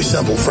very, very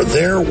simple. For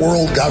their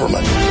world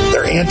government,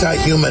 their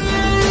anti-human,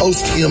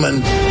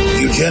 post-human,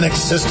 eugenic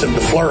system to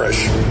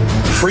flourish,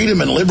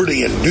 freedom and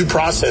liberty and due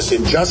process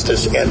and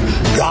justice and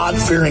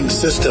God-fearing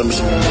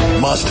systems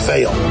must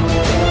fail.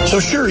 So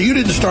sure, you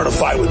didn't start a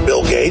fight with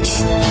Bill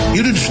Gates.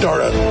 You didn't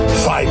start a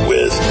fight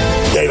with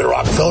David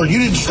Rockefeller. You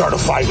didn't start a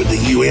fight with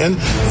the UN.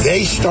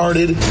 They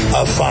started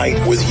a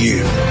fight with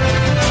you.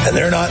 And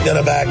they're not going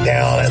to back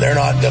down, and they're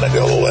not going to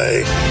go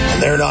away,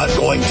 and they're not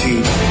going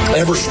to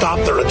ever stop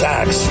their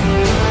attacks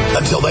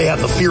until they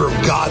have the fear of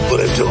God put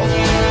into them.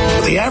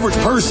 But the average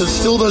person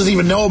still doesn't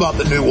even know about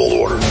the New World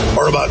Order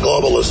or about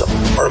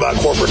globalism or about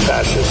corporate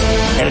fascism.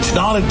 And it's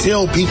not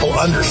until people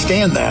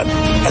understand that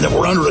and that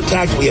we're under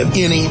attack we have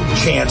any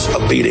chance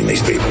of beating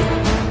these people.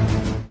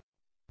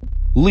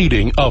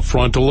 Leading a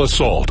frontal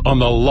assault on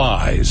the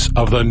lies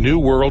of the New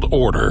World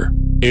Order,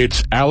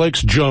 it's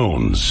Alex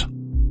Jones.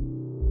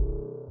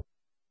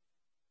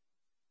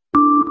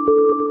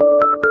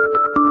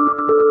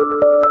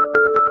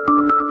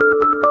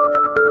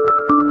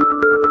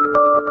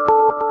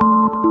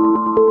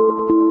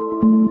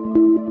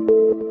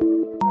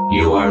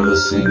 You are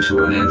listening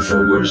to an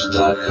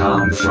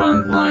Infowars.com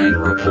frontline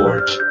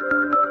report.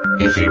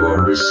 If you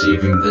are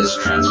receiving this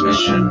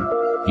transmission,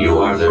 you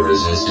are the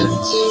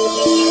resistance.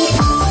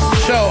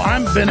 So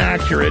I've been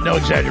accurate, no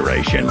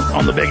exaggeration,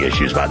 on the big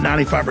issues about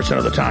 95%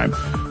 of the time.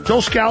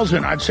 Joel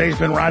Skousen, I'd say, has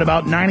been right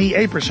about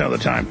 98% of the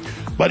time.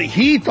 But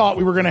he thought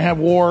we were going to have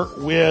war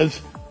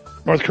with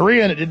North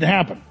Korea, and it didn't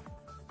happen.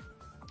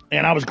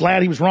 And I was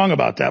glad he was wrong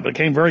about that, but it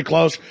came very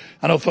close.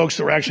 I know folks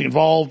that were actually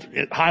involved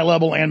at high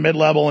level and mid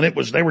level, and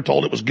they were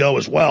told it was go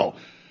as well.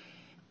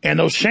 And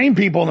those same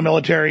people in the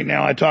military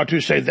now I talk to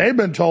say they've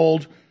been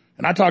told,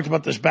 and I talked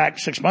about this back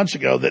 6 months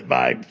ago, that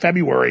by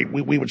February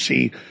we would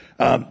see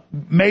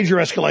major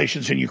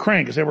escalations in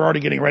Ukraine because they were already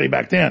getting ready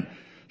back then.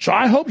 So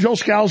I hope Joel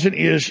Skousen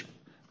is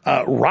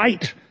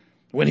right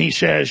when he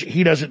says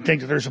he doesn't think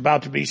that there's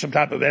about to be some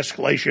type of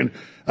escalation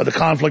of the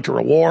conflict or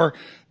a war.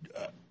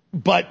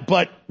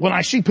 But when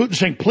I see Putin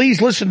saying,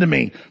 please listen to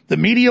me, the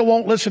media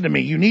won't listen to me.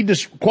 You need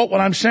to quote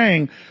what I'm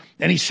saying.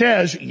 And he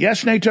says,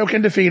 yes, NATO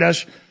can defeat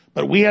us,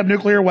 but we have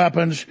nuclear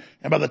weapons.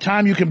 And by the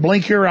time you can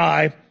blink your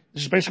eye,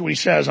 this is basically what he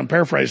says, I'm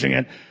paraphrasing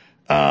it,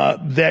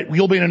 that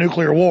you'll be in a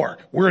nuclear war.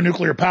 We're a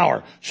nuclear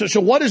power.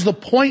 So what is the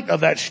point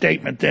of that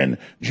statement then,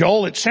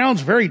 Joel? It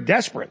sounds very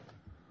desperate.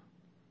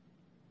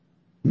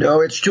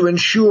 No, it's to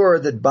ensure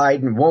that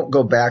Biden won't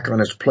go back on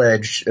his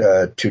pledge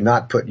to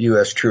not put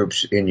U.S.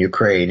 troops in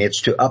Ukraine.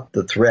 It's to up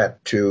the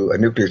threat to a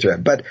nuclear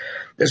threat. But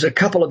there's a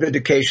couple of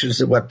indications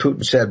that what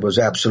Putin said was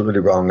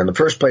absolutely wrong. In the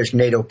first place,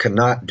 NATO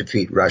cannot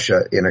defeat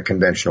Russia in a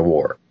conventional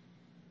war.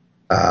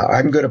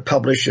 I'm going to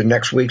publish in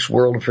next week's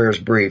World Affairs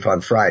Brief on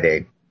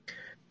Friday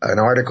an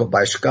article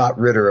by Scott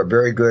Ritter, a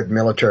very good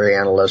military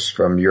analyst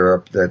from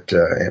Europe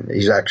that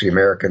he's actually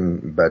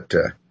American, but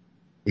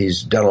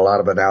he's done a lot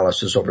of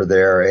analysis over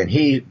there, and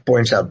he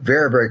points out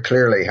very, very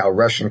clearly how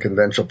Russian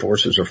conventional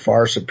forces are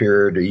far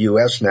superior to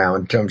U.S. now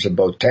in terms of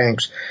both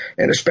tanks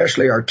and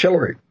especially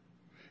artillery.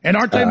 And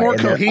aren't they more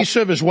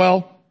cohesive as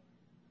well?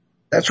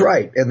 That's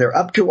right. And they're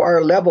up to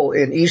our level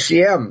in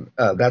ECM.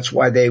 That's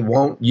why they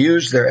won't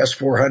use their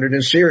S-400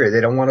 in Syria.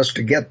 They don't want us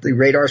to get the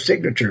radar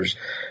signatures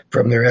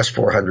from their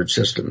S-400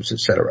 systems,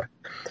 etc.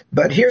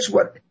 But here's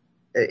what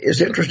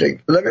is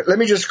interesting. Let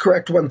me just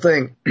correct one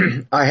thing.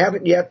 I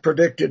haven't yet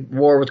predicted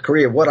war with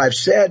Korea. What I've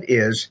said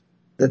is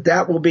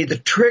that will be the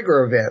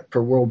trigger event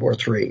for World War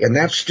III, and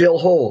that still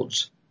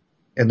holds.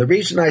 And the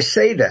reason I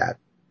say that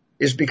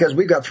is because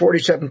we've got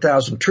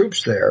 47,000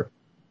 troops there.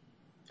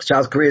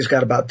 South Korea's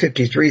got about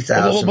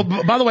 53,000.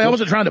 Well, by the way, I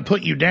wasn't trying to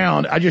put you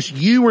down.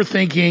 You were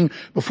thinking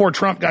before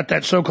Trump got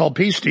that so-called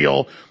peace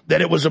deal that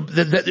it was and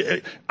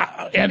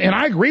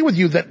I agree with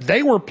you that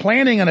they were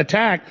planning an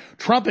attack.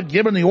 Trump had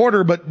given the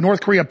order, but North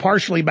Korea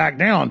partially backed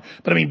down.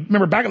 But I mean,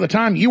 remember back at the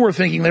time you were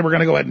thinking they were going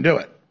to go ahead and do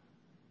it.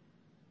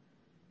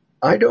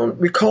 I don't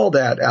recall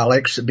that,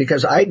 Alex,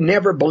 because I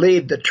never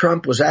believed that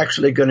Trump was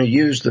actually going to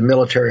use the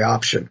military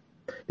option.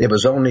 It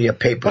was only a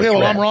paper threat. Okay,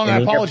 well, I'm wrong. I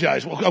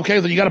apologize. Well,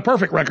 okay, then you got a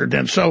perfect record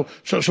then. So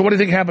what do you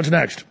think happens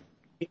next?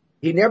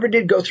 He never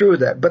did go through with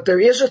that. But there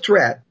is a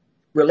threat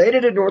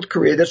related to North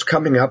Korea that's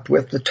coming up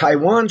with the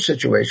Taiwan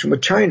situation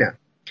with China.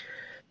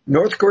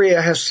 North Korea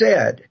has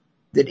said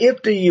that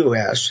if the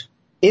U.S.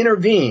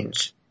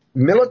 intervenes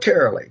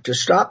militarily to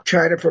stop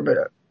China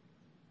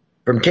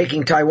from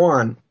taking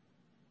Taiwan,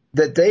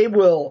 that they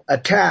will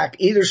attack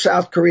either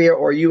South Korea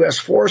or U.S.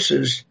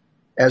 forces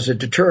as a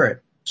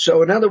deterrent.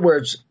 So in other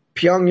words,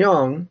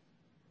 Pyongyang,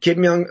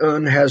 Kim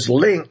Jong-un has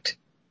linked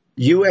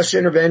U.S.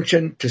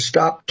 intervention to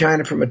stop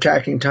China from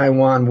attacking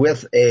Taiwan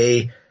with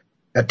a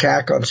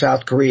attack on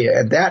South Korea.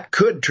 And that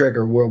could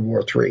trigger World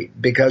War III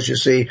because, you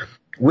see,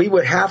 we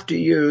would have to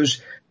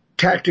use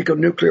tactical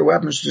nuclear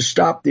weapons to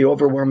stop the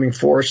overwhelming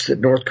force that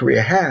North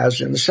Korea has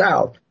in the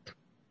South.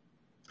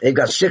 They've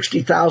got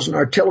 60,000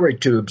 artillery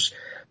tubes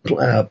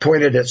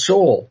pointed at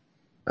Seoul.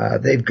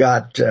 They've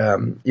got,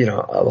 a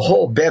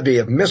whole bevy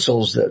of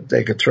missiles that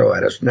they could throw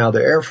at us. Now,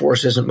 their Air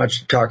Force isn't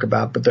much to talk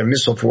about, but their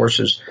missile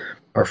forces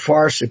are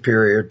far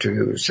superior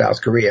to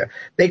South Korea.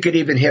 They could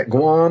even hit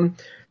Guam.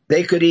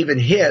 They could even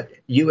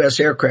hit U.S.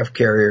 aircraft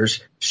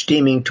carriers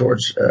steaming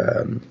towards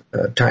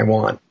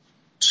Taiwan.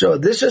 So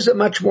this is a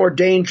much more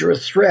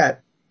dangerous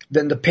threat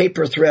than the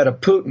paper threat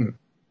of Putin.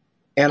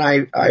 And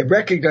I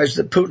recognize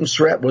that Putin's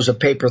threat was a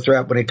paper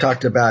threat when he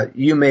talked about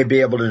you may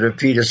be able to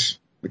defeat us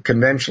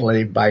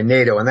conventionally by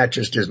NATO, and that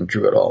just isn't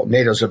true at all.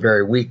 NATO's a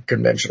very weak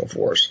conventional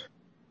force.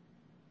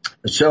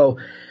 So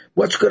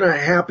what's going to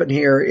happen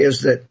here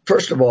is that,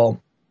 first of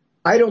all,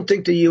 I don't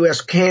think the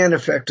U.S. can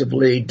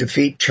effectively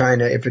defeat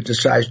China if it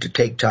decides to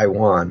take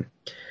Taiwan.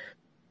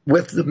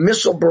 With the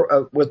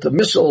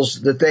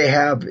missiles that they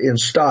have in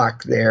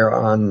stock there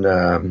on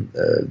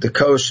the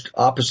coast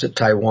opposite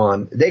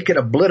Taiwan, they could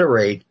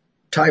obliterate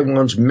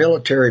Taiwan's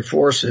military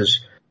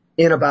forces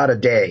in about a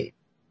day.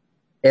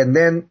 And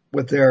then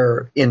with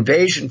their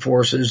invasion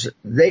forces,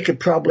 they could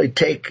probably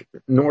take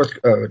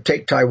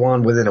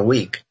Taiwan within a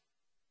week.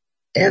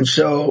 And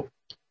so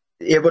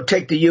it would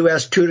take the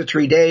U.S. 2 to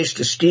 3 days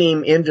to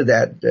steam into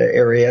that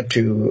area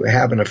to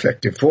have an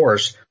effective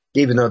force,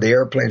 even though the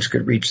airplanes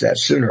could reach that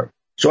sooner.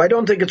 So I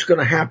don't think it's going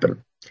to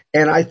happen.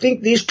 And I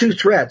think these two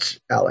threats,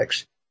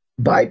 Alex,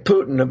 by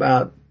Putin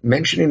about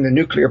mentioning the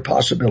nuclear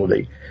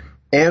possibility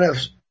and of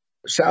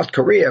South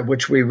Korea,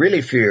 which we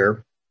really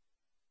fear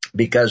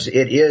because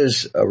it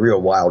is a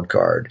real wild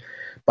card,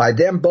 by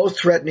them both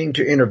threatening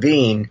to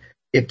intervene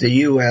if the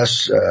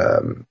U.S.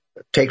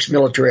 takes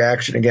military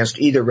action against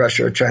either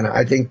Russia or China,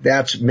 I think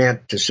that's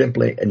meant to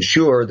simply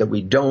ensure that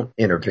we don't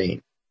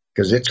intervene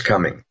because it's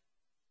coming.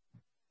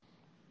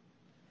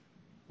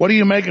 What do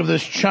you make of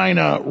this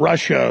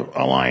China-Russia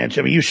alliance?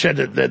 I mean, you said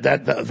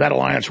that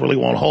alliance really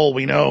won't hold.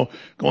 We know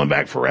going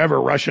back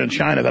forever, Russia and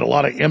China had a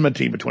lot of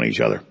enmity between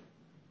each other.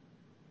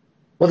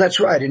 Well,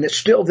 that's right. And it's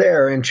still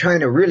there. And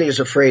China really is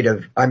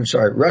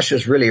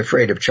Russia's really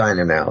afraid of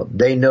China now.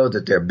 They know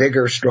that they're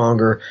bigger,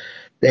 stronger.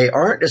 They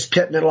aren't as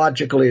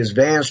technologically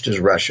advanced as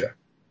Russia.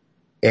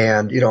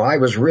 And, I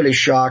was really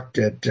shocked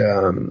at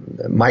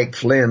Mike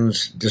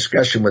Flynn's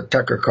discussion with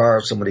Tucker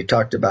Carlson when he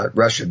talked about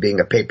Russia being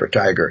a paper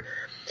tiger.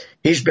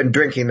 He's been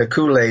drinking the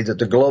Kool-Aid that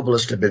the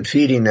globalists have been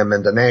feeding them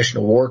in the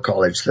National War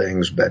College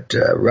things, but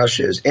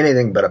Russia is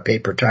anything but a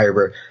paper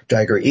tiger,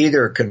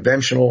 either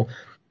conventional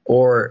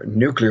or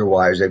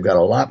nuclear-wise. They've got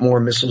a lot more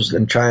missiles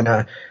than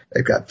China.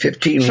 They've got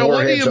 15 warheads. So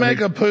what do you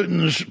make of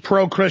Putin's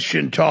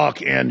pro-Christian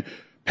talk and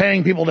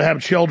paying people to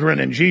have children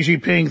and Xi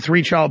Jinping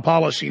 3-child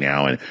policy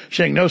now and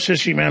saying no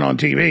sissy man on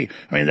TV?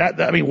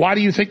 I mean, why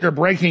do you think they're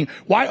breaking?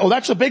 Why? Oh,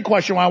 that's a big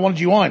question why I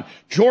wanted you on.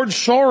 George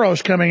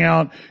Soros coming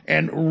out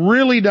and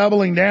really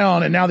doubling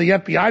down, and now the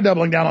FBI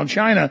doubling down on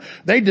China.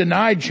 They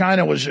denied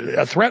China was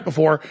a threat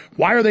before.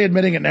 Why are they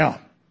admitting it now?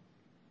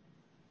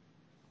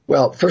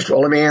 Well, first of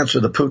all, let me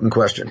answer the Putin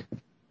question.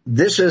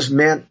 This is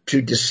meant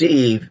to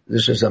deceive.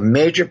 This is a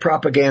major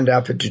propaganda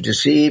effort to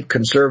deceive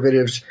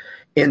conservatives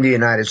in the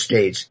United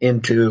States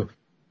into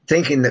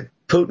thinking that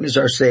Putin is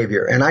our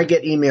savior. And I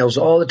get emails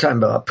all the time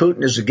about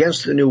Putin is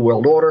against the New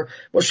World Order.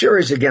 Well, sure,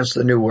 he's against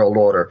the New World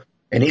Order.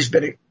 And he's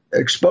been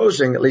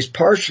exposing, at least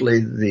partially,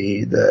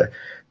 the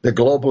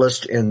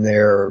globalists in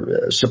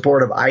their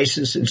support of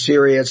ISIS in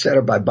Syria, et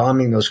cetera, by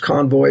bombing those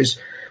convoys.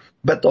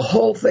 But the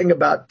whole thing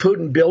about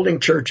Putin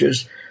building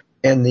churches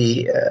and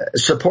the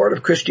support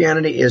of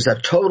Christianity is a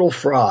total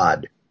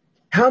fraud.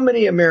 How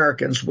many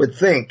Americans would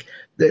think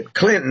that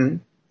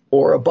Clinton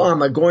or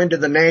Obama going to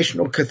the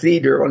National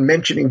Cathedral and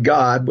mentioning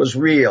God was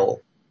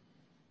real?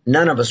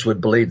 None of us would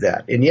believe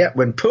that. And yet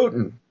when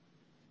Putin,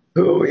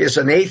 who is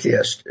an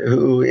atheist,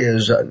 who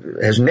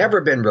has never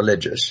been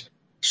religious,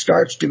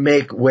 starts to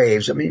make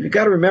waves. I mean, you've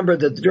got to remember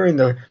that during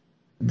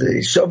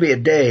the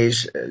Soviet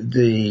days,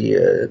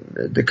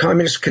 the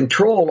communists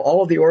controlled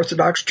all of the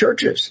Orthodox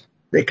churches.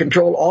 They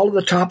control all of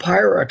the top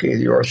hierarchy of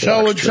the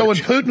Orthodox Church. So when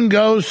Putin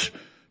goes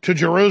to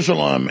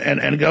Jerusalem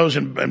and goes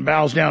and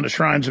bows down to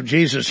shrines of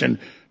Jesus, and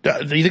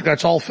do you think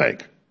that's all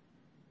fake?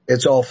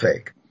 It's all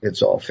fake.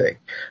 It's all fake.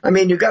 I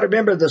mean, you got to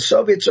remember the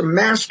Soviets are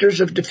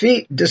masters of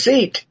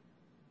deceit.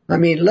 I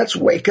mean, let's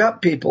wake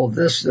up, people.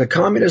 The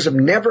communism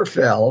never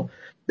fell.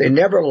 They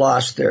never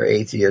lost their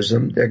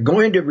atheism. They're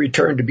going to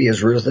return to be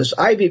as ruthless.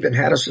 I've even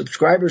had a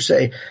subscriber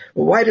say,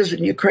 well, why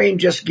doesn't Ukraine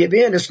just give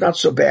in? It's not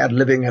so bad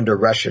living under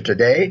Russia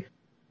today.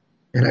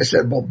 And I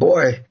said, well,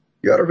 boy,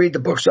 you ought to read the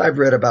books I've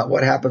read about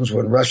what happens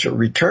when Russia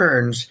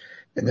returns.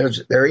 And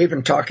they're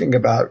even talking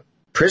about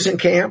prison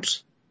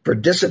camps for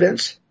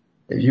dissidents.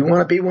 If you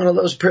want to be one of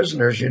those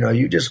prisoners,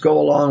 you just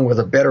go along with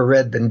a better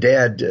red than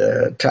dead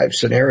type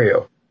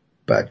scenario.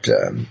 But,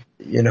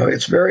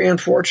 it's very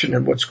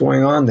unfortunate what's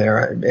going on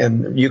there.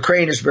 And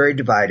Ukraine is very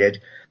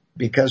divided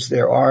because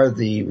there are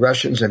the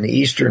Russians in the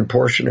eastern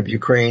portion of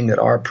Ukraine that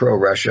are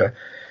pro-Russia.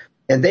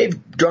 And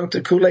they've drunk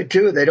the Kool-Aid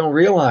too. They don't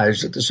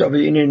realize that the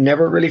Soviet Union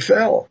never really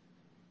fell.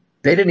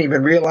 They didn't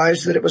even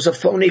realize that it was a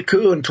phony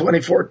coup in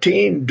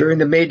 2014 during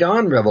the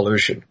Maidan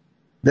Revolution.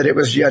 that it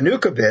was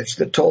Yanukovych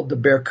that told the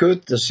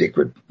Berkut,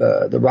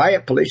 the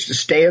riot police, to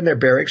stay in their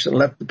barracks and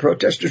let the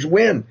protesters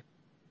win.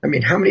 I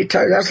mean, how many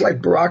times? That's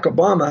like Barack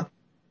Obama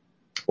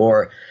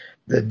or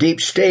the deep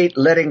state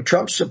letting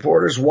Trump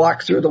supporters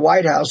walk through the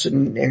White House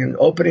and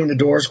opening the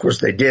doors. Of course,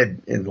 they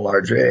did in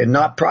large area, and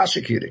not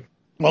prosecuting.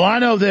 Well, I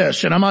know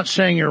this, and I'm not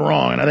saying you're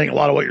wrong, and I think a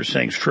lot of what you're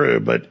saying is true,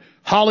 but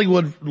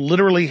Hollywood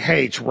literally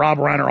hates Rob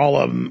Reiner, all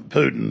of them,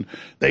 Putin.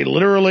 They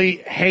literally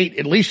hate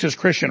at least his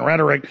Christian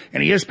rhetoric,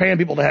 and he is paying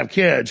people to have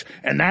kids,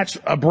 and that's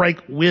a break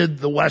with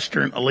the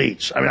Western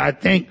elites. I mean, I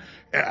think,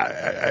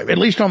 at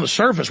least on the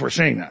surface, we're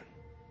seeing that.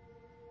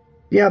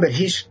 Yeah, but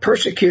he's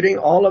persecuting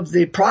all of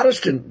the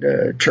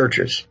Protestant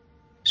churches.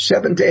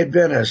 Seventh-day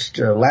Adventists,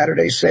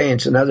 Latter-day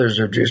Saints, and others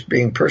are just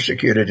being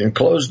persecuted and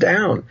closed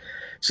down.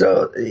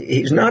 So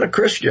he's not a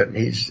Christian.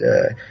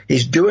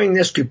 He's doing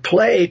this to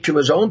play to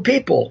his own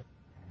people.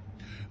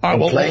 All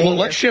right, well,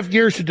 let's shift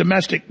gears to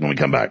domestic when we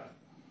come back.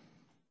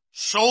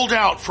 Sold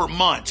out for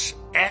months.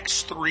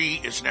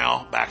 X3 is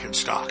now back in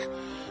stock.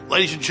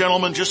 Ladies and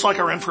gentlemen, just like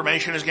our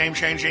information is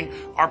game-changing,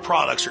 our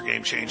products are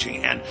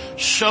game-changing, and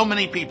so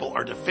many people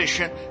are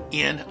deficient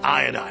in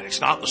iodine. It's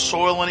not in the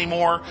soil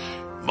anymore.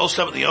 Most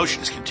of it in the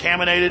ocean is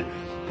contaminated.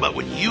 But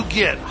when you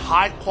get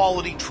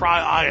high-quality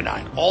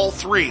triiodine, all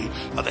three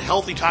of the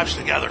healthy types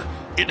together,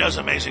 it does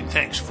amazing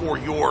things for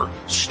your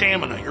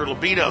stamina, your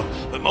libido,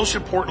 but most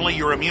importantly,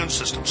 your immune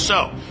system.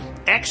 So,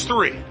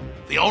 X3,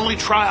 the only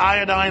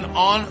triiodine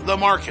on the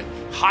market,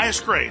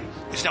 highest grade,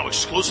 is now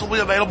exclusively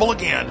available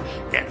again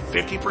at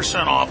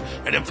 50% off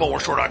at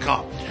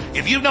InfoWarsStore.com.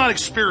 If you've not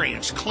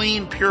experienced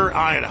clean, pure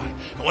iodine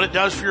and what it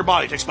does for your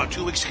body, it takes about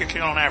 2 weeks to kick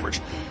in on average,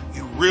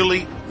 you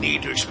really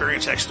need to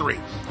experience X3.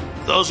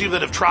 Those of you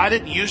that have tried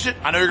it and used it,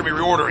 I know you're going to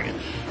be reordering it.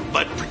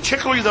 But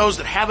particularly those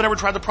that haven't ever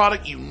tried the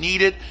product, you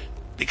need it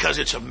because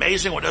it's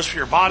amazing what it does for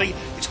your body.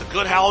 It's the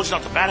good halogen,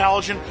 not the bad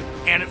halogen,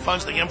 and it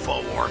funds the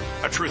InfoWar,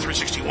 a true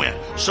 360 win.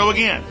 So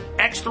again,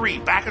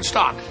 X3 back in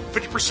stock,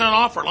 50%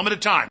 off for a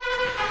limited time.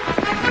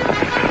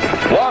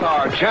 What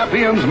are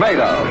champions made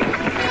of?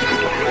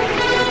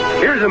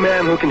 Here's a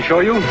man who can show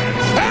you.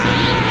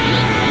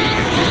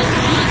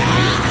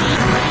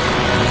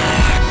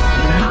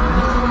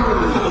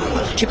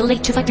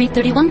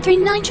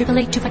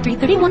 888-253-3139,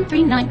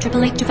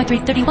 888-253-3139,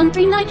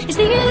 888-253-3139 is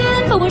the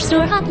InfoWars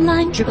Store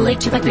hotline.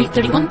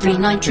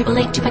 888-253-3139,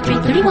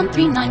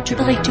 888-253-3139,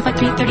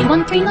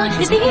 888-253-3139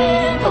 is the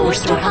InfoWars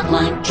Store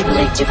hotline.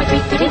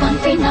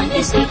 888-253-3139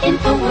 is the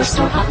InfoWars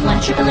Store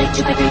hotline.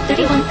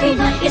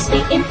 888-253-3139 is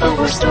the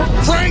InfoWars Store.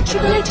 Frank!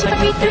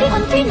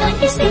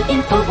 888-253-3139 is the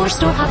InfoWars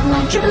Store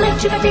hotline.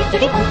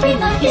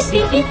 888-253-3139 is the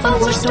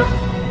InfoWars Store.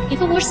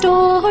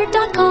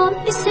 InfoWarsStore.com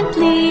is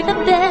simply the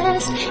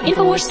best.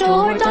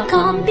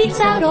 InfoWarsStore.com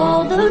beats out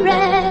all the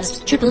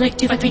rest.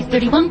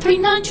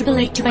 888-253-3139,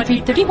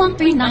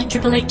 888-253-3139,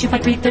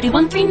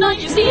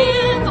 888-253-3139 is the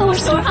InfoWars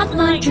Store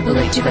hotline.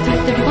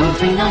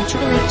 888-253-3139,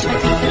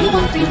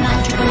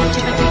 888-253-3139,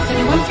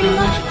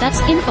 888-253-3139.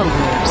 That's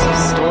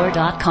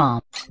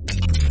InfoWarsStore.com.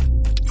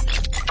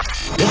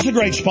 This is a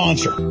great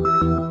sponsor.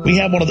 We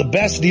have one of the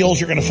best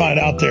deals you're going to find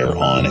out there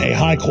on a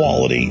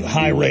high-quality,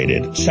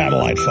 high-rated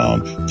satellite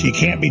phone. So you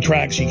can't be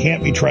tracked, so you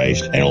can't be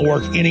traced, and it'll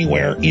work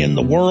anywhere in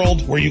the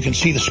world where you can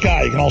see the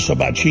sky. You can also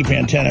buy cheap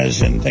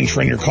antennas and things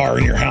for in your car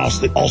and your house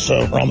that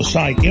also are on the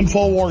site.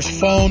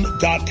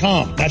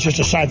 InfoWarsPhone.com. That's just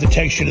a site that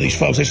takes you to these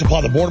folks. They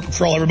supply the Border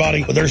Patrol,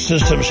 everybody, with their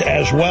systems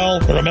as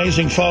well. They're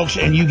amazing folks,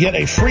 and you get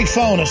a free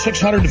phone, a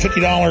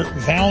 $650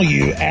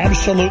 value,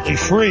 absolutely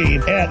free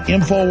at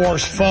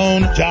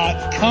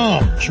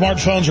InfoWarsPhone.com.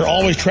 Smartphones are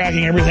always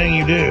tracking everything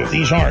you do.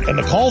 These aren't. And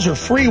the calls are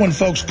free when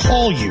folks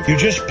call you. You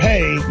just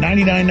pay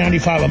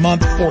 $99.95 a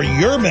month for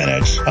your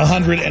minutes,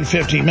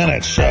 150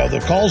 minutes. So the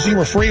calls you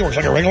are free. Works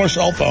like a regular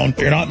cell phone.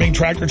 You're not being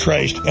tracked or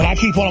traced. And I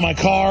keep one in my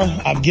car.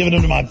 I've given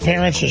them to my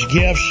parents as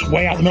gifts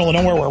way out in the middle of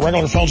nowhere where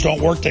regular phones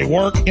don't work. They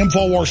work.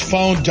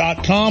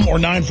 InfoWarsPhone.com or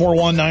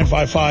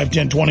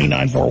 941-955-1020,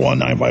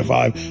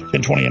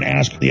 941-955-1020 and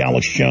ask the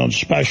Alex Jones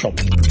special.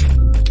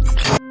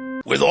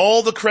 With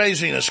all the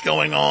craziness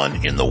going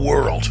on in the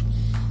world,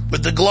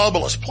 with the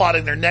globalists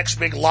plotting their next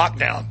big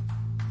lockdown,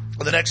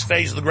 or the next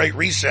phase of the Great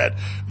Reset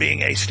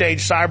being a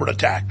staged cyber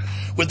attack,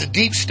 with the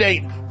deep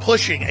state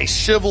pushing a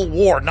civil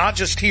war, not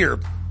just here,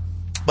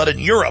 but in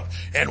Europe,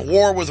 and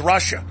war with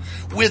Russia,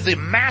 with the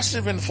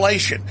massive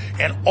inflation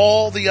and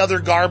all the other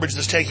garbage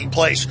that's taking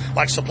place,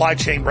 like supply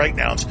chain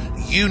breakdowns,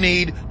 you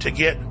need to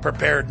get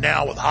prepared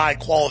now with high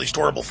quality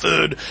storable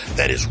food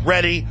that is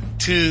ready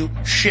to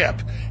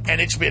ship. And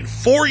it's been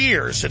 4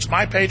 years since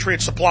My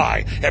Patriot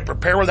Supply at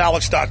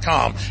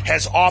PrepareWithAlex.com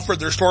has offered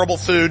their storable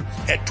food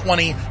at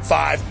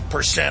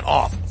 25%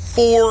 off.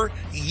 4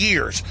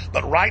 years.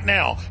 But right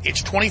now,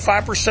 it's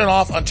 25%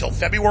 off until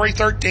February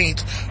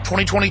 13th,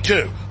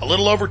 2022. A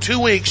little over 2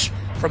 weeks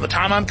from the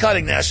time I'm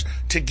cutting this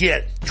to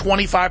get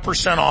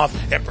 25% off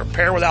at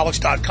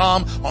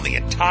PrepareWithAlex.com on the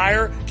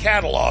entire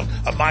catalog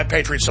of My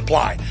Patriot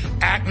Supply.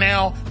 Act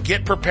now.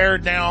 Get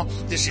prepared now.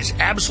 This is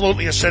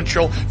absolutely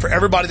essential for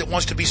everybody that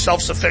wants to be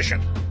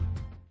self-sufficient.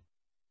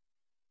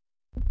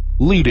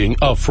 leading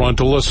a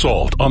frontal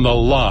assault on the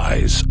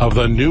lies of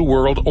the New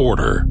World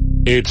Order.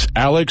 It's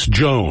Alex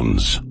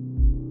Jones.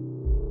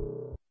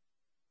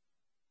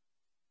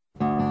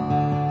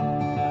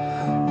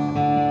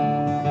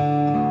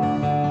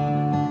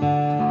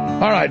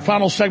 All right,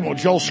 final segment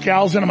with Joel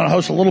Skousen. I'm going to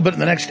host a little bit in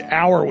the next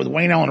hour with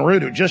Wayne Allen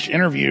Root, who just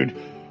interviewed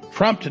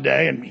Trump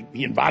today, and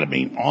he invited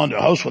me on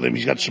to host with him.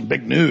 He's got some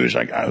big news.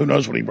 Who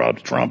knows what he brought up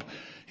to Trump.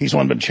 He's the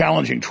one been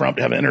challenging Trump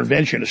to have an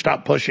intervention to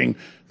stop pushing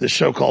this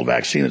so-called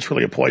vaccine that's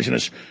really a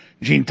poisonous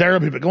gene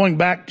therapy. But going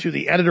back to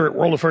the editor at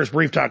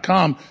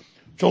worldaffairsbrief.com,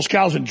 Joel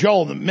Skousen.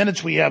 Joel, the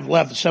minutes we have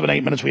left, the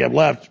 7-8 minutes we have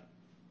left,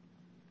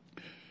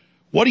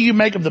 what do you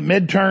make of the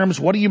midterms?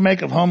 What do you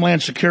make of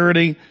Homeland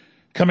Security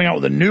coming out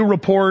with a new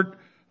report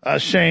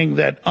saying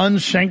that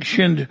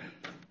unsanctioned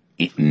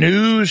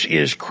news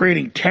is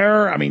creating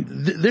terror? I mean,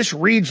 this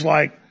reads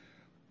like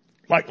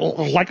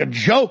a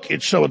joke.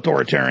 It's so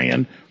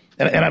authoritarian.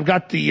 And I've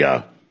got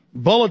the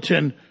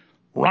bulletin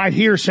right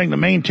here saying the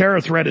main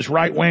terror threat is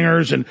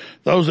right-wingers and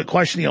those that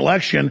question the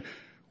election.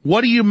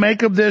 What do you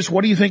make of this?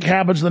 What do you think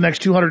happens in the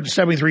next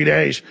 273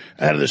 days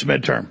ahead of this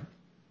midterm?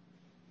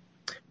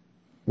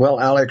 Well,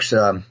 Alex,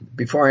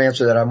 before I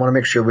answer that, I want to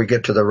make sure we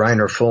get to the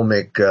Reiner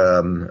Fulmick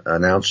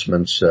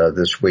announcements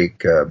this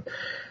week.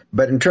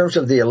 But in terms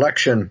of the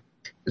election,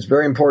 it's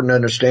very important to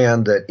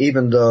understand that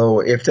even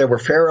though if there were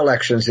fair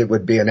elections, it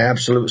would be an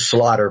absolute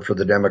slaughter for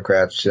the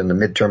Democrats in the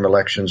midterm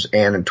elections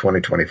and in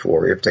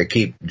 2024 if they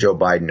keep Joe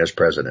Biden as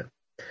president.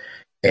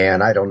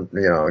 And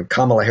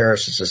Kamala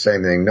Harris is the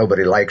same thing.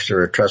 Nobody likes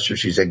her or trusts her.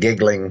 She's a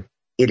giggling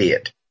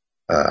idiot.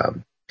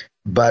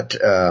 But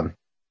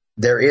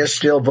there is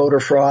still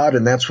voter fraud,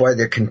 and that's why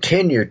they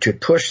continue to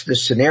push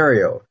this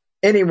scenario.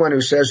 Anyone who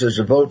says there's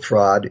a vote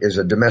fraud is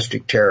a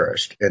domestic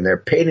terrorist, and they're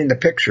painting the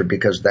picture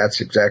because that's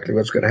exactly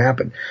what's going to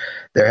happen.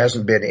 There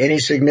hasn't been any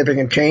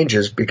significant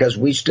changes because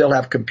we still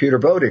have computer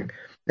voting.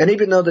 And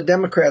even though the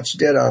Democrats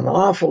did an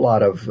awful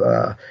lot of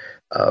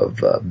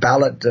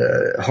ballot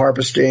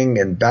harvesting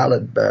and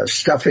ballot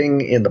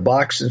stuffing in the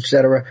box,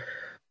 etc.,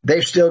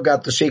 they've still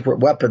got the secret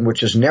weapon,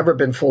 which has never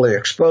been fully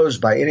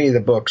exposed by any of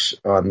the books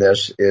on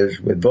this, is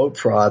with vote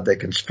fraud. They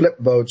can flip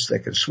votes, they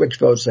can switch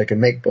votes, they can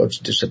make votes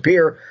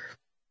disappear,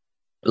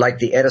 like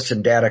the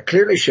Edison data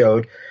clearly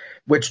showed,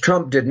 which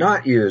Trump did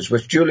not use,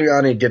 which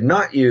Giuliani did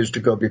not use to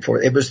go before.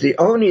 It was the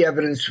only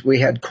evidence we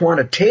had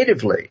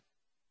quantitatively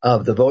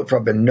of the vote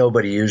fraud, and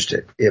nobody used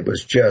it. It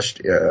was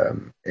just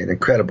an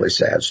incredibly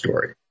sad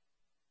story.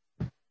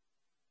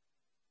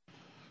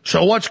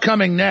 So what's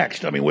coming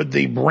next? I mean, with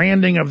the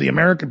branding of the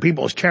American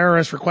people as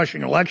terrorists for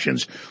questioning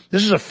elections,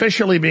 this is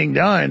officially being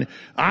done.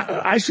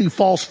 I see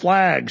false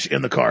flags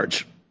in the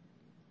cards.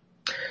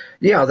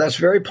 Yeah, that's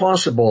very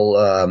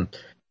possible.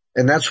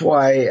 And that's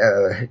why,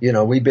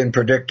 we've been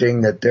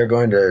predicting that they're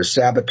going to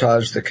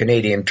sabotage the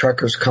Canadian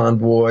truckers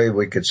convoy.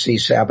 We could see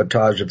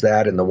sabotage of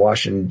that in the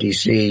Washington,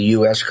 D.C.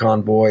 U.S.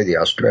 convoy, the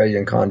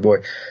Australian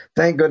convoy.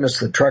 Thank goodness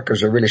the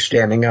truckers are really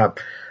standing up.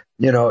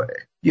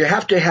 You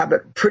have to have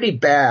it pretty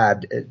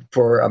bad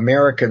for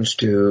Americans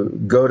to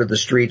go to the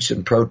streets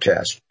and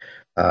protest.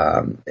 They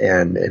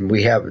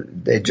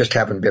just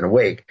haven't been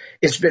awake.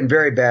 It's been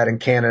very bad in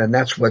Canada, and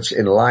that's what's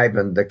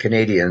enlivened the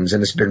Canadians.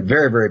 And it's been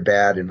very, very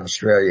bad in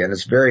Australia, and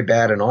it's very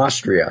bad in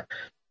Austria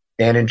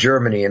and in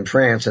Germany and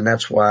France. And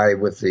that's why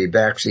with the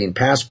vaccine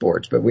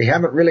passports, but we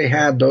haven't really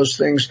had those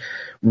things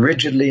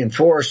rigidly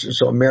enforced. And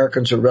so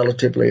Americans are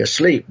relatively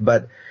asleep.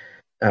 But,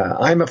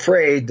 I'm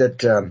afraid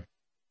that,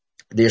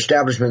 the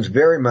establishment is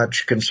very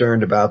much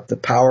concerned about the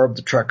power of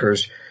the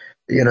truckers.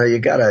 You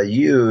got a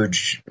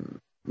huge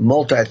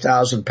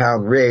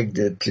multi-1,000-pound rig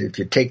that if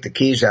you take the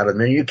keys out of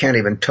them, you can't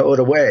even tow it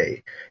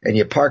away. And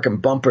you park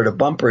them bumper to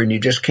bumper and you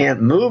just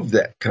can't move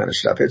that kind of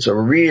stuff. It's a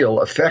real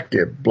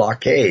effective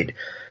blockade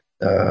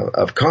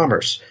of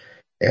commerce,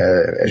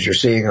 as you're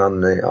seeing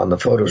on the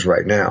photos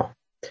right now.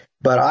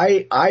 But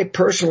I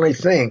personally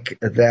think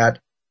that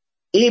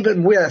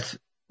even with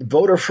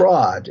voter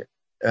fraud,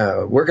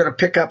 we're going to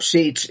pick up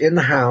seats in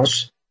the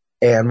House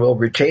and we'll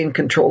retain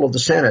control of the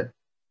Senate,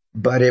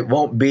 but it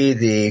won't be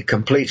the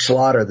complete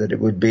slaughter that it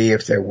would be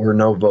if there were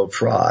no vote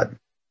fraud.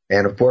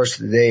 And of course,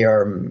 they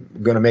are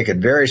going to make it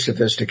very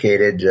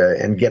sophisticated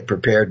and get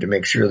prepared to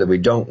make sure that we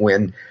don't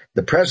win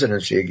the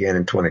presidency again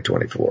in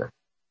 2024.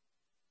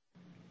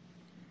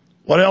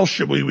 What else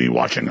should we be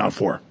watching out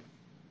for?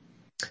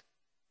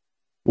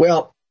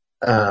 Well,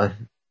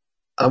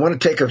 I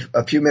want to take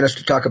a few minutes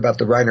to talk about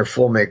the Reiner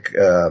Fulmick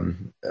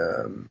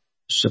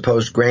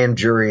supposed grand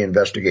jury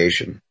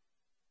investigation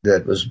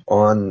that was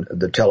on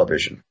the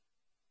television.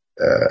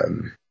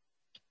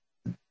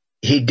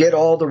 He did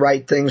all the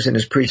right things in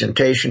his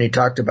presentation. He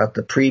talked about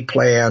the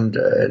pre-planned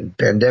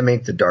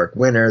pandemic, the dark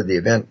winter, the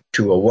event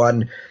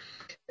 201.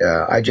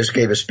 I just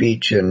gave a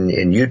speech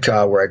in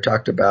Utah where I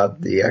talked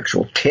about the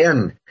actual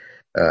 10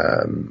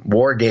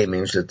 war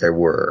gamings that there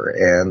were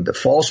and the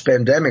false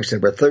pandemics. There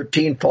were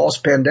 13 false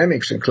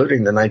pandemics,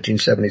 including the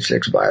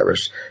 1976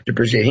 virus.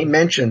 He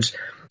mentions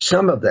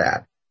some of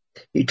that.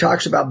 He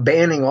talks about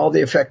banning all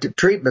the effective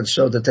treatments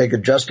so that they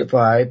could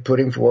justify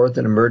putting forth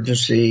an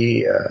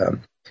emergency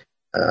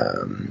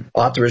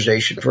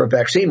authorization for a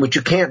vaccine, which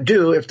you can't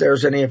do if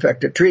there's any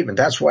effective treatment.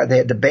 That's why they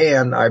had to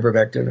ban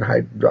ivermectin and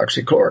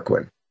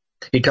hydroxychloroquine.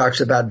 He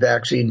talks about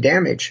vaccine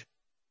damage.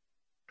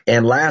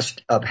 And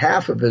last of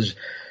half of his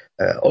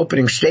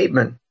opening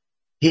statement,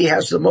 he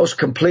has the most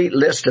complete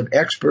list of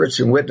experts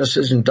and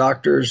witnesses and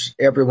doctors,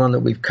 everyone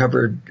that we've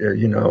covered,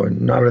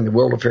 and not in the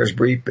World Affairs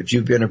Brief, but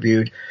you've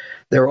interviewed.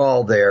 They're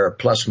all there,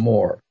 plus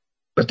more.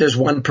 But there's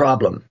one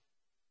problem.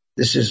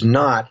 This is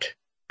not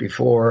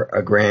before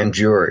a grand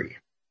jury.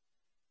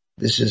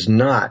 This is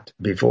not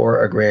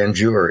before a grand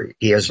jury.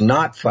 He has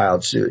not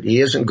filed suit.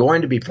 He isn't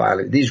going to be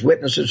filing. These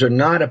witnesses are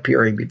not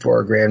appearing before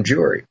a grand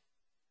jury.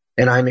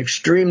 And I'm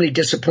extremely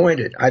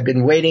disappointed. I've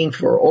been waiting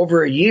for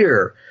over a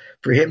year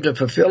for him to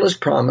fulfill his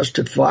promise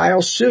to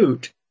file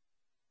suit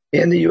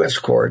in the U.S.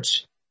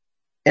 courts.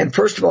 And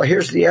first of all,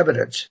 here's the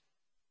evidence.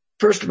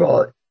 First of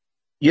all,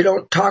 you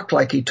don't talk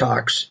like he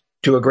talks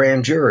to a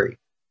grand jury.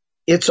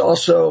 It's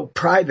also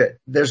private.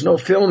 There's no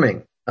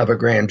filming of a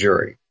grand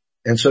jury.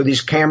 And so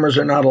these cameras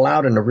are not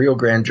allowed in a real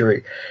grand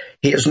jury.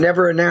 He has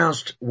never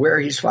announced where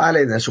he's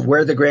filing this,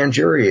 where the grand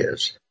jury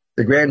is.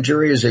 The grand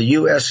jury is a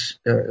U.S.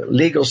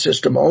 Legal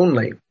system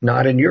only,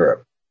 not in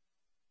Europe.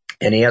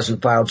 And he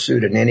hasn't filed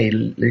suit in any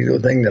legal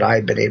thing that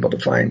I've been able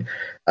to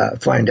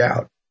find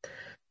out.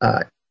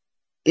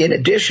 In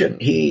addition,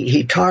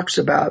 he talks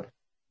about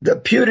the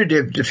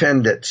putative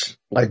defendants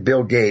like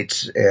Bill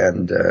Gates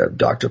and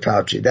Dr.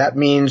 Fauci. That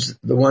means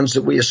the ones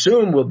that we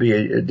assume will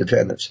be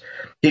defendants.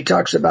 He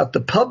talks about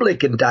the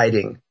public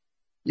indicting.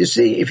 You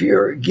see, if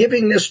you're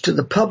giving this to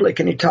the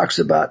public and he talks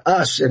about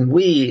us and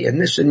we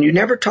and this, and you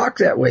never talk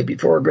that way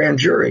before a grand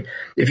jury.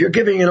 If you're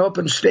giving an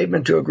open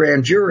statement to a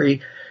grand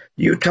jury,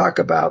 you talk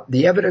about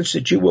the evidence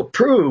that you will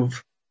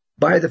prove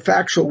by the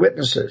factual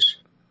witnesses.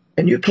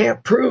 And you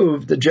can't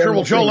prove the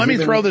general. Sure, well, Joel, let me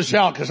throw this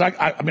out because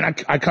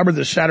I covered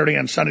this Saturday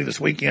and Sunday this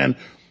weekend,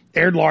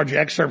 aired large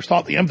excerpts,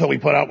 thought the info we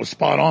put out was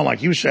spot on,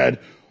 like you said.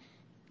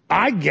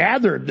 I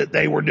gathered that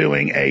they were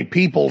doing a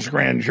people's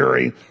grand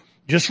jury,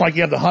 just like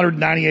you have the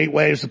 198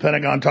 ways the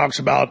Pentagon talks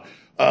about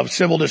of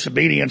civil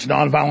disobedience,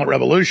 nonviolent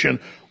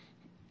revolution,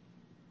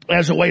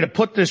 as a way to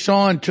put this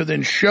on to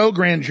then show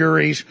grand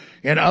juries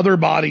and other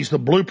bodies the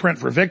blueprint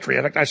for victory.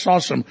 In fact, I saw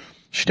some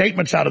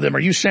statements out of them. Are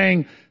you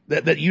saying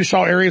that you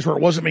saw areas where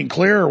it wasn't being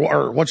clear,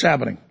 or what's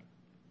happening?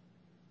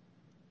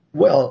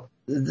 Well,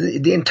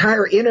 the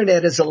entire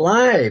internet is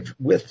alive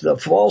with the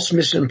false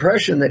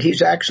misimpression that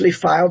he's actually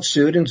filed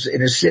suit and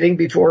is sitting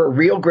before a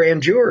real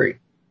grand jury.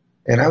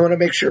 And I want to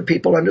make sure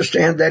people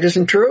understand that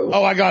isn't true.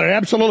 Oh, I got it.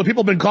 Absolutely.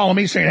 People have been calling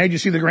me saying, hey, did you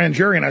see the grand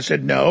jury? And I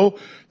said, no,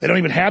 they don't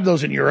even have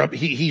those in Europe.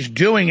 He's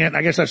doing it, and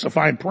I guess that's the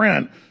fine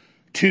print,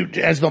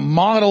 as the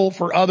model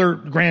for other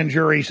grand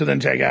juries to then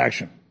take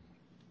action.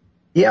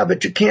 Yeah,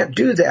 but you can't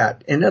do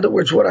that. In other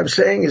words, what I'm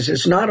saying is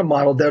it's not a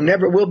model. There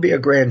never will be a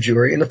grand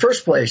jury. In the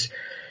first place,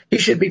 he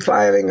should be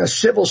filing a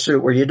civil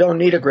suit where you don't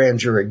need a grand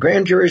jury.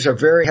 Grand juries are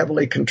very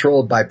heavily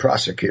controlled by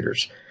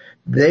prosecutors.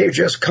 They're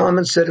just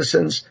common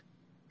citizens,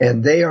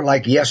 and they are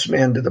like yes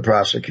men to the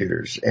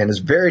prosecutors. And it's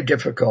very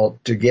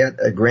difficult to get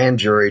a grand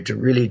jury to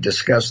really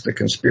discuss the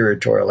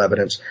conspiratorial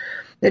evidence.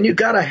 And you've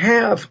got to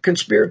have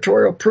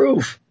conspiratorial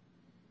proof,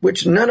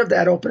 which none of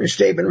that opening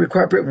statement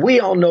requires.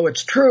 We all know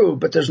it's true,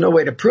 but there's no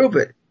way to prove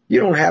it.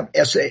 You don't have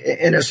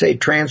NSA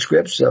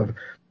transcripts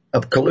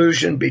of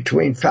collusion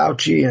between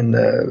Fauci and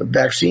the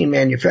vaccine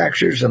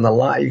manufacturers and the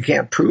lie. You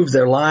can't prove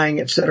they're lying,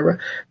 etc.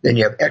 Then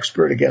you have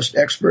expert against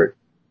expert.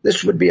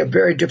 This would be a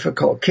very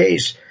difficult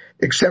case,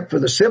 except for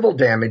the civil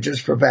damages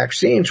for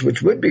vaccines,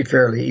 which would be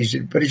fairly easy.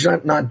 But he's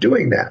not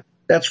doing that.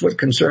 That's what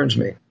concerns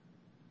me.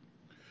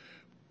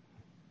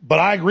 But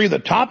I agree the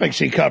topics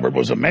he covered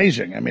was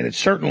amazing. I mean, it's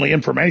certainly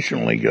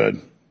informationally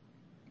good.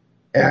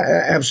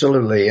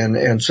 Absolutely.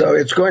 And so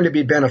it's going to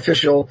be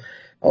beneficial,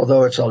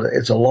 although it's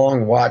a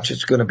long watch.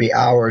 It's going to be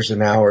hours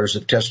and hours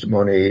of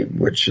testimony,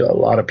 which a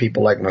lot of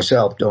people like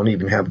myself don't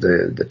even have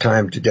the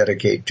time to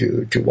dedicate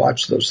to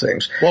watch those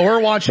things. Well,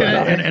 we're watching it,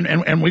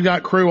 and we've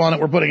got crew on it.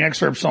 We're putting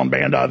excerpts on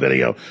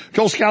Band.video.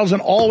 Joel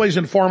Skousen, always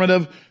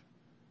informative.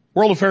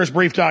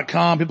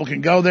 WorldAffairsBrief.com. People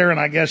can go there, and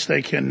I guess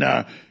they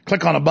can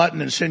click on a button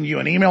and send you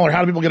an email, or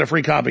how do people get a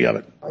free copy of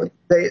it?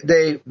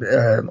 They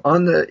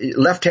on the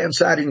left-hand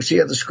side, you can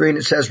see on the screen,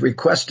 it says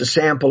request a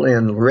sample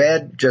in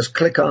red. Just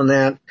click on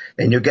that,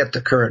 and you'll get the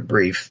current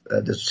brief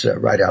that's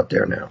right out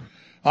there now.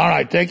 All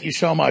right. Thank you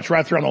so much.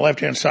 Right there on the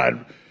left-hand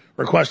side,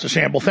 request a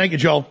sample. Thank you,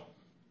 Joel.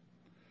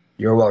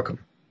 You're welcome.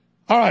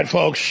 All right,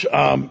 folks.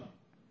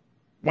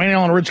 Wayne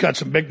Allen Root's got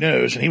some big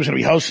news, and he was going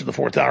to be hosting the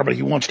fourth hour, but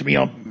he wants to be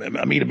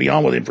on, me to be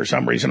on with him for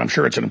some reason. I'm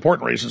sure it's an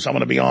important reason, so I'm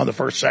going to be on the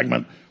first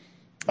segment,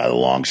 the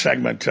long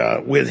segment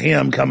with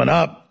him coming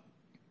up.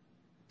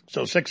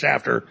 So 6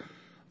 after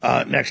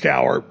next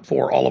hour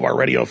for all of our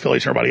radio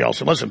affiliates and everybody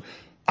else. And listen,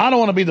 I don't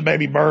want to be the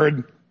baby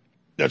bird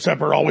that's up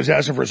there always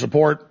asking for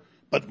support,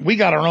 but we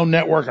got our own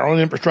network, our own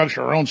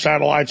infrastructure, our own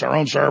satellites, our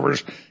own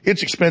servers.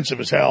 It's expensive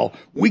as hell.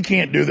 We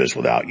can't do this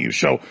without you.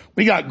 So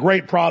we got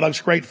great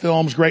products, great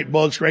films, great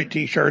books, great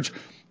T-shirts.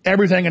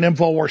 Everything at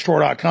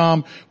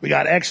InfoWarsStore.com. We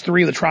got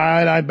X3, the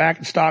triiodide, back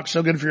in stock,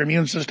 so good for your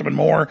immune system and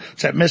more.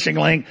 It's that missing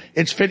link.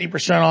 It's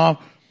 50%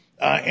 off.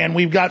 And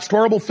we've got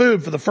storable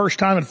food for the first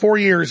time in 4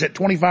 years at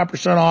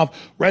 25% off,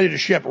 ready to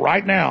ship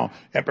right now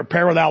at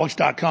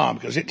preparewithalex.com,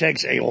 because it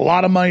takes a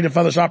lot of money to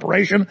fund this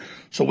operation.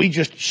 So we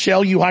just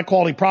sell you high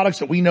quality products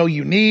that we know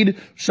you need.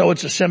 So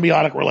it's a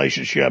symbiotic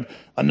relationship,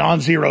 a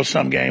non-zero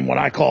sum game, what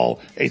I call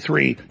a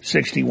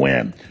 360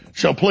 win.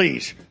 So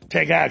please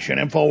take action,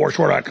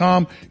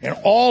 InfoWarsStore.com, and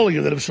all of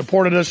you that have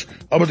supported us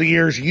over the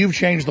years, you've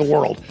changed the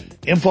world.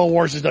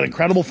 InfoWars has done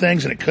incredible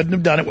things, and it couldn't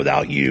have done it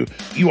without you.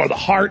 You are the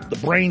heart, the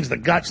brains, the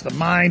guts, the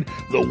mind,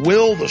 the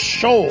will, the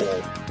soul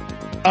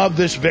of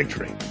this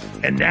victory.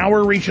 And now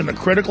we're reaching the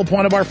critical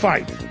point of our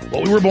fight,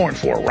 what we were born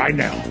for right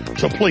now.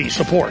 So please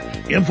support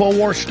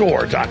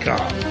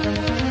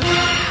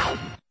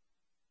InfoWarsStore.com.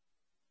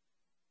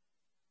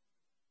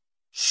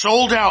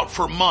 Sold out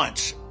for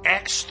months.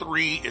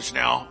 X3 is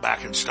now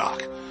back in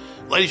stock.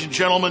 Ladies and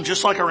gentlemen,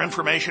 just like our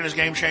information is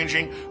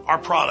game-changing, our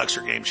products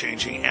are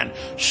game-changing, and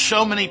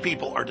so many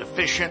people are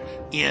deficient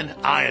in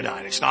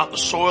iodine. It's not in the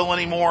soil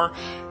anymore.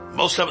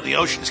 Most of it in the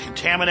ocean is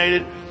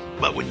contaminated.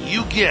 But when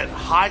you get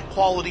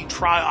high-quality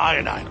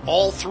triiodine,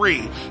 all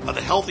three of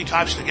the healthy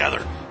types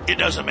together, it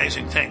does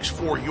amazing things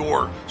for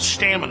your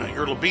stamina,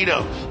 your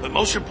libido, but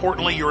most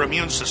importantly, your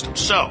immune system.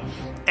 So,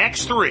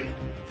 X3,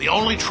 the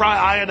only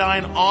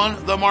triiodine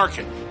on the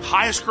market,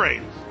 highest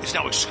grade, is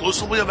now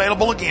exclusively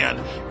available again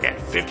at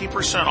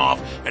 50%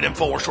 off at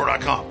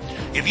InfoWarsStore.com.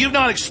 If you've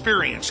not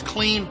experienced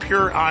clean,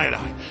 pure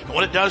iodine and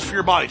what it does for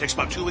your body, it takes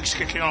about 2 weeks to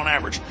kick in on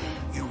average,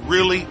 you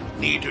really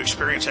need to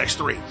experience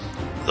X3.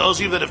 Those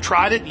of you that have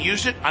tried it and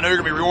used it, I know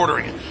you're going to be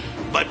reordering it.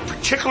 But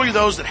particularly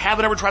those that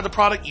haven't ever tried the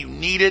product, you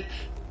need it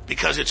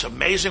because it's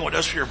amazing what it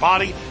does for your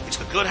body. It's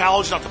the good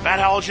halogen, not the bad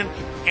halogen,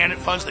 and it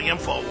funds the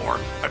InfoWar,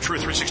 a true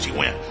 360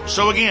 win.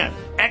 So again,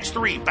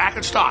 X3 back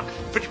in stock,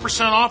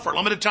 50% off for a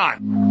limited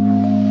time.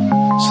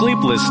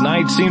 Sleepless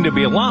nights seem to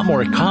be a lot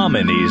more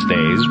common these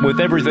days with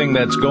everything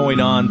that's going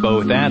on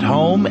both at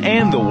home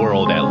and the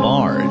world at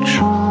large.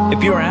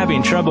 If you are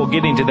having trouble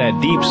getting to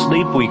that deep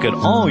sleep we could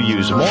all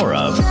use more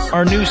of,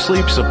 our new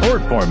sleep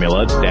support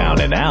formula, Down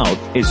and Out,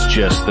 is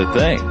just the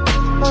thing.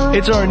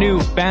 It's our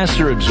new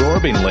faster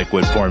absorbing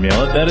liquid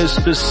formula that is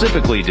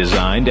specifically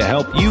designed to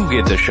help you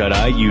get the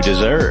shut-eye you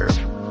deserve.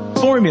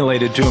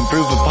 Formulated to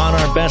improve upon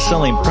our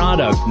best-selling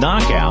product,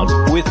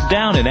 Knockout, with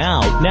Down and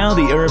Out, now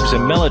the herbs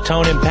and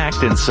melatonin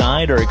packed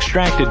inside are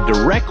extracted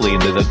directly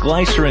into the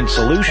glycerin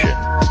solution.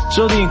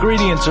 So the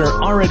ingredients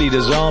are already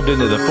dissolved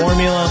into the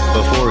formula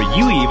before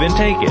you even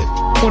take it.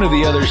 One of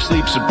the other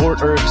sleep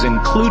support herbs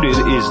included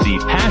is the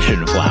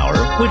passion flower,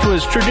 which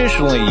was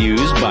traditionally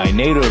used by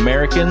Native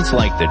Americans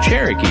like the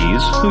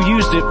Cherokees, who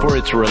used it for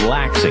its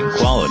relaxing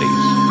qualities.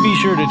 Be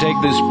sure to take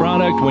this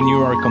product when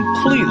you are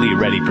completely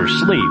ready for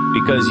sleep,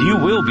 because you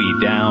will be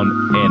down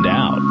and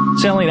out.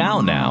 Selling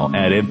out now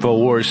at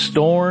InfoWars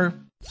Store.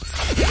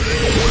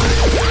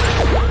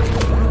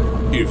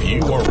 If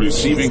you are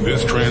receiving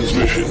this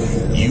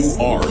transmission, you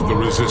are the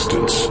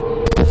resistance.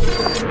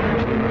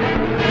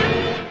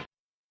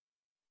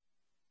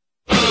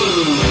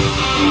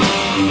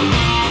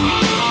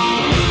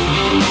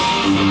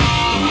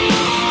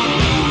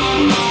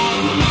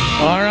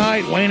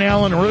 Wayne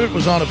Allen Root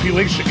was on a few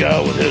weeks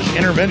ago with his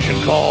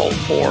intervention call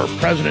for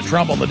President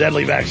Trump on the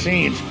deadly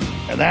vaccines,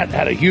 and that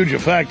had a huge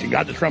effect and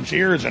got to Trump's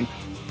ears, and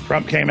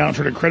Trump came out and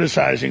started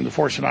criticizing the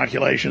forced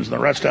inoculations and the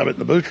rest of it and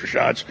the booster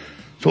shots.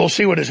 So we'll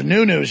see what his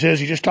new news is.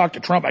 He just talked to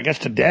Trump, I guess,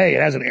 today.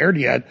 It hasn't aired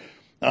yet.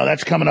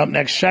 That's coming up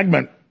next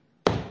segment.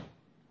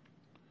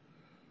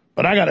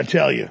 But I got to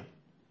tell you,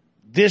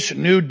 this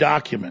new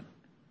document,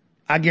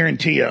 I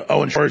guarantee you,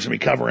 Owen Schroyer's going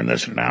to be covering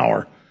this in an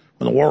hour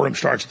when the War Room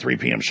starts at 3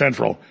 p.m.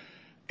 Central.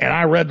 And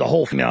I read the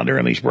whole thing now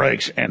during these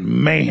breaks, and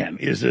man,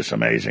 is this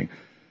amazing.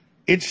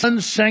 It's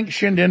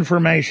unsanctioned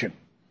information.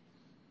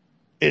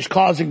 It's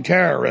causing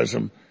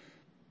terrorism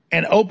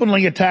and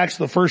openly attacks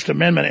the First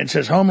Amendment and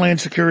says Homeland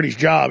Security's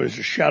job is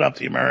to shut up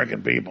the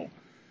American people,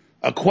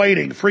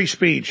 equating free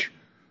speech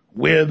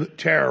with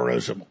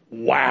terrorism.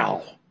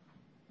 Wow.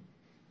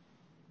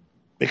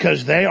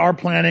 Because they are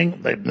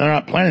planning, they're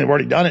not planning, they've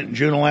already done it in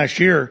June of last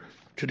year,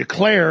 to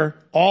declare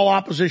all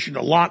opposition to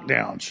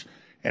lockdowns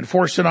and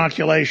forced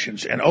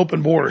inoculations and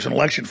open borders and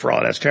election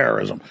fraud as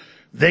terrorism.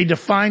 They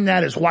define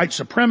that as white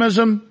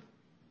supremacism,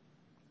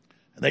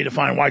 and they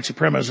define white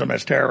supremacism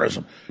as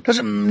terrorism. It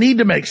doesn't need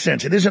to make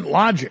sense. It isn't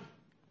logic.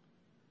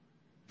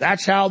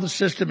 That's how the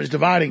system is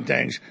dividing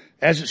things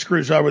as it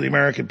screws over the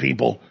American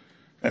people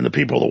and the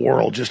people of the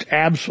world. Just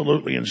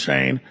absolutely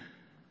insane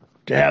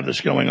to have this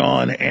going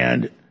on.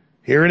 And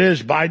here it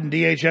is. Biden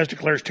DHS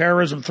declares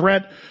terrorism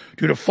threat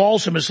due to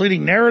false and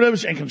misleading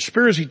narratives and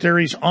conspiracy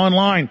theories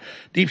online.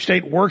 Deep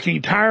state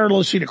working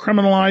tirelessly to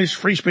criminalize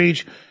free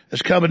speech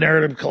as COVID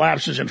narrative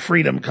collapses and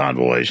freedom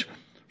convoys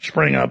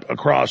spring up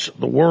across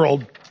the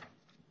world.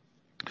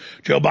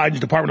 Joe Biden's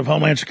Department of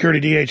Homeland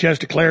Security, DHS,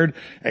 declared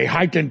a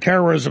heightened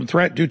terrorism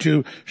threat due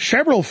to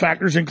several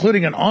factors,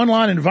 including an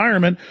online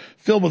environment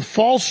filled with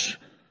false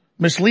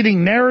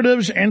misleading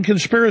narratives and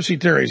conspiracy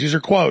theories. These are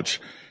quotes.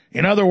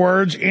 In other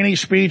words, any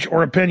speech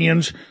or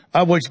opinions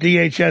of which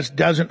DHS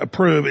doesn't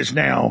approve is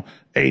now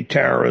a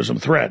terrorism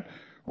threat.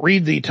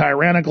 Read the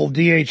tyrannical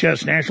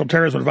DHS National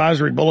Terrorism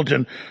Advisory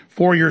Bulletin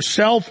for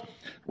yourself.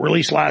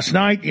 Released last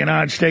night, the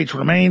United States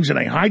remains in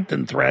a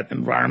heightened threat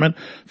environment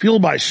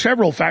fueled by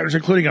several factors,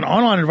 including an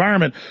online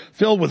environment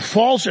filled with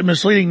false and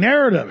misleading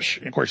narratives.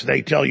 Of course,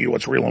 they tell you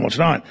what's real and what's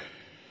not.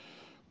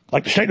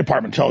 Like the State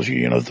Department tells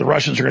you, that the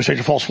Russians are going to stage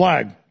a false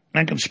flag.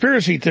 And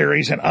conspiracy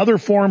theories and other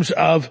forms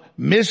of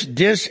mis,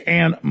 dis,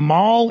 and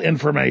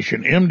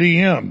malinformation,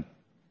 MDM,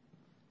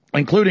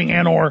 including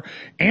and or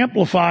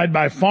amplified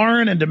by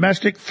foreign and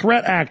domestic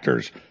threat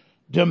actors.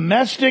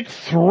 Domestic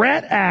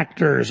threat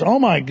actors. Oh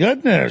my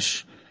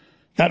goodness.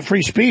 Not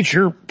free speech.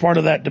 You're part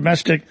of that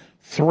domestic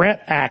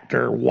threat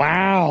actor.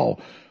 Wow.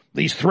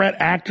 These threat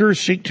actors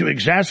seek to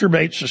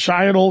exacerbate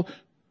societal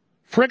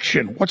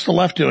friction. What's the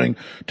left doing?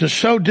 To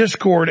sow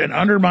discord and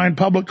undermine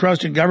public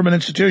trust in government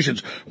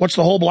institutions. What's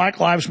the whole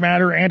Black Lives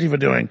Matter Antifa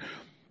doing?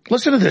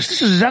 Listen to this.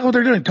 This is exactly what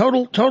they're doing.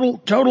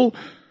 Total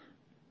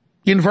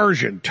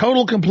inversion.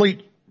 Total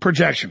complete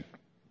projection.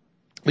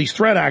 These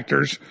threat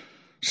actors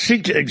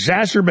seek to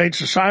exacerbate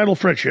societal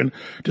friction,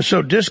 to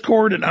sow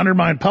discord and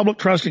undermine public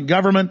trust in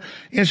government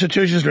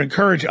institutions, to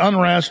encourage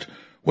unrest,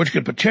 which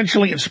could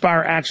potentially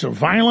inspire acts of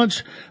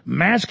violence,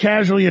 mass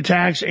casualty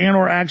attacks, and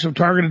or acts of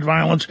targeted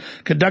violence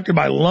conducted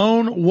by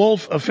lone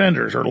wolf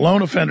offenders, or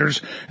lone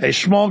offenders, a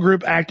small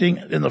group acting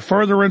in the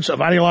furtherance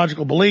of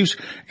ideological beliefs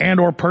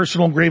and or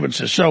personal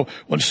grievances. So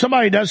when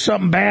somebody does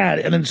something bad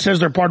and then says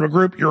they're part of a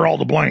group, you're all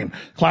to blame.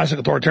 Classic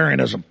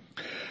authoritarianism.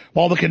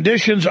 While the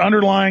conditions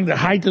underlying the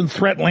heightened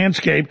threat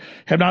landscape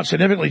have not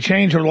significantly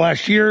changed over the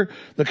last year,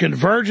 the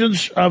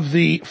convergence of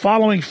the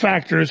following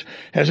factors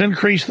has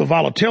increased the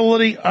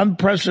volatility,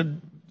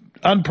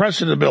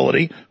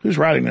 unprecedentability, who's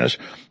writing this,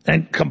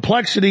 and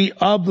complexity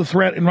of the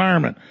threat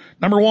environment.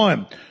 Number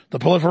one, the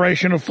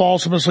proliferation of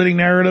false and misleading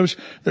narratives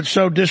that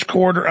sow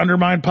discord or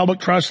undermine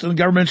public trust in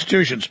government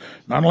institutions.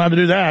 Not allowed to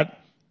do that.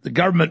 The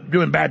government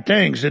doing bad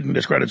things didn't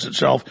discredit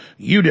itself.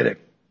 You did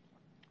it.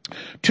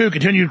 Two,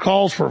 continued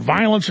calls for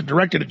violence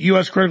directed at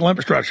U.S. critical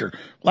infrastructure.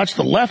 Well, that's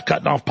the left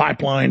cutting off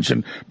pipelines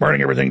and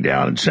burning everything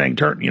down and saying,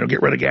 get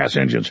rid of gas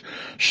engines.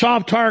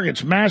 Soft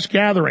targets, mass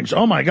gatherings.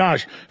 Oh my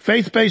gosh.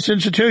 Faith-based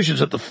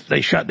institutions that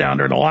they shut down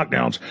during the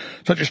lockdowns,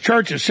 such as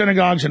churches,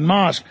 synagogues, and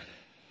mosques.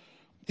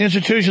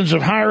 Institutions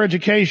of higher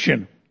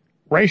education,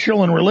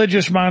 racial and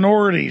religious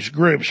minorities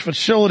groups,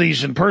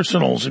 facilities, and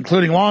personals,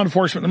 including law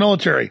enforcement and the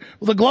military.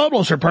 Well, the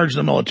globalists are purging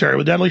the military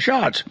with deadly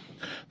shots.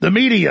 The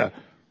media,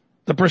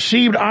 the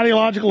perceived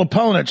ideological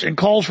opponents, and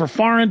calls for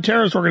foreign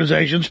terrorist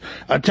organizations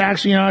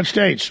attacks the United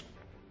States.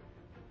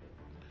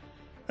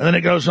 And then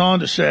it goes on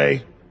to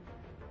say,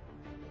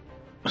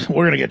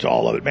 we're going to get to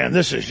all of it, man.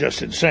 This is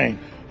just insane.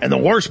 And the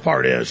worst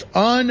part is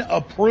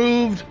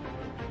unapproved,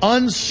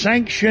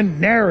 unsanctioned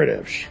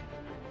narratives.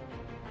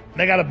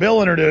 They got a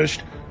bill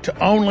introduced to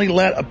only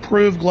let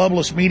approved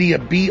globalist media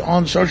be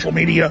on social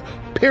media,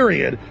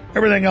 period.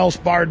 Everything else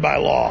barred by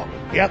law.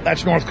 Yep,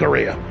 that's North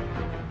Korea.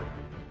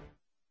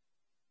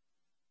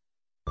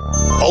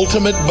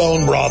 Ultimate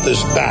Bone Broth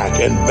is back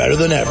and better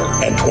than ever,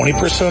 and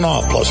 20%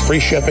 off plus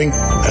free shipping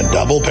and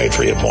double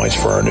Patriot points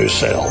for our new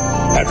sale.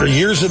 After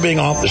years of being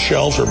off the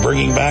shelves, we're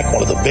bringing back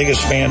one of the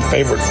biggest fan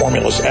favorite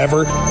formulas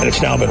ever, and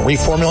it's now been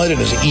reformulated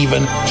and is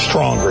even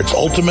stronger. It's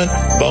Ultimate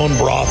Bone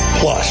Broth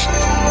Plus.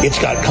 It's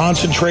got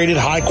concentrated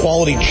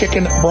high-quality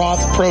chicken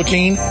broth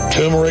protein,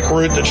 turmeric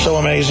root that's so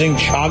amazing,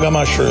 chaga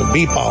mushroom,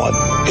 bee pollen,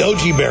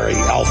 goji berry,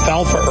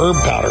 alfalfa herb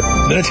powder.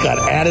 Then it's got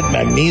added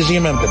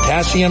magnesium and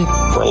potassium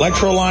for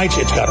electrolytes.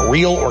 It's got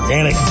real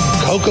organic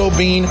cocoa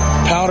bean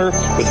powder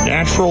with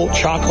natural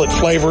chocolate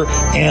flavor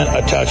and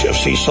a touch of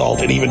sea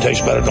salt. It even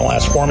tastes better than the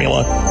last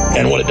formula,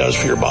 and what it does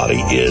for your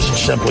body is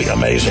simply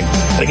amazing.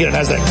 And again, it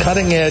has that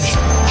cutting-edge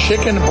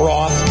chicken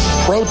broth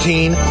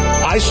protein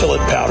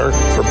isolate powder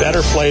for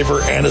better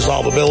flavor and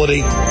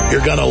dissolvability.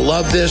 You're going to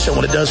love this, and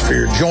what it does for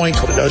your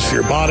joints, what it does for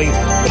your body,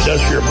 what it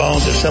does for your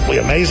bones is simply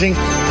amazing,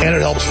 and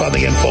it helps fund the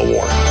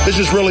InfoWar. This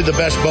is really the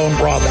best bone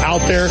broth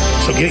out there,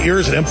 so get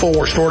yours at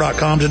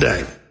InfoWarsStore.com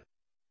today.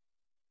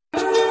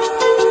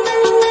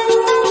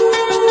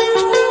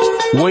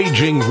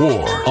 Waging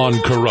war on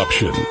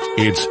corruption.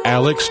 It's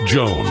Alex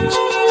Jones.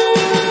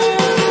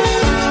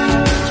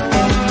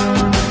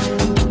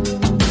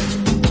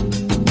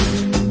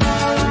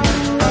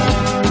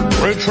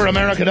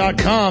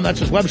 RootForAmerica.com. That's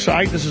his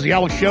website. This is the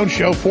Alex Jones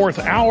Show, fourth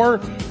hour.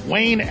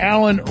 Wayne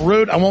Allen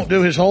Root. I won't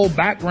do his whole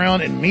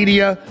background in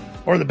media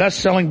or the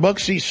best-selling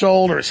books he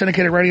sold or a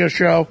syndicated radio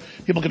show.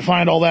 People can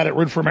find all that at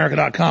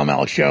RootForAmerica.com.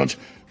 Alex Jones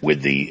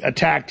with the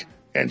attacked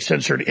and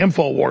censored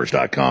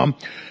Infowars.com.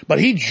 But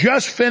he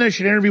just finished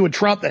an interview with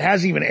Trump that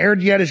hasn't even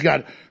aired yet. He's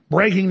got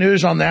breaking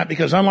news on that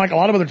because unlike a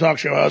lot of other talk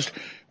show hosts,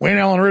 Wayne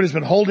Allen Root has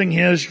been holding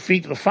his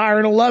feet to the fire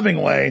in a loving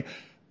way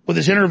with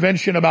his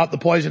intervention about the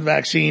poison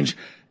vaccines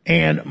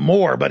and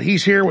more. But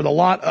he's here with a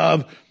lot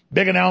of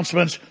big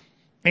announcements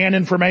and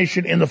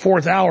information in the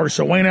fourth hour.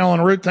 So Wayne Allen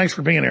Root, thanks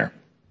for being here.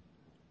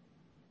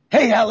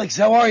 Hey, Alex,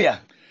 how are you?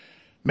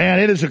 Man,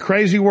 it is a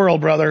crazy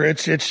world, brother.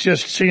 It's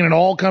just seeing it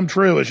all come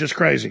true. It's just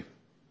crazy.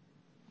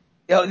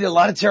 You know, there are a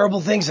lot of terrible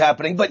things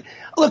happening. But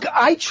look,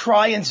 I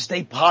try and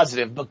stay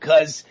positive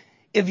because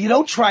if you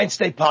don't try and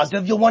stay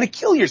positive, you'll want to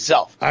kill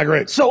yourself. I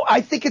agree. So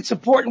I think it's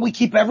important we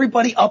keep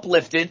everybody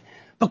uplifted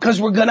because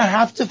we're going to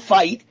have to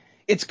fight.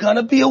 It's going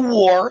to be a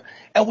war,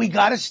 and we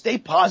got to stay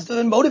positive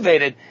and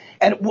motivated.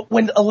 And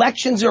when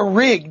elections are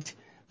rigged,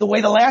 the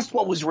way the last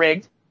one was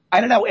rigged, I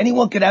don't know how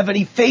anyone could have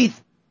any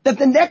faith that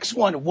the next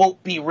one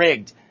won't be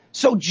rigged.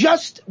 So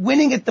just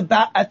winning at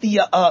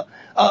the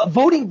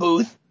voting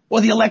booth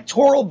or the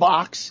electoral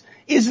box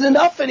isn't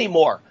enough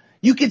anymore.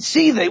 You can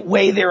see the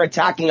way they're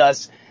attacking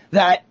us,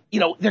 that, you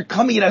know, they're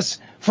coming at us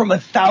from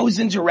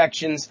 1,000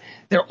 directions.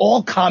 They're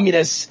all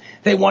communists.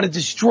 They want to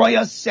destroy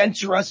us,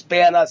 censor us,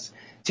 ban us,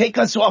 take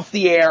us off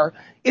the air.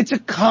 It's a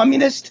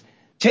communist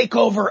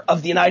takeover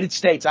of the United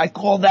States. I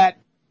call that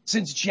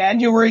since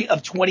January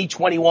of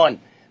 2021.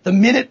 The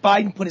minute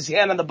Biden put his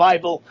hand on the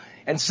Bible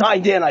and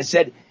signed in, I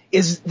said,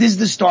 this is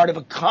the start of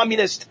a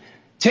communist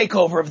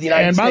takeover of the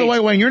United States. And by the way,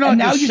 Wayne, you're not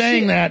just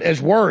saying that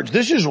as words.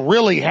 This is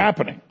really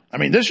happening. I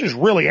mean, this is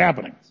really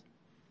happening.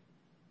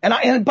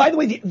 And by the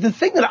way, the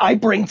thing that I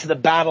bring to the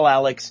battle,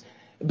 Alex,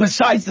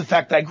 besides the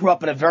fact that I grew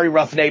up in a very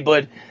rough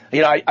neighborhood,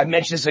 you know, I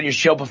mentioned this on your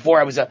show before.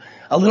 I was a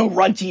little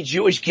runty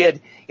Jewish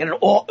kid in an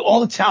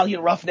all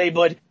Italian rough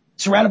neighborhood,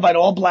 surrounded by an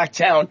all black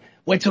town,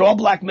 went to an all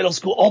black middle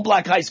school, all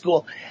black high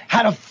school,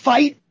 had to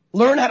fight,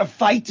 learn how to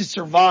fight to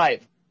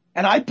survive.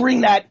 And I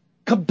bring that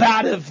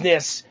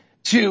combativeness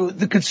to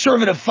the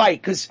conservative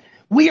fight because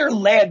we are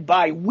led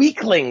by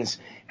weaklings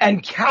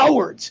and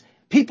cowards,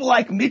 people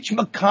like Mitch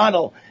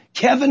McConnell,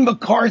 Kevin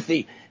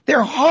McCarthy.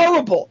 They're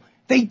horrible.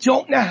 They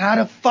don't know how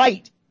to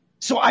fight.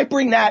 So I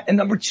bring that. And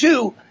number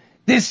two,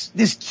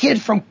 this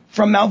kid from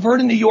Mount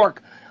Vernon, New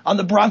York, on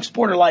the Bronx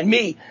borderline,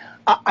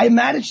 I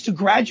managed to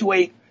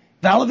graduate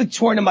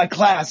valedictorian in my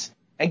class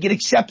and get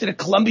accepted at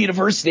Columbia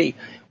University,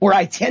 where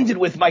I attended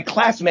with my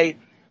classmate,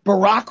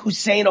 Barack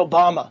Hussein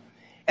Obama.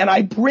 And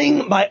I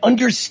bring my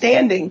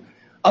understanding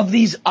of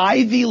these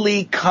Ivy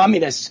League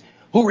communists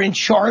who are in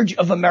charge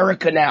of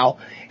America now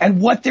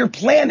and what their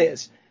plan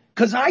is.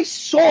 Because I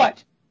saw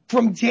it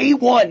from day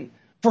one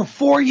for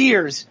 4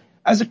 years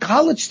as a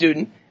college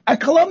student at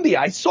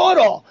Columbia. I saw it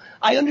all.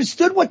 I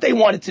understood what they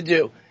wanted to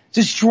do,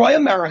 destroy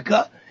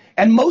America.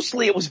 And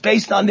mostly it was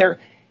based on their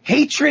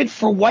hatred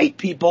for white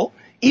people,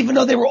 even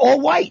though they were all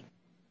white.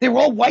 They were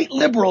all white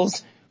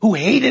liberals who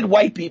hated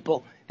white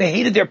people. They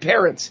hated their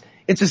parents.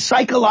 It's a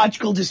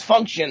psychological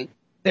dysfunction.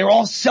 They're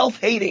all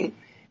self-hating,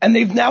 and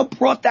they've now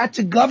brought that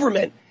to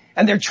government,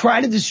 and they're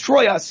trying to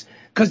destroy us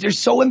because they're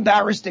so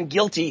embarrassed and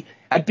guilty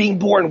at being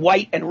born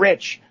white and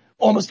rich.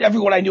 Almost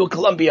everyone I knew at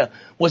Columbia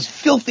was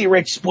filthy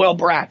rich, spoiled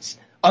brats,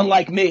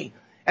 unlike me.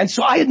 And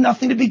so I had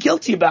nothing to be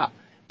guilty about,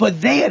 but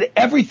they had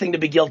everything to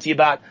be guilty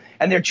about,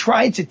 and they're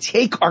trying to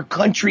take our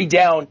country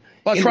down.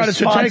 Well, that's right. It's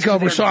a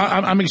takeover. So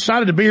I'm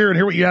excited to be here and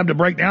hear what you have to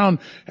break down,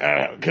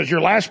 because your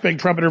last big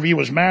Trump interview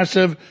was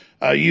massive.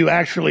 You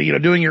actually,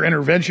 doing your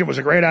intervention was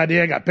a great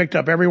idea. Got picked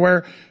up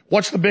everywhere.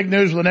 What's the big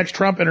news with the next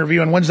Trump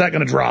interview, and when's that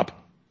going to drop?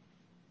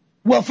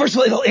 Well, first of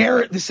all, it'll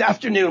air this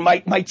afternoon. My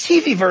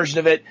TV version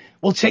of it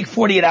will take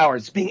 48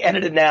 hours. It's being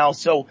edited now,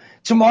 so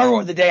tomorrow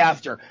or the day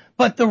after.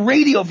 But the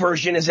radio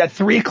version is at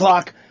 3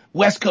 o'clock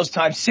West Coast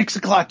time, 6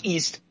 o'clock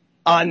East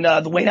on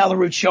the Wayne Allyn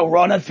Root Show,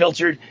 Raw and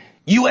Unfiltered,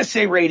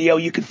 USA Radio.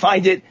 You can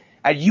find it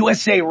at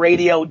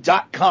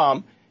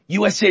usaradio.com.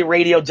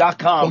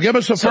 usaradio.com. Well, give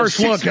us a first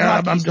look.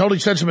 I'm told he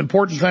said some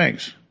important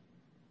things.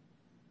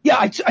 Yeah,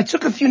 I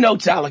took a few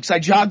notes, Alex. I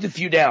jogged a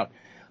few down.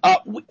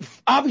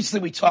 Obviously,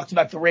 we talked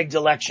about the rigged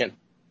election,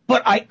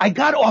 but I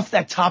got off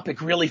that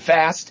topic really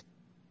fast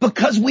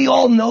because we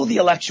all know the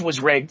election was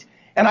rigged,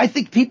 and I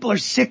think people are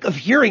sick of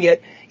hearing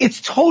it.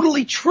 It's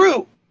totally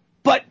true,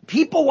 but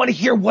people want to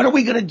hear, what are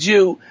we going to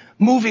do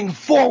moving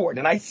forward?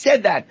 And I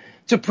said that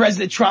to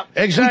President Trump.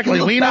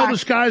 Exactly. We know the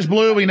sky's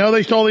blue. We know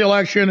they stole the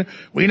election.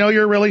 We know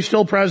you're really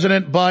still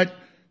president, but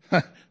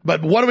what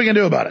are we going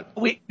to do about it?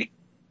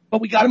 But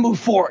we got to move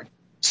forward.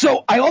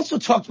 So I also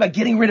talked about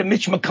getting rid of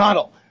Mitch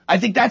McConnell. I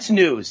think that's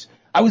news.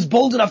 I was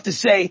bold enough to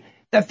say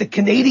that the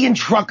Canadian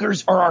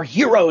truckers are our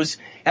heroes.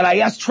 And I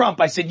asked Trump,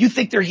 I said, you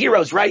think they're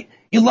heroes, right?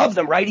 You love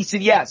them, right? He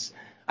said, yes.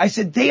 I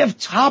said, they have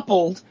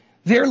toppled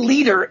their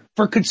leader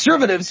for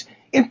conservatives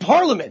in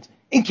Parliament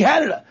in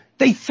Canada.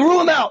 They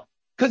threw him out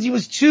because he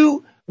was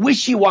too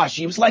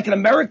wishy-washy. He was like an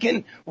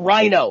American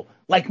rhino,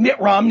 like Mitt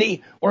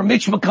Romney or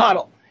Mitch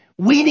McConnell.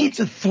 We need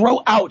to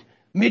throw out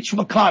Mitch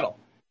McConnell.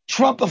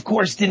 Trump, of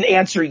course, didn't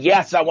answer,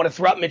 yes, I want to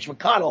throw out Mitch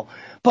McConnell.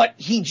 But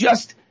he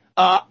just,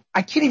 I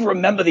can't even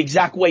remember the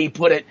exact way he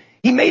put it.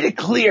 He made it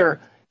clear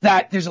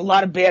that there's a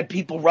lot of bad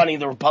people running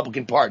the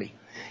Republican Party.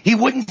 He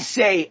wouldn't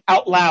say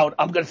out loud,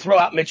 I'm going to throw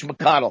out Mitch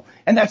McConnell.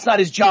 And that's not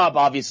his job,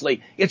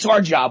 obviously. It's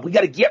our job. We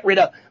got to get rid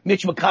of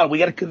Mitch McConnell. We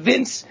got to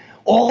convince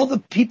all the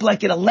people that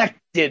get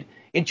elected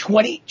in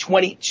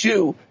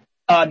 2022,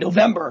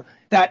 November,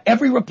 that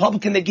every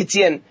Republican that gets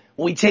in,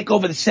 when we take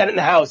over the Senate and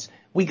the House,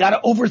 we got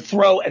to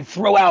overthrow and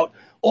throw out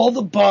all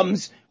the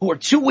bums who are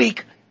too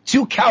weak,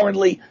 too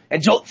cowardly,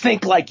 and don't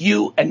think like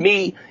you and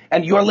me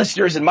and your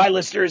listeners and my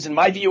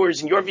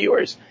viewers and your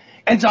viewers,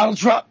 and Donald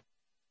Trump.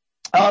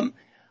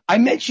 I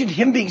mentioned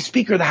him being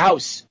Speaker of the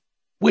House,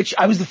 which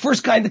I was the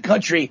first guy in the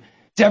country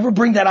to ever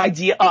bring that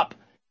idea up,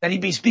 that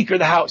he'd be Speaker of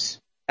the House.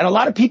 And a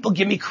lot of people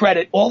give me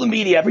credit, all the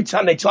media, every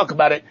time they talk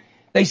about it,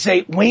 they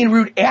say Wayne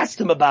Root asked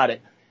him about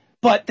it.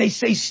 But they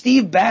say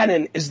Steve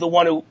Bannon is the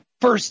one who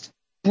first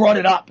brought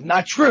it up.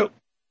 Not true.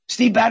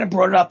 Steve Bannon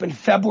brought it up in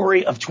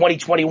February of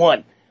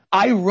 2021.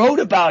 I wrote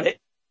about it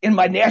in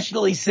my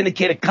nationally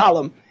syndicated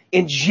column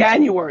in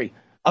January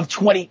of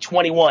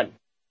 2021.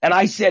 And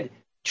I said,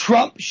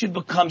 Trump should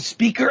become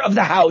Speaker of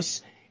the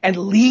House and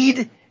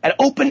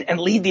open and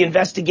lead the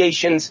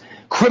investigations,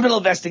 criminal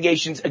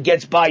investigations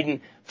against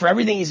Biden for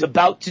everything he's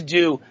about to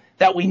do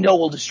that we know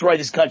will destroy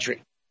this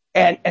country.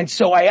 And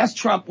so I asked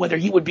Trump whether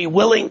he would be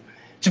willing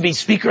to be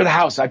Speaker of the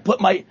House. I put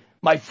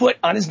my foot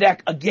on his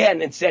neck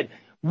again and said,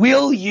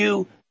 will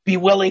you be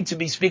willing to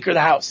be Speaker of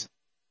the House?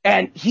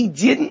 And he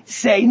didn't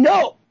say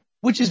no,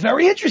 which is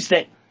very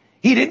interesting.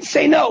 He didn't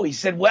say no. He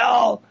said,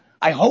 well,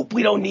 I hope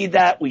we don't need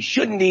that. We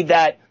shouldn't need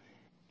that.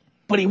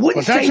 But he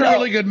wouldn't say no. That's a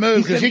really good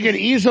move because he could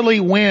easily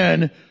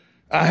win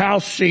a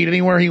House seat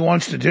anywhere he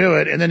wants to do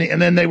it, and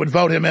then they would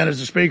vote him in as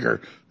the Speaker.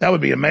 That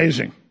would be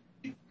amazing.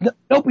 No,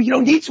 but you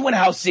don't need to win a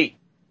House seat.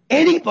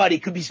 Anybody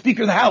could be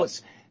Speaker of the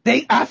House.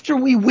 After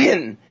we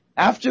win,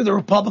 after the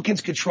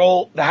Republicans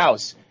control the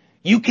House,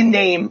 you can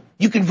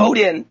vote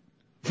in.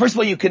 First of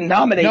all, you can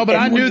nominate. No, but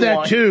I knew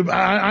that too.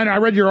 I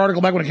read your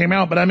article back when it came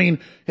out, but I mean,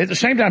 at the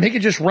same time, he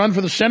could just run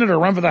for the Senate or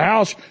run for the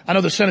House. I know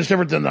the Senate's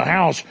different than the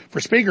House for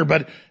Speaker,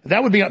 but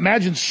that would be,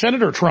 imagine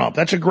Senator Trump.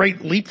 That's a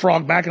great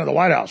leapfrog back into the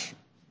White House.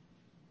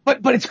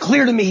 But it's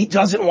clear to me he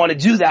doesn't want to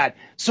do that.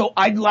 So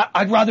I'd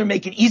rather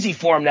make it easy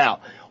for him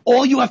now.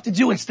 All you have to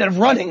do instead of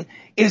running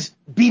is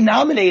be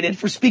nominated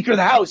for Speaker of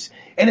the House.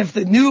 And if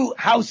the new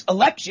House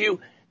elects you,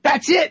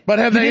 that's it. But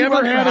have they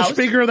ever had a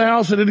Speaker of the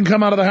House that didn't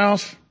come out of the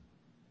House?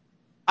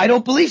 I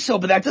don't believe so,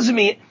 but that doesn't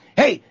mean,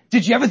 hey,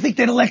 did you ever think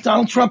they'd elect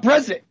Donald Trump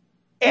president?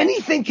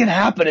 Anything can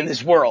happen in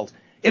this world.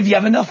 If you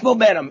have enough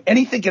momentum,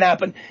 anything can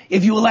happen.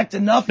 If you elect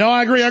enough. No,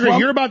 I agree.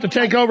 You're about to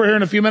take over here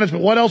in a few minutes, but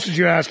what else did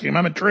you ask him?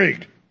 I'm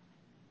intrigued.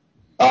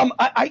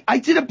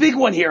 I did a big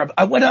one here.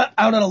 I went out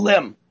on a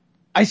limb.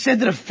 I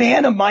said that a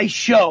fan of my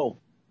show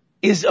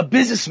is a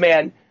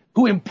businessman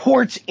who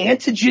imports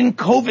antigen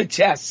COVID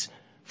tests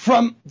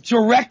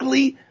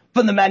directly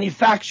from the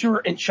manufacturer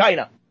in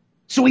China.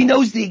 So he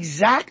knows the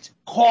exact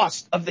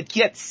cost of the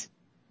kits,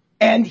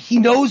 and he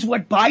knows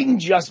what Biden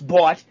just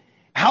bought,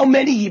 how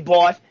many he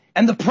bought,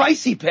 and the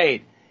price he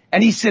paid.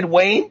 And he said,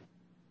 Wayne,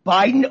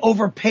 Biden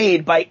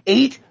overpaid by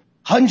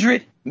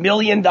 $800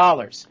 million.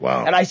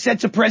 Wow. And I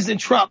said to President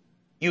Trump,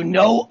 you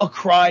know a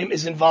crime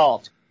is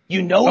involved.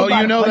 You know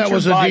that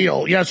was a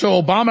deal. Yeah,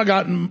 so Obama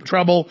got in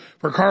trouble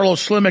for Carlos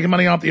Slim making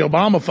money off the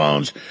Obama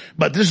phones,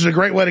 but this is a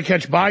great way to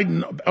catch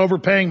Biden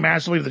overpaying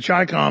massively to the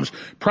Chi-Coms.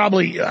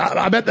 Probably,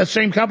 I bet that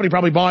same company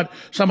probably bought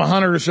some of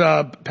Hunter's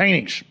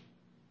paintings.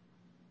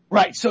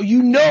 Right, so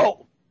you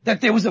know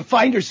that there was a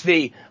finder's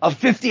fee of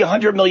 $50,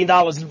 $100 million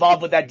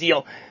involved with that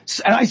deal.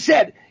 And I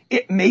said,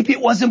 maybe it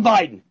wasn't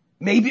Biden.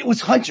 Maybe it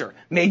was Hunter.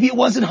 Maybe it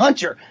wasn't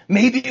Hunter.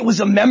 Maybe it was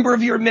a member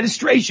of your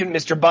administration,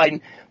 Mr. Biden.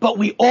 But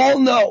we all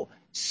know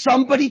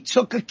somebody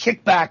took a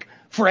kickback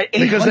for an $800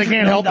 million. Because they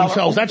can't help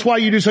themselves. That's why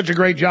you do such a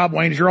great job,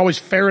 Wayne, is you're always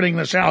ferreting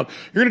this out.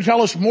 You're going to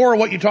tell us more of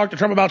what you talked to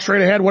Trump about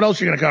straight ahead. What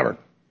else are you going to cover?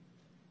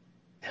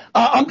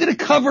 I'm going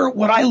to cover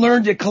what I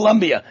learned at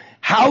Columbia,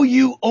 how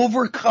you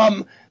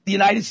overcome the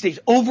United States,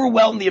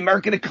 overwhelm the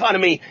American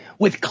economy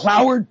with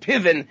Cloward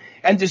Piven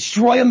and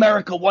destroy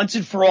America once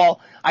and for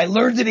all. I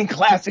learned it in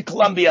class at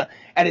Columbia,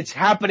 and it's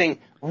happening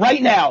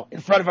right now in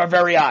front of our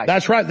very eyes.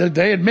 That's right.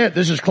 They admit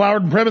this is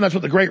Cloward and Piven. That's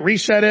what the Great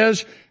Reset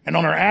is. And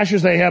on our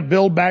ashes, they have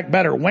Build Back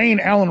Better.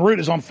 Wayne Allen Root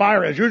is on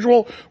fire as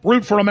usual.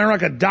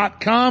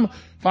 RootForAmerica.com.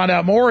 Find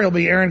out more. He'll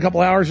be airing a couple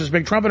hours his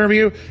big Trump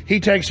interview. He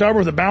takes over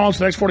with the balance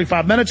of the next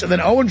 45 minutes. And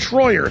then Owen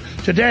Schroyer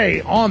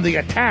today on the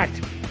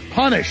Attacked,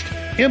 Punished,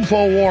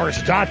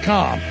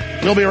 Infowars.com.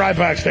 We'll be right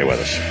back. Stay with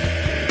us.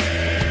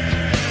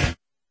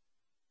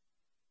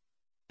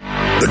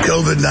 The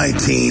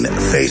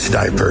COVID-19 face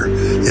diaper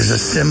is a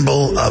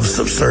symbol of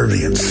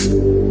subservience,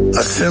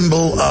 a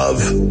symbol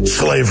of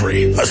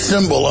slavery, a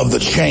symbol of the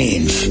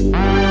chains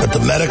that the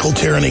medical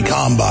tyranny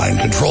combine,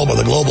 controlled by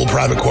the global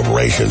private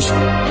corporations,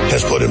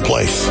 has put in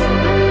place.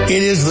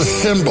 It is the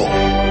symbol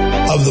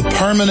of the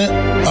permanent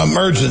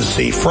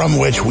emergency from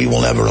which we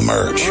will never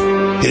emerge.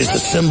 It is the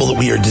symbol that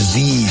we are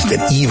diseased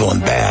and evil and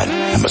bad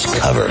and must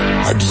cover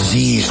our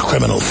diseased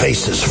criminal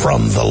faces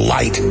from the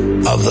light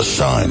of the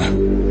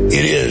sun.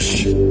 It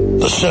is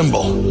the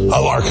symbol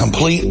of our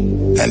complete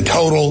and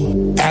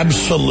total,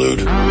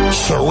 absolute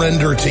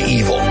surrender to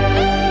evil.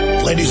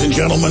 Ladies and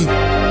gentlemen,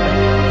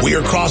 we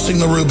are crossing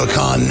the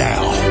Rubicon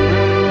now.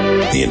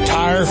 The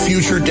entire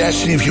future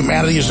destiny of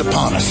humanity is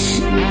upon us.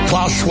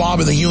 Klaus Schwab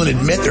and the UN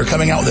admit they're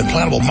coming out with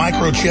implantable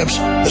microchips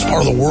as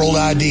part of the World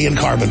ID and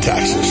carbon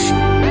taxes.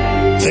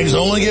 Things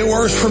only get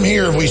worse from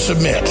here if we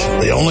submit.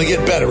 They only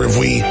get better if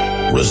we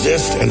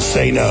resist and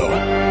say no.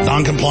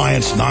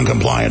 Non-compliance,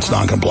 non-compliance,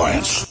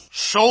 non-compliance.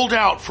 Sold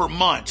out for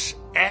months.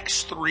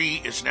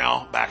 X3 is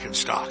now back in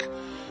stock.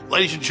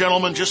 Ladies and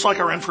gentlemen, just like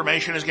our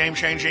information is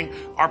game-changing,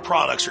 our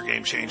products are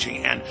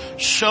game-changing. And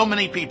so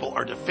many people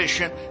are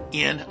deficient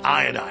in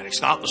iodine.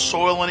 It's not the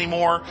soil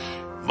anymore.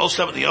 Most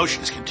of it in the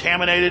ocean is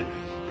contaminated.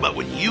 But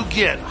when you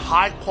get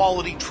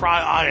high-quality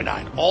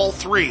triiodine, all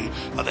three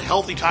of the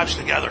healthy types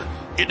together,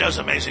 it does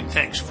amazing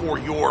things for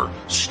your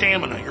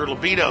stamina, your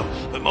libido,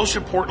 but most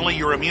importantly,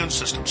 your immune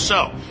system.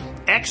 So,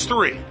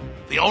 X3,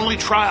 the only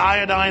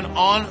triiodine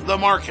on the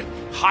market,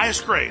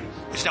 highest grade,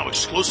 is now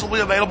exclusively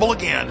available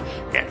again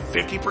at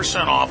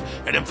 50% off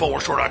at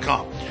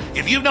InfoWarsStore.com.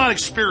 If you've not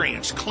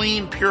experienced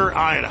clean, pure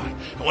iodine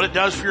and what it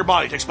does for your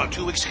body, it takes about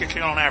 2 weeks to kick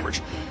in on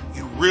average,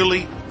 you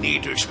really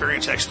need to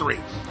experience X3.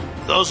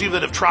 Those of you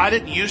that have tried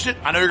it and used it,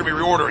 I know you're going to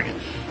be reordering it.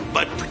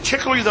 But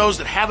particularly those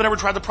that haven't ever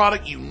tried the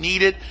product, you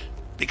need it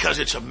because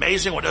it's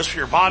amazing what it does for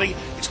your body.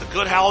 It's the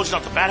good halogen,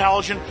 not the bad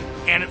halogen,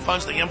 and it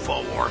funds the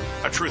InfoWar,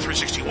 a true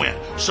 360 win.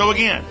 So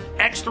again,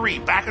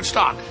 X3 back in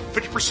stock,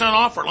 50%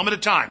 off for a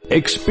limited time.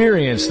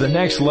 Experience the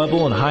next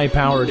level in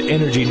high-powered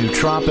energy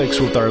nootropics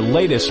with our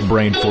latest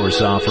Brain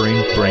Force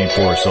offering, Brain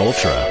Force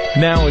Ultra.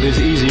 Now it is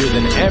easier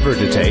than ever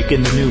to take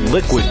in the new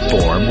liquid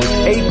form with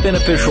 8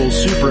 beneficial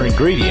super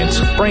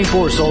ingredients. Brain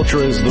Force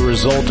Ultra is the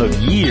result of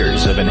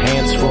years of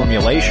enhanced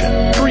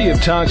formulation. Free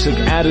of toxic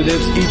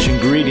additives, each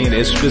ingredient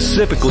is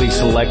specifically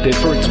selected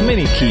for its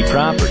many key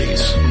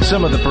properties.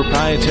 Some of the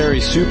proprietary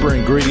super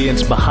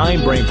ingredients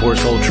behind Brain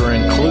Force Ultra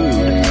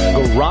include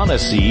guarana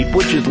seed,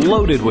 which is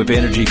loaded with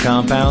energy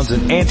compounds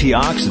and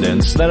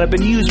antioxidants that have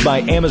been used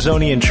by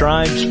Amazonian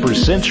tribes for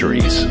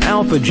centuries.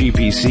 Alpha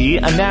GPC,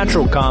 a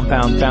natural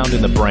compound found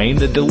in the brain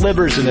that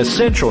delivers an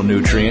essential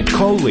nutrient,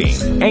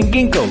 choline. And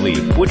ginkgo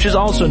leaf, which is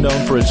also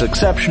known for its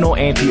exceptional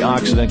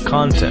antioxidant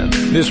content.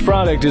 This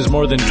product is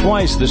more than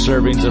twice the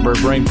servings of our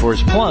Brain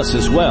Force Plus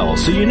as well,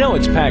 so you know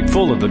it's packed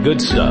full of the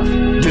good stuff.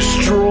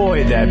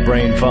 Destroy that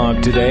brain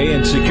fog today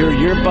and secure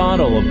your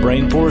bottle of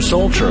Brain Force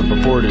Ultra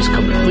before it is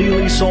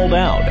completely sold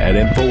out at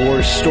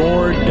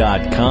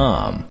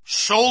InfoWarsStore.com.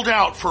 Sold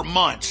out for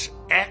months.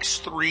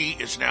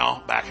 X3 is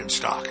now back in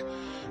stock.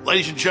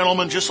 Ladies and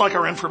gentlemen, just like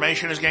our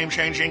information is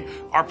game-changing,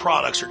 our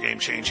products are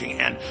game-changing.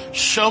 And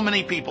so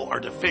many people are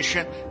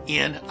deficient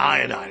in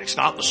iodine. It's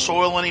not the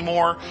soil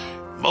anymore.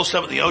 Most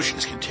of it in the ocean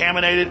is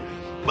contaminated.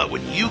 But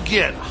when you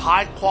get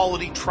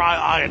high-quality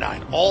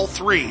triiodine, all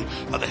three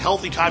of the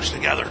healthy types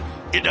together,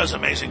 it does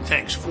amazing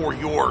things for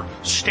your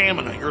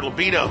stamina, your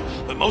libido,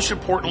 but most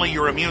importantly,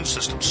 your immune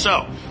system.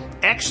 So,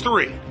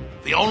 X3,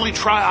 the only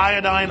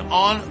triiodine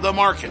on the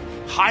market,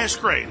 highest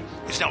grade,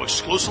 is now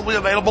exclusively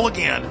available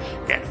again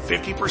at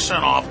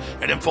 50% off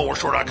at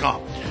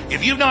InfoWarsStore.com.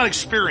 If you've not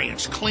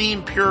experienced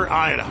clean, pure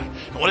iodine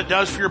and what it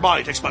does for your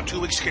body, it takes about 2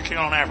 weeks to kick in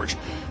on average,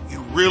 you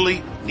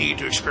really need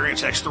to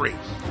experience X3.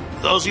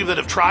 Those of you that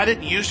have tried it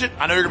and used it,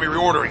 I know you're going to be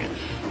reordering it.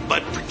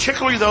 But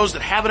particularly those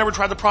that haven't ever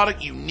tried the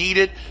product, you need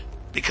it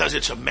because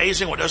it's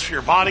amazing what it does for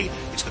your body.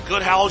 It's the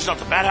good halogen, not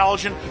the bad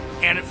halogen,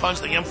 and it funds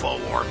the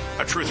InfoWar,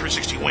 a true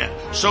 360 win.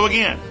 So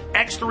again,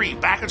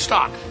 X3 back in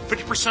stock,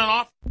 50%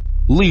 off.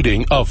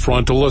 Leading a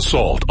frontal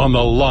assault on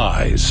the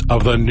lies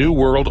of the New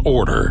World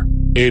Order,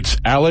 it's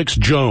Alex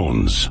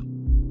Jones.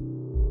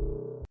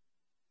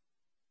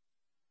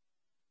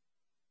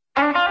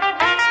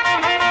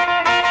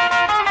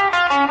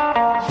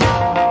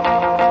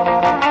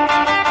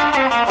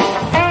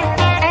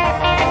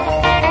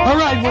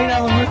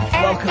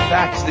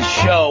 Back to the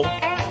show.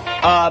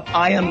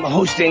 I am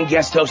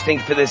guest hosting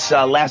for this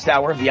last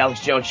hour of the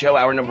Alex Jones Show,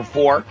 hour number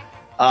 4.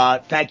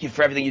 Thank you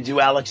for everything you do,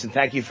 Alex, and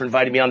thank you for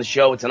inviting me on the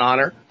show. It's an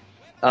honor.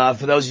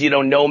 For those of you who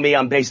don't know me,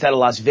 I'm based out of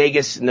Las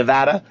Vegas,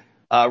 Nevada.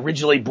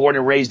 Originally born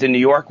and raised in New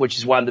York, which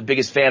is why I'm the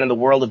biggest fan in the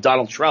world of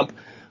Donald Trump.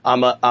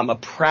 I'm a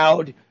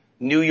proud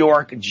New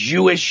York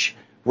Jewish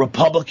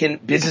Republican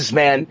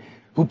businessman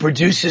who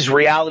produces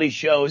reality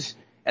shows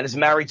and is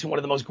married to one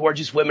of the most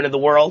gorgeous women in the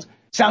world.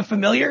 Sound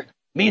familiar?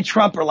 Me and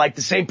Trump are like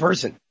the same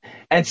person.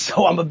 And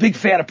so I'm a big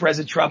fan of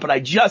President Trump, and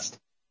I just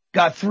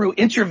got through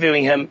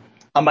interviewing him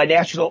on my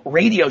national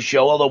radio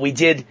show, although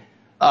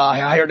I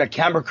hired a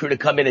camera crew to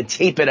come in and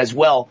tape it as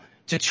well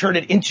to turn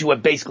it into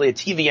basically a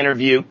TV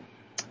interview.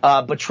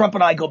 But Trump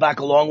and I go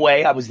back a long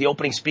way. I was the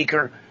opening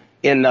speaker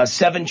in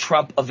 7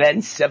 Trump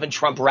events, 7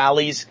 Trump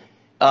rallies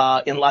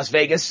in Las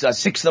Vegas,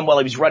 6 of them while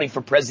he was running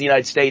for President of the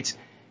United States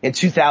in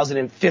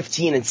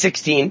 2015 and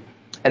 16.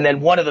 And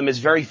then one of them, his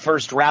very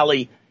first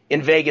rally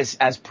in Vegas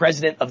as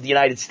President of the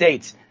United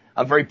States.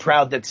 I'm very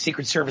proud that the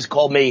Secret Service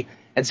called me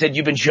and said,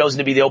 you've been chosen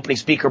to be the opening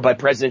speaker by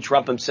President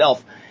Trump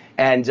himself.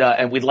 And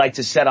we'd like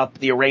to set up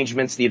the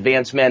arrangements. The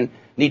advance men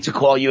need to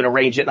call you and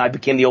arrange it. And I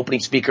became the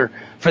opening speaker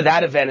for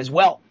that event as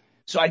well.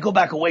 So I go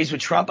back a ways with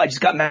Trump. I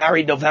just got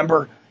married in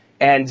November,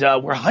 and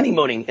we're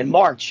honeymooning in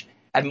March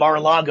at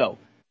Mar-a-Lago.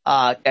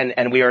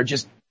 And we are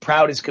just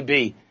proud as could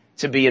be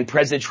to be in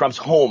President Trump's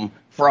home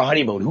for a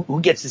honeymoon. Who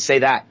gets to say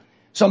that?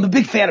 So I'm a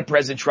big fan of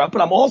President Trump,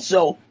 but I'm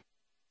also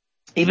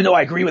even though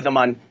I agree with him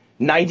on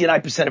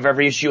 99% of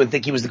every issue and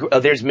think he was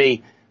there's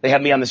me. They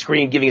have me on the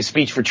screen giving a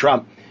speech for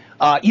Trump.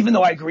 Even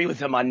though I agree with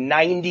him on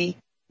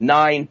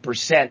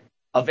 99%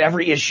 of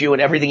every issue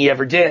and everything he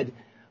ever did,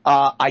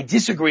 I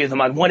disagree with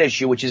him on one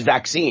issue, which is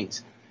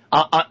vaccines.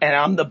 And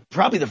I'm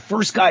probably the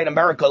first guy in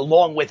America,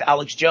 along with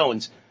Alex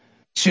Jones,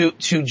 to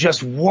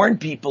just warn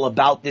people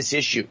about this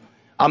issue.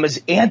 I'm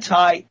as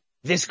anti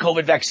this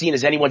COVID vaccine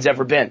as anyone's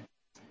ever been.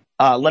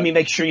 Let me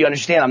make sure you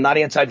understand, I'm not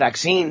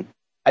anti-vaccine.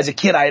 As a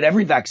kid, I had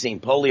every vaccine: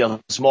 polio,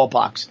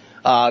 smallpox,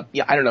 I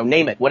don't know,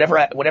 name it,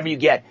 whatever you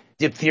get,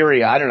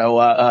 diphtheria, I don't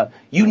know,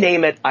 you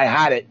name it, I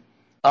had it,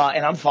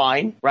 and I'm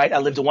fine, right? I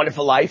lived a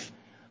wonderful life,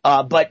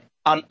 but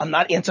I'm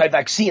not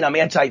anti-vaccine. I'm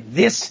anti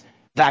this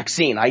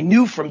vaccine. I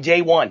knew from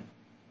day one.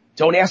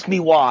 Don't ask me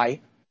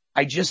why.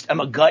 I just am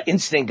a gut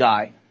instinct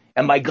guy,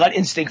 and my gut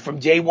instinct from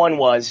day one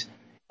was,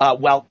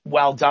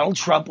 while Donald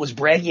Trump was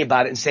bragging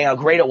about it and saying how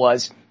great it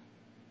was,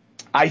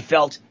 I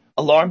felt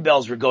alarm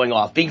bells were going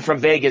off. Being from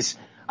Vegas,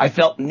 I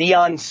felt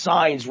neon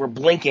signs were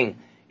blinking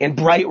in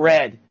bright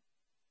red.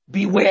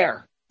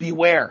 Beware,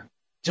 beware.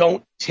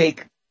 Don't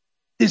take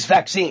this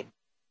vaccine.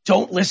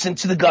 Don't listen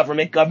to the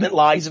government. Government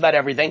lies about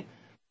everything.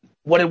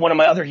 What did one of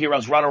my other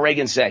heroes, Ronald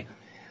Reagan, say?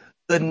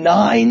 The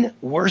 9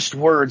 worst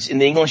words in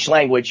the English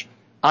language: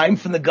 I'm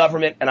from the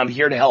government and I'm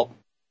here to help.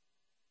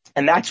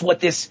 And that's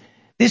what this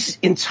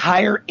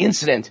entire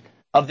incident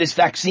of this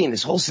vaccine,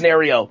 this whole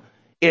scenario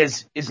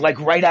is like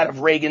right out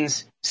of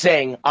Reagan's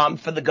saying, I'm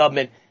for the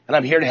government and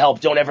I'm here to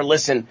help. Don't ever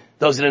listen.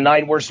 Those are the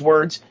 9 worst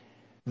words.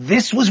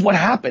 This was what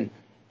happened.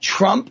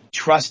 Trump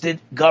trusted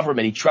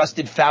government. He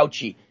trusted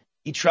Fauci.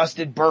 He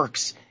trusted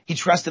Birx. He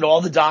trusted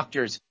all the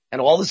doctors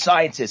and all the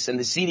scientists and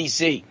the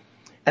CDC.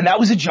 And that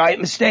was a giant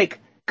mistake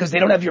because they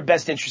don't have your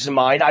best interests in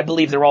mind. I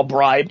believe they're all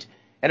bribed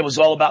and it was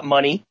all about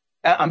money.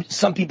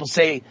 Some people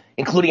say,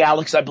 including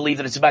Alex, I believe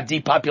that it's about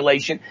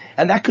depopulation,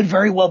 and that could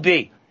very well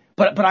be.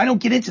 But I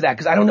don't get into that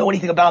because I don't know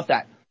anything about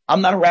that.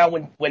 I'm not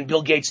around when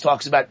Bill Gates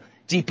talks about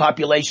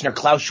depopulation or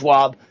Klaus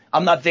Schwab.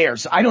 I'm not there,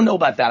 so I don't know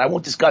about that. I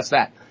won't discuss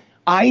that.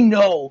 I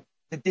know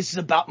that this is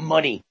about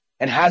money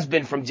and has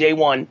been from day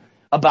one,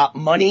 about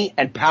money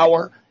and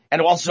power,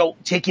 and also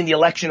taking the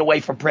election away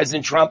from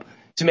President Trump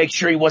to make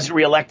sure he wasn't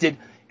reelected,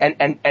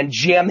 and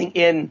jamming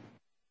in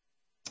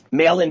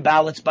mail-in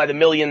ballots by the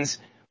millions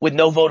with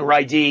no voter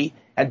ID,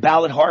 and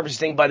ballot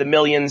harvesting by the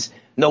millions.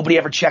 Nobody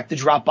ever checked the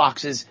drop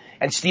boxes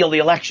and steal the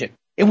election.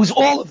 It was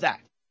all of that.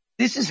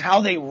 This is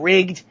how they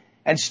rigged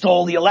and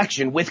stole the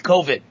election with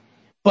COVID.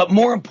 But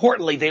more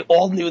importantly, they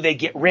all knew they'd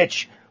get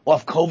rich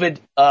off COVID,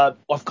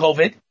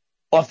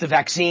 off the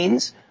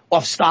vaccines,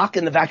 off stock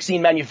in the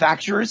vaccine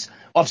manufacturers,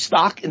 off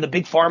stock in the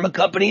big pharma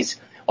companies,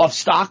 off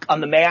stock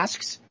on the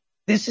masks.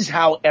 This is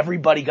how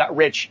everybody got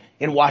rich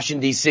in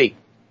Washington, D.C.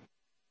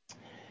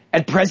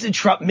 And President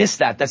Trump missed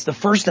that. That's the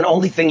first and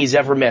only thing he's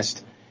ever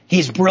missed.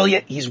 He's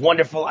brilliant. He's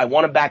wonderful. I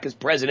want him back as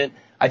president.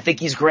 I think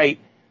he's great.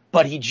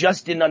 But he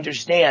just didn't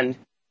understand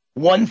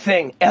one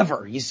thing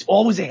ever. He's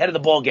always ahead of the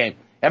ball game.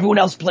 Everyone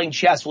else playing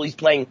chess while he's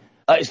playing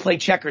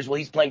checkers while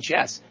he's playing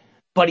chess.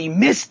 But he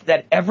missed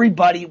that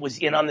everybody was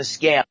in on the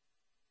scam,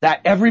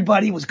 that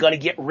everybody was going to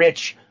get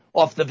rich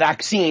off the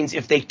vaccines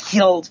if they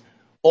killed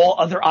all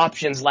other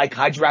options like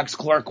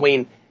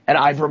hydroxychloroquine and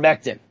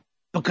ivermectin,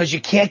 because you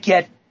can't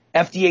get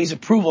FDA's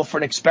approval for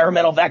an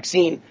experimental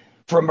vaccine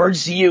for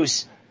emergency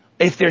use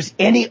if there's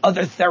any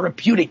other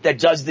therapeutic that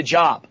does the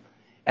job.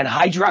 And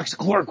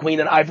hydroxychloroquine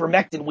and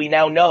ivermectin, we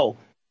now know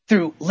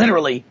through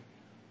literally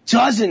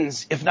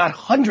dozens, if not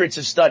hundreds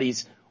of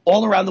studies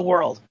all around the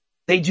world,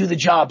 they do the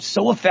job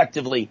so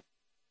effectively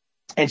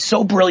and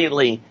so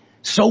brilliantly,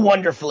 so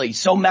wonderfully,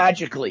 so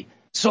magically,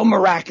 so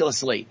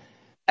miraculously.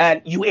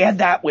 And you add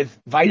that with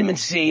vitamin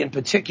C, in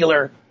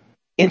particular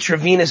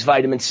intravenous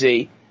vitamin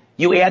C.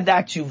 You add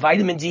that to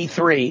vitamin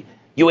D3,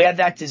 you add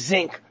that to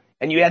zinc,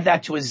 and you add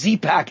that to a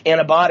Z-Pak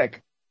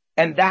antibiotic.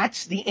 And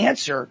that's the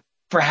answer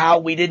for how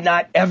we did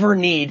not ever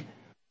need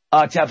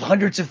to have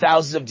hundreds of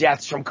thousands of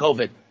deaths from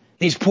COVID.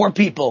 These poor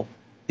people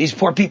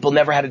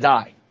never had to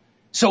die.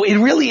 So it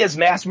really is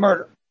mass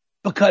murder,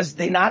 because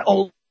they not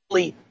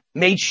only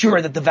made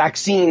sure that the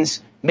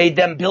vaccines made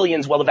them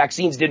billions while the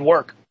vaccines didn't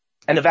work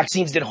and the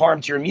vaccines did harm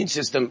to your immune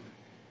system,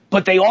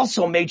 but they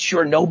also made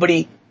sure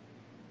nobody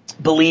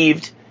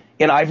believed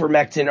in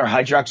ivermectin or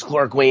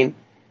hydroxychloroquine,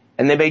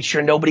 and they made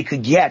sure nobody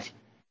could get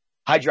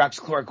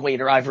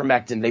hydroxychloroquine or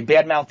ivermectin. They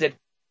badmouthed it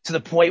to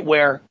the point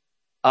where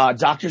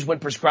doctors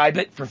wouldn't prescribe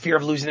it for fear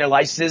of losing their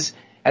licenses,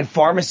 and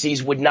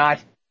pharmacies would not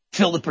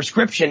fill the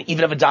prescription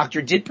even if a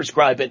doctor did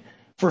prescribe it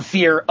for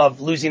fear of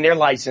losing their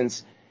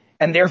license.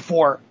 And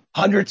therefore,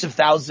 hundreds of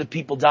thousands of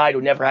people died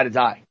who never had to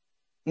die.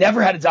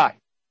 Never had to die.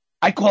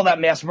 I call that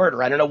mass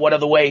murder. I don't know what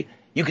other way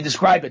you could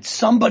describe it.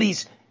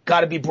 Somebody's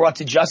got to be brought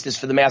to justice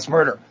for the mass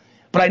murder.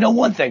 But I know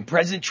one thing.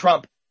 President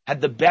Trump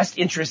had the best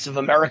interests of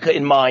America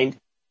in mind.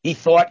 He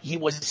thought he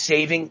was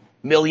saving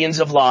millions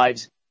of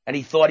lives, and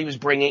he thought he was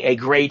bringing a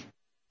great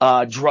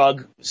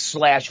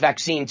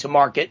drug/vaccine to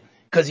market,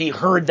 because he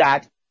heard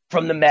that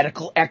from the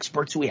medical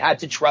experts who he had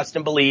to trust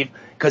and believe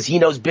because he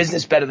knows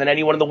business better than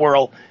anyone in the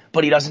world,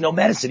 but he doesn't know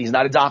medicine. He's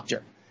not a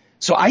doctor.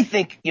 So I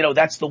think,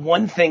 that's the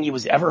one thing he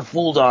was ever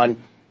fooled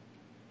on,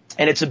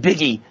 and it's a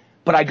biggie.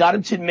 But I got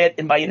him to admit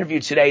in my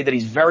interview today that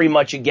he's very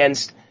much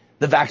against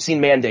the vaccine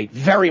mandate,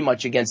 very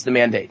much against the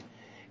mandate.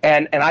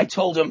 And I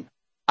told him,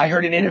 I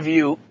heard an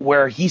interview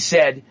where he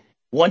said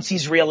once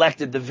he's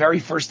reelected, the very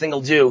first thing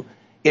he'll do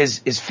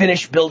is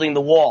finish building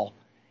the wall.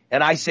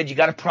 And I said, you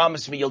got to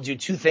promise me you'll do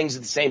two things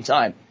at the same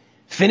time.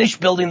 Finish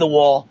building the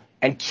wall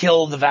and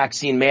kill the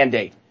vaccine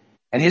mandate.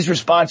 And his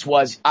response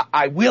was,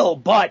 I will,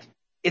 but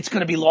it's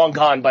going to be long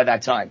gone by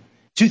that time.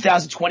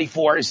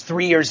 2024 is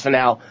 3 years from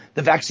now.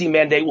 The vaccine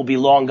mandate will be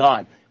long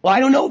gone. Well, I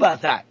don't know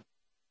about that.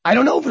 I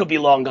don't know if it'll be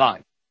long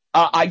gone.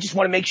 I just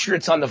want to make sure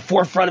it's on the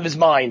forefront of his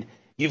mind.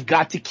 You've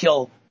got to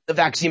kill the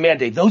vaccine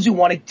mandate. Those who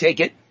want to take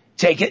it,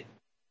 take it.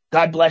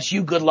 God bless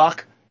you. Good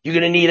luck. You're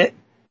going to need it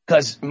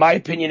because my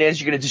opinion is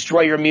you're going to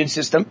destroy your immune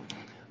system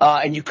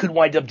and you could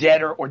wind up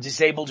dead or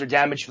disabled or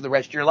damaged for the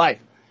rest of your life.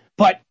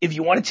 But if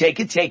you want to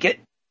take it, take it.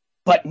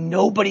 But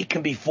nobody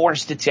can be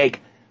forced to take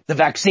the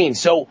vaccine.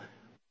 So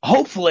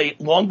hopefully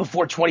long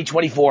before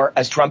 2024,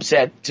 as Trump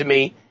said to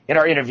me in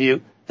our interview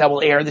that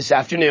will air this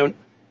afternoon,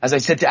 as I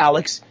said to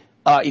Alex,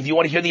 if you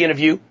want to hear the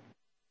interview,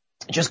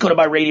 just go to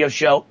my radio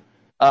show,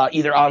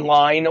 either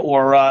online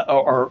or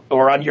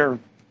on your,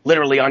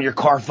 literally on your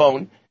car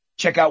phone.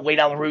 Check out Way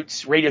Down the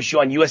Roots radio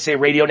show on USA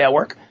Radio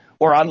Network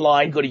or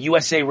online. Go to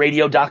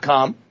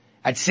usaradio.com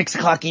at 6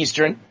 o'clock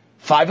Eastern,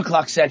 5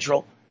 o'clock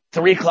Central,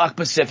 3 o'clock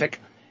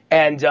Pacific,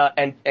 and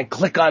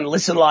click on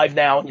Listen Live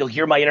Now. And you'll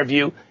hear my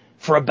interview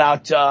for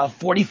about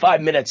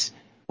 45 minutes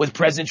with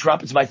President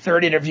Trump. It's my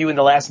third interview in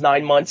the last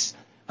 9 months.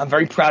 I'm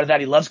very proud of that.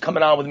 He loves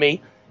coming on with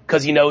me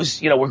because he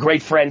knows, we're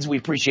great friends. We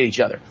appreciate each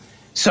other.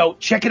 So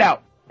check it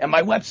out at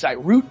my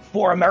website,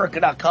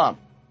 root4america.com.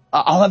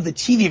 I'll have the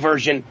TV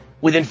version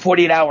within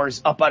 48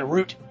 hours up on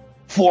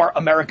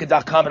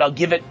root4america.com, and I'll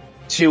give it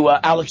to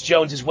Alex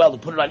Jones as well to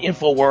put it on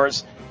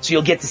InfoWars, so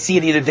you'll get to see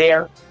it either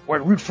there or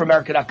at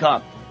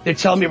root4america.com. They're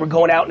telling me we're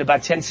going out in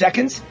about 10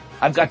 seconds.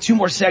 I've got 2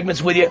 more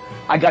segments with you.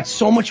 I got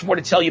so much more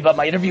to tell you about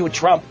my interview with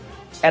Trump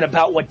and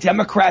about what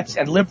Democrats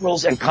and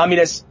liberals and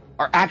communists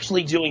are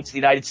actually doing to the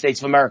United States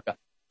of America.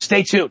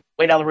 Stay tuned.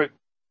 Way Down the Route.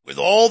 With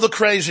all the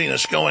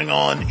craziness going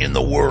on in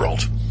the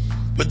world,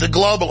 with the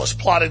globalists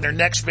plotting their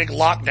next big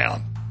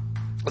lockdown,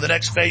 with the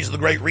next phase of the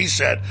Great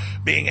Reset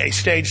being a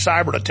staged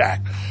cyber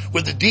attack,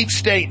 with the deep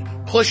state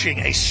pushing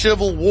a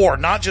civil war,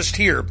 not just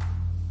here,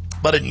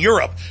 but in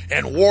Europe,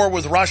 and war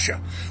with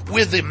Russia,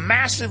 with the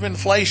massive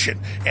inflation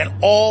and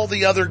all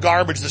the other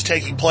garbage that's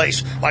taking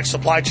place, like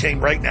supply chain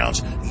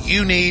breakdowns,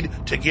 you need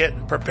to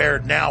get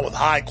prepared now with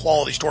high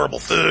quality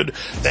storable food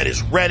that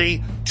is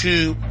ready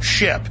to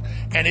ship.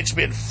 And it's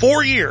been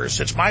 4 years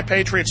since My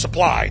Patriot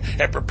Supply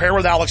at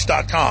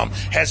preparewithalex.com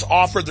has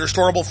offered their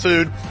storable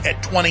food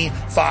at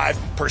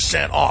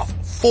 25% off.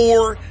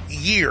 4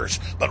 years.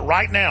 But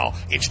right now,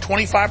 it's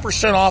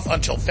 25% off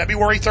until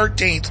February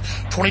 13th,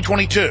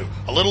 2022.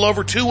 A little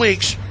over 2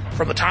 weeks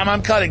from the time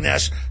I'm cutting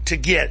this to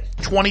get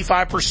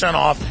 25%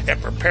 off at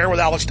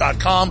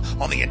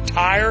preparewithalex.com on the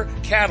entire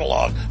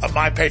catalog of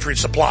My Patriot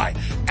Supply.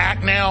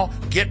 Act now.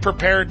 Get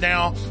prepared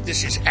now.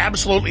 This is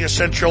absolutely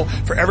essential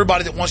for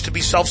everybody that wants to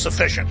be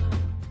self-sufficient.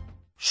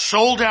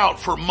 Sold out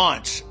for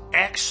months.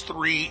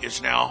 X3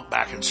 is now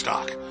back in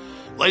stock.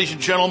 Ladies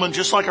and gentlemen,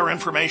 just like our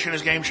information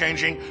is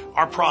game-changing,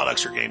 our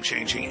products are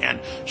game-changing,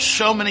 and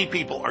so many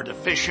people are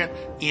deficient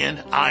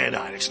in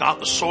iodine. It's not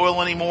the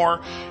soil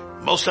anymore.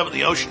 Most of it in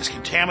the ocean is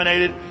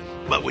contaminated.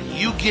 But when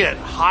you get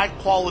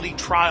high-quality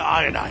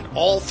triiodine,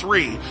 all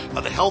 3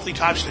 of the healthy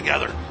types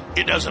together,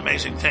 it does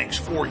amazing things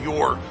for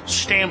your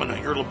stamina,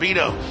 your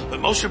libido, but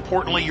most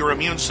importantly, your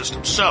immune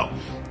system. So,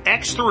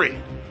 X3,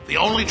 the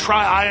only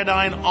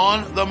triiodine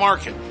on the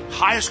market,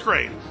 highest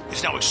grade,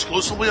 is now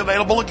exclusively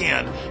available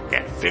again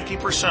at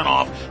 50%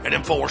 off at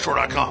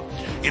InfoWarsStore.com.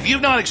 If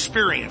you've not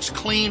experienced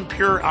clean,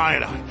 pure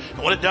iodine and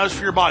what it does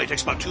for your body, it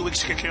takes about 2 weeks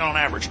to kick in on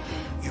average,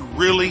 you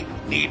really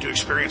need to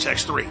experience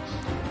X3.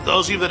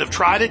 Those of you that have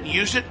tried it and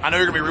used it, I know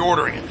you're going to be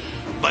reordering it.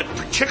 But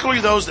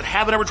particularly those that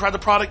haven't ever tried the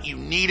product, you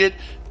need it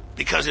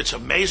because it's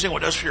amazing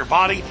what it does for your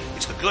body.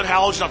 It's the good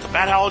halogen, not the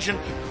bad halogen,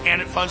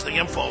 and it funds the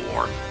info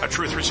war, a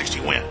true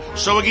 360 win.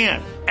 So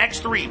again,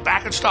 X3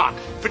 back in stock,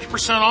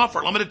 50% off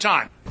for a limited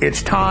time.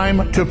 It's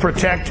time to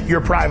protect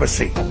your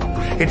privacy.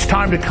 It's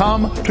time to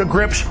come to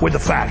grips with the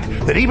fact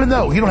that even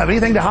though you don't have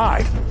anything to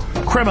hide,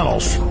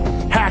 criminals,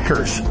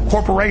 hackers,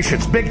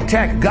 corporations, big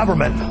tech,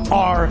 government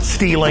are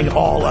stealing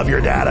all of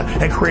your data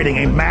and creating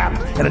a map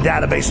and a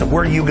database of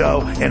where you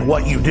go and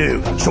what you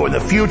do. So in the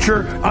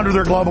future, under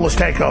their globalist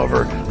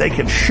takeover, they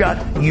can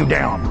shut you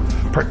down.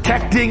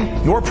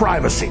 Protecting your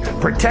privacy,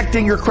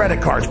 protecting your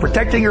credit cards,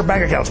 protecting your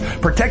bank accounts,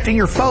 protecting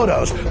your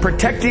photos,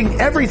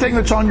 protecting everything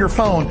that's on your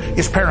phone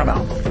is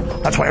paramount.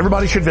 That's why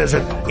everybody should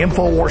visit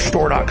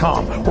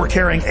InfoWarsStore.com. We're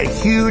carrying a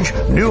huge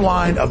new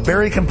line of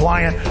very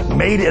compliant,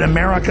 made in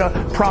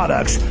America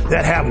products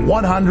that have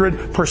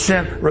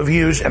 100%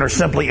 reviews and are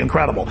simply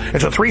incredible.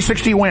 It's a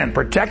 360 win.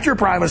 Protect your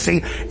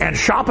privacy and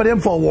shop at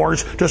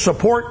InfoWars to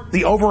support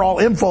the overall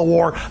info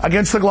war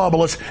against the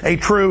globalists, a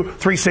true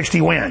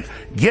 360 win.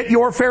 Get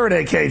your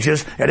Faraday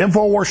cages at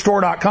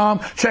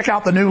InfoWarsStore.com. Check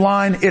out the new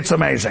line. It's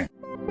amazing.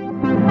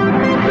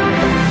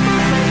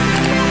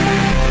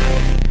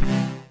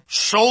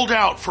 Sold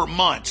out for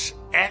months.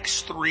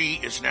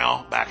 X3 is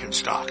now back in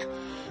stock.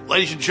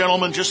 Ladies and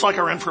gentlemen, just like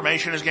our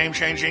information is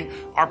game-changing,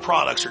 our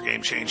products are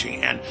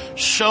game-changing, and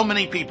so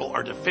many people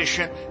are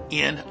deficient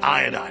in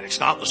iodine. It's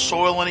not in the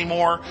soil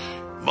anymore.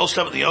 Most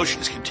of it in the ocean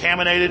is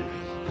contaminated.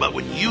 But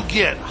when you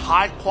get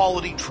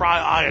high-quality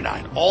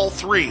triiodine, all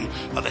three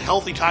of the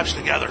healthy types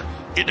together,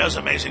 it does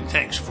amazing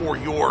things for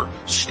your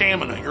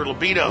stamina, your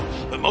libido,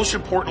 but most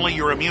importantly,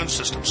 your immune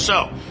system.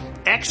 So,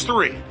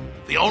 X3,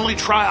 the only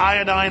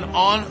triiodine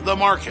on the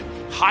market,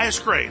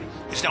 highest grade,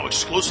 is now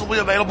exclusively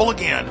available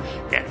again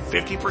at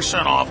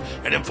 50% off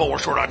at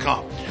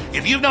InfoWarsStore.com.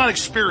 If you've not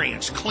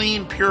experienced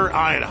clean, pure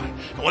iodine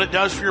and what it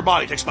does for your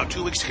body, it takes about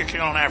 2 weeks to kick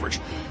in on average,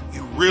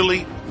 you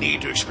really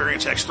need to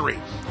experience X3.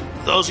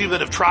 Those of you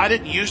that have tried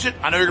it and used it,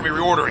 I know you're going to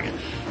be reordering it.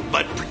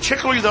 But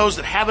particularly those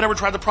that haven't ever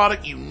tried the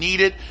product, you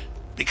need it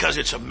because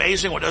it's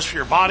amazing what it does for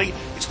your body.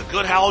 It's the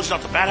good halogen,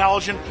 not the bad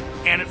halogen,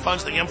 and it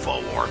funds the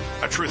info war,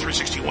 a true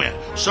 360 win.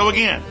 So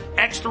again,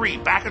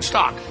 X3 back in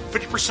stock,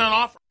 50%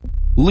 off.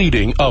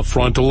 Leading a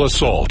frontal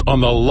assault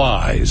on the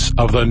lies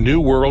of the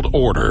New World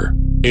Order,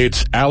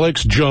 it's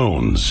Alex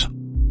Jones.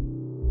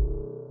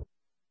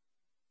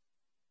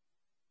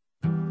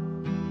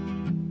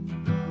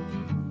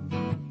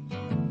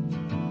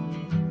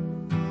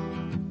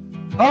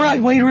 All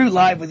right, Wayne Root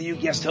live with you,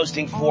 guest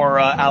hosting for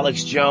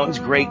Alex Jones.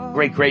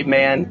 Great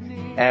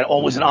man, and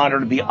always an honor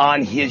to be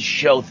on his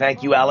show.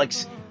 Thank you,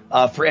 Alex,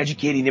 for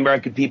educating the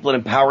American people and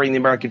empowering the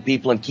American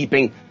people and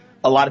keeping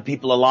a lot of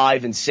people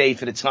alive and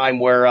safe at a time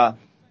where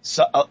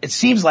it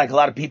seems like a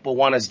lot of people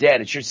want us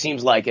dead. It sure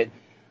seems like it.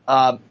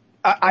 I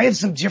have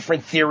some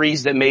different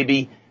theories that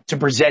maybe to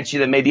present you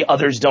that maybe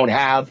others don't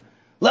have.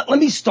 Let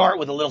me start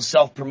with a little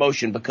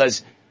self-promotion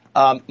because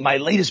my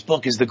latest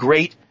book is The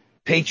Great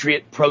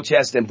Patriot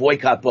Protest and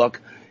Boycott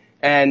book,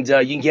 and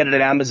you can get it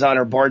at Amazon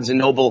or Barnes &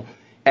 Noble,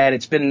 and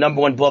it's been the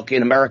 #1 book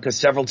in America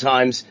several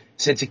times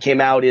since it came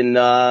out in,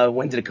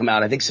 when did it come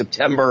out? I think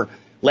September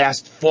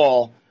last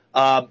fall.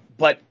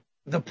 But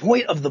the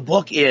point of the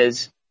book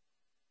is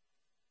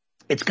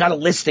it's got a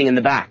listing in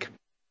the back.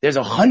 There's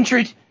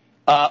 100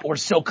 or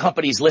so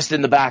companies listed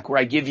in the back where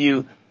I give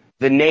you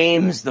the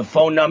names, the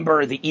phone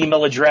number, the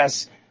email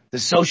address, the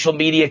social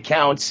media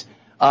accounts,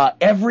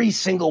 every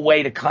single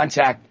way to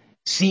contact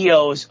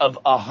CEOs of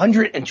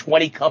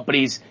 120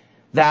 companies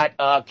that,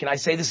 can I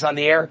say this on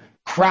the air,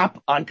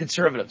 crap on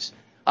conservatives.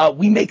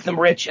 We make them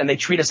rich and they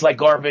treat us like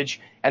garbage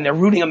and they're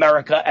ruining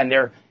America and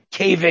they're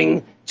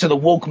caving to the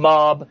woke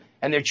mob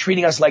and they're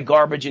treating us like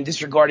garbage and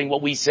disregarding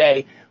what we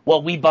say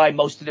while we buy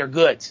most of their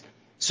goods.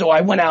 So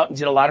I went out and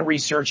did a lot of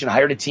research and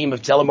hired a team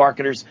of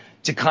telemarketers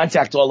to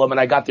contact all of them,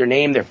 and I got their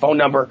name, their phone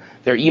number,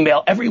 their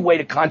email, every way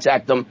to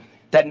contact them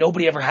that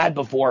nobody ever had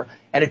before,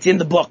 and it's in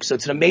the book. So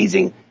it's an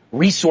amazing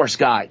resource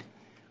guide.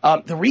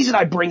 The reason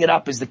I bring it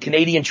up is the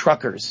Canadian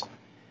truckers.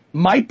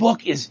 My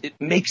book it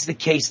makes the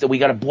case that we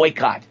got to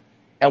boycott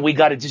and we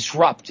got to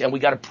disrupt and we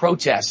got to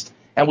protest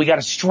and we got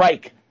to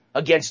strike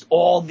against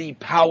all the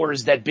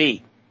powers that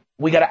be.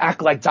 We got to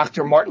act like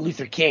Dr. Martin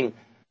Luther King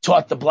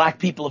taught the black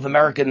people of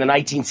America in the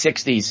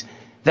 1960s,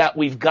 that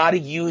we've got to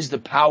use the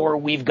power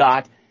we've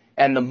got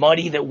and the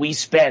money that we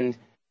spend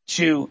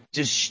to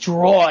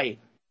destroy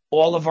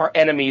all of our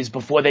enemies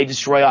before they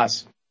destroy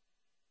us.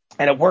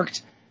 And it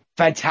worked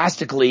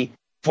fantastically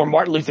for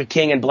Martin Luther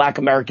King and black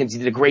Americans. He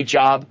did a great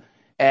job.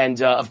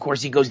 And, of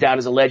course, he goes down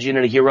as a legend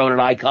and a hero and an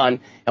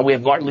icon. And we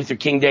have Martin Luther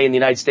King Day in the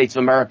United States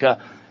of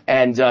America.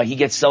 And he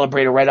gets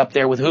celebrated right up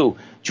there with who?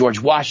 George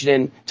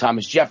Washington,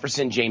 Thomas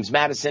Jefferson, James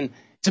Madison.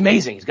 It's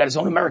amazing. He's got his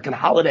own American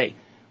holiday.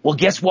 Well,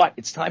 guess what?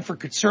 It's time for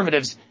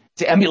conservatives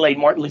to emulate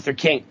Martin Luther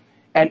King.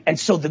 And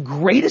so the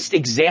greatest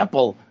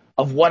example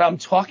of what I'm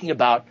talking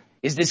about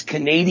is this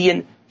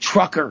Canadian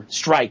trucker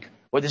strike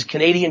or this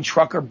Canadian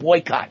trucker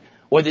boycott,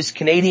 or this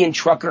Canadian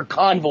trucker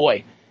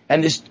convoy,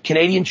 and this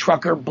Canadian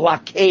trucker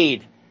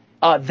blockade.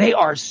 They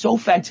are so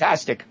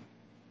fantastic.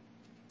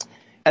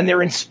 And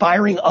they're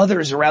inspiring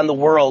others around the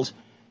world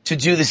to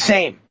do the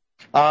same.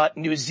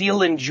 New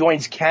Zealand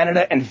joins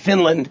Canada and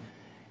Finland,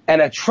 and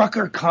a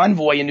trucker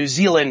convoy in New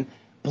Zealand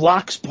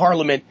blocks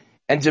Parliament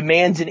and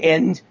demands an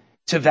end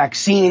to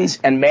vaccines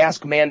and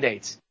mask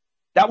mandates.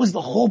 That was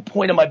the whole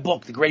point of my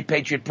book, The Great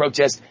Patriot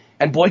Protest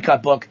and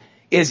Boycott book,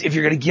 is if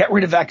you're going to get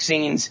rid of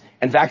vaccines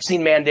and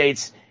vaccine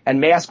mandates and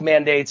mask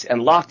mandates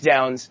and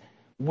lockdowns,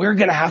 we're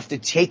going to have to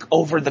take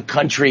over the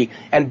country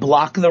and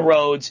block the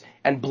roads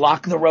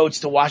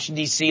to Washington,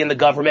 D.C. and the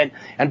government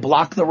and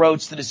block the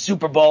roads to the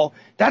Super Bowl.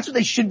 That's what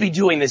they should be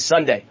doing this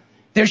Sunday.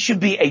 There should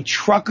be a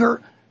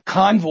trucker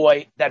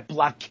convoy that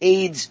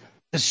blockades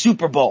the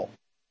Super Bowl.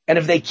 And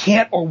if they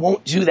can't or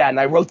won't do that, and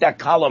I wrote that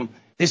column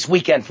this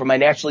weekend for my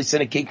nationally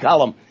syndicated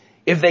column,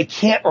 if they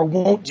can't or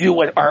won't do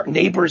what our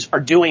neighbors are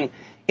doing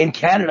in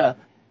Canada,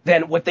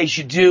 then what they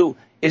should do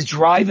is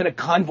drive in a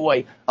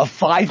convoy of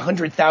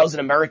 500,000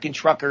 American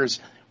truckers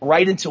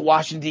right into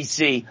Washington,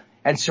 D.C.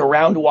 and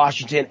surround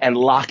Washington and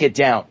lock it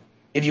down.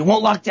 If you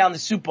won't lock down the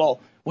Super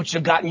Bowl, which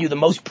have gotten you the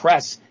most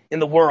press in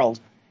the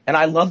world, and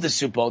I love the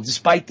Super Bowl,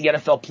 despite the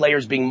NFL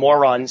players being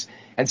morons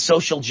and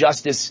social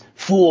justice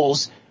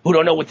fools who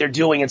don't know what they're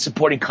doing and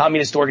supporting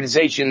communist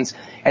organizations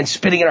and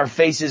spitting in our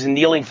faces and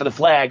kneeling for the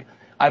flag.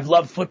 I've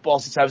loved football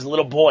since I was a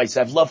little boy.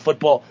 So I've loved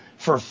football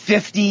for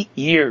 50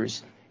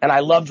 years. And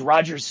I loved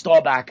Roger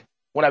Staubach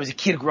when I was a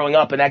kid growing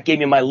up, and that gave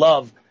me my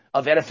love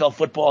of NFL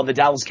football and the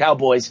Dallas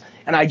Cowboys.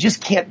 And I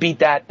just can't beat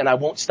that, and I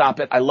won't stop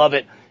it. I love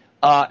it.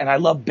 And I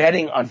love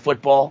betting on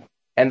football.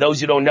 And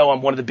those who don't know,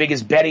 I'm one of the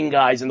biggest betting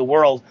guys in the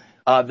world.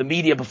 The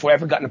media, before I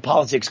ever got into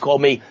politics,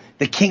 called me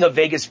the king of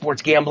Vegas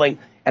sports gambling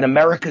and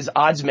America's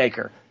odds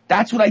maker.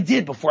 That's what I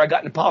did before I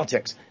got into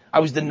politics. I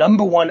was the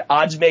number one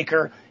odds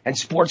maker and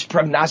sports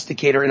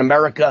prognosticator in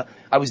America.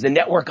 I was the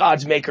network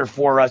odds maker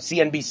for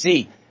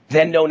CNBC,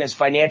 then known as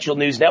Financial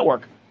News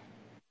Network.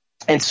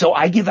 And so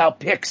I give out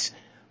picks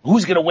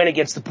who's going to win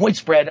against the point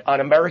spread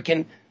on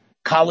American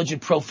college and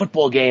pro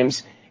football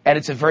games. And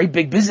it's a very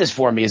big business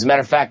for me. As a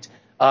matter of fact,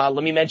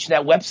 let me mention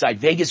that website.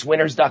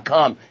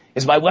 VegasWinners.com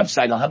is my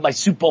website. I'll have my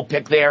Super Bowl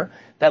pick there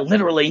that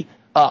literally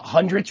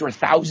hundreds or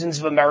thousands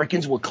of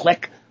Americans will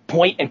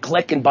point and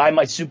click and buy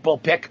my Super Bowl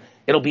pick.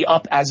 It'll be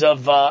up as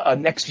of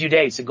next few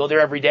days. So go there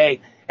every day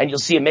and you'll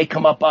see it may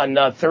come up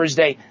on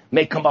Thursday,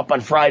 may come up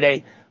on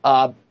Friday.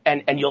 And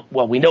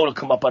we know it'll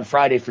come up on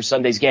Friday for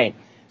Sunday's game.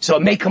 So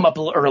it may come up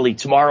a little early,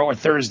 tomorrow or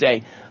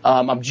Thursday.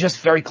 I'm just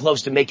very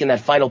close to making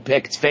that final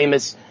pick. It's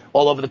famous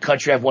all over the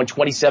country. I've won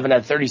 27 out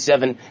of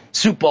 37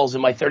 Super Bowls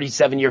in my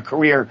 37-year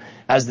career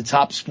as the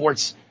top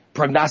sports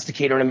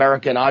prognosticator in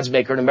America and odds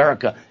maker in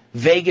America.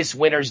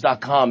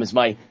 VegasWinners.com is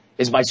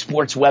my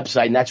sports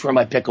website, and that's where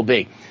my pick will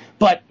be.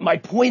 But my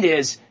point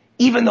is,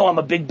 even though I'm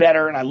a big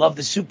bettor and I love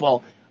the Super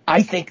Bowl,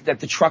 I think that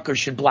the truckers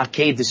should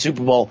blockade the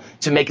Super Bowl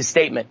to make a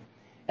statement.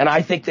 And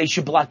I think they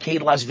should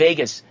blockade Las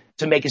Vegas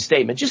to make a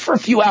statement, just for a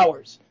few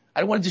hours. I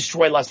don't want to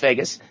destroy Las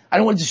Vegas. I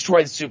don't want to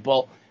destroy the Super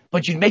Bowl.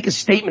 But you'd make a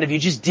statement if you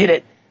just did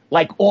it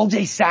like all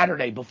day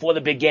Saturday before the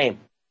big game.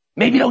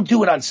 Maybe don't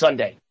do it on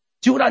Sunday.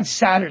 Do it on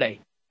Saturday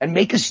and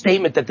make a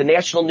statement that the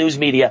national news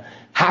media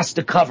has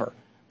to cover.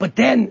 But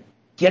then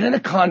get in a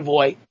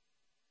convoy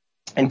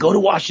and go to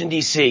Washington,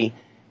 D.C.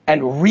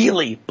 and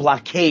really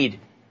blockade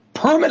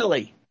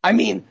permanently,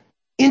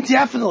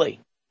 indefinitely,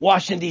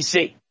 Washington,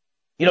 D.C.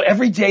 You know,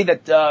 every day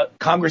that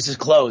Congress is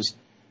closed,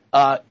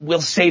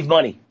 will save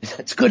money.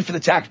 It's good for the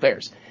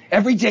taxpayers.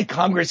 Every day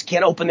Congress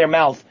can't open their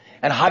mouth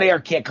and hot air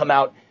can't come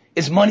out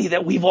is money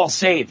that we've all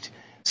saved.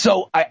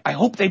 So I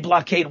hope they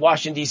blockade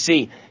Washington,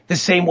 D.C. the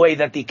same way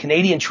that the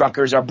Canadian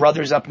truckers, our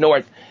brothers up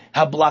north,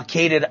 have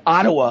blockaded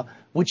Ottawa,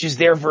 which is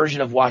their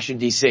version of Washington,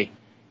 D.C.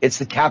 It's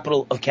the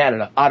capital of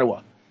Canada,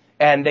 Ottawa.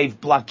 And they've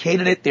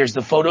blockaded it. There's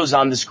the photos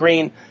on the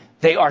screen.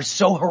 They are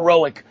so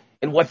heroic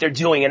in what they're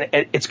doing,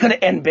 and it's going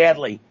to end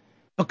badly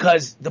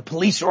because the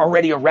police are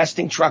already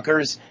arresting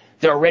truckers.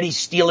 They're already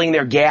stealing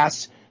their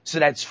gas, so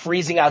that's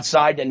freezing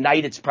outside. At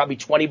night, it's probably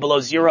 20 below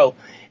zero,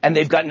 and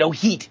they've got no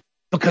heat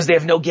because they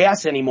have no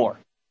gas anymore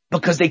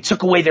because they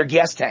took away their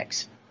gas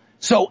tanks.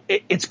 So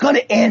it's going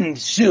to end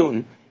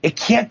soon. It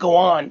can't go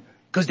on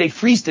because they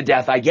freeze to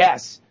death, I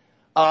guess.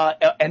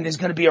 And there's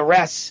going to be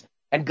arrests,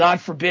 and God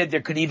forbid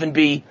there could even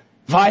be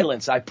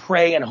violence. I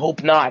pray and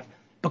hope not,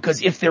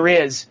 because if there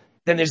is,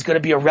 then there's going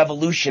to be a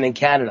revolution in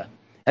Canada.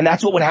 And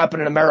that's what would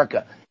happen in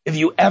America. If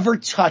you ever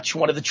touch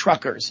one of the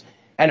truckers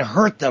and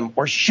hurt them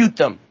or shoot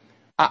them,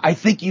 I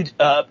think you'd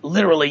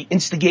literally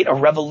instigate a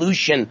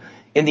revolution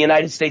in the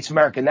United States of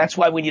America. And that's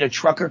why we need a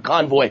trucker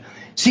convoy.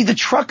 See, the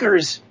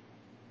truckers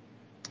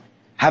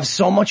have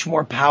so much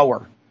more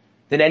power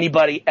than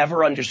anybody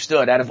ever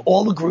understood. Out of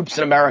all the groups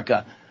in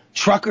America,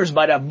 truckers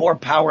might have more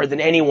power than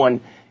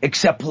anyone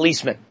except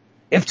policemen.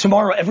 If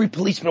tomorrow every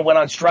policeman went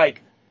on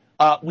strike,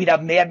 we'd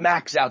have Mad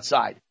Max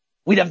outside.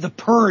 We'd have the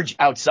Purge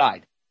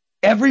outside.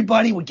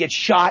 Everybody would get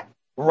shot,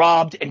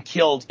 robbed, and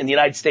killed in the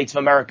United States of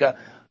America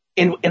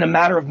in a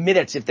matter of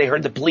minutes if they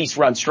heard the police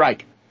were on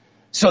strike.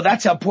 So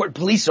that's how important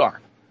police are.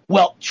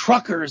 Well,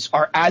 truckers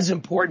are as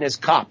important as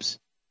cops.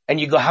 And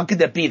you go, how could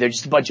that be? They're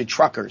just a bunch of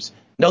truckers.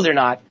 No, they're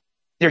not.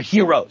 They're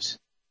heroes.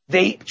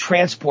 They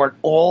transport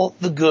all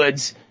the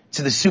goods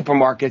to the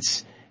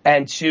supermarkets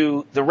and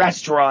to the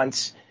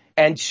restaurants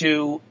and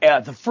to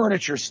the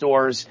furniture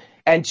stores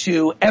and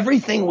to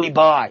everything we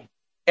buy.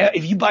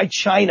 If you buy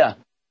china,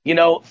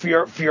 for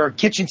your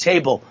kitchen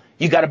table,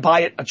 you got to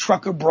buy it. A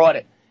trucker brought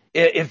it.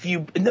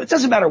 It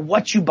doesn't matter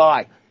what you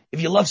buy.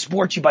 If you love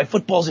sports, you buy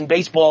footballs and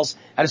baseballs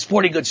at a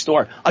sporting goods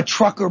store. A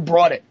trucker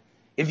brought it.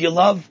 If you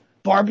love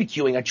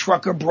barbecuing, a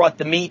trucker brought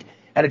the meat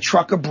and a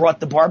trucker brought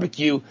the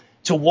barbecue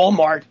to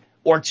Walmart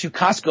or to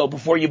Costco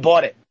before you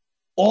bought it.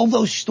 All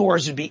those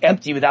stores would be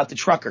empty without the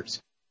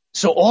truckers.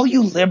 So all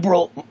you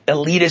liberal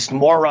elitist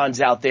morons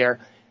out there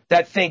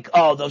that think,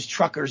 oh, those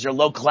truckers are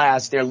low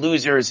class, they're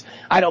losers,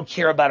 I don't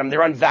care about them,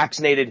 they're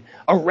unvaccinated,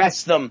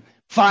 arrest them,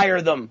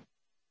 fire them.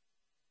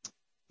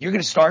 You're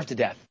going to starve to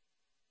death.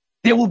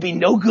 There will be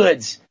no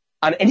goods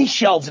on any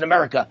shelves in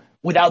America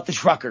without the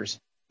truckers.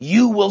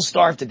 You will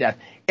starve to death.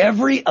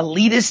 Every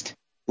elitist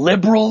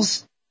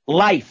liberal's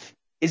life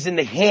is in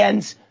the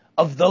hands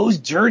of those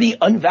dirty,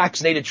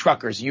 unvaccinated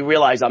truckers. You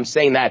realize I'm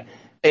saying that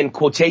in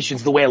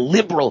quotations the way a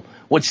liberal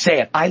would say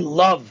it. I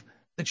love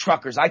the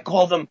truckers. I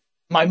call them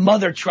my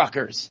mother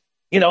truckers.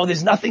 You know,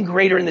 there's nothing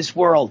greater in this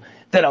world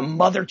than a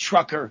mother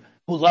trucker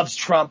who loves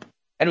Trump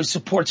and who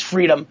supports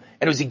freedom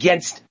and who's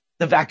against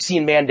the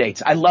vaccine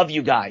mandates. I love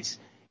you guys.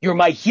 You're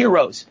my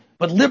heroes.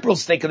 But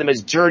liberals think of them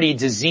as dirty,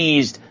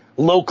 diseased,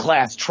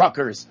 low-class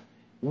truckers.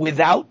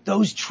 Without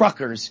those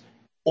truckers,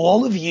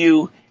 all of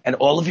you and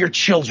all of your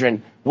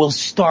children will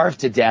starve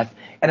to death,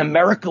 and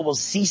America will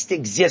cease to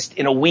exist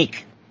in a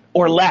week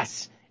or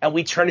less, and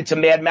we turn into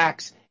Mad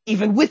Max,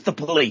 even with the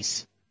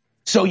police.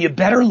 So you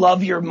better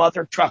love your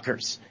mother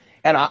truckers.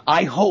 And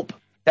I hope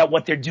that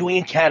what they're doing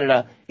in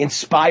Canada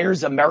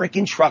inspires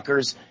American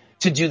truckers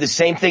to do the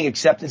same thing,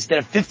 except instead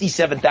of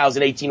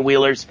 57,000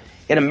 18-wheelers,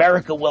 in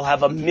America we'll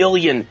have 1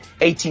 million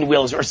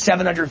 18-wheelers, or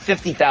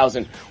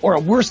 750,000, or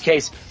in worst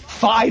case,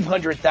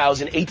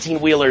 500,000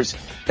 18-wheelers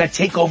that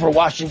take over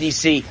Washington,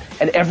 D.C.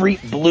 and every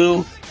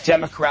blue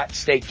Democrat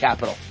state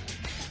capital.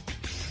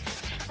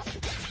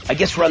 I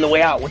guess we're on the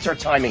way out. What's our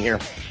timing here?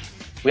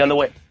 We on the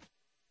way?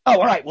 Oh,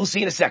 all right. We'll see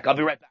you in a sec. I'll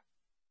be right back.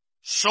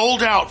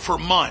 Sold out for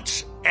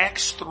months.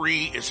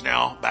 X3 is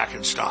now back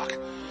in stock.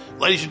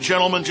 Ladies and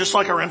gentlemen, just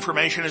like our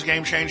information is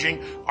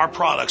game-changing, our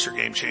products are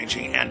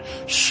game-changing. And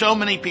so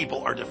many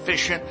people are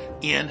deficient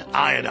in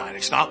iodine.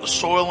 It's not in the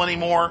soil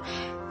anymore.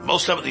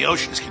 Most of it in the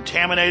ocean is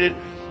contaminated.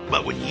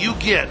 But when you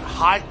get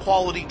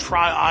high-quality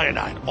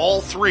triiodine,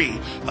 all three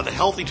of the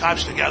healthy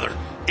types together,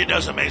 it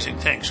does amazing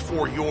things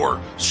for your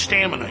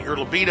stamina, your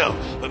libido,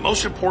 but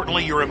most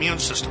importantly, your immune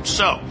system.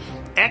 So,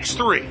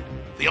 X3,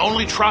 the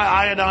only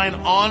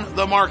triiodine on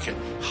the market,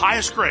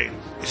 highest grade,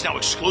 is now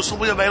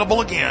exclusively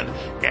available again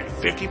at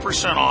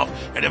 50% off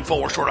at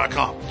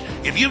InfoWarsStore.com.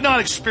 If you've not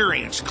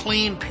experienced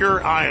clean,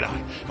 pure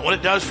iodine and what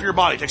it does for your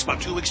body, it takes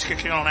about 2 weeks to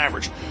kick in on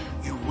average,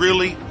 you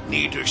really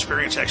need to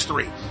experience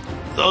X3.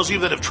 Those of you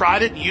that have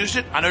tried it and used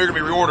it, I know you're going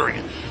to be reordering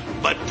it.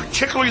 But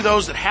particularly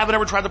those that haven't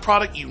ever tried the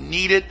product, you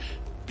need it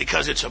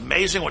because it's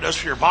amazing what it does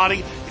for your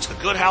body. It's the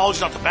good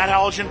halogen, not the bad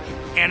halogen,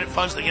 and it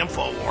funds the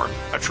InfoWar,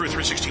 a true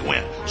 360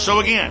 win. So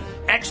again,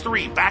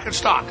 X3 back in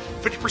stock,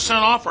 50%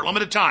 off for a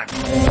limited time.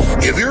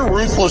 If you're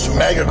ruthless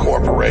mega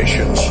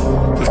corporations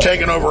who've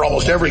taken over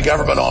almost every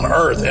government on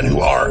earth and who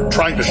are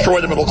trying to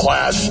destroy the middle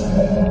class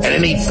and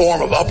any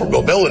form of upward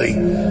mobility,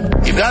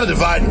 you've got to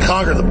divide and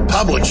conquer the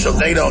public so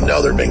they don't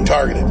know they're being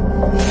targeted.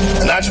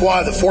 And that's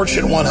why the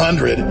Fortune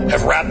 100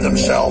 have wrapped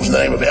themselves in the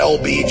name of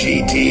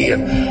LBGT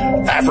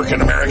and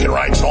African American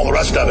rights and all the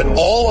rest of it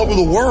all over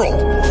the world.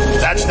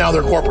 That's now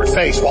their corporate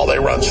face while they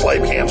run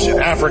slave camps in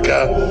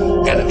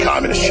Africa and in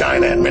communist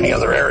China and many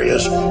other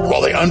areas,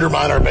 while they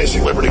undermine our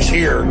basic liberties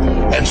here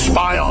and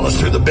spy on us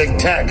through the big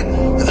tech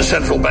that the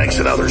central banks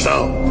and others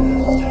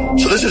own.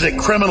 So this is a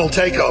criminal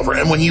takeover.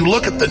 And when you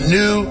look at the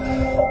new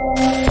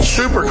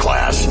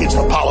superclass, it's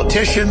the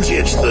politicians,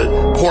 it's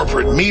the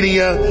corporate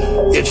media,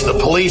 it's the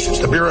police, it's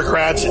the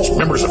bureaucrats, it's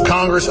members of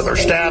Congress and their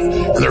staff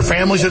and their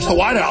families, it's the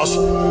White House.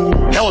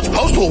 Hell, it's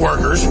postal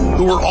workers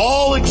who were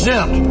all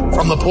exempt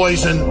from the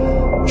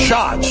poison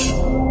shots,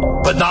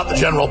 but not the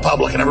general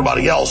public and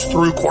everybody else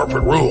through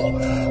corporate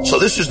rule. So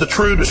this is the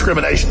true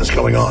discrimination that's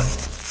going on.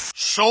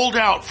 Sold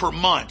out for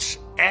months.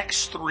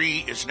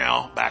 X3 is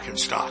now back in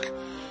stock.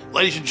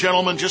 Ladies and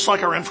gentlemen, just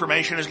like our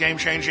information is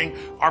game-changing,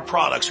 our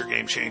products are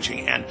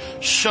game-changing. And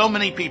so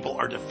many people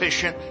are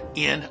deficient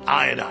in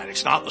iodine.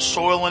 It's not in the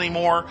soil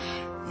anymore.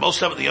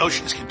 Most of it in the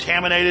ocean is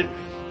contaminated.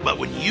 But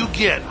when you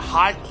get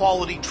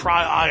high-quality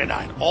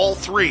triiodine, all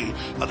three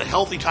of the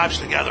healthy types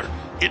together,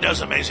 it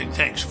does amazing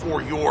things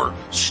for your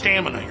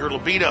stamina, your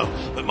libido,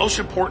 but most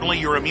importantly,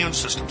 your immune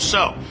system.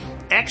 So,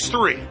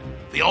 X3,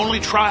 the only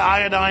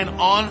triiodine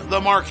on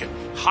the market,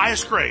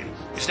 highest grade,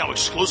 is now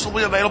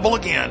exclusively available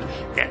again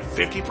at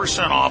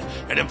 50% off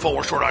at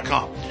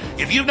InfoWarsStore.com.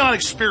 If you've not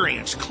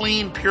experienced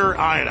clean, pure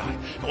iodine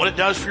and what it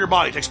does for your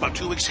body, it takes about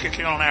 2 weeks to kick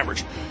in on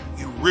average,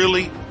 you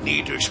really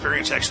need to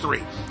experience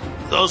X3.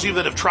 Those of you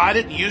that have tried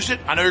it and used it,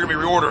 I know you're going to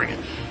be reordering it.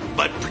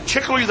 But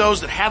particularly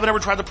those that haven't ever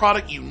tried the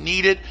product, you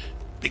need it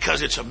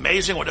because it's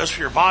amazing what it does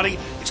for your body.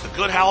 It's the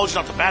good halogen,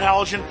 not the bad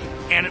halogen,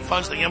 and it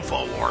funds the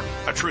InfoWar,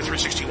 a true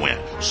 360 win.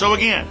 So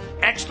again,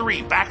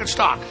 X3 back in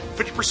stock,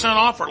 50%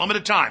 off for a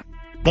limited time.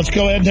 Let's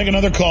go ahead and take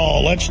another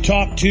call. Let's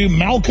talk to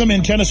Malcolm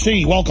in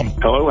Tennessee. Welcome.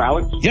 Hello,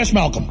 Alex? Yes,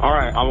 Malcolm. All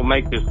right, I will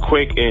make this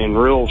quick and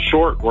real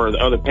short where the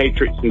other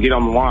patriots can get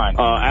on the line.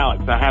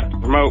 Alex, I have to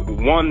promote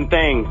one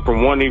thing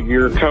from one of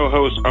your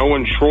co-hosts,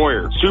 Owen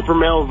Schroyer. Super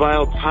male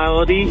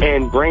vitality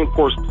and brain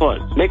force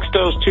plus. Mix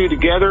those two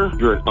together,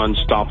 you're an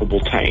unstoppable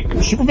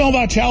tank. Super male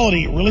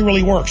vitality really,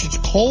 really works. It's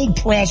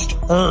cold-pressed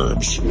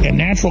herbs and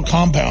natural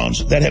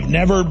compounds that have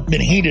never been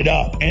heated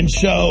up. And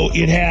so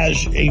it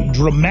has a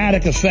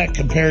dramatic effect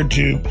compared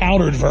to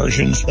powdered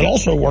versions that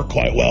also work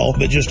quite well,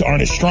 but just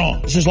aren't as strong.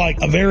 This is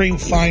like a very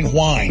fine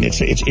wine. In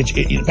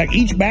fact,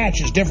 each batch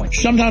is different.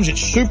 Sometimes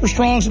it's super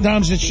strong,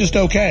 sometimes it's just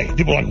okay.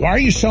 People are like, why are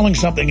you selling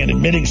something and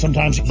admitting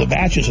sometimes the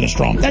batch isn't as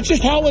strong? That's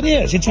just how it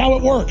is. It's how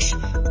it works.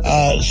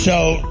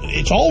 So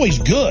it's always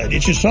good.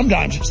 It's just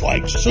sometimes it's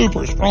like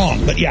super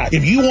strong. But yeah,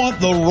 if you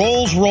want the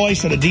Rolls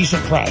Royce at a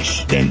decent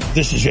price, then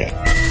this is it.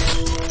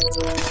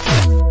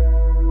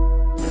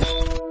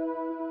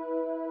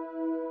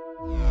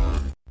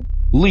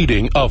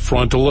 Leading a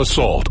frontal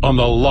assault on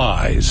the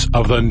lies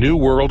of the New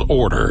World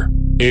Order,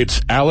 it's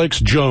Alex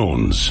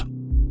Jones.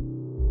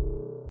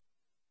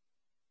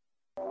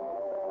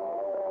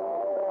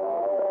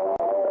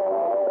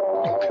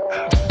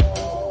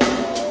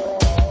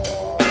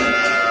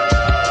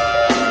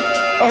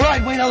 All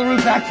right, Wayne Allyn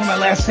Root back for my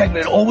last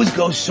segment. It always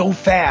goes so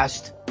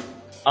fast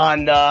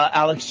on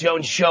Alex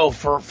Jones' show.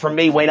 For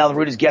me, Wayne Allyn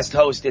Root is guest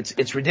host.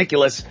 It's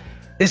ridiculous.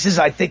 This is,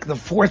 I think, the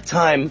fourth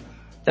time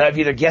that I've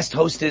either guest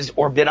hosted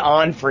or been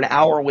on for an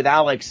hour with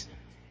Alex.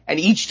 And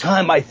each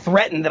time I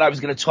threatened that I was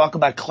going to talk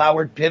about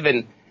Cloward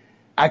Piven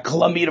at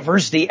Columbia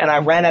University, and I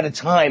ran out of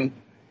time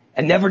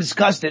and never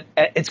discussed it.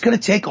 It's going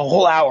to take a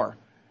whole hour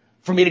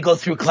for me to go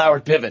through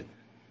Cloward Piven.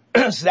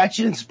 So that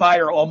should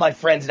inspire all my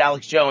friends at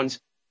Alex Jones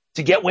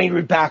to get Wayne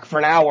Root back for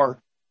an hour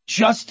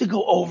just to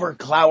go over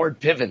Cloward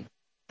Piven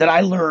that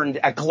I learned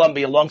at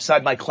Columbia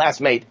alongside my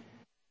classmate,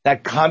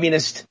 that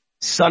communist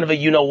son of a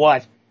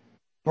you-know-what,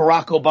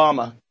 Barack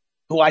Obama,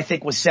 who I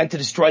think was sent to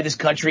destroy this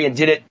country and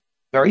did it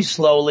very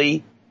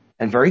slowly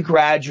and very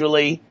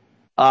gradually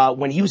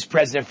when he was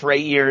president for 8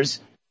 years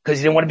because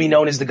he didn't want to be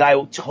known as the guy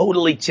who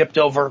totally tipped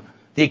over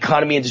the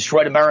economy and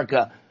destroyed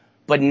America.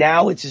 But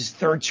now it's his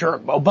third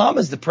term.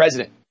 Obama's the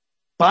president.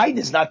 Biden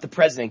is not the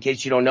president, in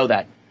case you don't know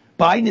that.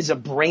 Biden is a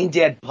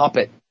brain-dead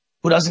puppet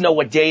who doesn't know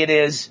what day it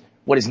is,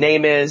 what his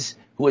name is,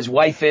 who his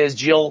wife is.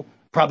 Jill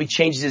probably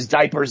changes his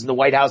diapers in the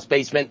White House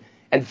basement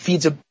and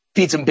feeds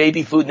him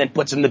baby food and then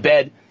puts him to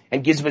bed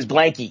and gives him his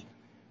blankie.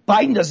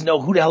 Biden doesn't know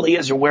who the hell he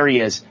is or where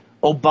he is.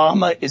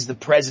 Obama is the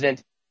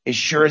president as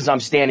sure as I'm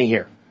standing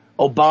here.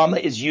 Obama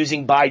is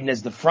using Biden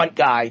as the front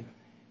guy.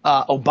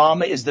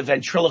 Obama is the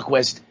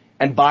ventriloquist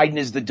and Biden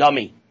is the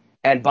dummy.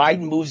 And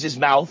Biden moves his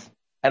mouth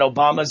and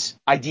Obama's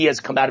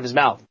ideas come out of his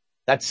mouth.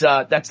 That's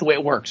the way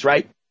it works,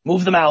 right?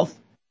 Move the mouth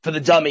for the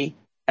dummy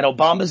and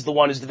Obama's the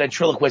one who's the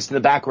ventriloquist in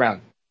the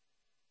background.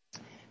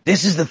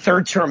 This is the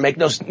third term, make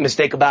no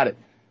mistake about it.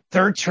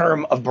 Third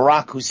term of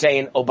Barack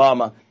Hussein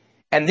Obama.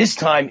 And this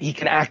time he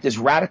can act as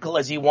radical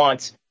as he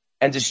wants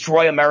and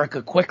destroy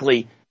America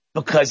quickly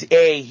because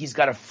A, he's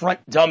got a front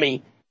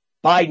dummy,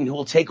 Biden, who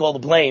will take all the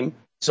blame.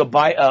 So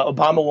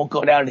Obama won't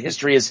go down in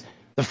history as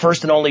the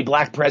first and only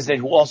black president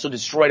who also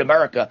destroyed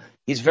America.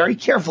 He's very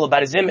careful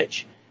about his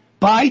image.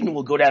 Biden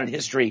will go down in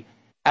history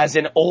as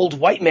an old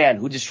white man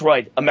who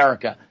destroyed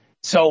America.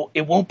 So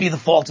it won't be the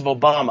fault of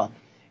Obama.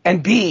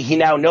 And B, he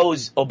now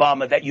knows,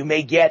 Obama, that you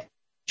may get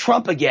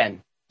Trump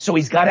again. So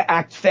he's got to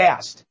act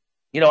fast.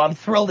 You know, I'm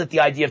thrilled at the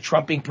idea of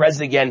Trump being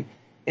president again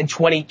in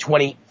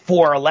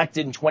 2024,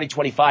 elected in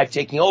 2025,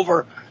 taking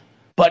over.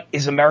 But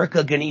is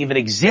America going to even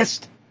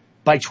exist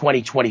by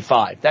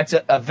 2025? That's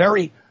a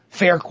very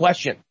fair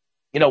question.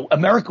 You know,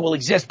 America will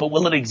exist, but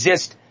will it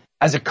exist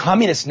as a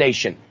communist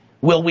nation?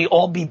 Will we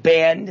all be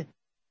banned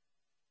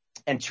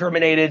and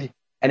terminated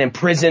and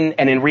imprisoned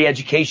and in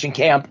re-education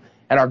camp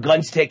and our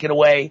guns taken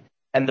away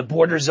and the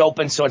borders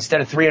open? So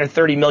instead of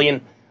 330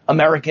 million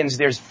Americans,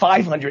 there's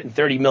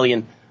 530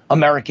 million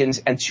Americans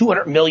and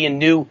 200 million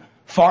new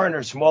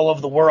foreigners from all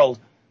over the world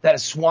that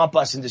swamp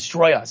us and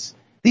destroy us.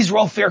 These are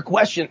all fair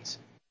questions.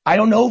 I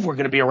don't know if we're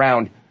going to be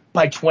around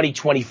by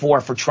 2024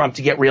 for Trump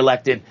to get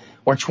reelected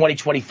or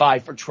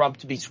 2025 for Trump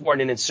to be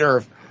sworn in and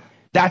serve.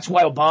 That's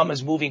why Obama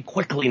is moving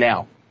quickly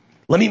now.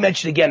 Let me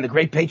mention again the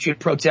Great Patriot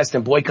Protest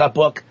and Boycott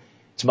book.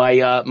 It's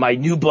my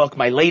new book,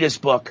 my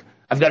latest book.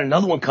 I've got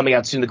another one coming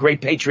out soon, the Great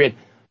Patriot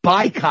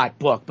Boycott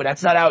book, but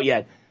that's not out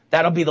yet.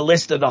 That'll be the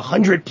list of the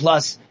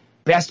 100+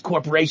 best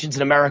corporations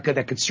in America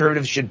that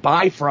conservatives should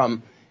buy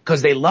from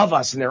because they love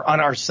us and they're on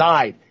our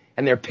side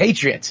and they're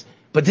patriots.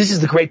 But this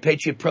is the Great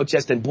Patriot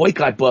Protest and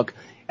Boycott book,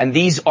 and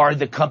these are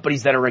the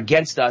companies that are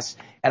against us,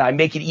 and I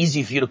make it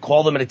easy for you to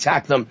call them and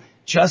attack them,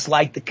 just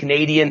like the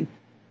Canadian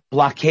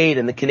blockade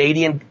and the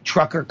Canadian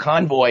trucker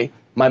convoy,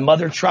 my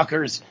mother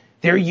truckers.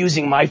 They're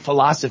using my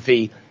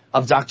philosophy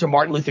of Dr.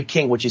 Martin Luther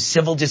King, which is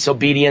civil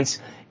disobedience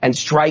and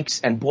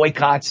strikes and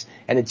boycotts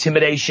and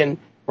intimidation,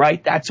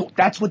 right?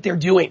 That's what they're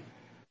doing.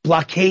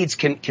 Blockades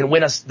can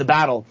win us the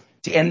battle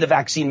to end the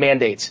vaccine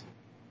mandates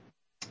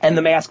and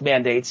the mask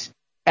mandates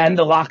and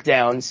the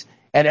lockdowns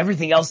and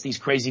everything else these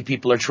crazy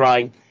people are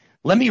trying.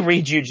 Let me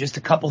read you just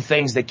a couple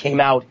things that came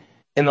out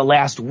in the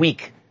last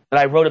week that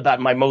I wrote about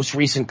in my most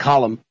recent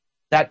column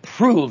that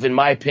prove, in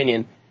my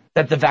opinion,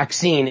 that the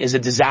vaccine is a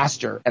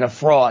disaster and a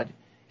fraud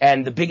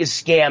and the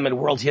biggest scam in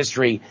world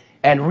history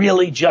and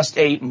really just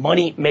a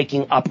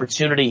money-making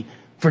opportunity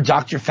for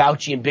Dr.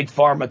 Fauci and Big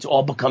Pharma to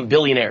all become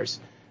billionaires,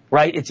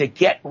 right? It's a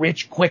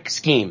get-rich-quick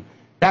scheme.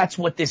 That's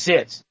what this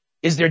is.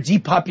 Is there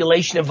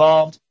depopulation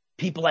involved?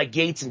 People like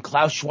Gates and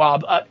Klaus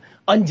Schwab?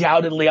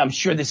 Undoubtedly, I'm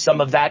sure there's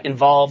some of that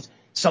involved.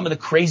 Some of the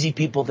crazy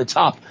people at the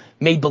top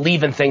may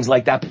believe in things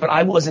like that, but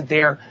I wasn't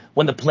there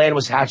when the plan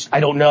was hatched. I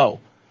don't know.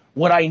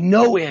 What I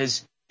know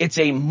is it's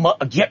a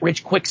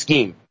get-rich-quick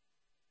scheme.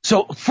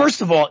 So,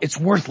 first of all, it's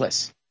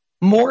worthless.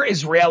 More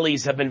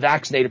Israelis have been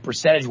vaccinated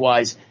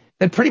percentage-wise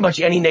than pretty much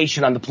any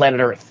nation on the planet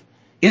Earth.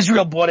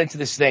 Israel bought into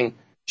this thing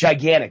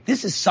gigantic.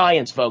 This is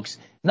science, folks.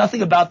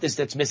 Nothing about this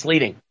that's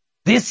misleading.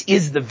 This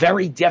is the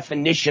very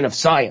definition of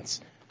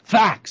science.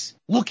 Facts.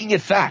 Looking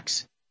at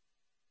facts.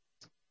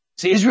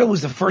 So Israel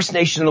was the first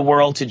nation in the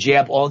world to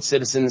jab all its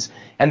citizens,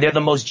 and they're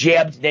the most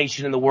jabbed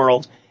nation in the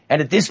world.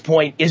 And at this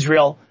point,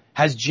 Israel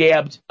has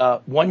jabbed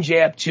 1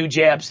 jab, 2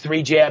 jabs,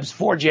 3 jabs,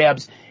 4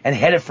 jabs, and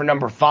headed for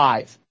number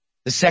 5,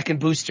 the second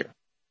booster.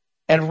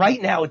 And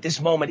right now, at this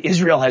moment,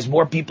 Israel has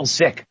more people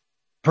sick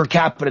per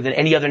capita than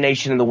any other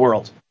nation in the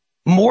world.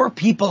 More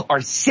people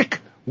are sick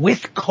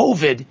with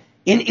COVID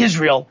in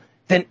Israel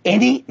than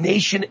any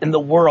nation in the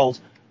world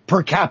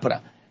per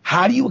capita.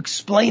 How do you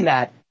explain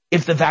that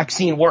if the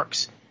vaccine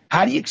works?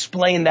 How do you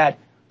explain that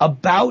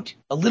about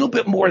a little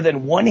bit more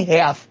than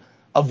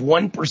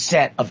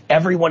 0.5% of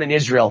everyone in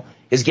Israel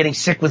is getting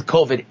sick with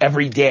COVID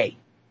every day?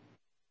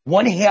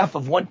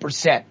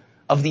 0.5%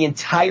 of the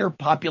entire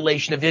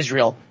population of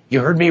Israel, you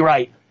heard me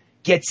right,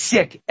 gets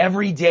sick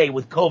every day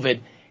with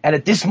COVID. And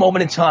at this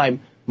moment in time,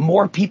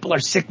 more people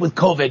are sick with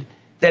COVID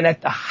than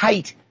at the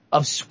height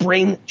of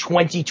spring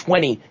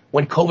 2020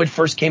 when COVID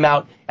first came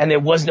out and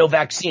there was no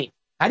vaccine.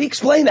 How do you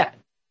explain that?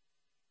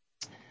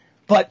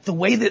 But the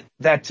way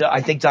that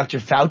I think Dr.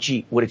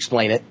 Fauci would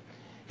explain it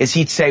is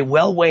he'd say,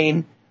 well,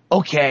 Wayne,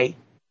 okay,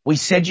 we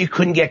said you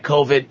couldn't get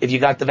COVID if you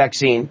got the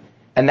vaccine,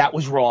 and that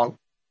was wrong.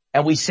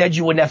 And we said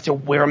you wouldn't have to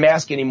wear a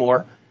mask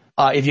anymore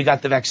if you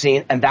got the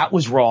vaccine, and that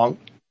was wrong,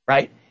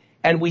 right?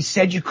 And we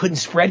said you couldn't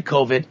spread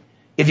COVID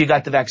if you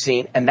got the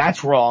vaccine, and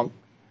that's wrong.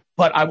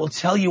 But I will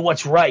tell you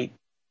what's right.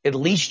 At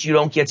least you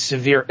don't get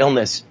severe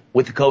illness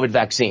with the COVID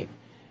vaccine.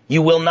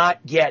 You will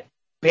not get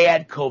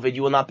bad COVID.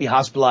 You will not be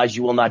hospitalized.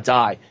 You will not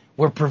die.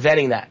 We're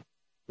preventing that.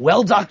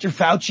 Well, Dr.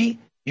 Fauci,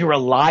 you're a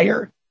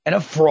liar and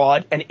a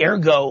fraud, and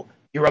ergo,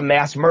 you're a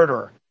mass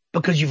murderer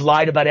because you've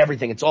lied about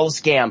everything. It's all a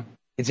scam.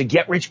 It's a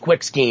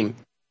get-rich-quick scheme.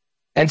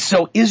 And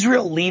so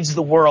Israel leads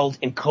the world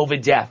in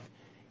COVID death.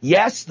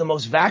 Yes, the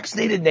most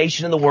vaccinated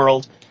nation in the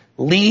world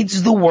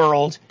leads the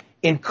world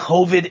in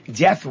COVID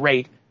death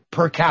rate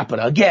per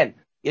capita. Again,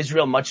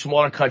 Israel, much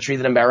smaller country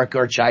than America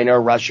or China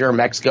or Russia or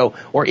Mexico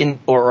or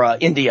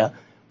India.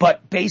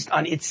 But based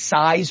on its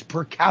size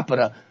per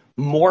capita,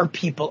 more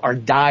people are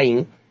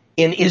dying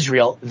in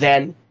Israel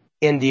than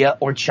India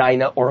or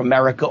China or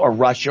America or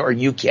Russia or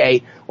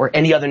UK or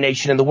any other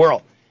nation in the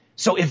world.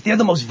 So if they're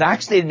the most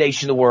vaccinated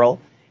nation in the world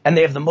and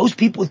they have the most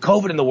people with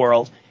COVID in the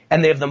world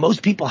and they have the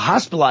most people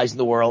hospitalized in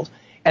the world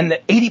and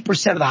the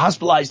 80% of the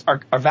hospitalized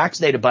are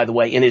vaccinated, by the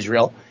way, in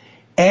Israel,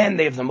 and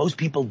they have the most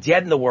people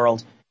dead in the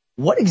world,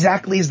 what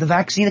exactly is the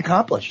vaccine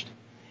accomplished?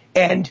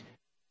 And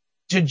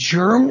do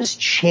germs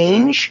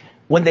change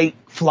when they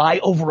fly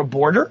over a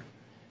border?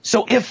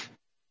 So if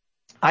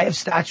I have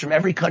stats from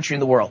every country in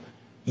the world,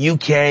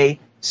 UK,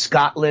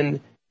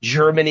 Scotland,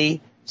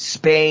 Germany,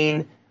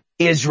 Spain,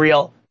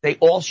 Israel, they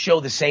all show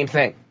the same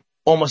thing.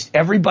 Almost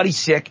everybody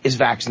sick is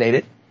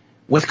vaccinated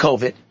with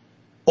COVID.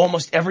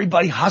 Almost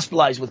everybody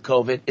hospitalized with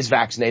COVID is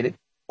vaccinated.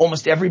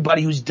 Almost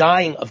everybody who's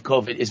dying of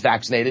COVID is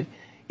vaccinated.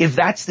 If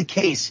that's the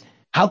case,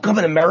 how come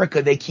in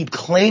America they keep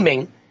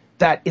claiming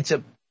that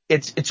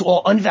it's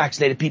all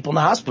unvaccinated people in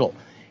the hospital?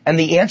 And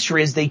the answer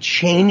is they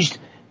changed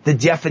the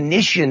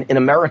definition in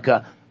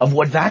America of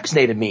what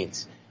vaccinated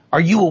means. Are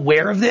you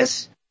aware of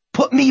this?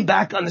 Put me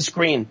back on the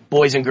screen,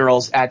 boys and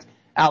girls, at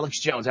Alex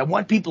Jones. I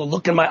want people to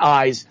look in my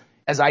eyes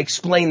as I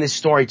explain this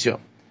story to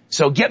them.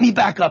 So get me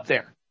back up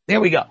there. There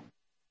we go.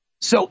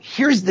 So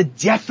here's the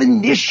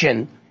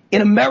definition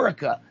in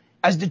America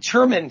as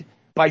determined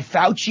by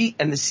Fauci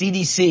and the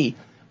CDC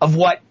of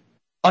what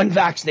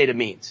unvaccinated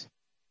means.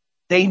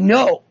 They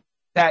know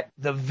that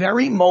the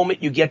very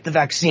moment you get the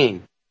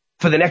vaccine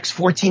for the next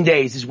 14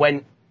 days is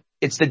when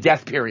it's the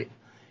death period.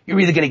 You're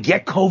either going to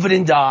get COVID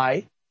and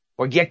die,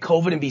 or get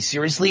COVID and be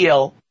seriously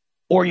ill,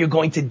 or you're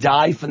going to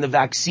die from the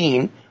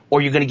vaccine,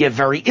 or you're going to get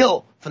very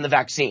ill from the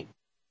vaccine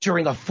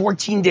during a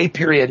 14-day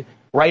period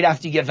right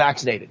after you get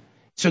vaccinated.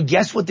 So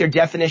guess what their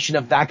definition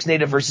of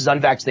vaccinated versus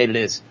unvaccinated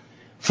is?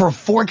 For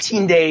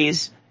 14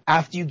 days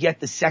after you get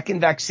the second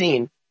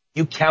vaccine,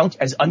 you count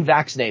as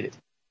unvaccinated.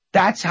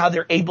 That's how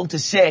they're able to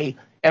say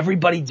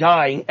everybody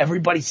dying,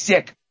 everybody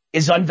sick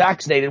is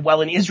unvaccinated.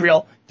 Well, in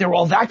Israel, they're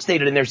all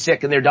vaccinated and they're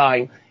sick and they're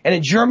dying. And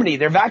in Germany,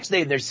 they're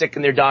vaccinated and they're sick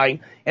and they're dying.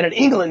 And in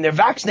England, they're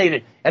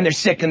vaccinated and they're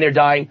sick and they're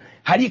dying.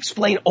 How do you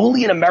explain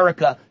only in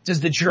America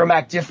does the germ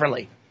act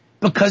differently?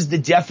 Because the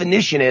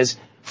definition is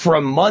for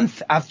a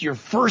month after your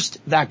first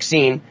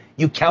vaccine,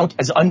 you count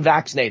as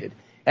unvaccinated.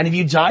 And if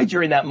you died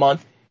during that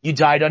month, you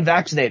died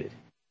unvaccinated.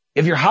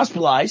 If you're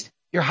hospitalized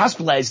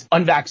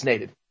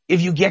unvaccinated.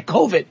 If you get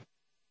COVID,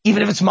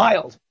 even if it's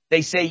mild,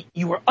 they say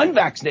you were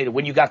unvaccinated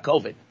when you got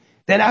COVID.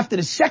 Then after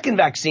the second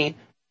vaccine,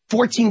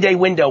 14-day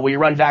window where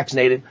you're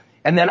unvaccinated.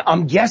 And then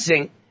I'm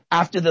guessing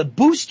after the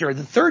booster,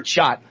 the third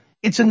shot,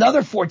 it's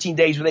another 14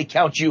 days where they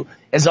count you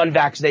as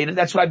unvaccinated.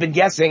 That's what I've been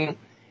guessing.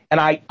 And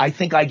I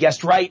think I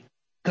guessed right.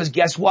 Because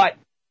guess what?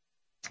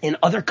 In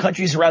other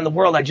countries around the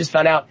world, I just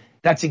found out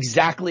that's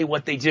exactly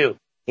what they do.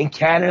 In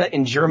Canada,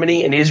 in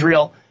Germany, in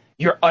Israel,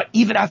 you're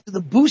even after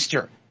the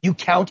booster, you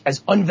count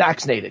as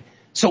unvaccinated.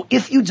 So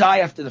if you die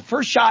after the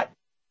first shot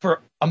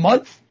for a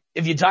month,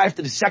 if you die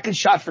after the second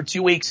shot for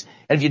 2 weeks,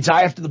 and if you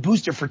die after the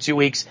booster for 2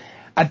 weeks,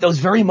 at those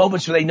very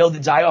moments where they know the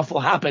die-off will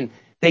happen,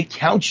 they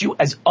count you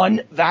as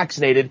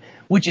unvaccinated,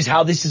 which is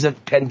how this is a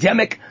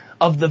pandemic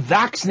of the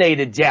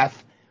vaccinated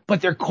death,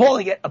 but they're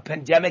calling it a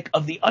pandemic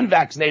of the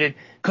unvaccinated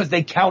because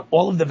they count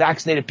all of the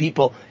vaccinated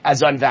people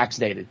as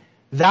unvaccinated.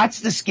 That's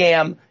the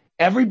scam.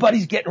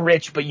 Everybody's getting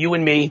rich, but you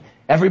and me.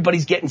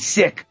 Everybody's getting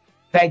sick.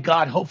 Thank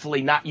God,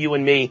 hopefully not you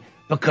and me,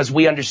 because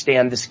we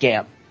understand the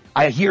scam.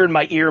 I hear in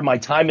my ear, my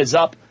time is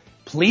up.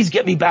 Please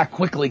get me back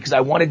quickly because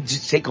I wanted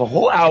to take a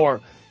whole hour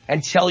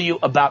and tell you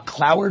about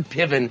Cloward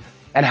Piven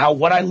and how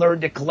what I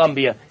learned at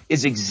Columbia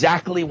is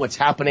exactly what's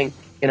happening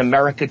in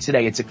America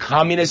today. It's a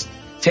communist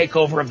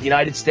takeover of the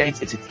United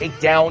States. It's a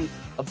takedown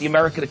of the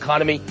American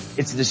economy.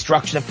 It's a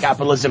destruction of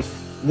capitalism.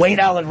 Wayne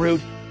Allen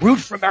Root,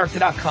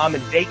 rootforamerica.com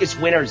and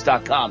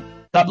vegaswinners.com.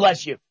 God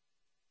bless you.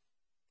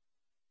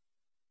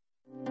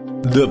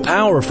 The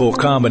powerful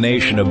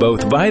combination of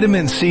both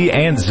vitamin C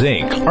and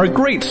zinc are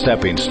great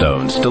stepping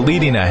stones to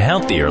leading a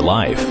healthier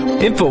life.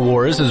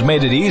 InfoWars has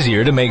made it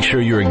easier to make sure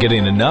you are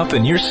getting enough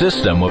in your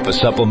system with a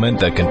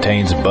supplement that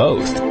contains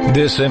both.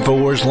 This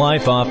InfoWars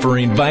Life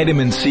offering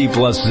vitamin C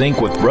plus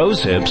zinc with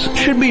rose hips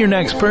should be your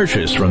next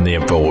purchase from the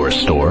InfoWars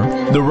store.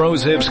 The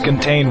rose hips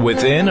contained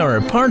within are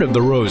a part of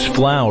the rose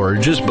flower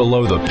just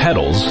below the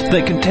petals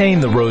that contain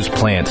the rose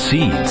plant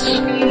seeds.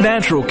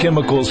 Natural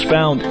chemicals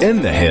found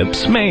in the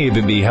hips may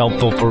even be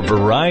helpful for a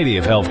variety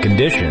of health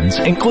conditions,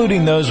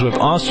 including those with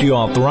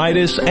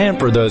osteoarthritis and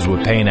for those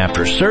with pain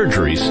after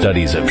surgery,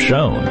 studies have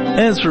shown.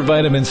 As for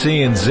vitamin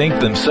C and zinc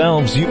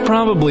themselves, you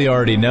probably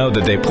already know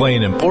that they play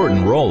an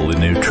important role in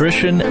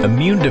nutrition,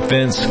 immune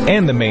defense,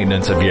 and the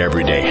maintenance of your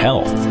everyday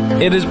health.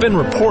 It has been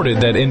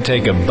reported that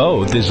intake of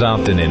both is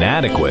often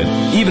inadequate,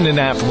 even in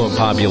affluent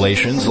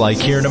populations like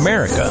here in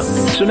America.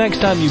 So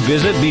next time you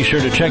visit, be sure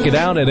to check it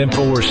out at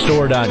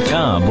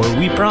InfoWarsStore.com, where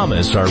we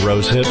promise our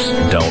rose hips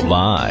don't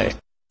lie.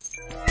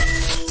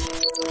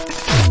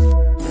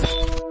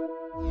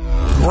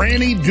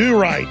 Granny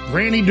Do-Right.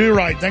 Granny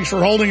Do-Right. Thanks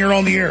for holding her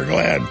on the air. Go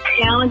ahead.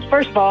 Hey, Alan.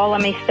 First of all,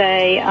 let me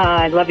say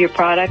I love your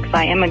products.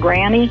 I am a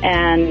granny,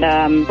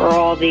 and for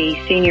all the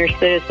senior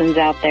citizens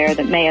out there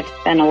that may have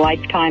spent a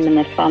lifetime in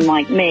the sun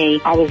like me,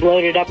 I was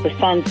loaded up with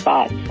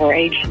sunspots, or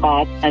age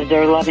spots, as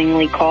they're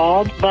lovingly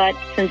called. But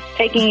since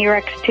taking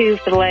your X2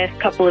 for the last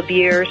couple of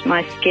years,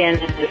 my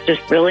skin is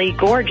just really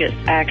gorgeous,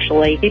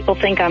 actually. People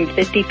think I'm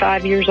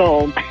 55 years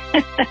old.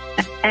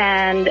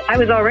 And I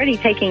was already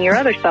taking your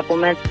other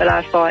supplements, but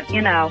I thought,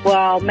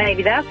 well,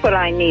 maybe that's what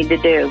I need to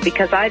do,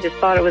 because I just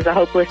thought it was a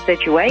hopeless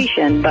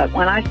situation. But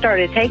when I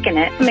started taking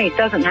it, it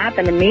doesn't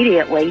happen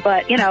immediately,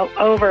 but,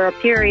 over a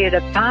period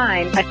of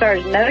time, I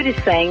started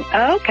noticing,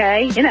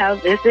 okay,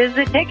 this is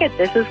the ticket.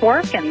 This is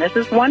working. This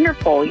is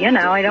wonderful.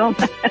 I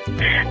don't,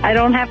 I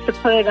don't have to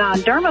put on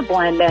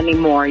Dermablend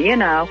anymore,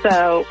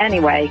 So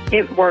anyway,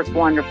 it worked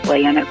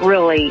wonderfully, and it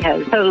really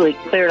has totally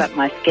cleared up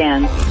my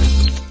skin.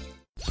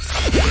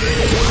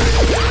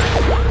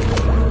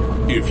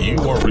 If you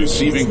are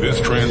receiving this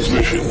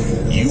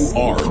transmission, you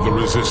are the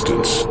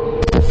resistance.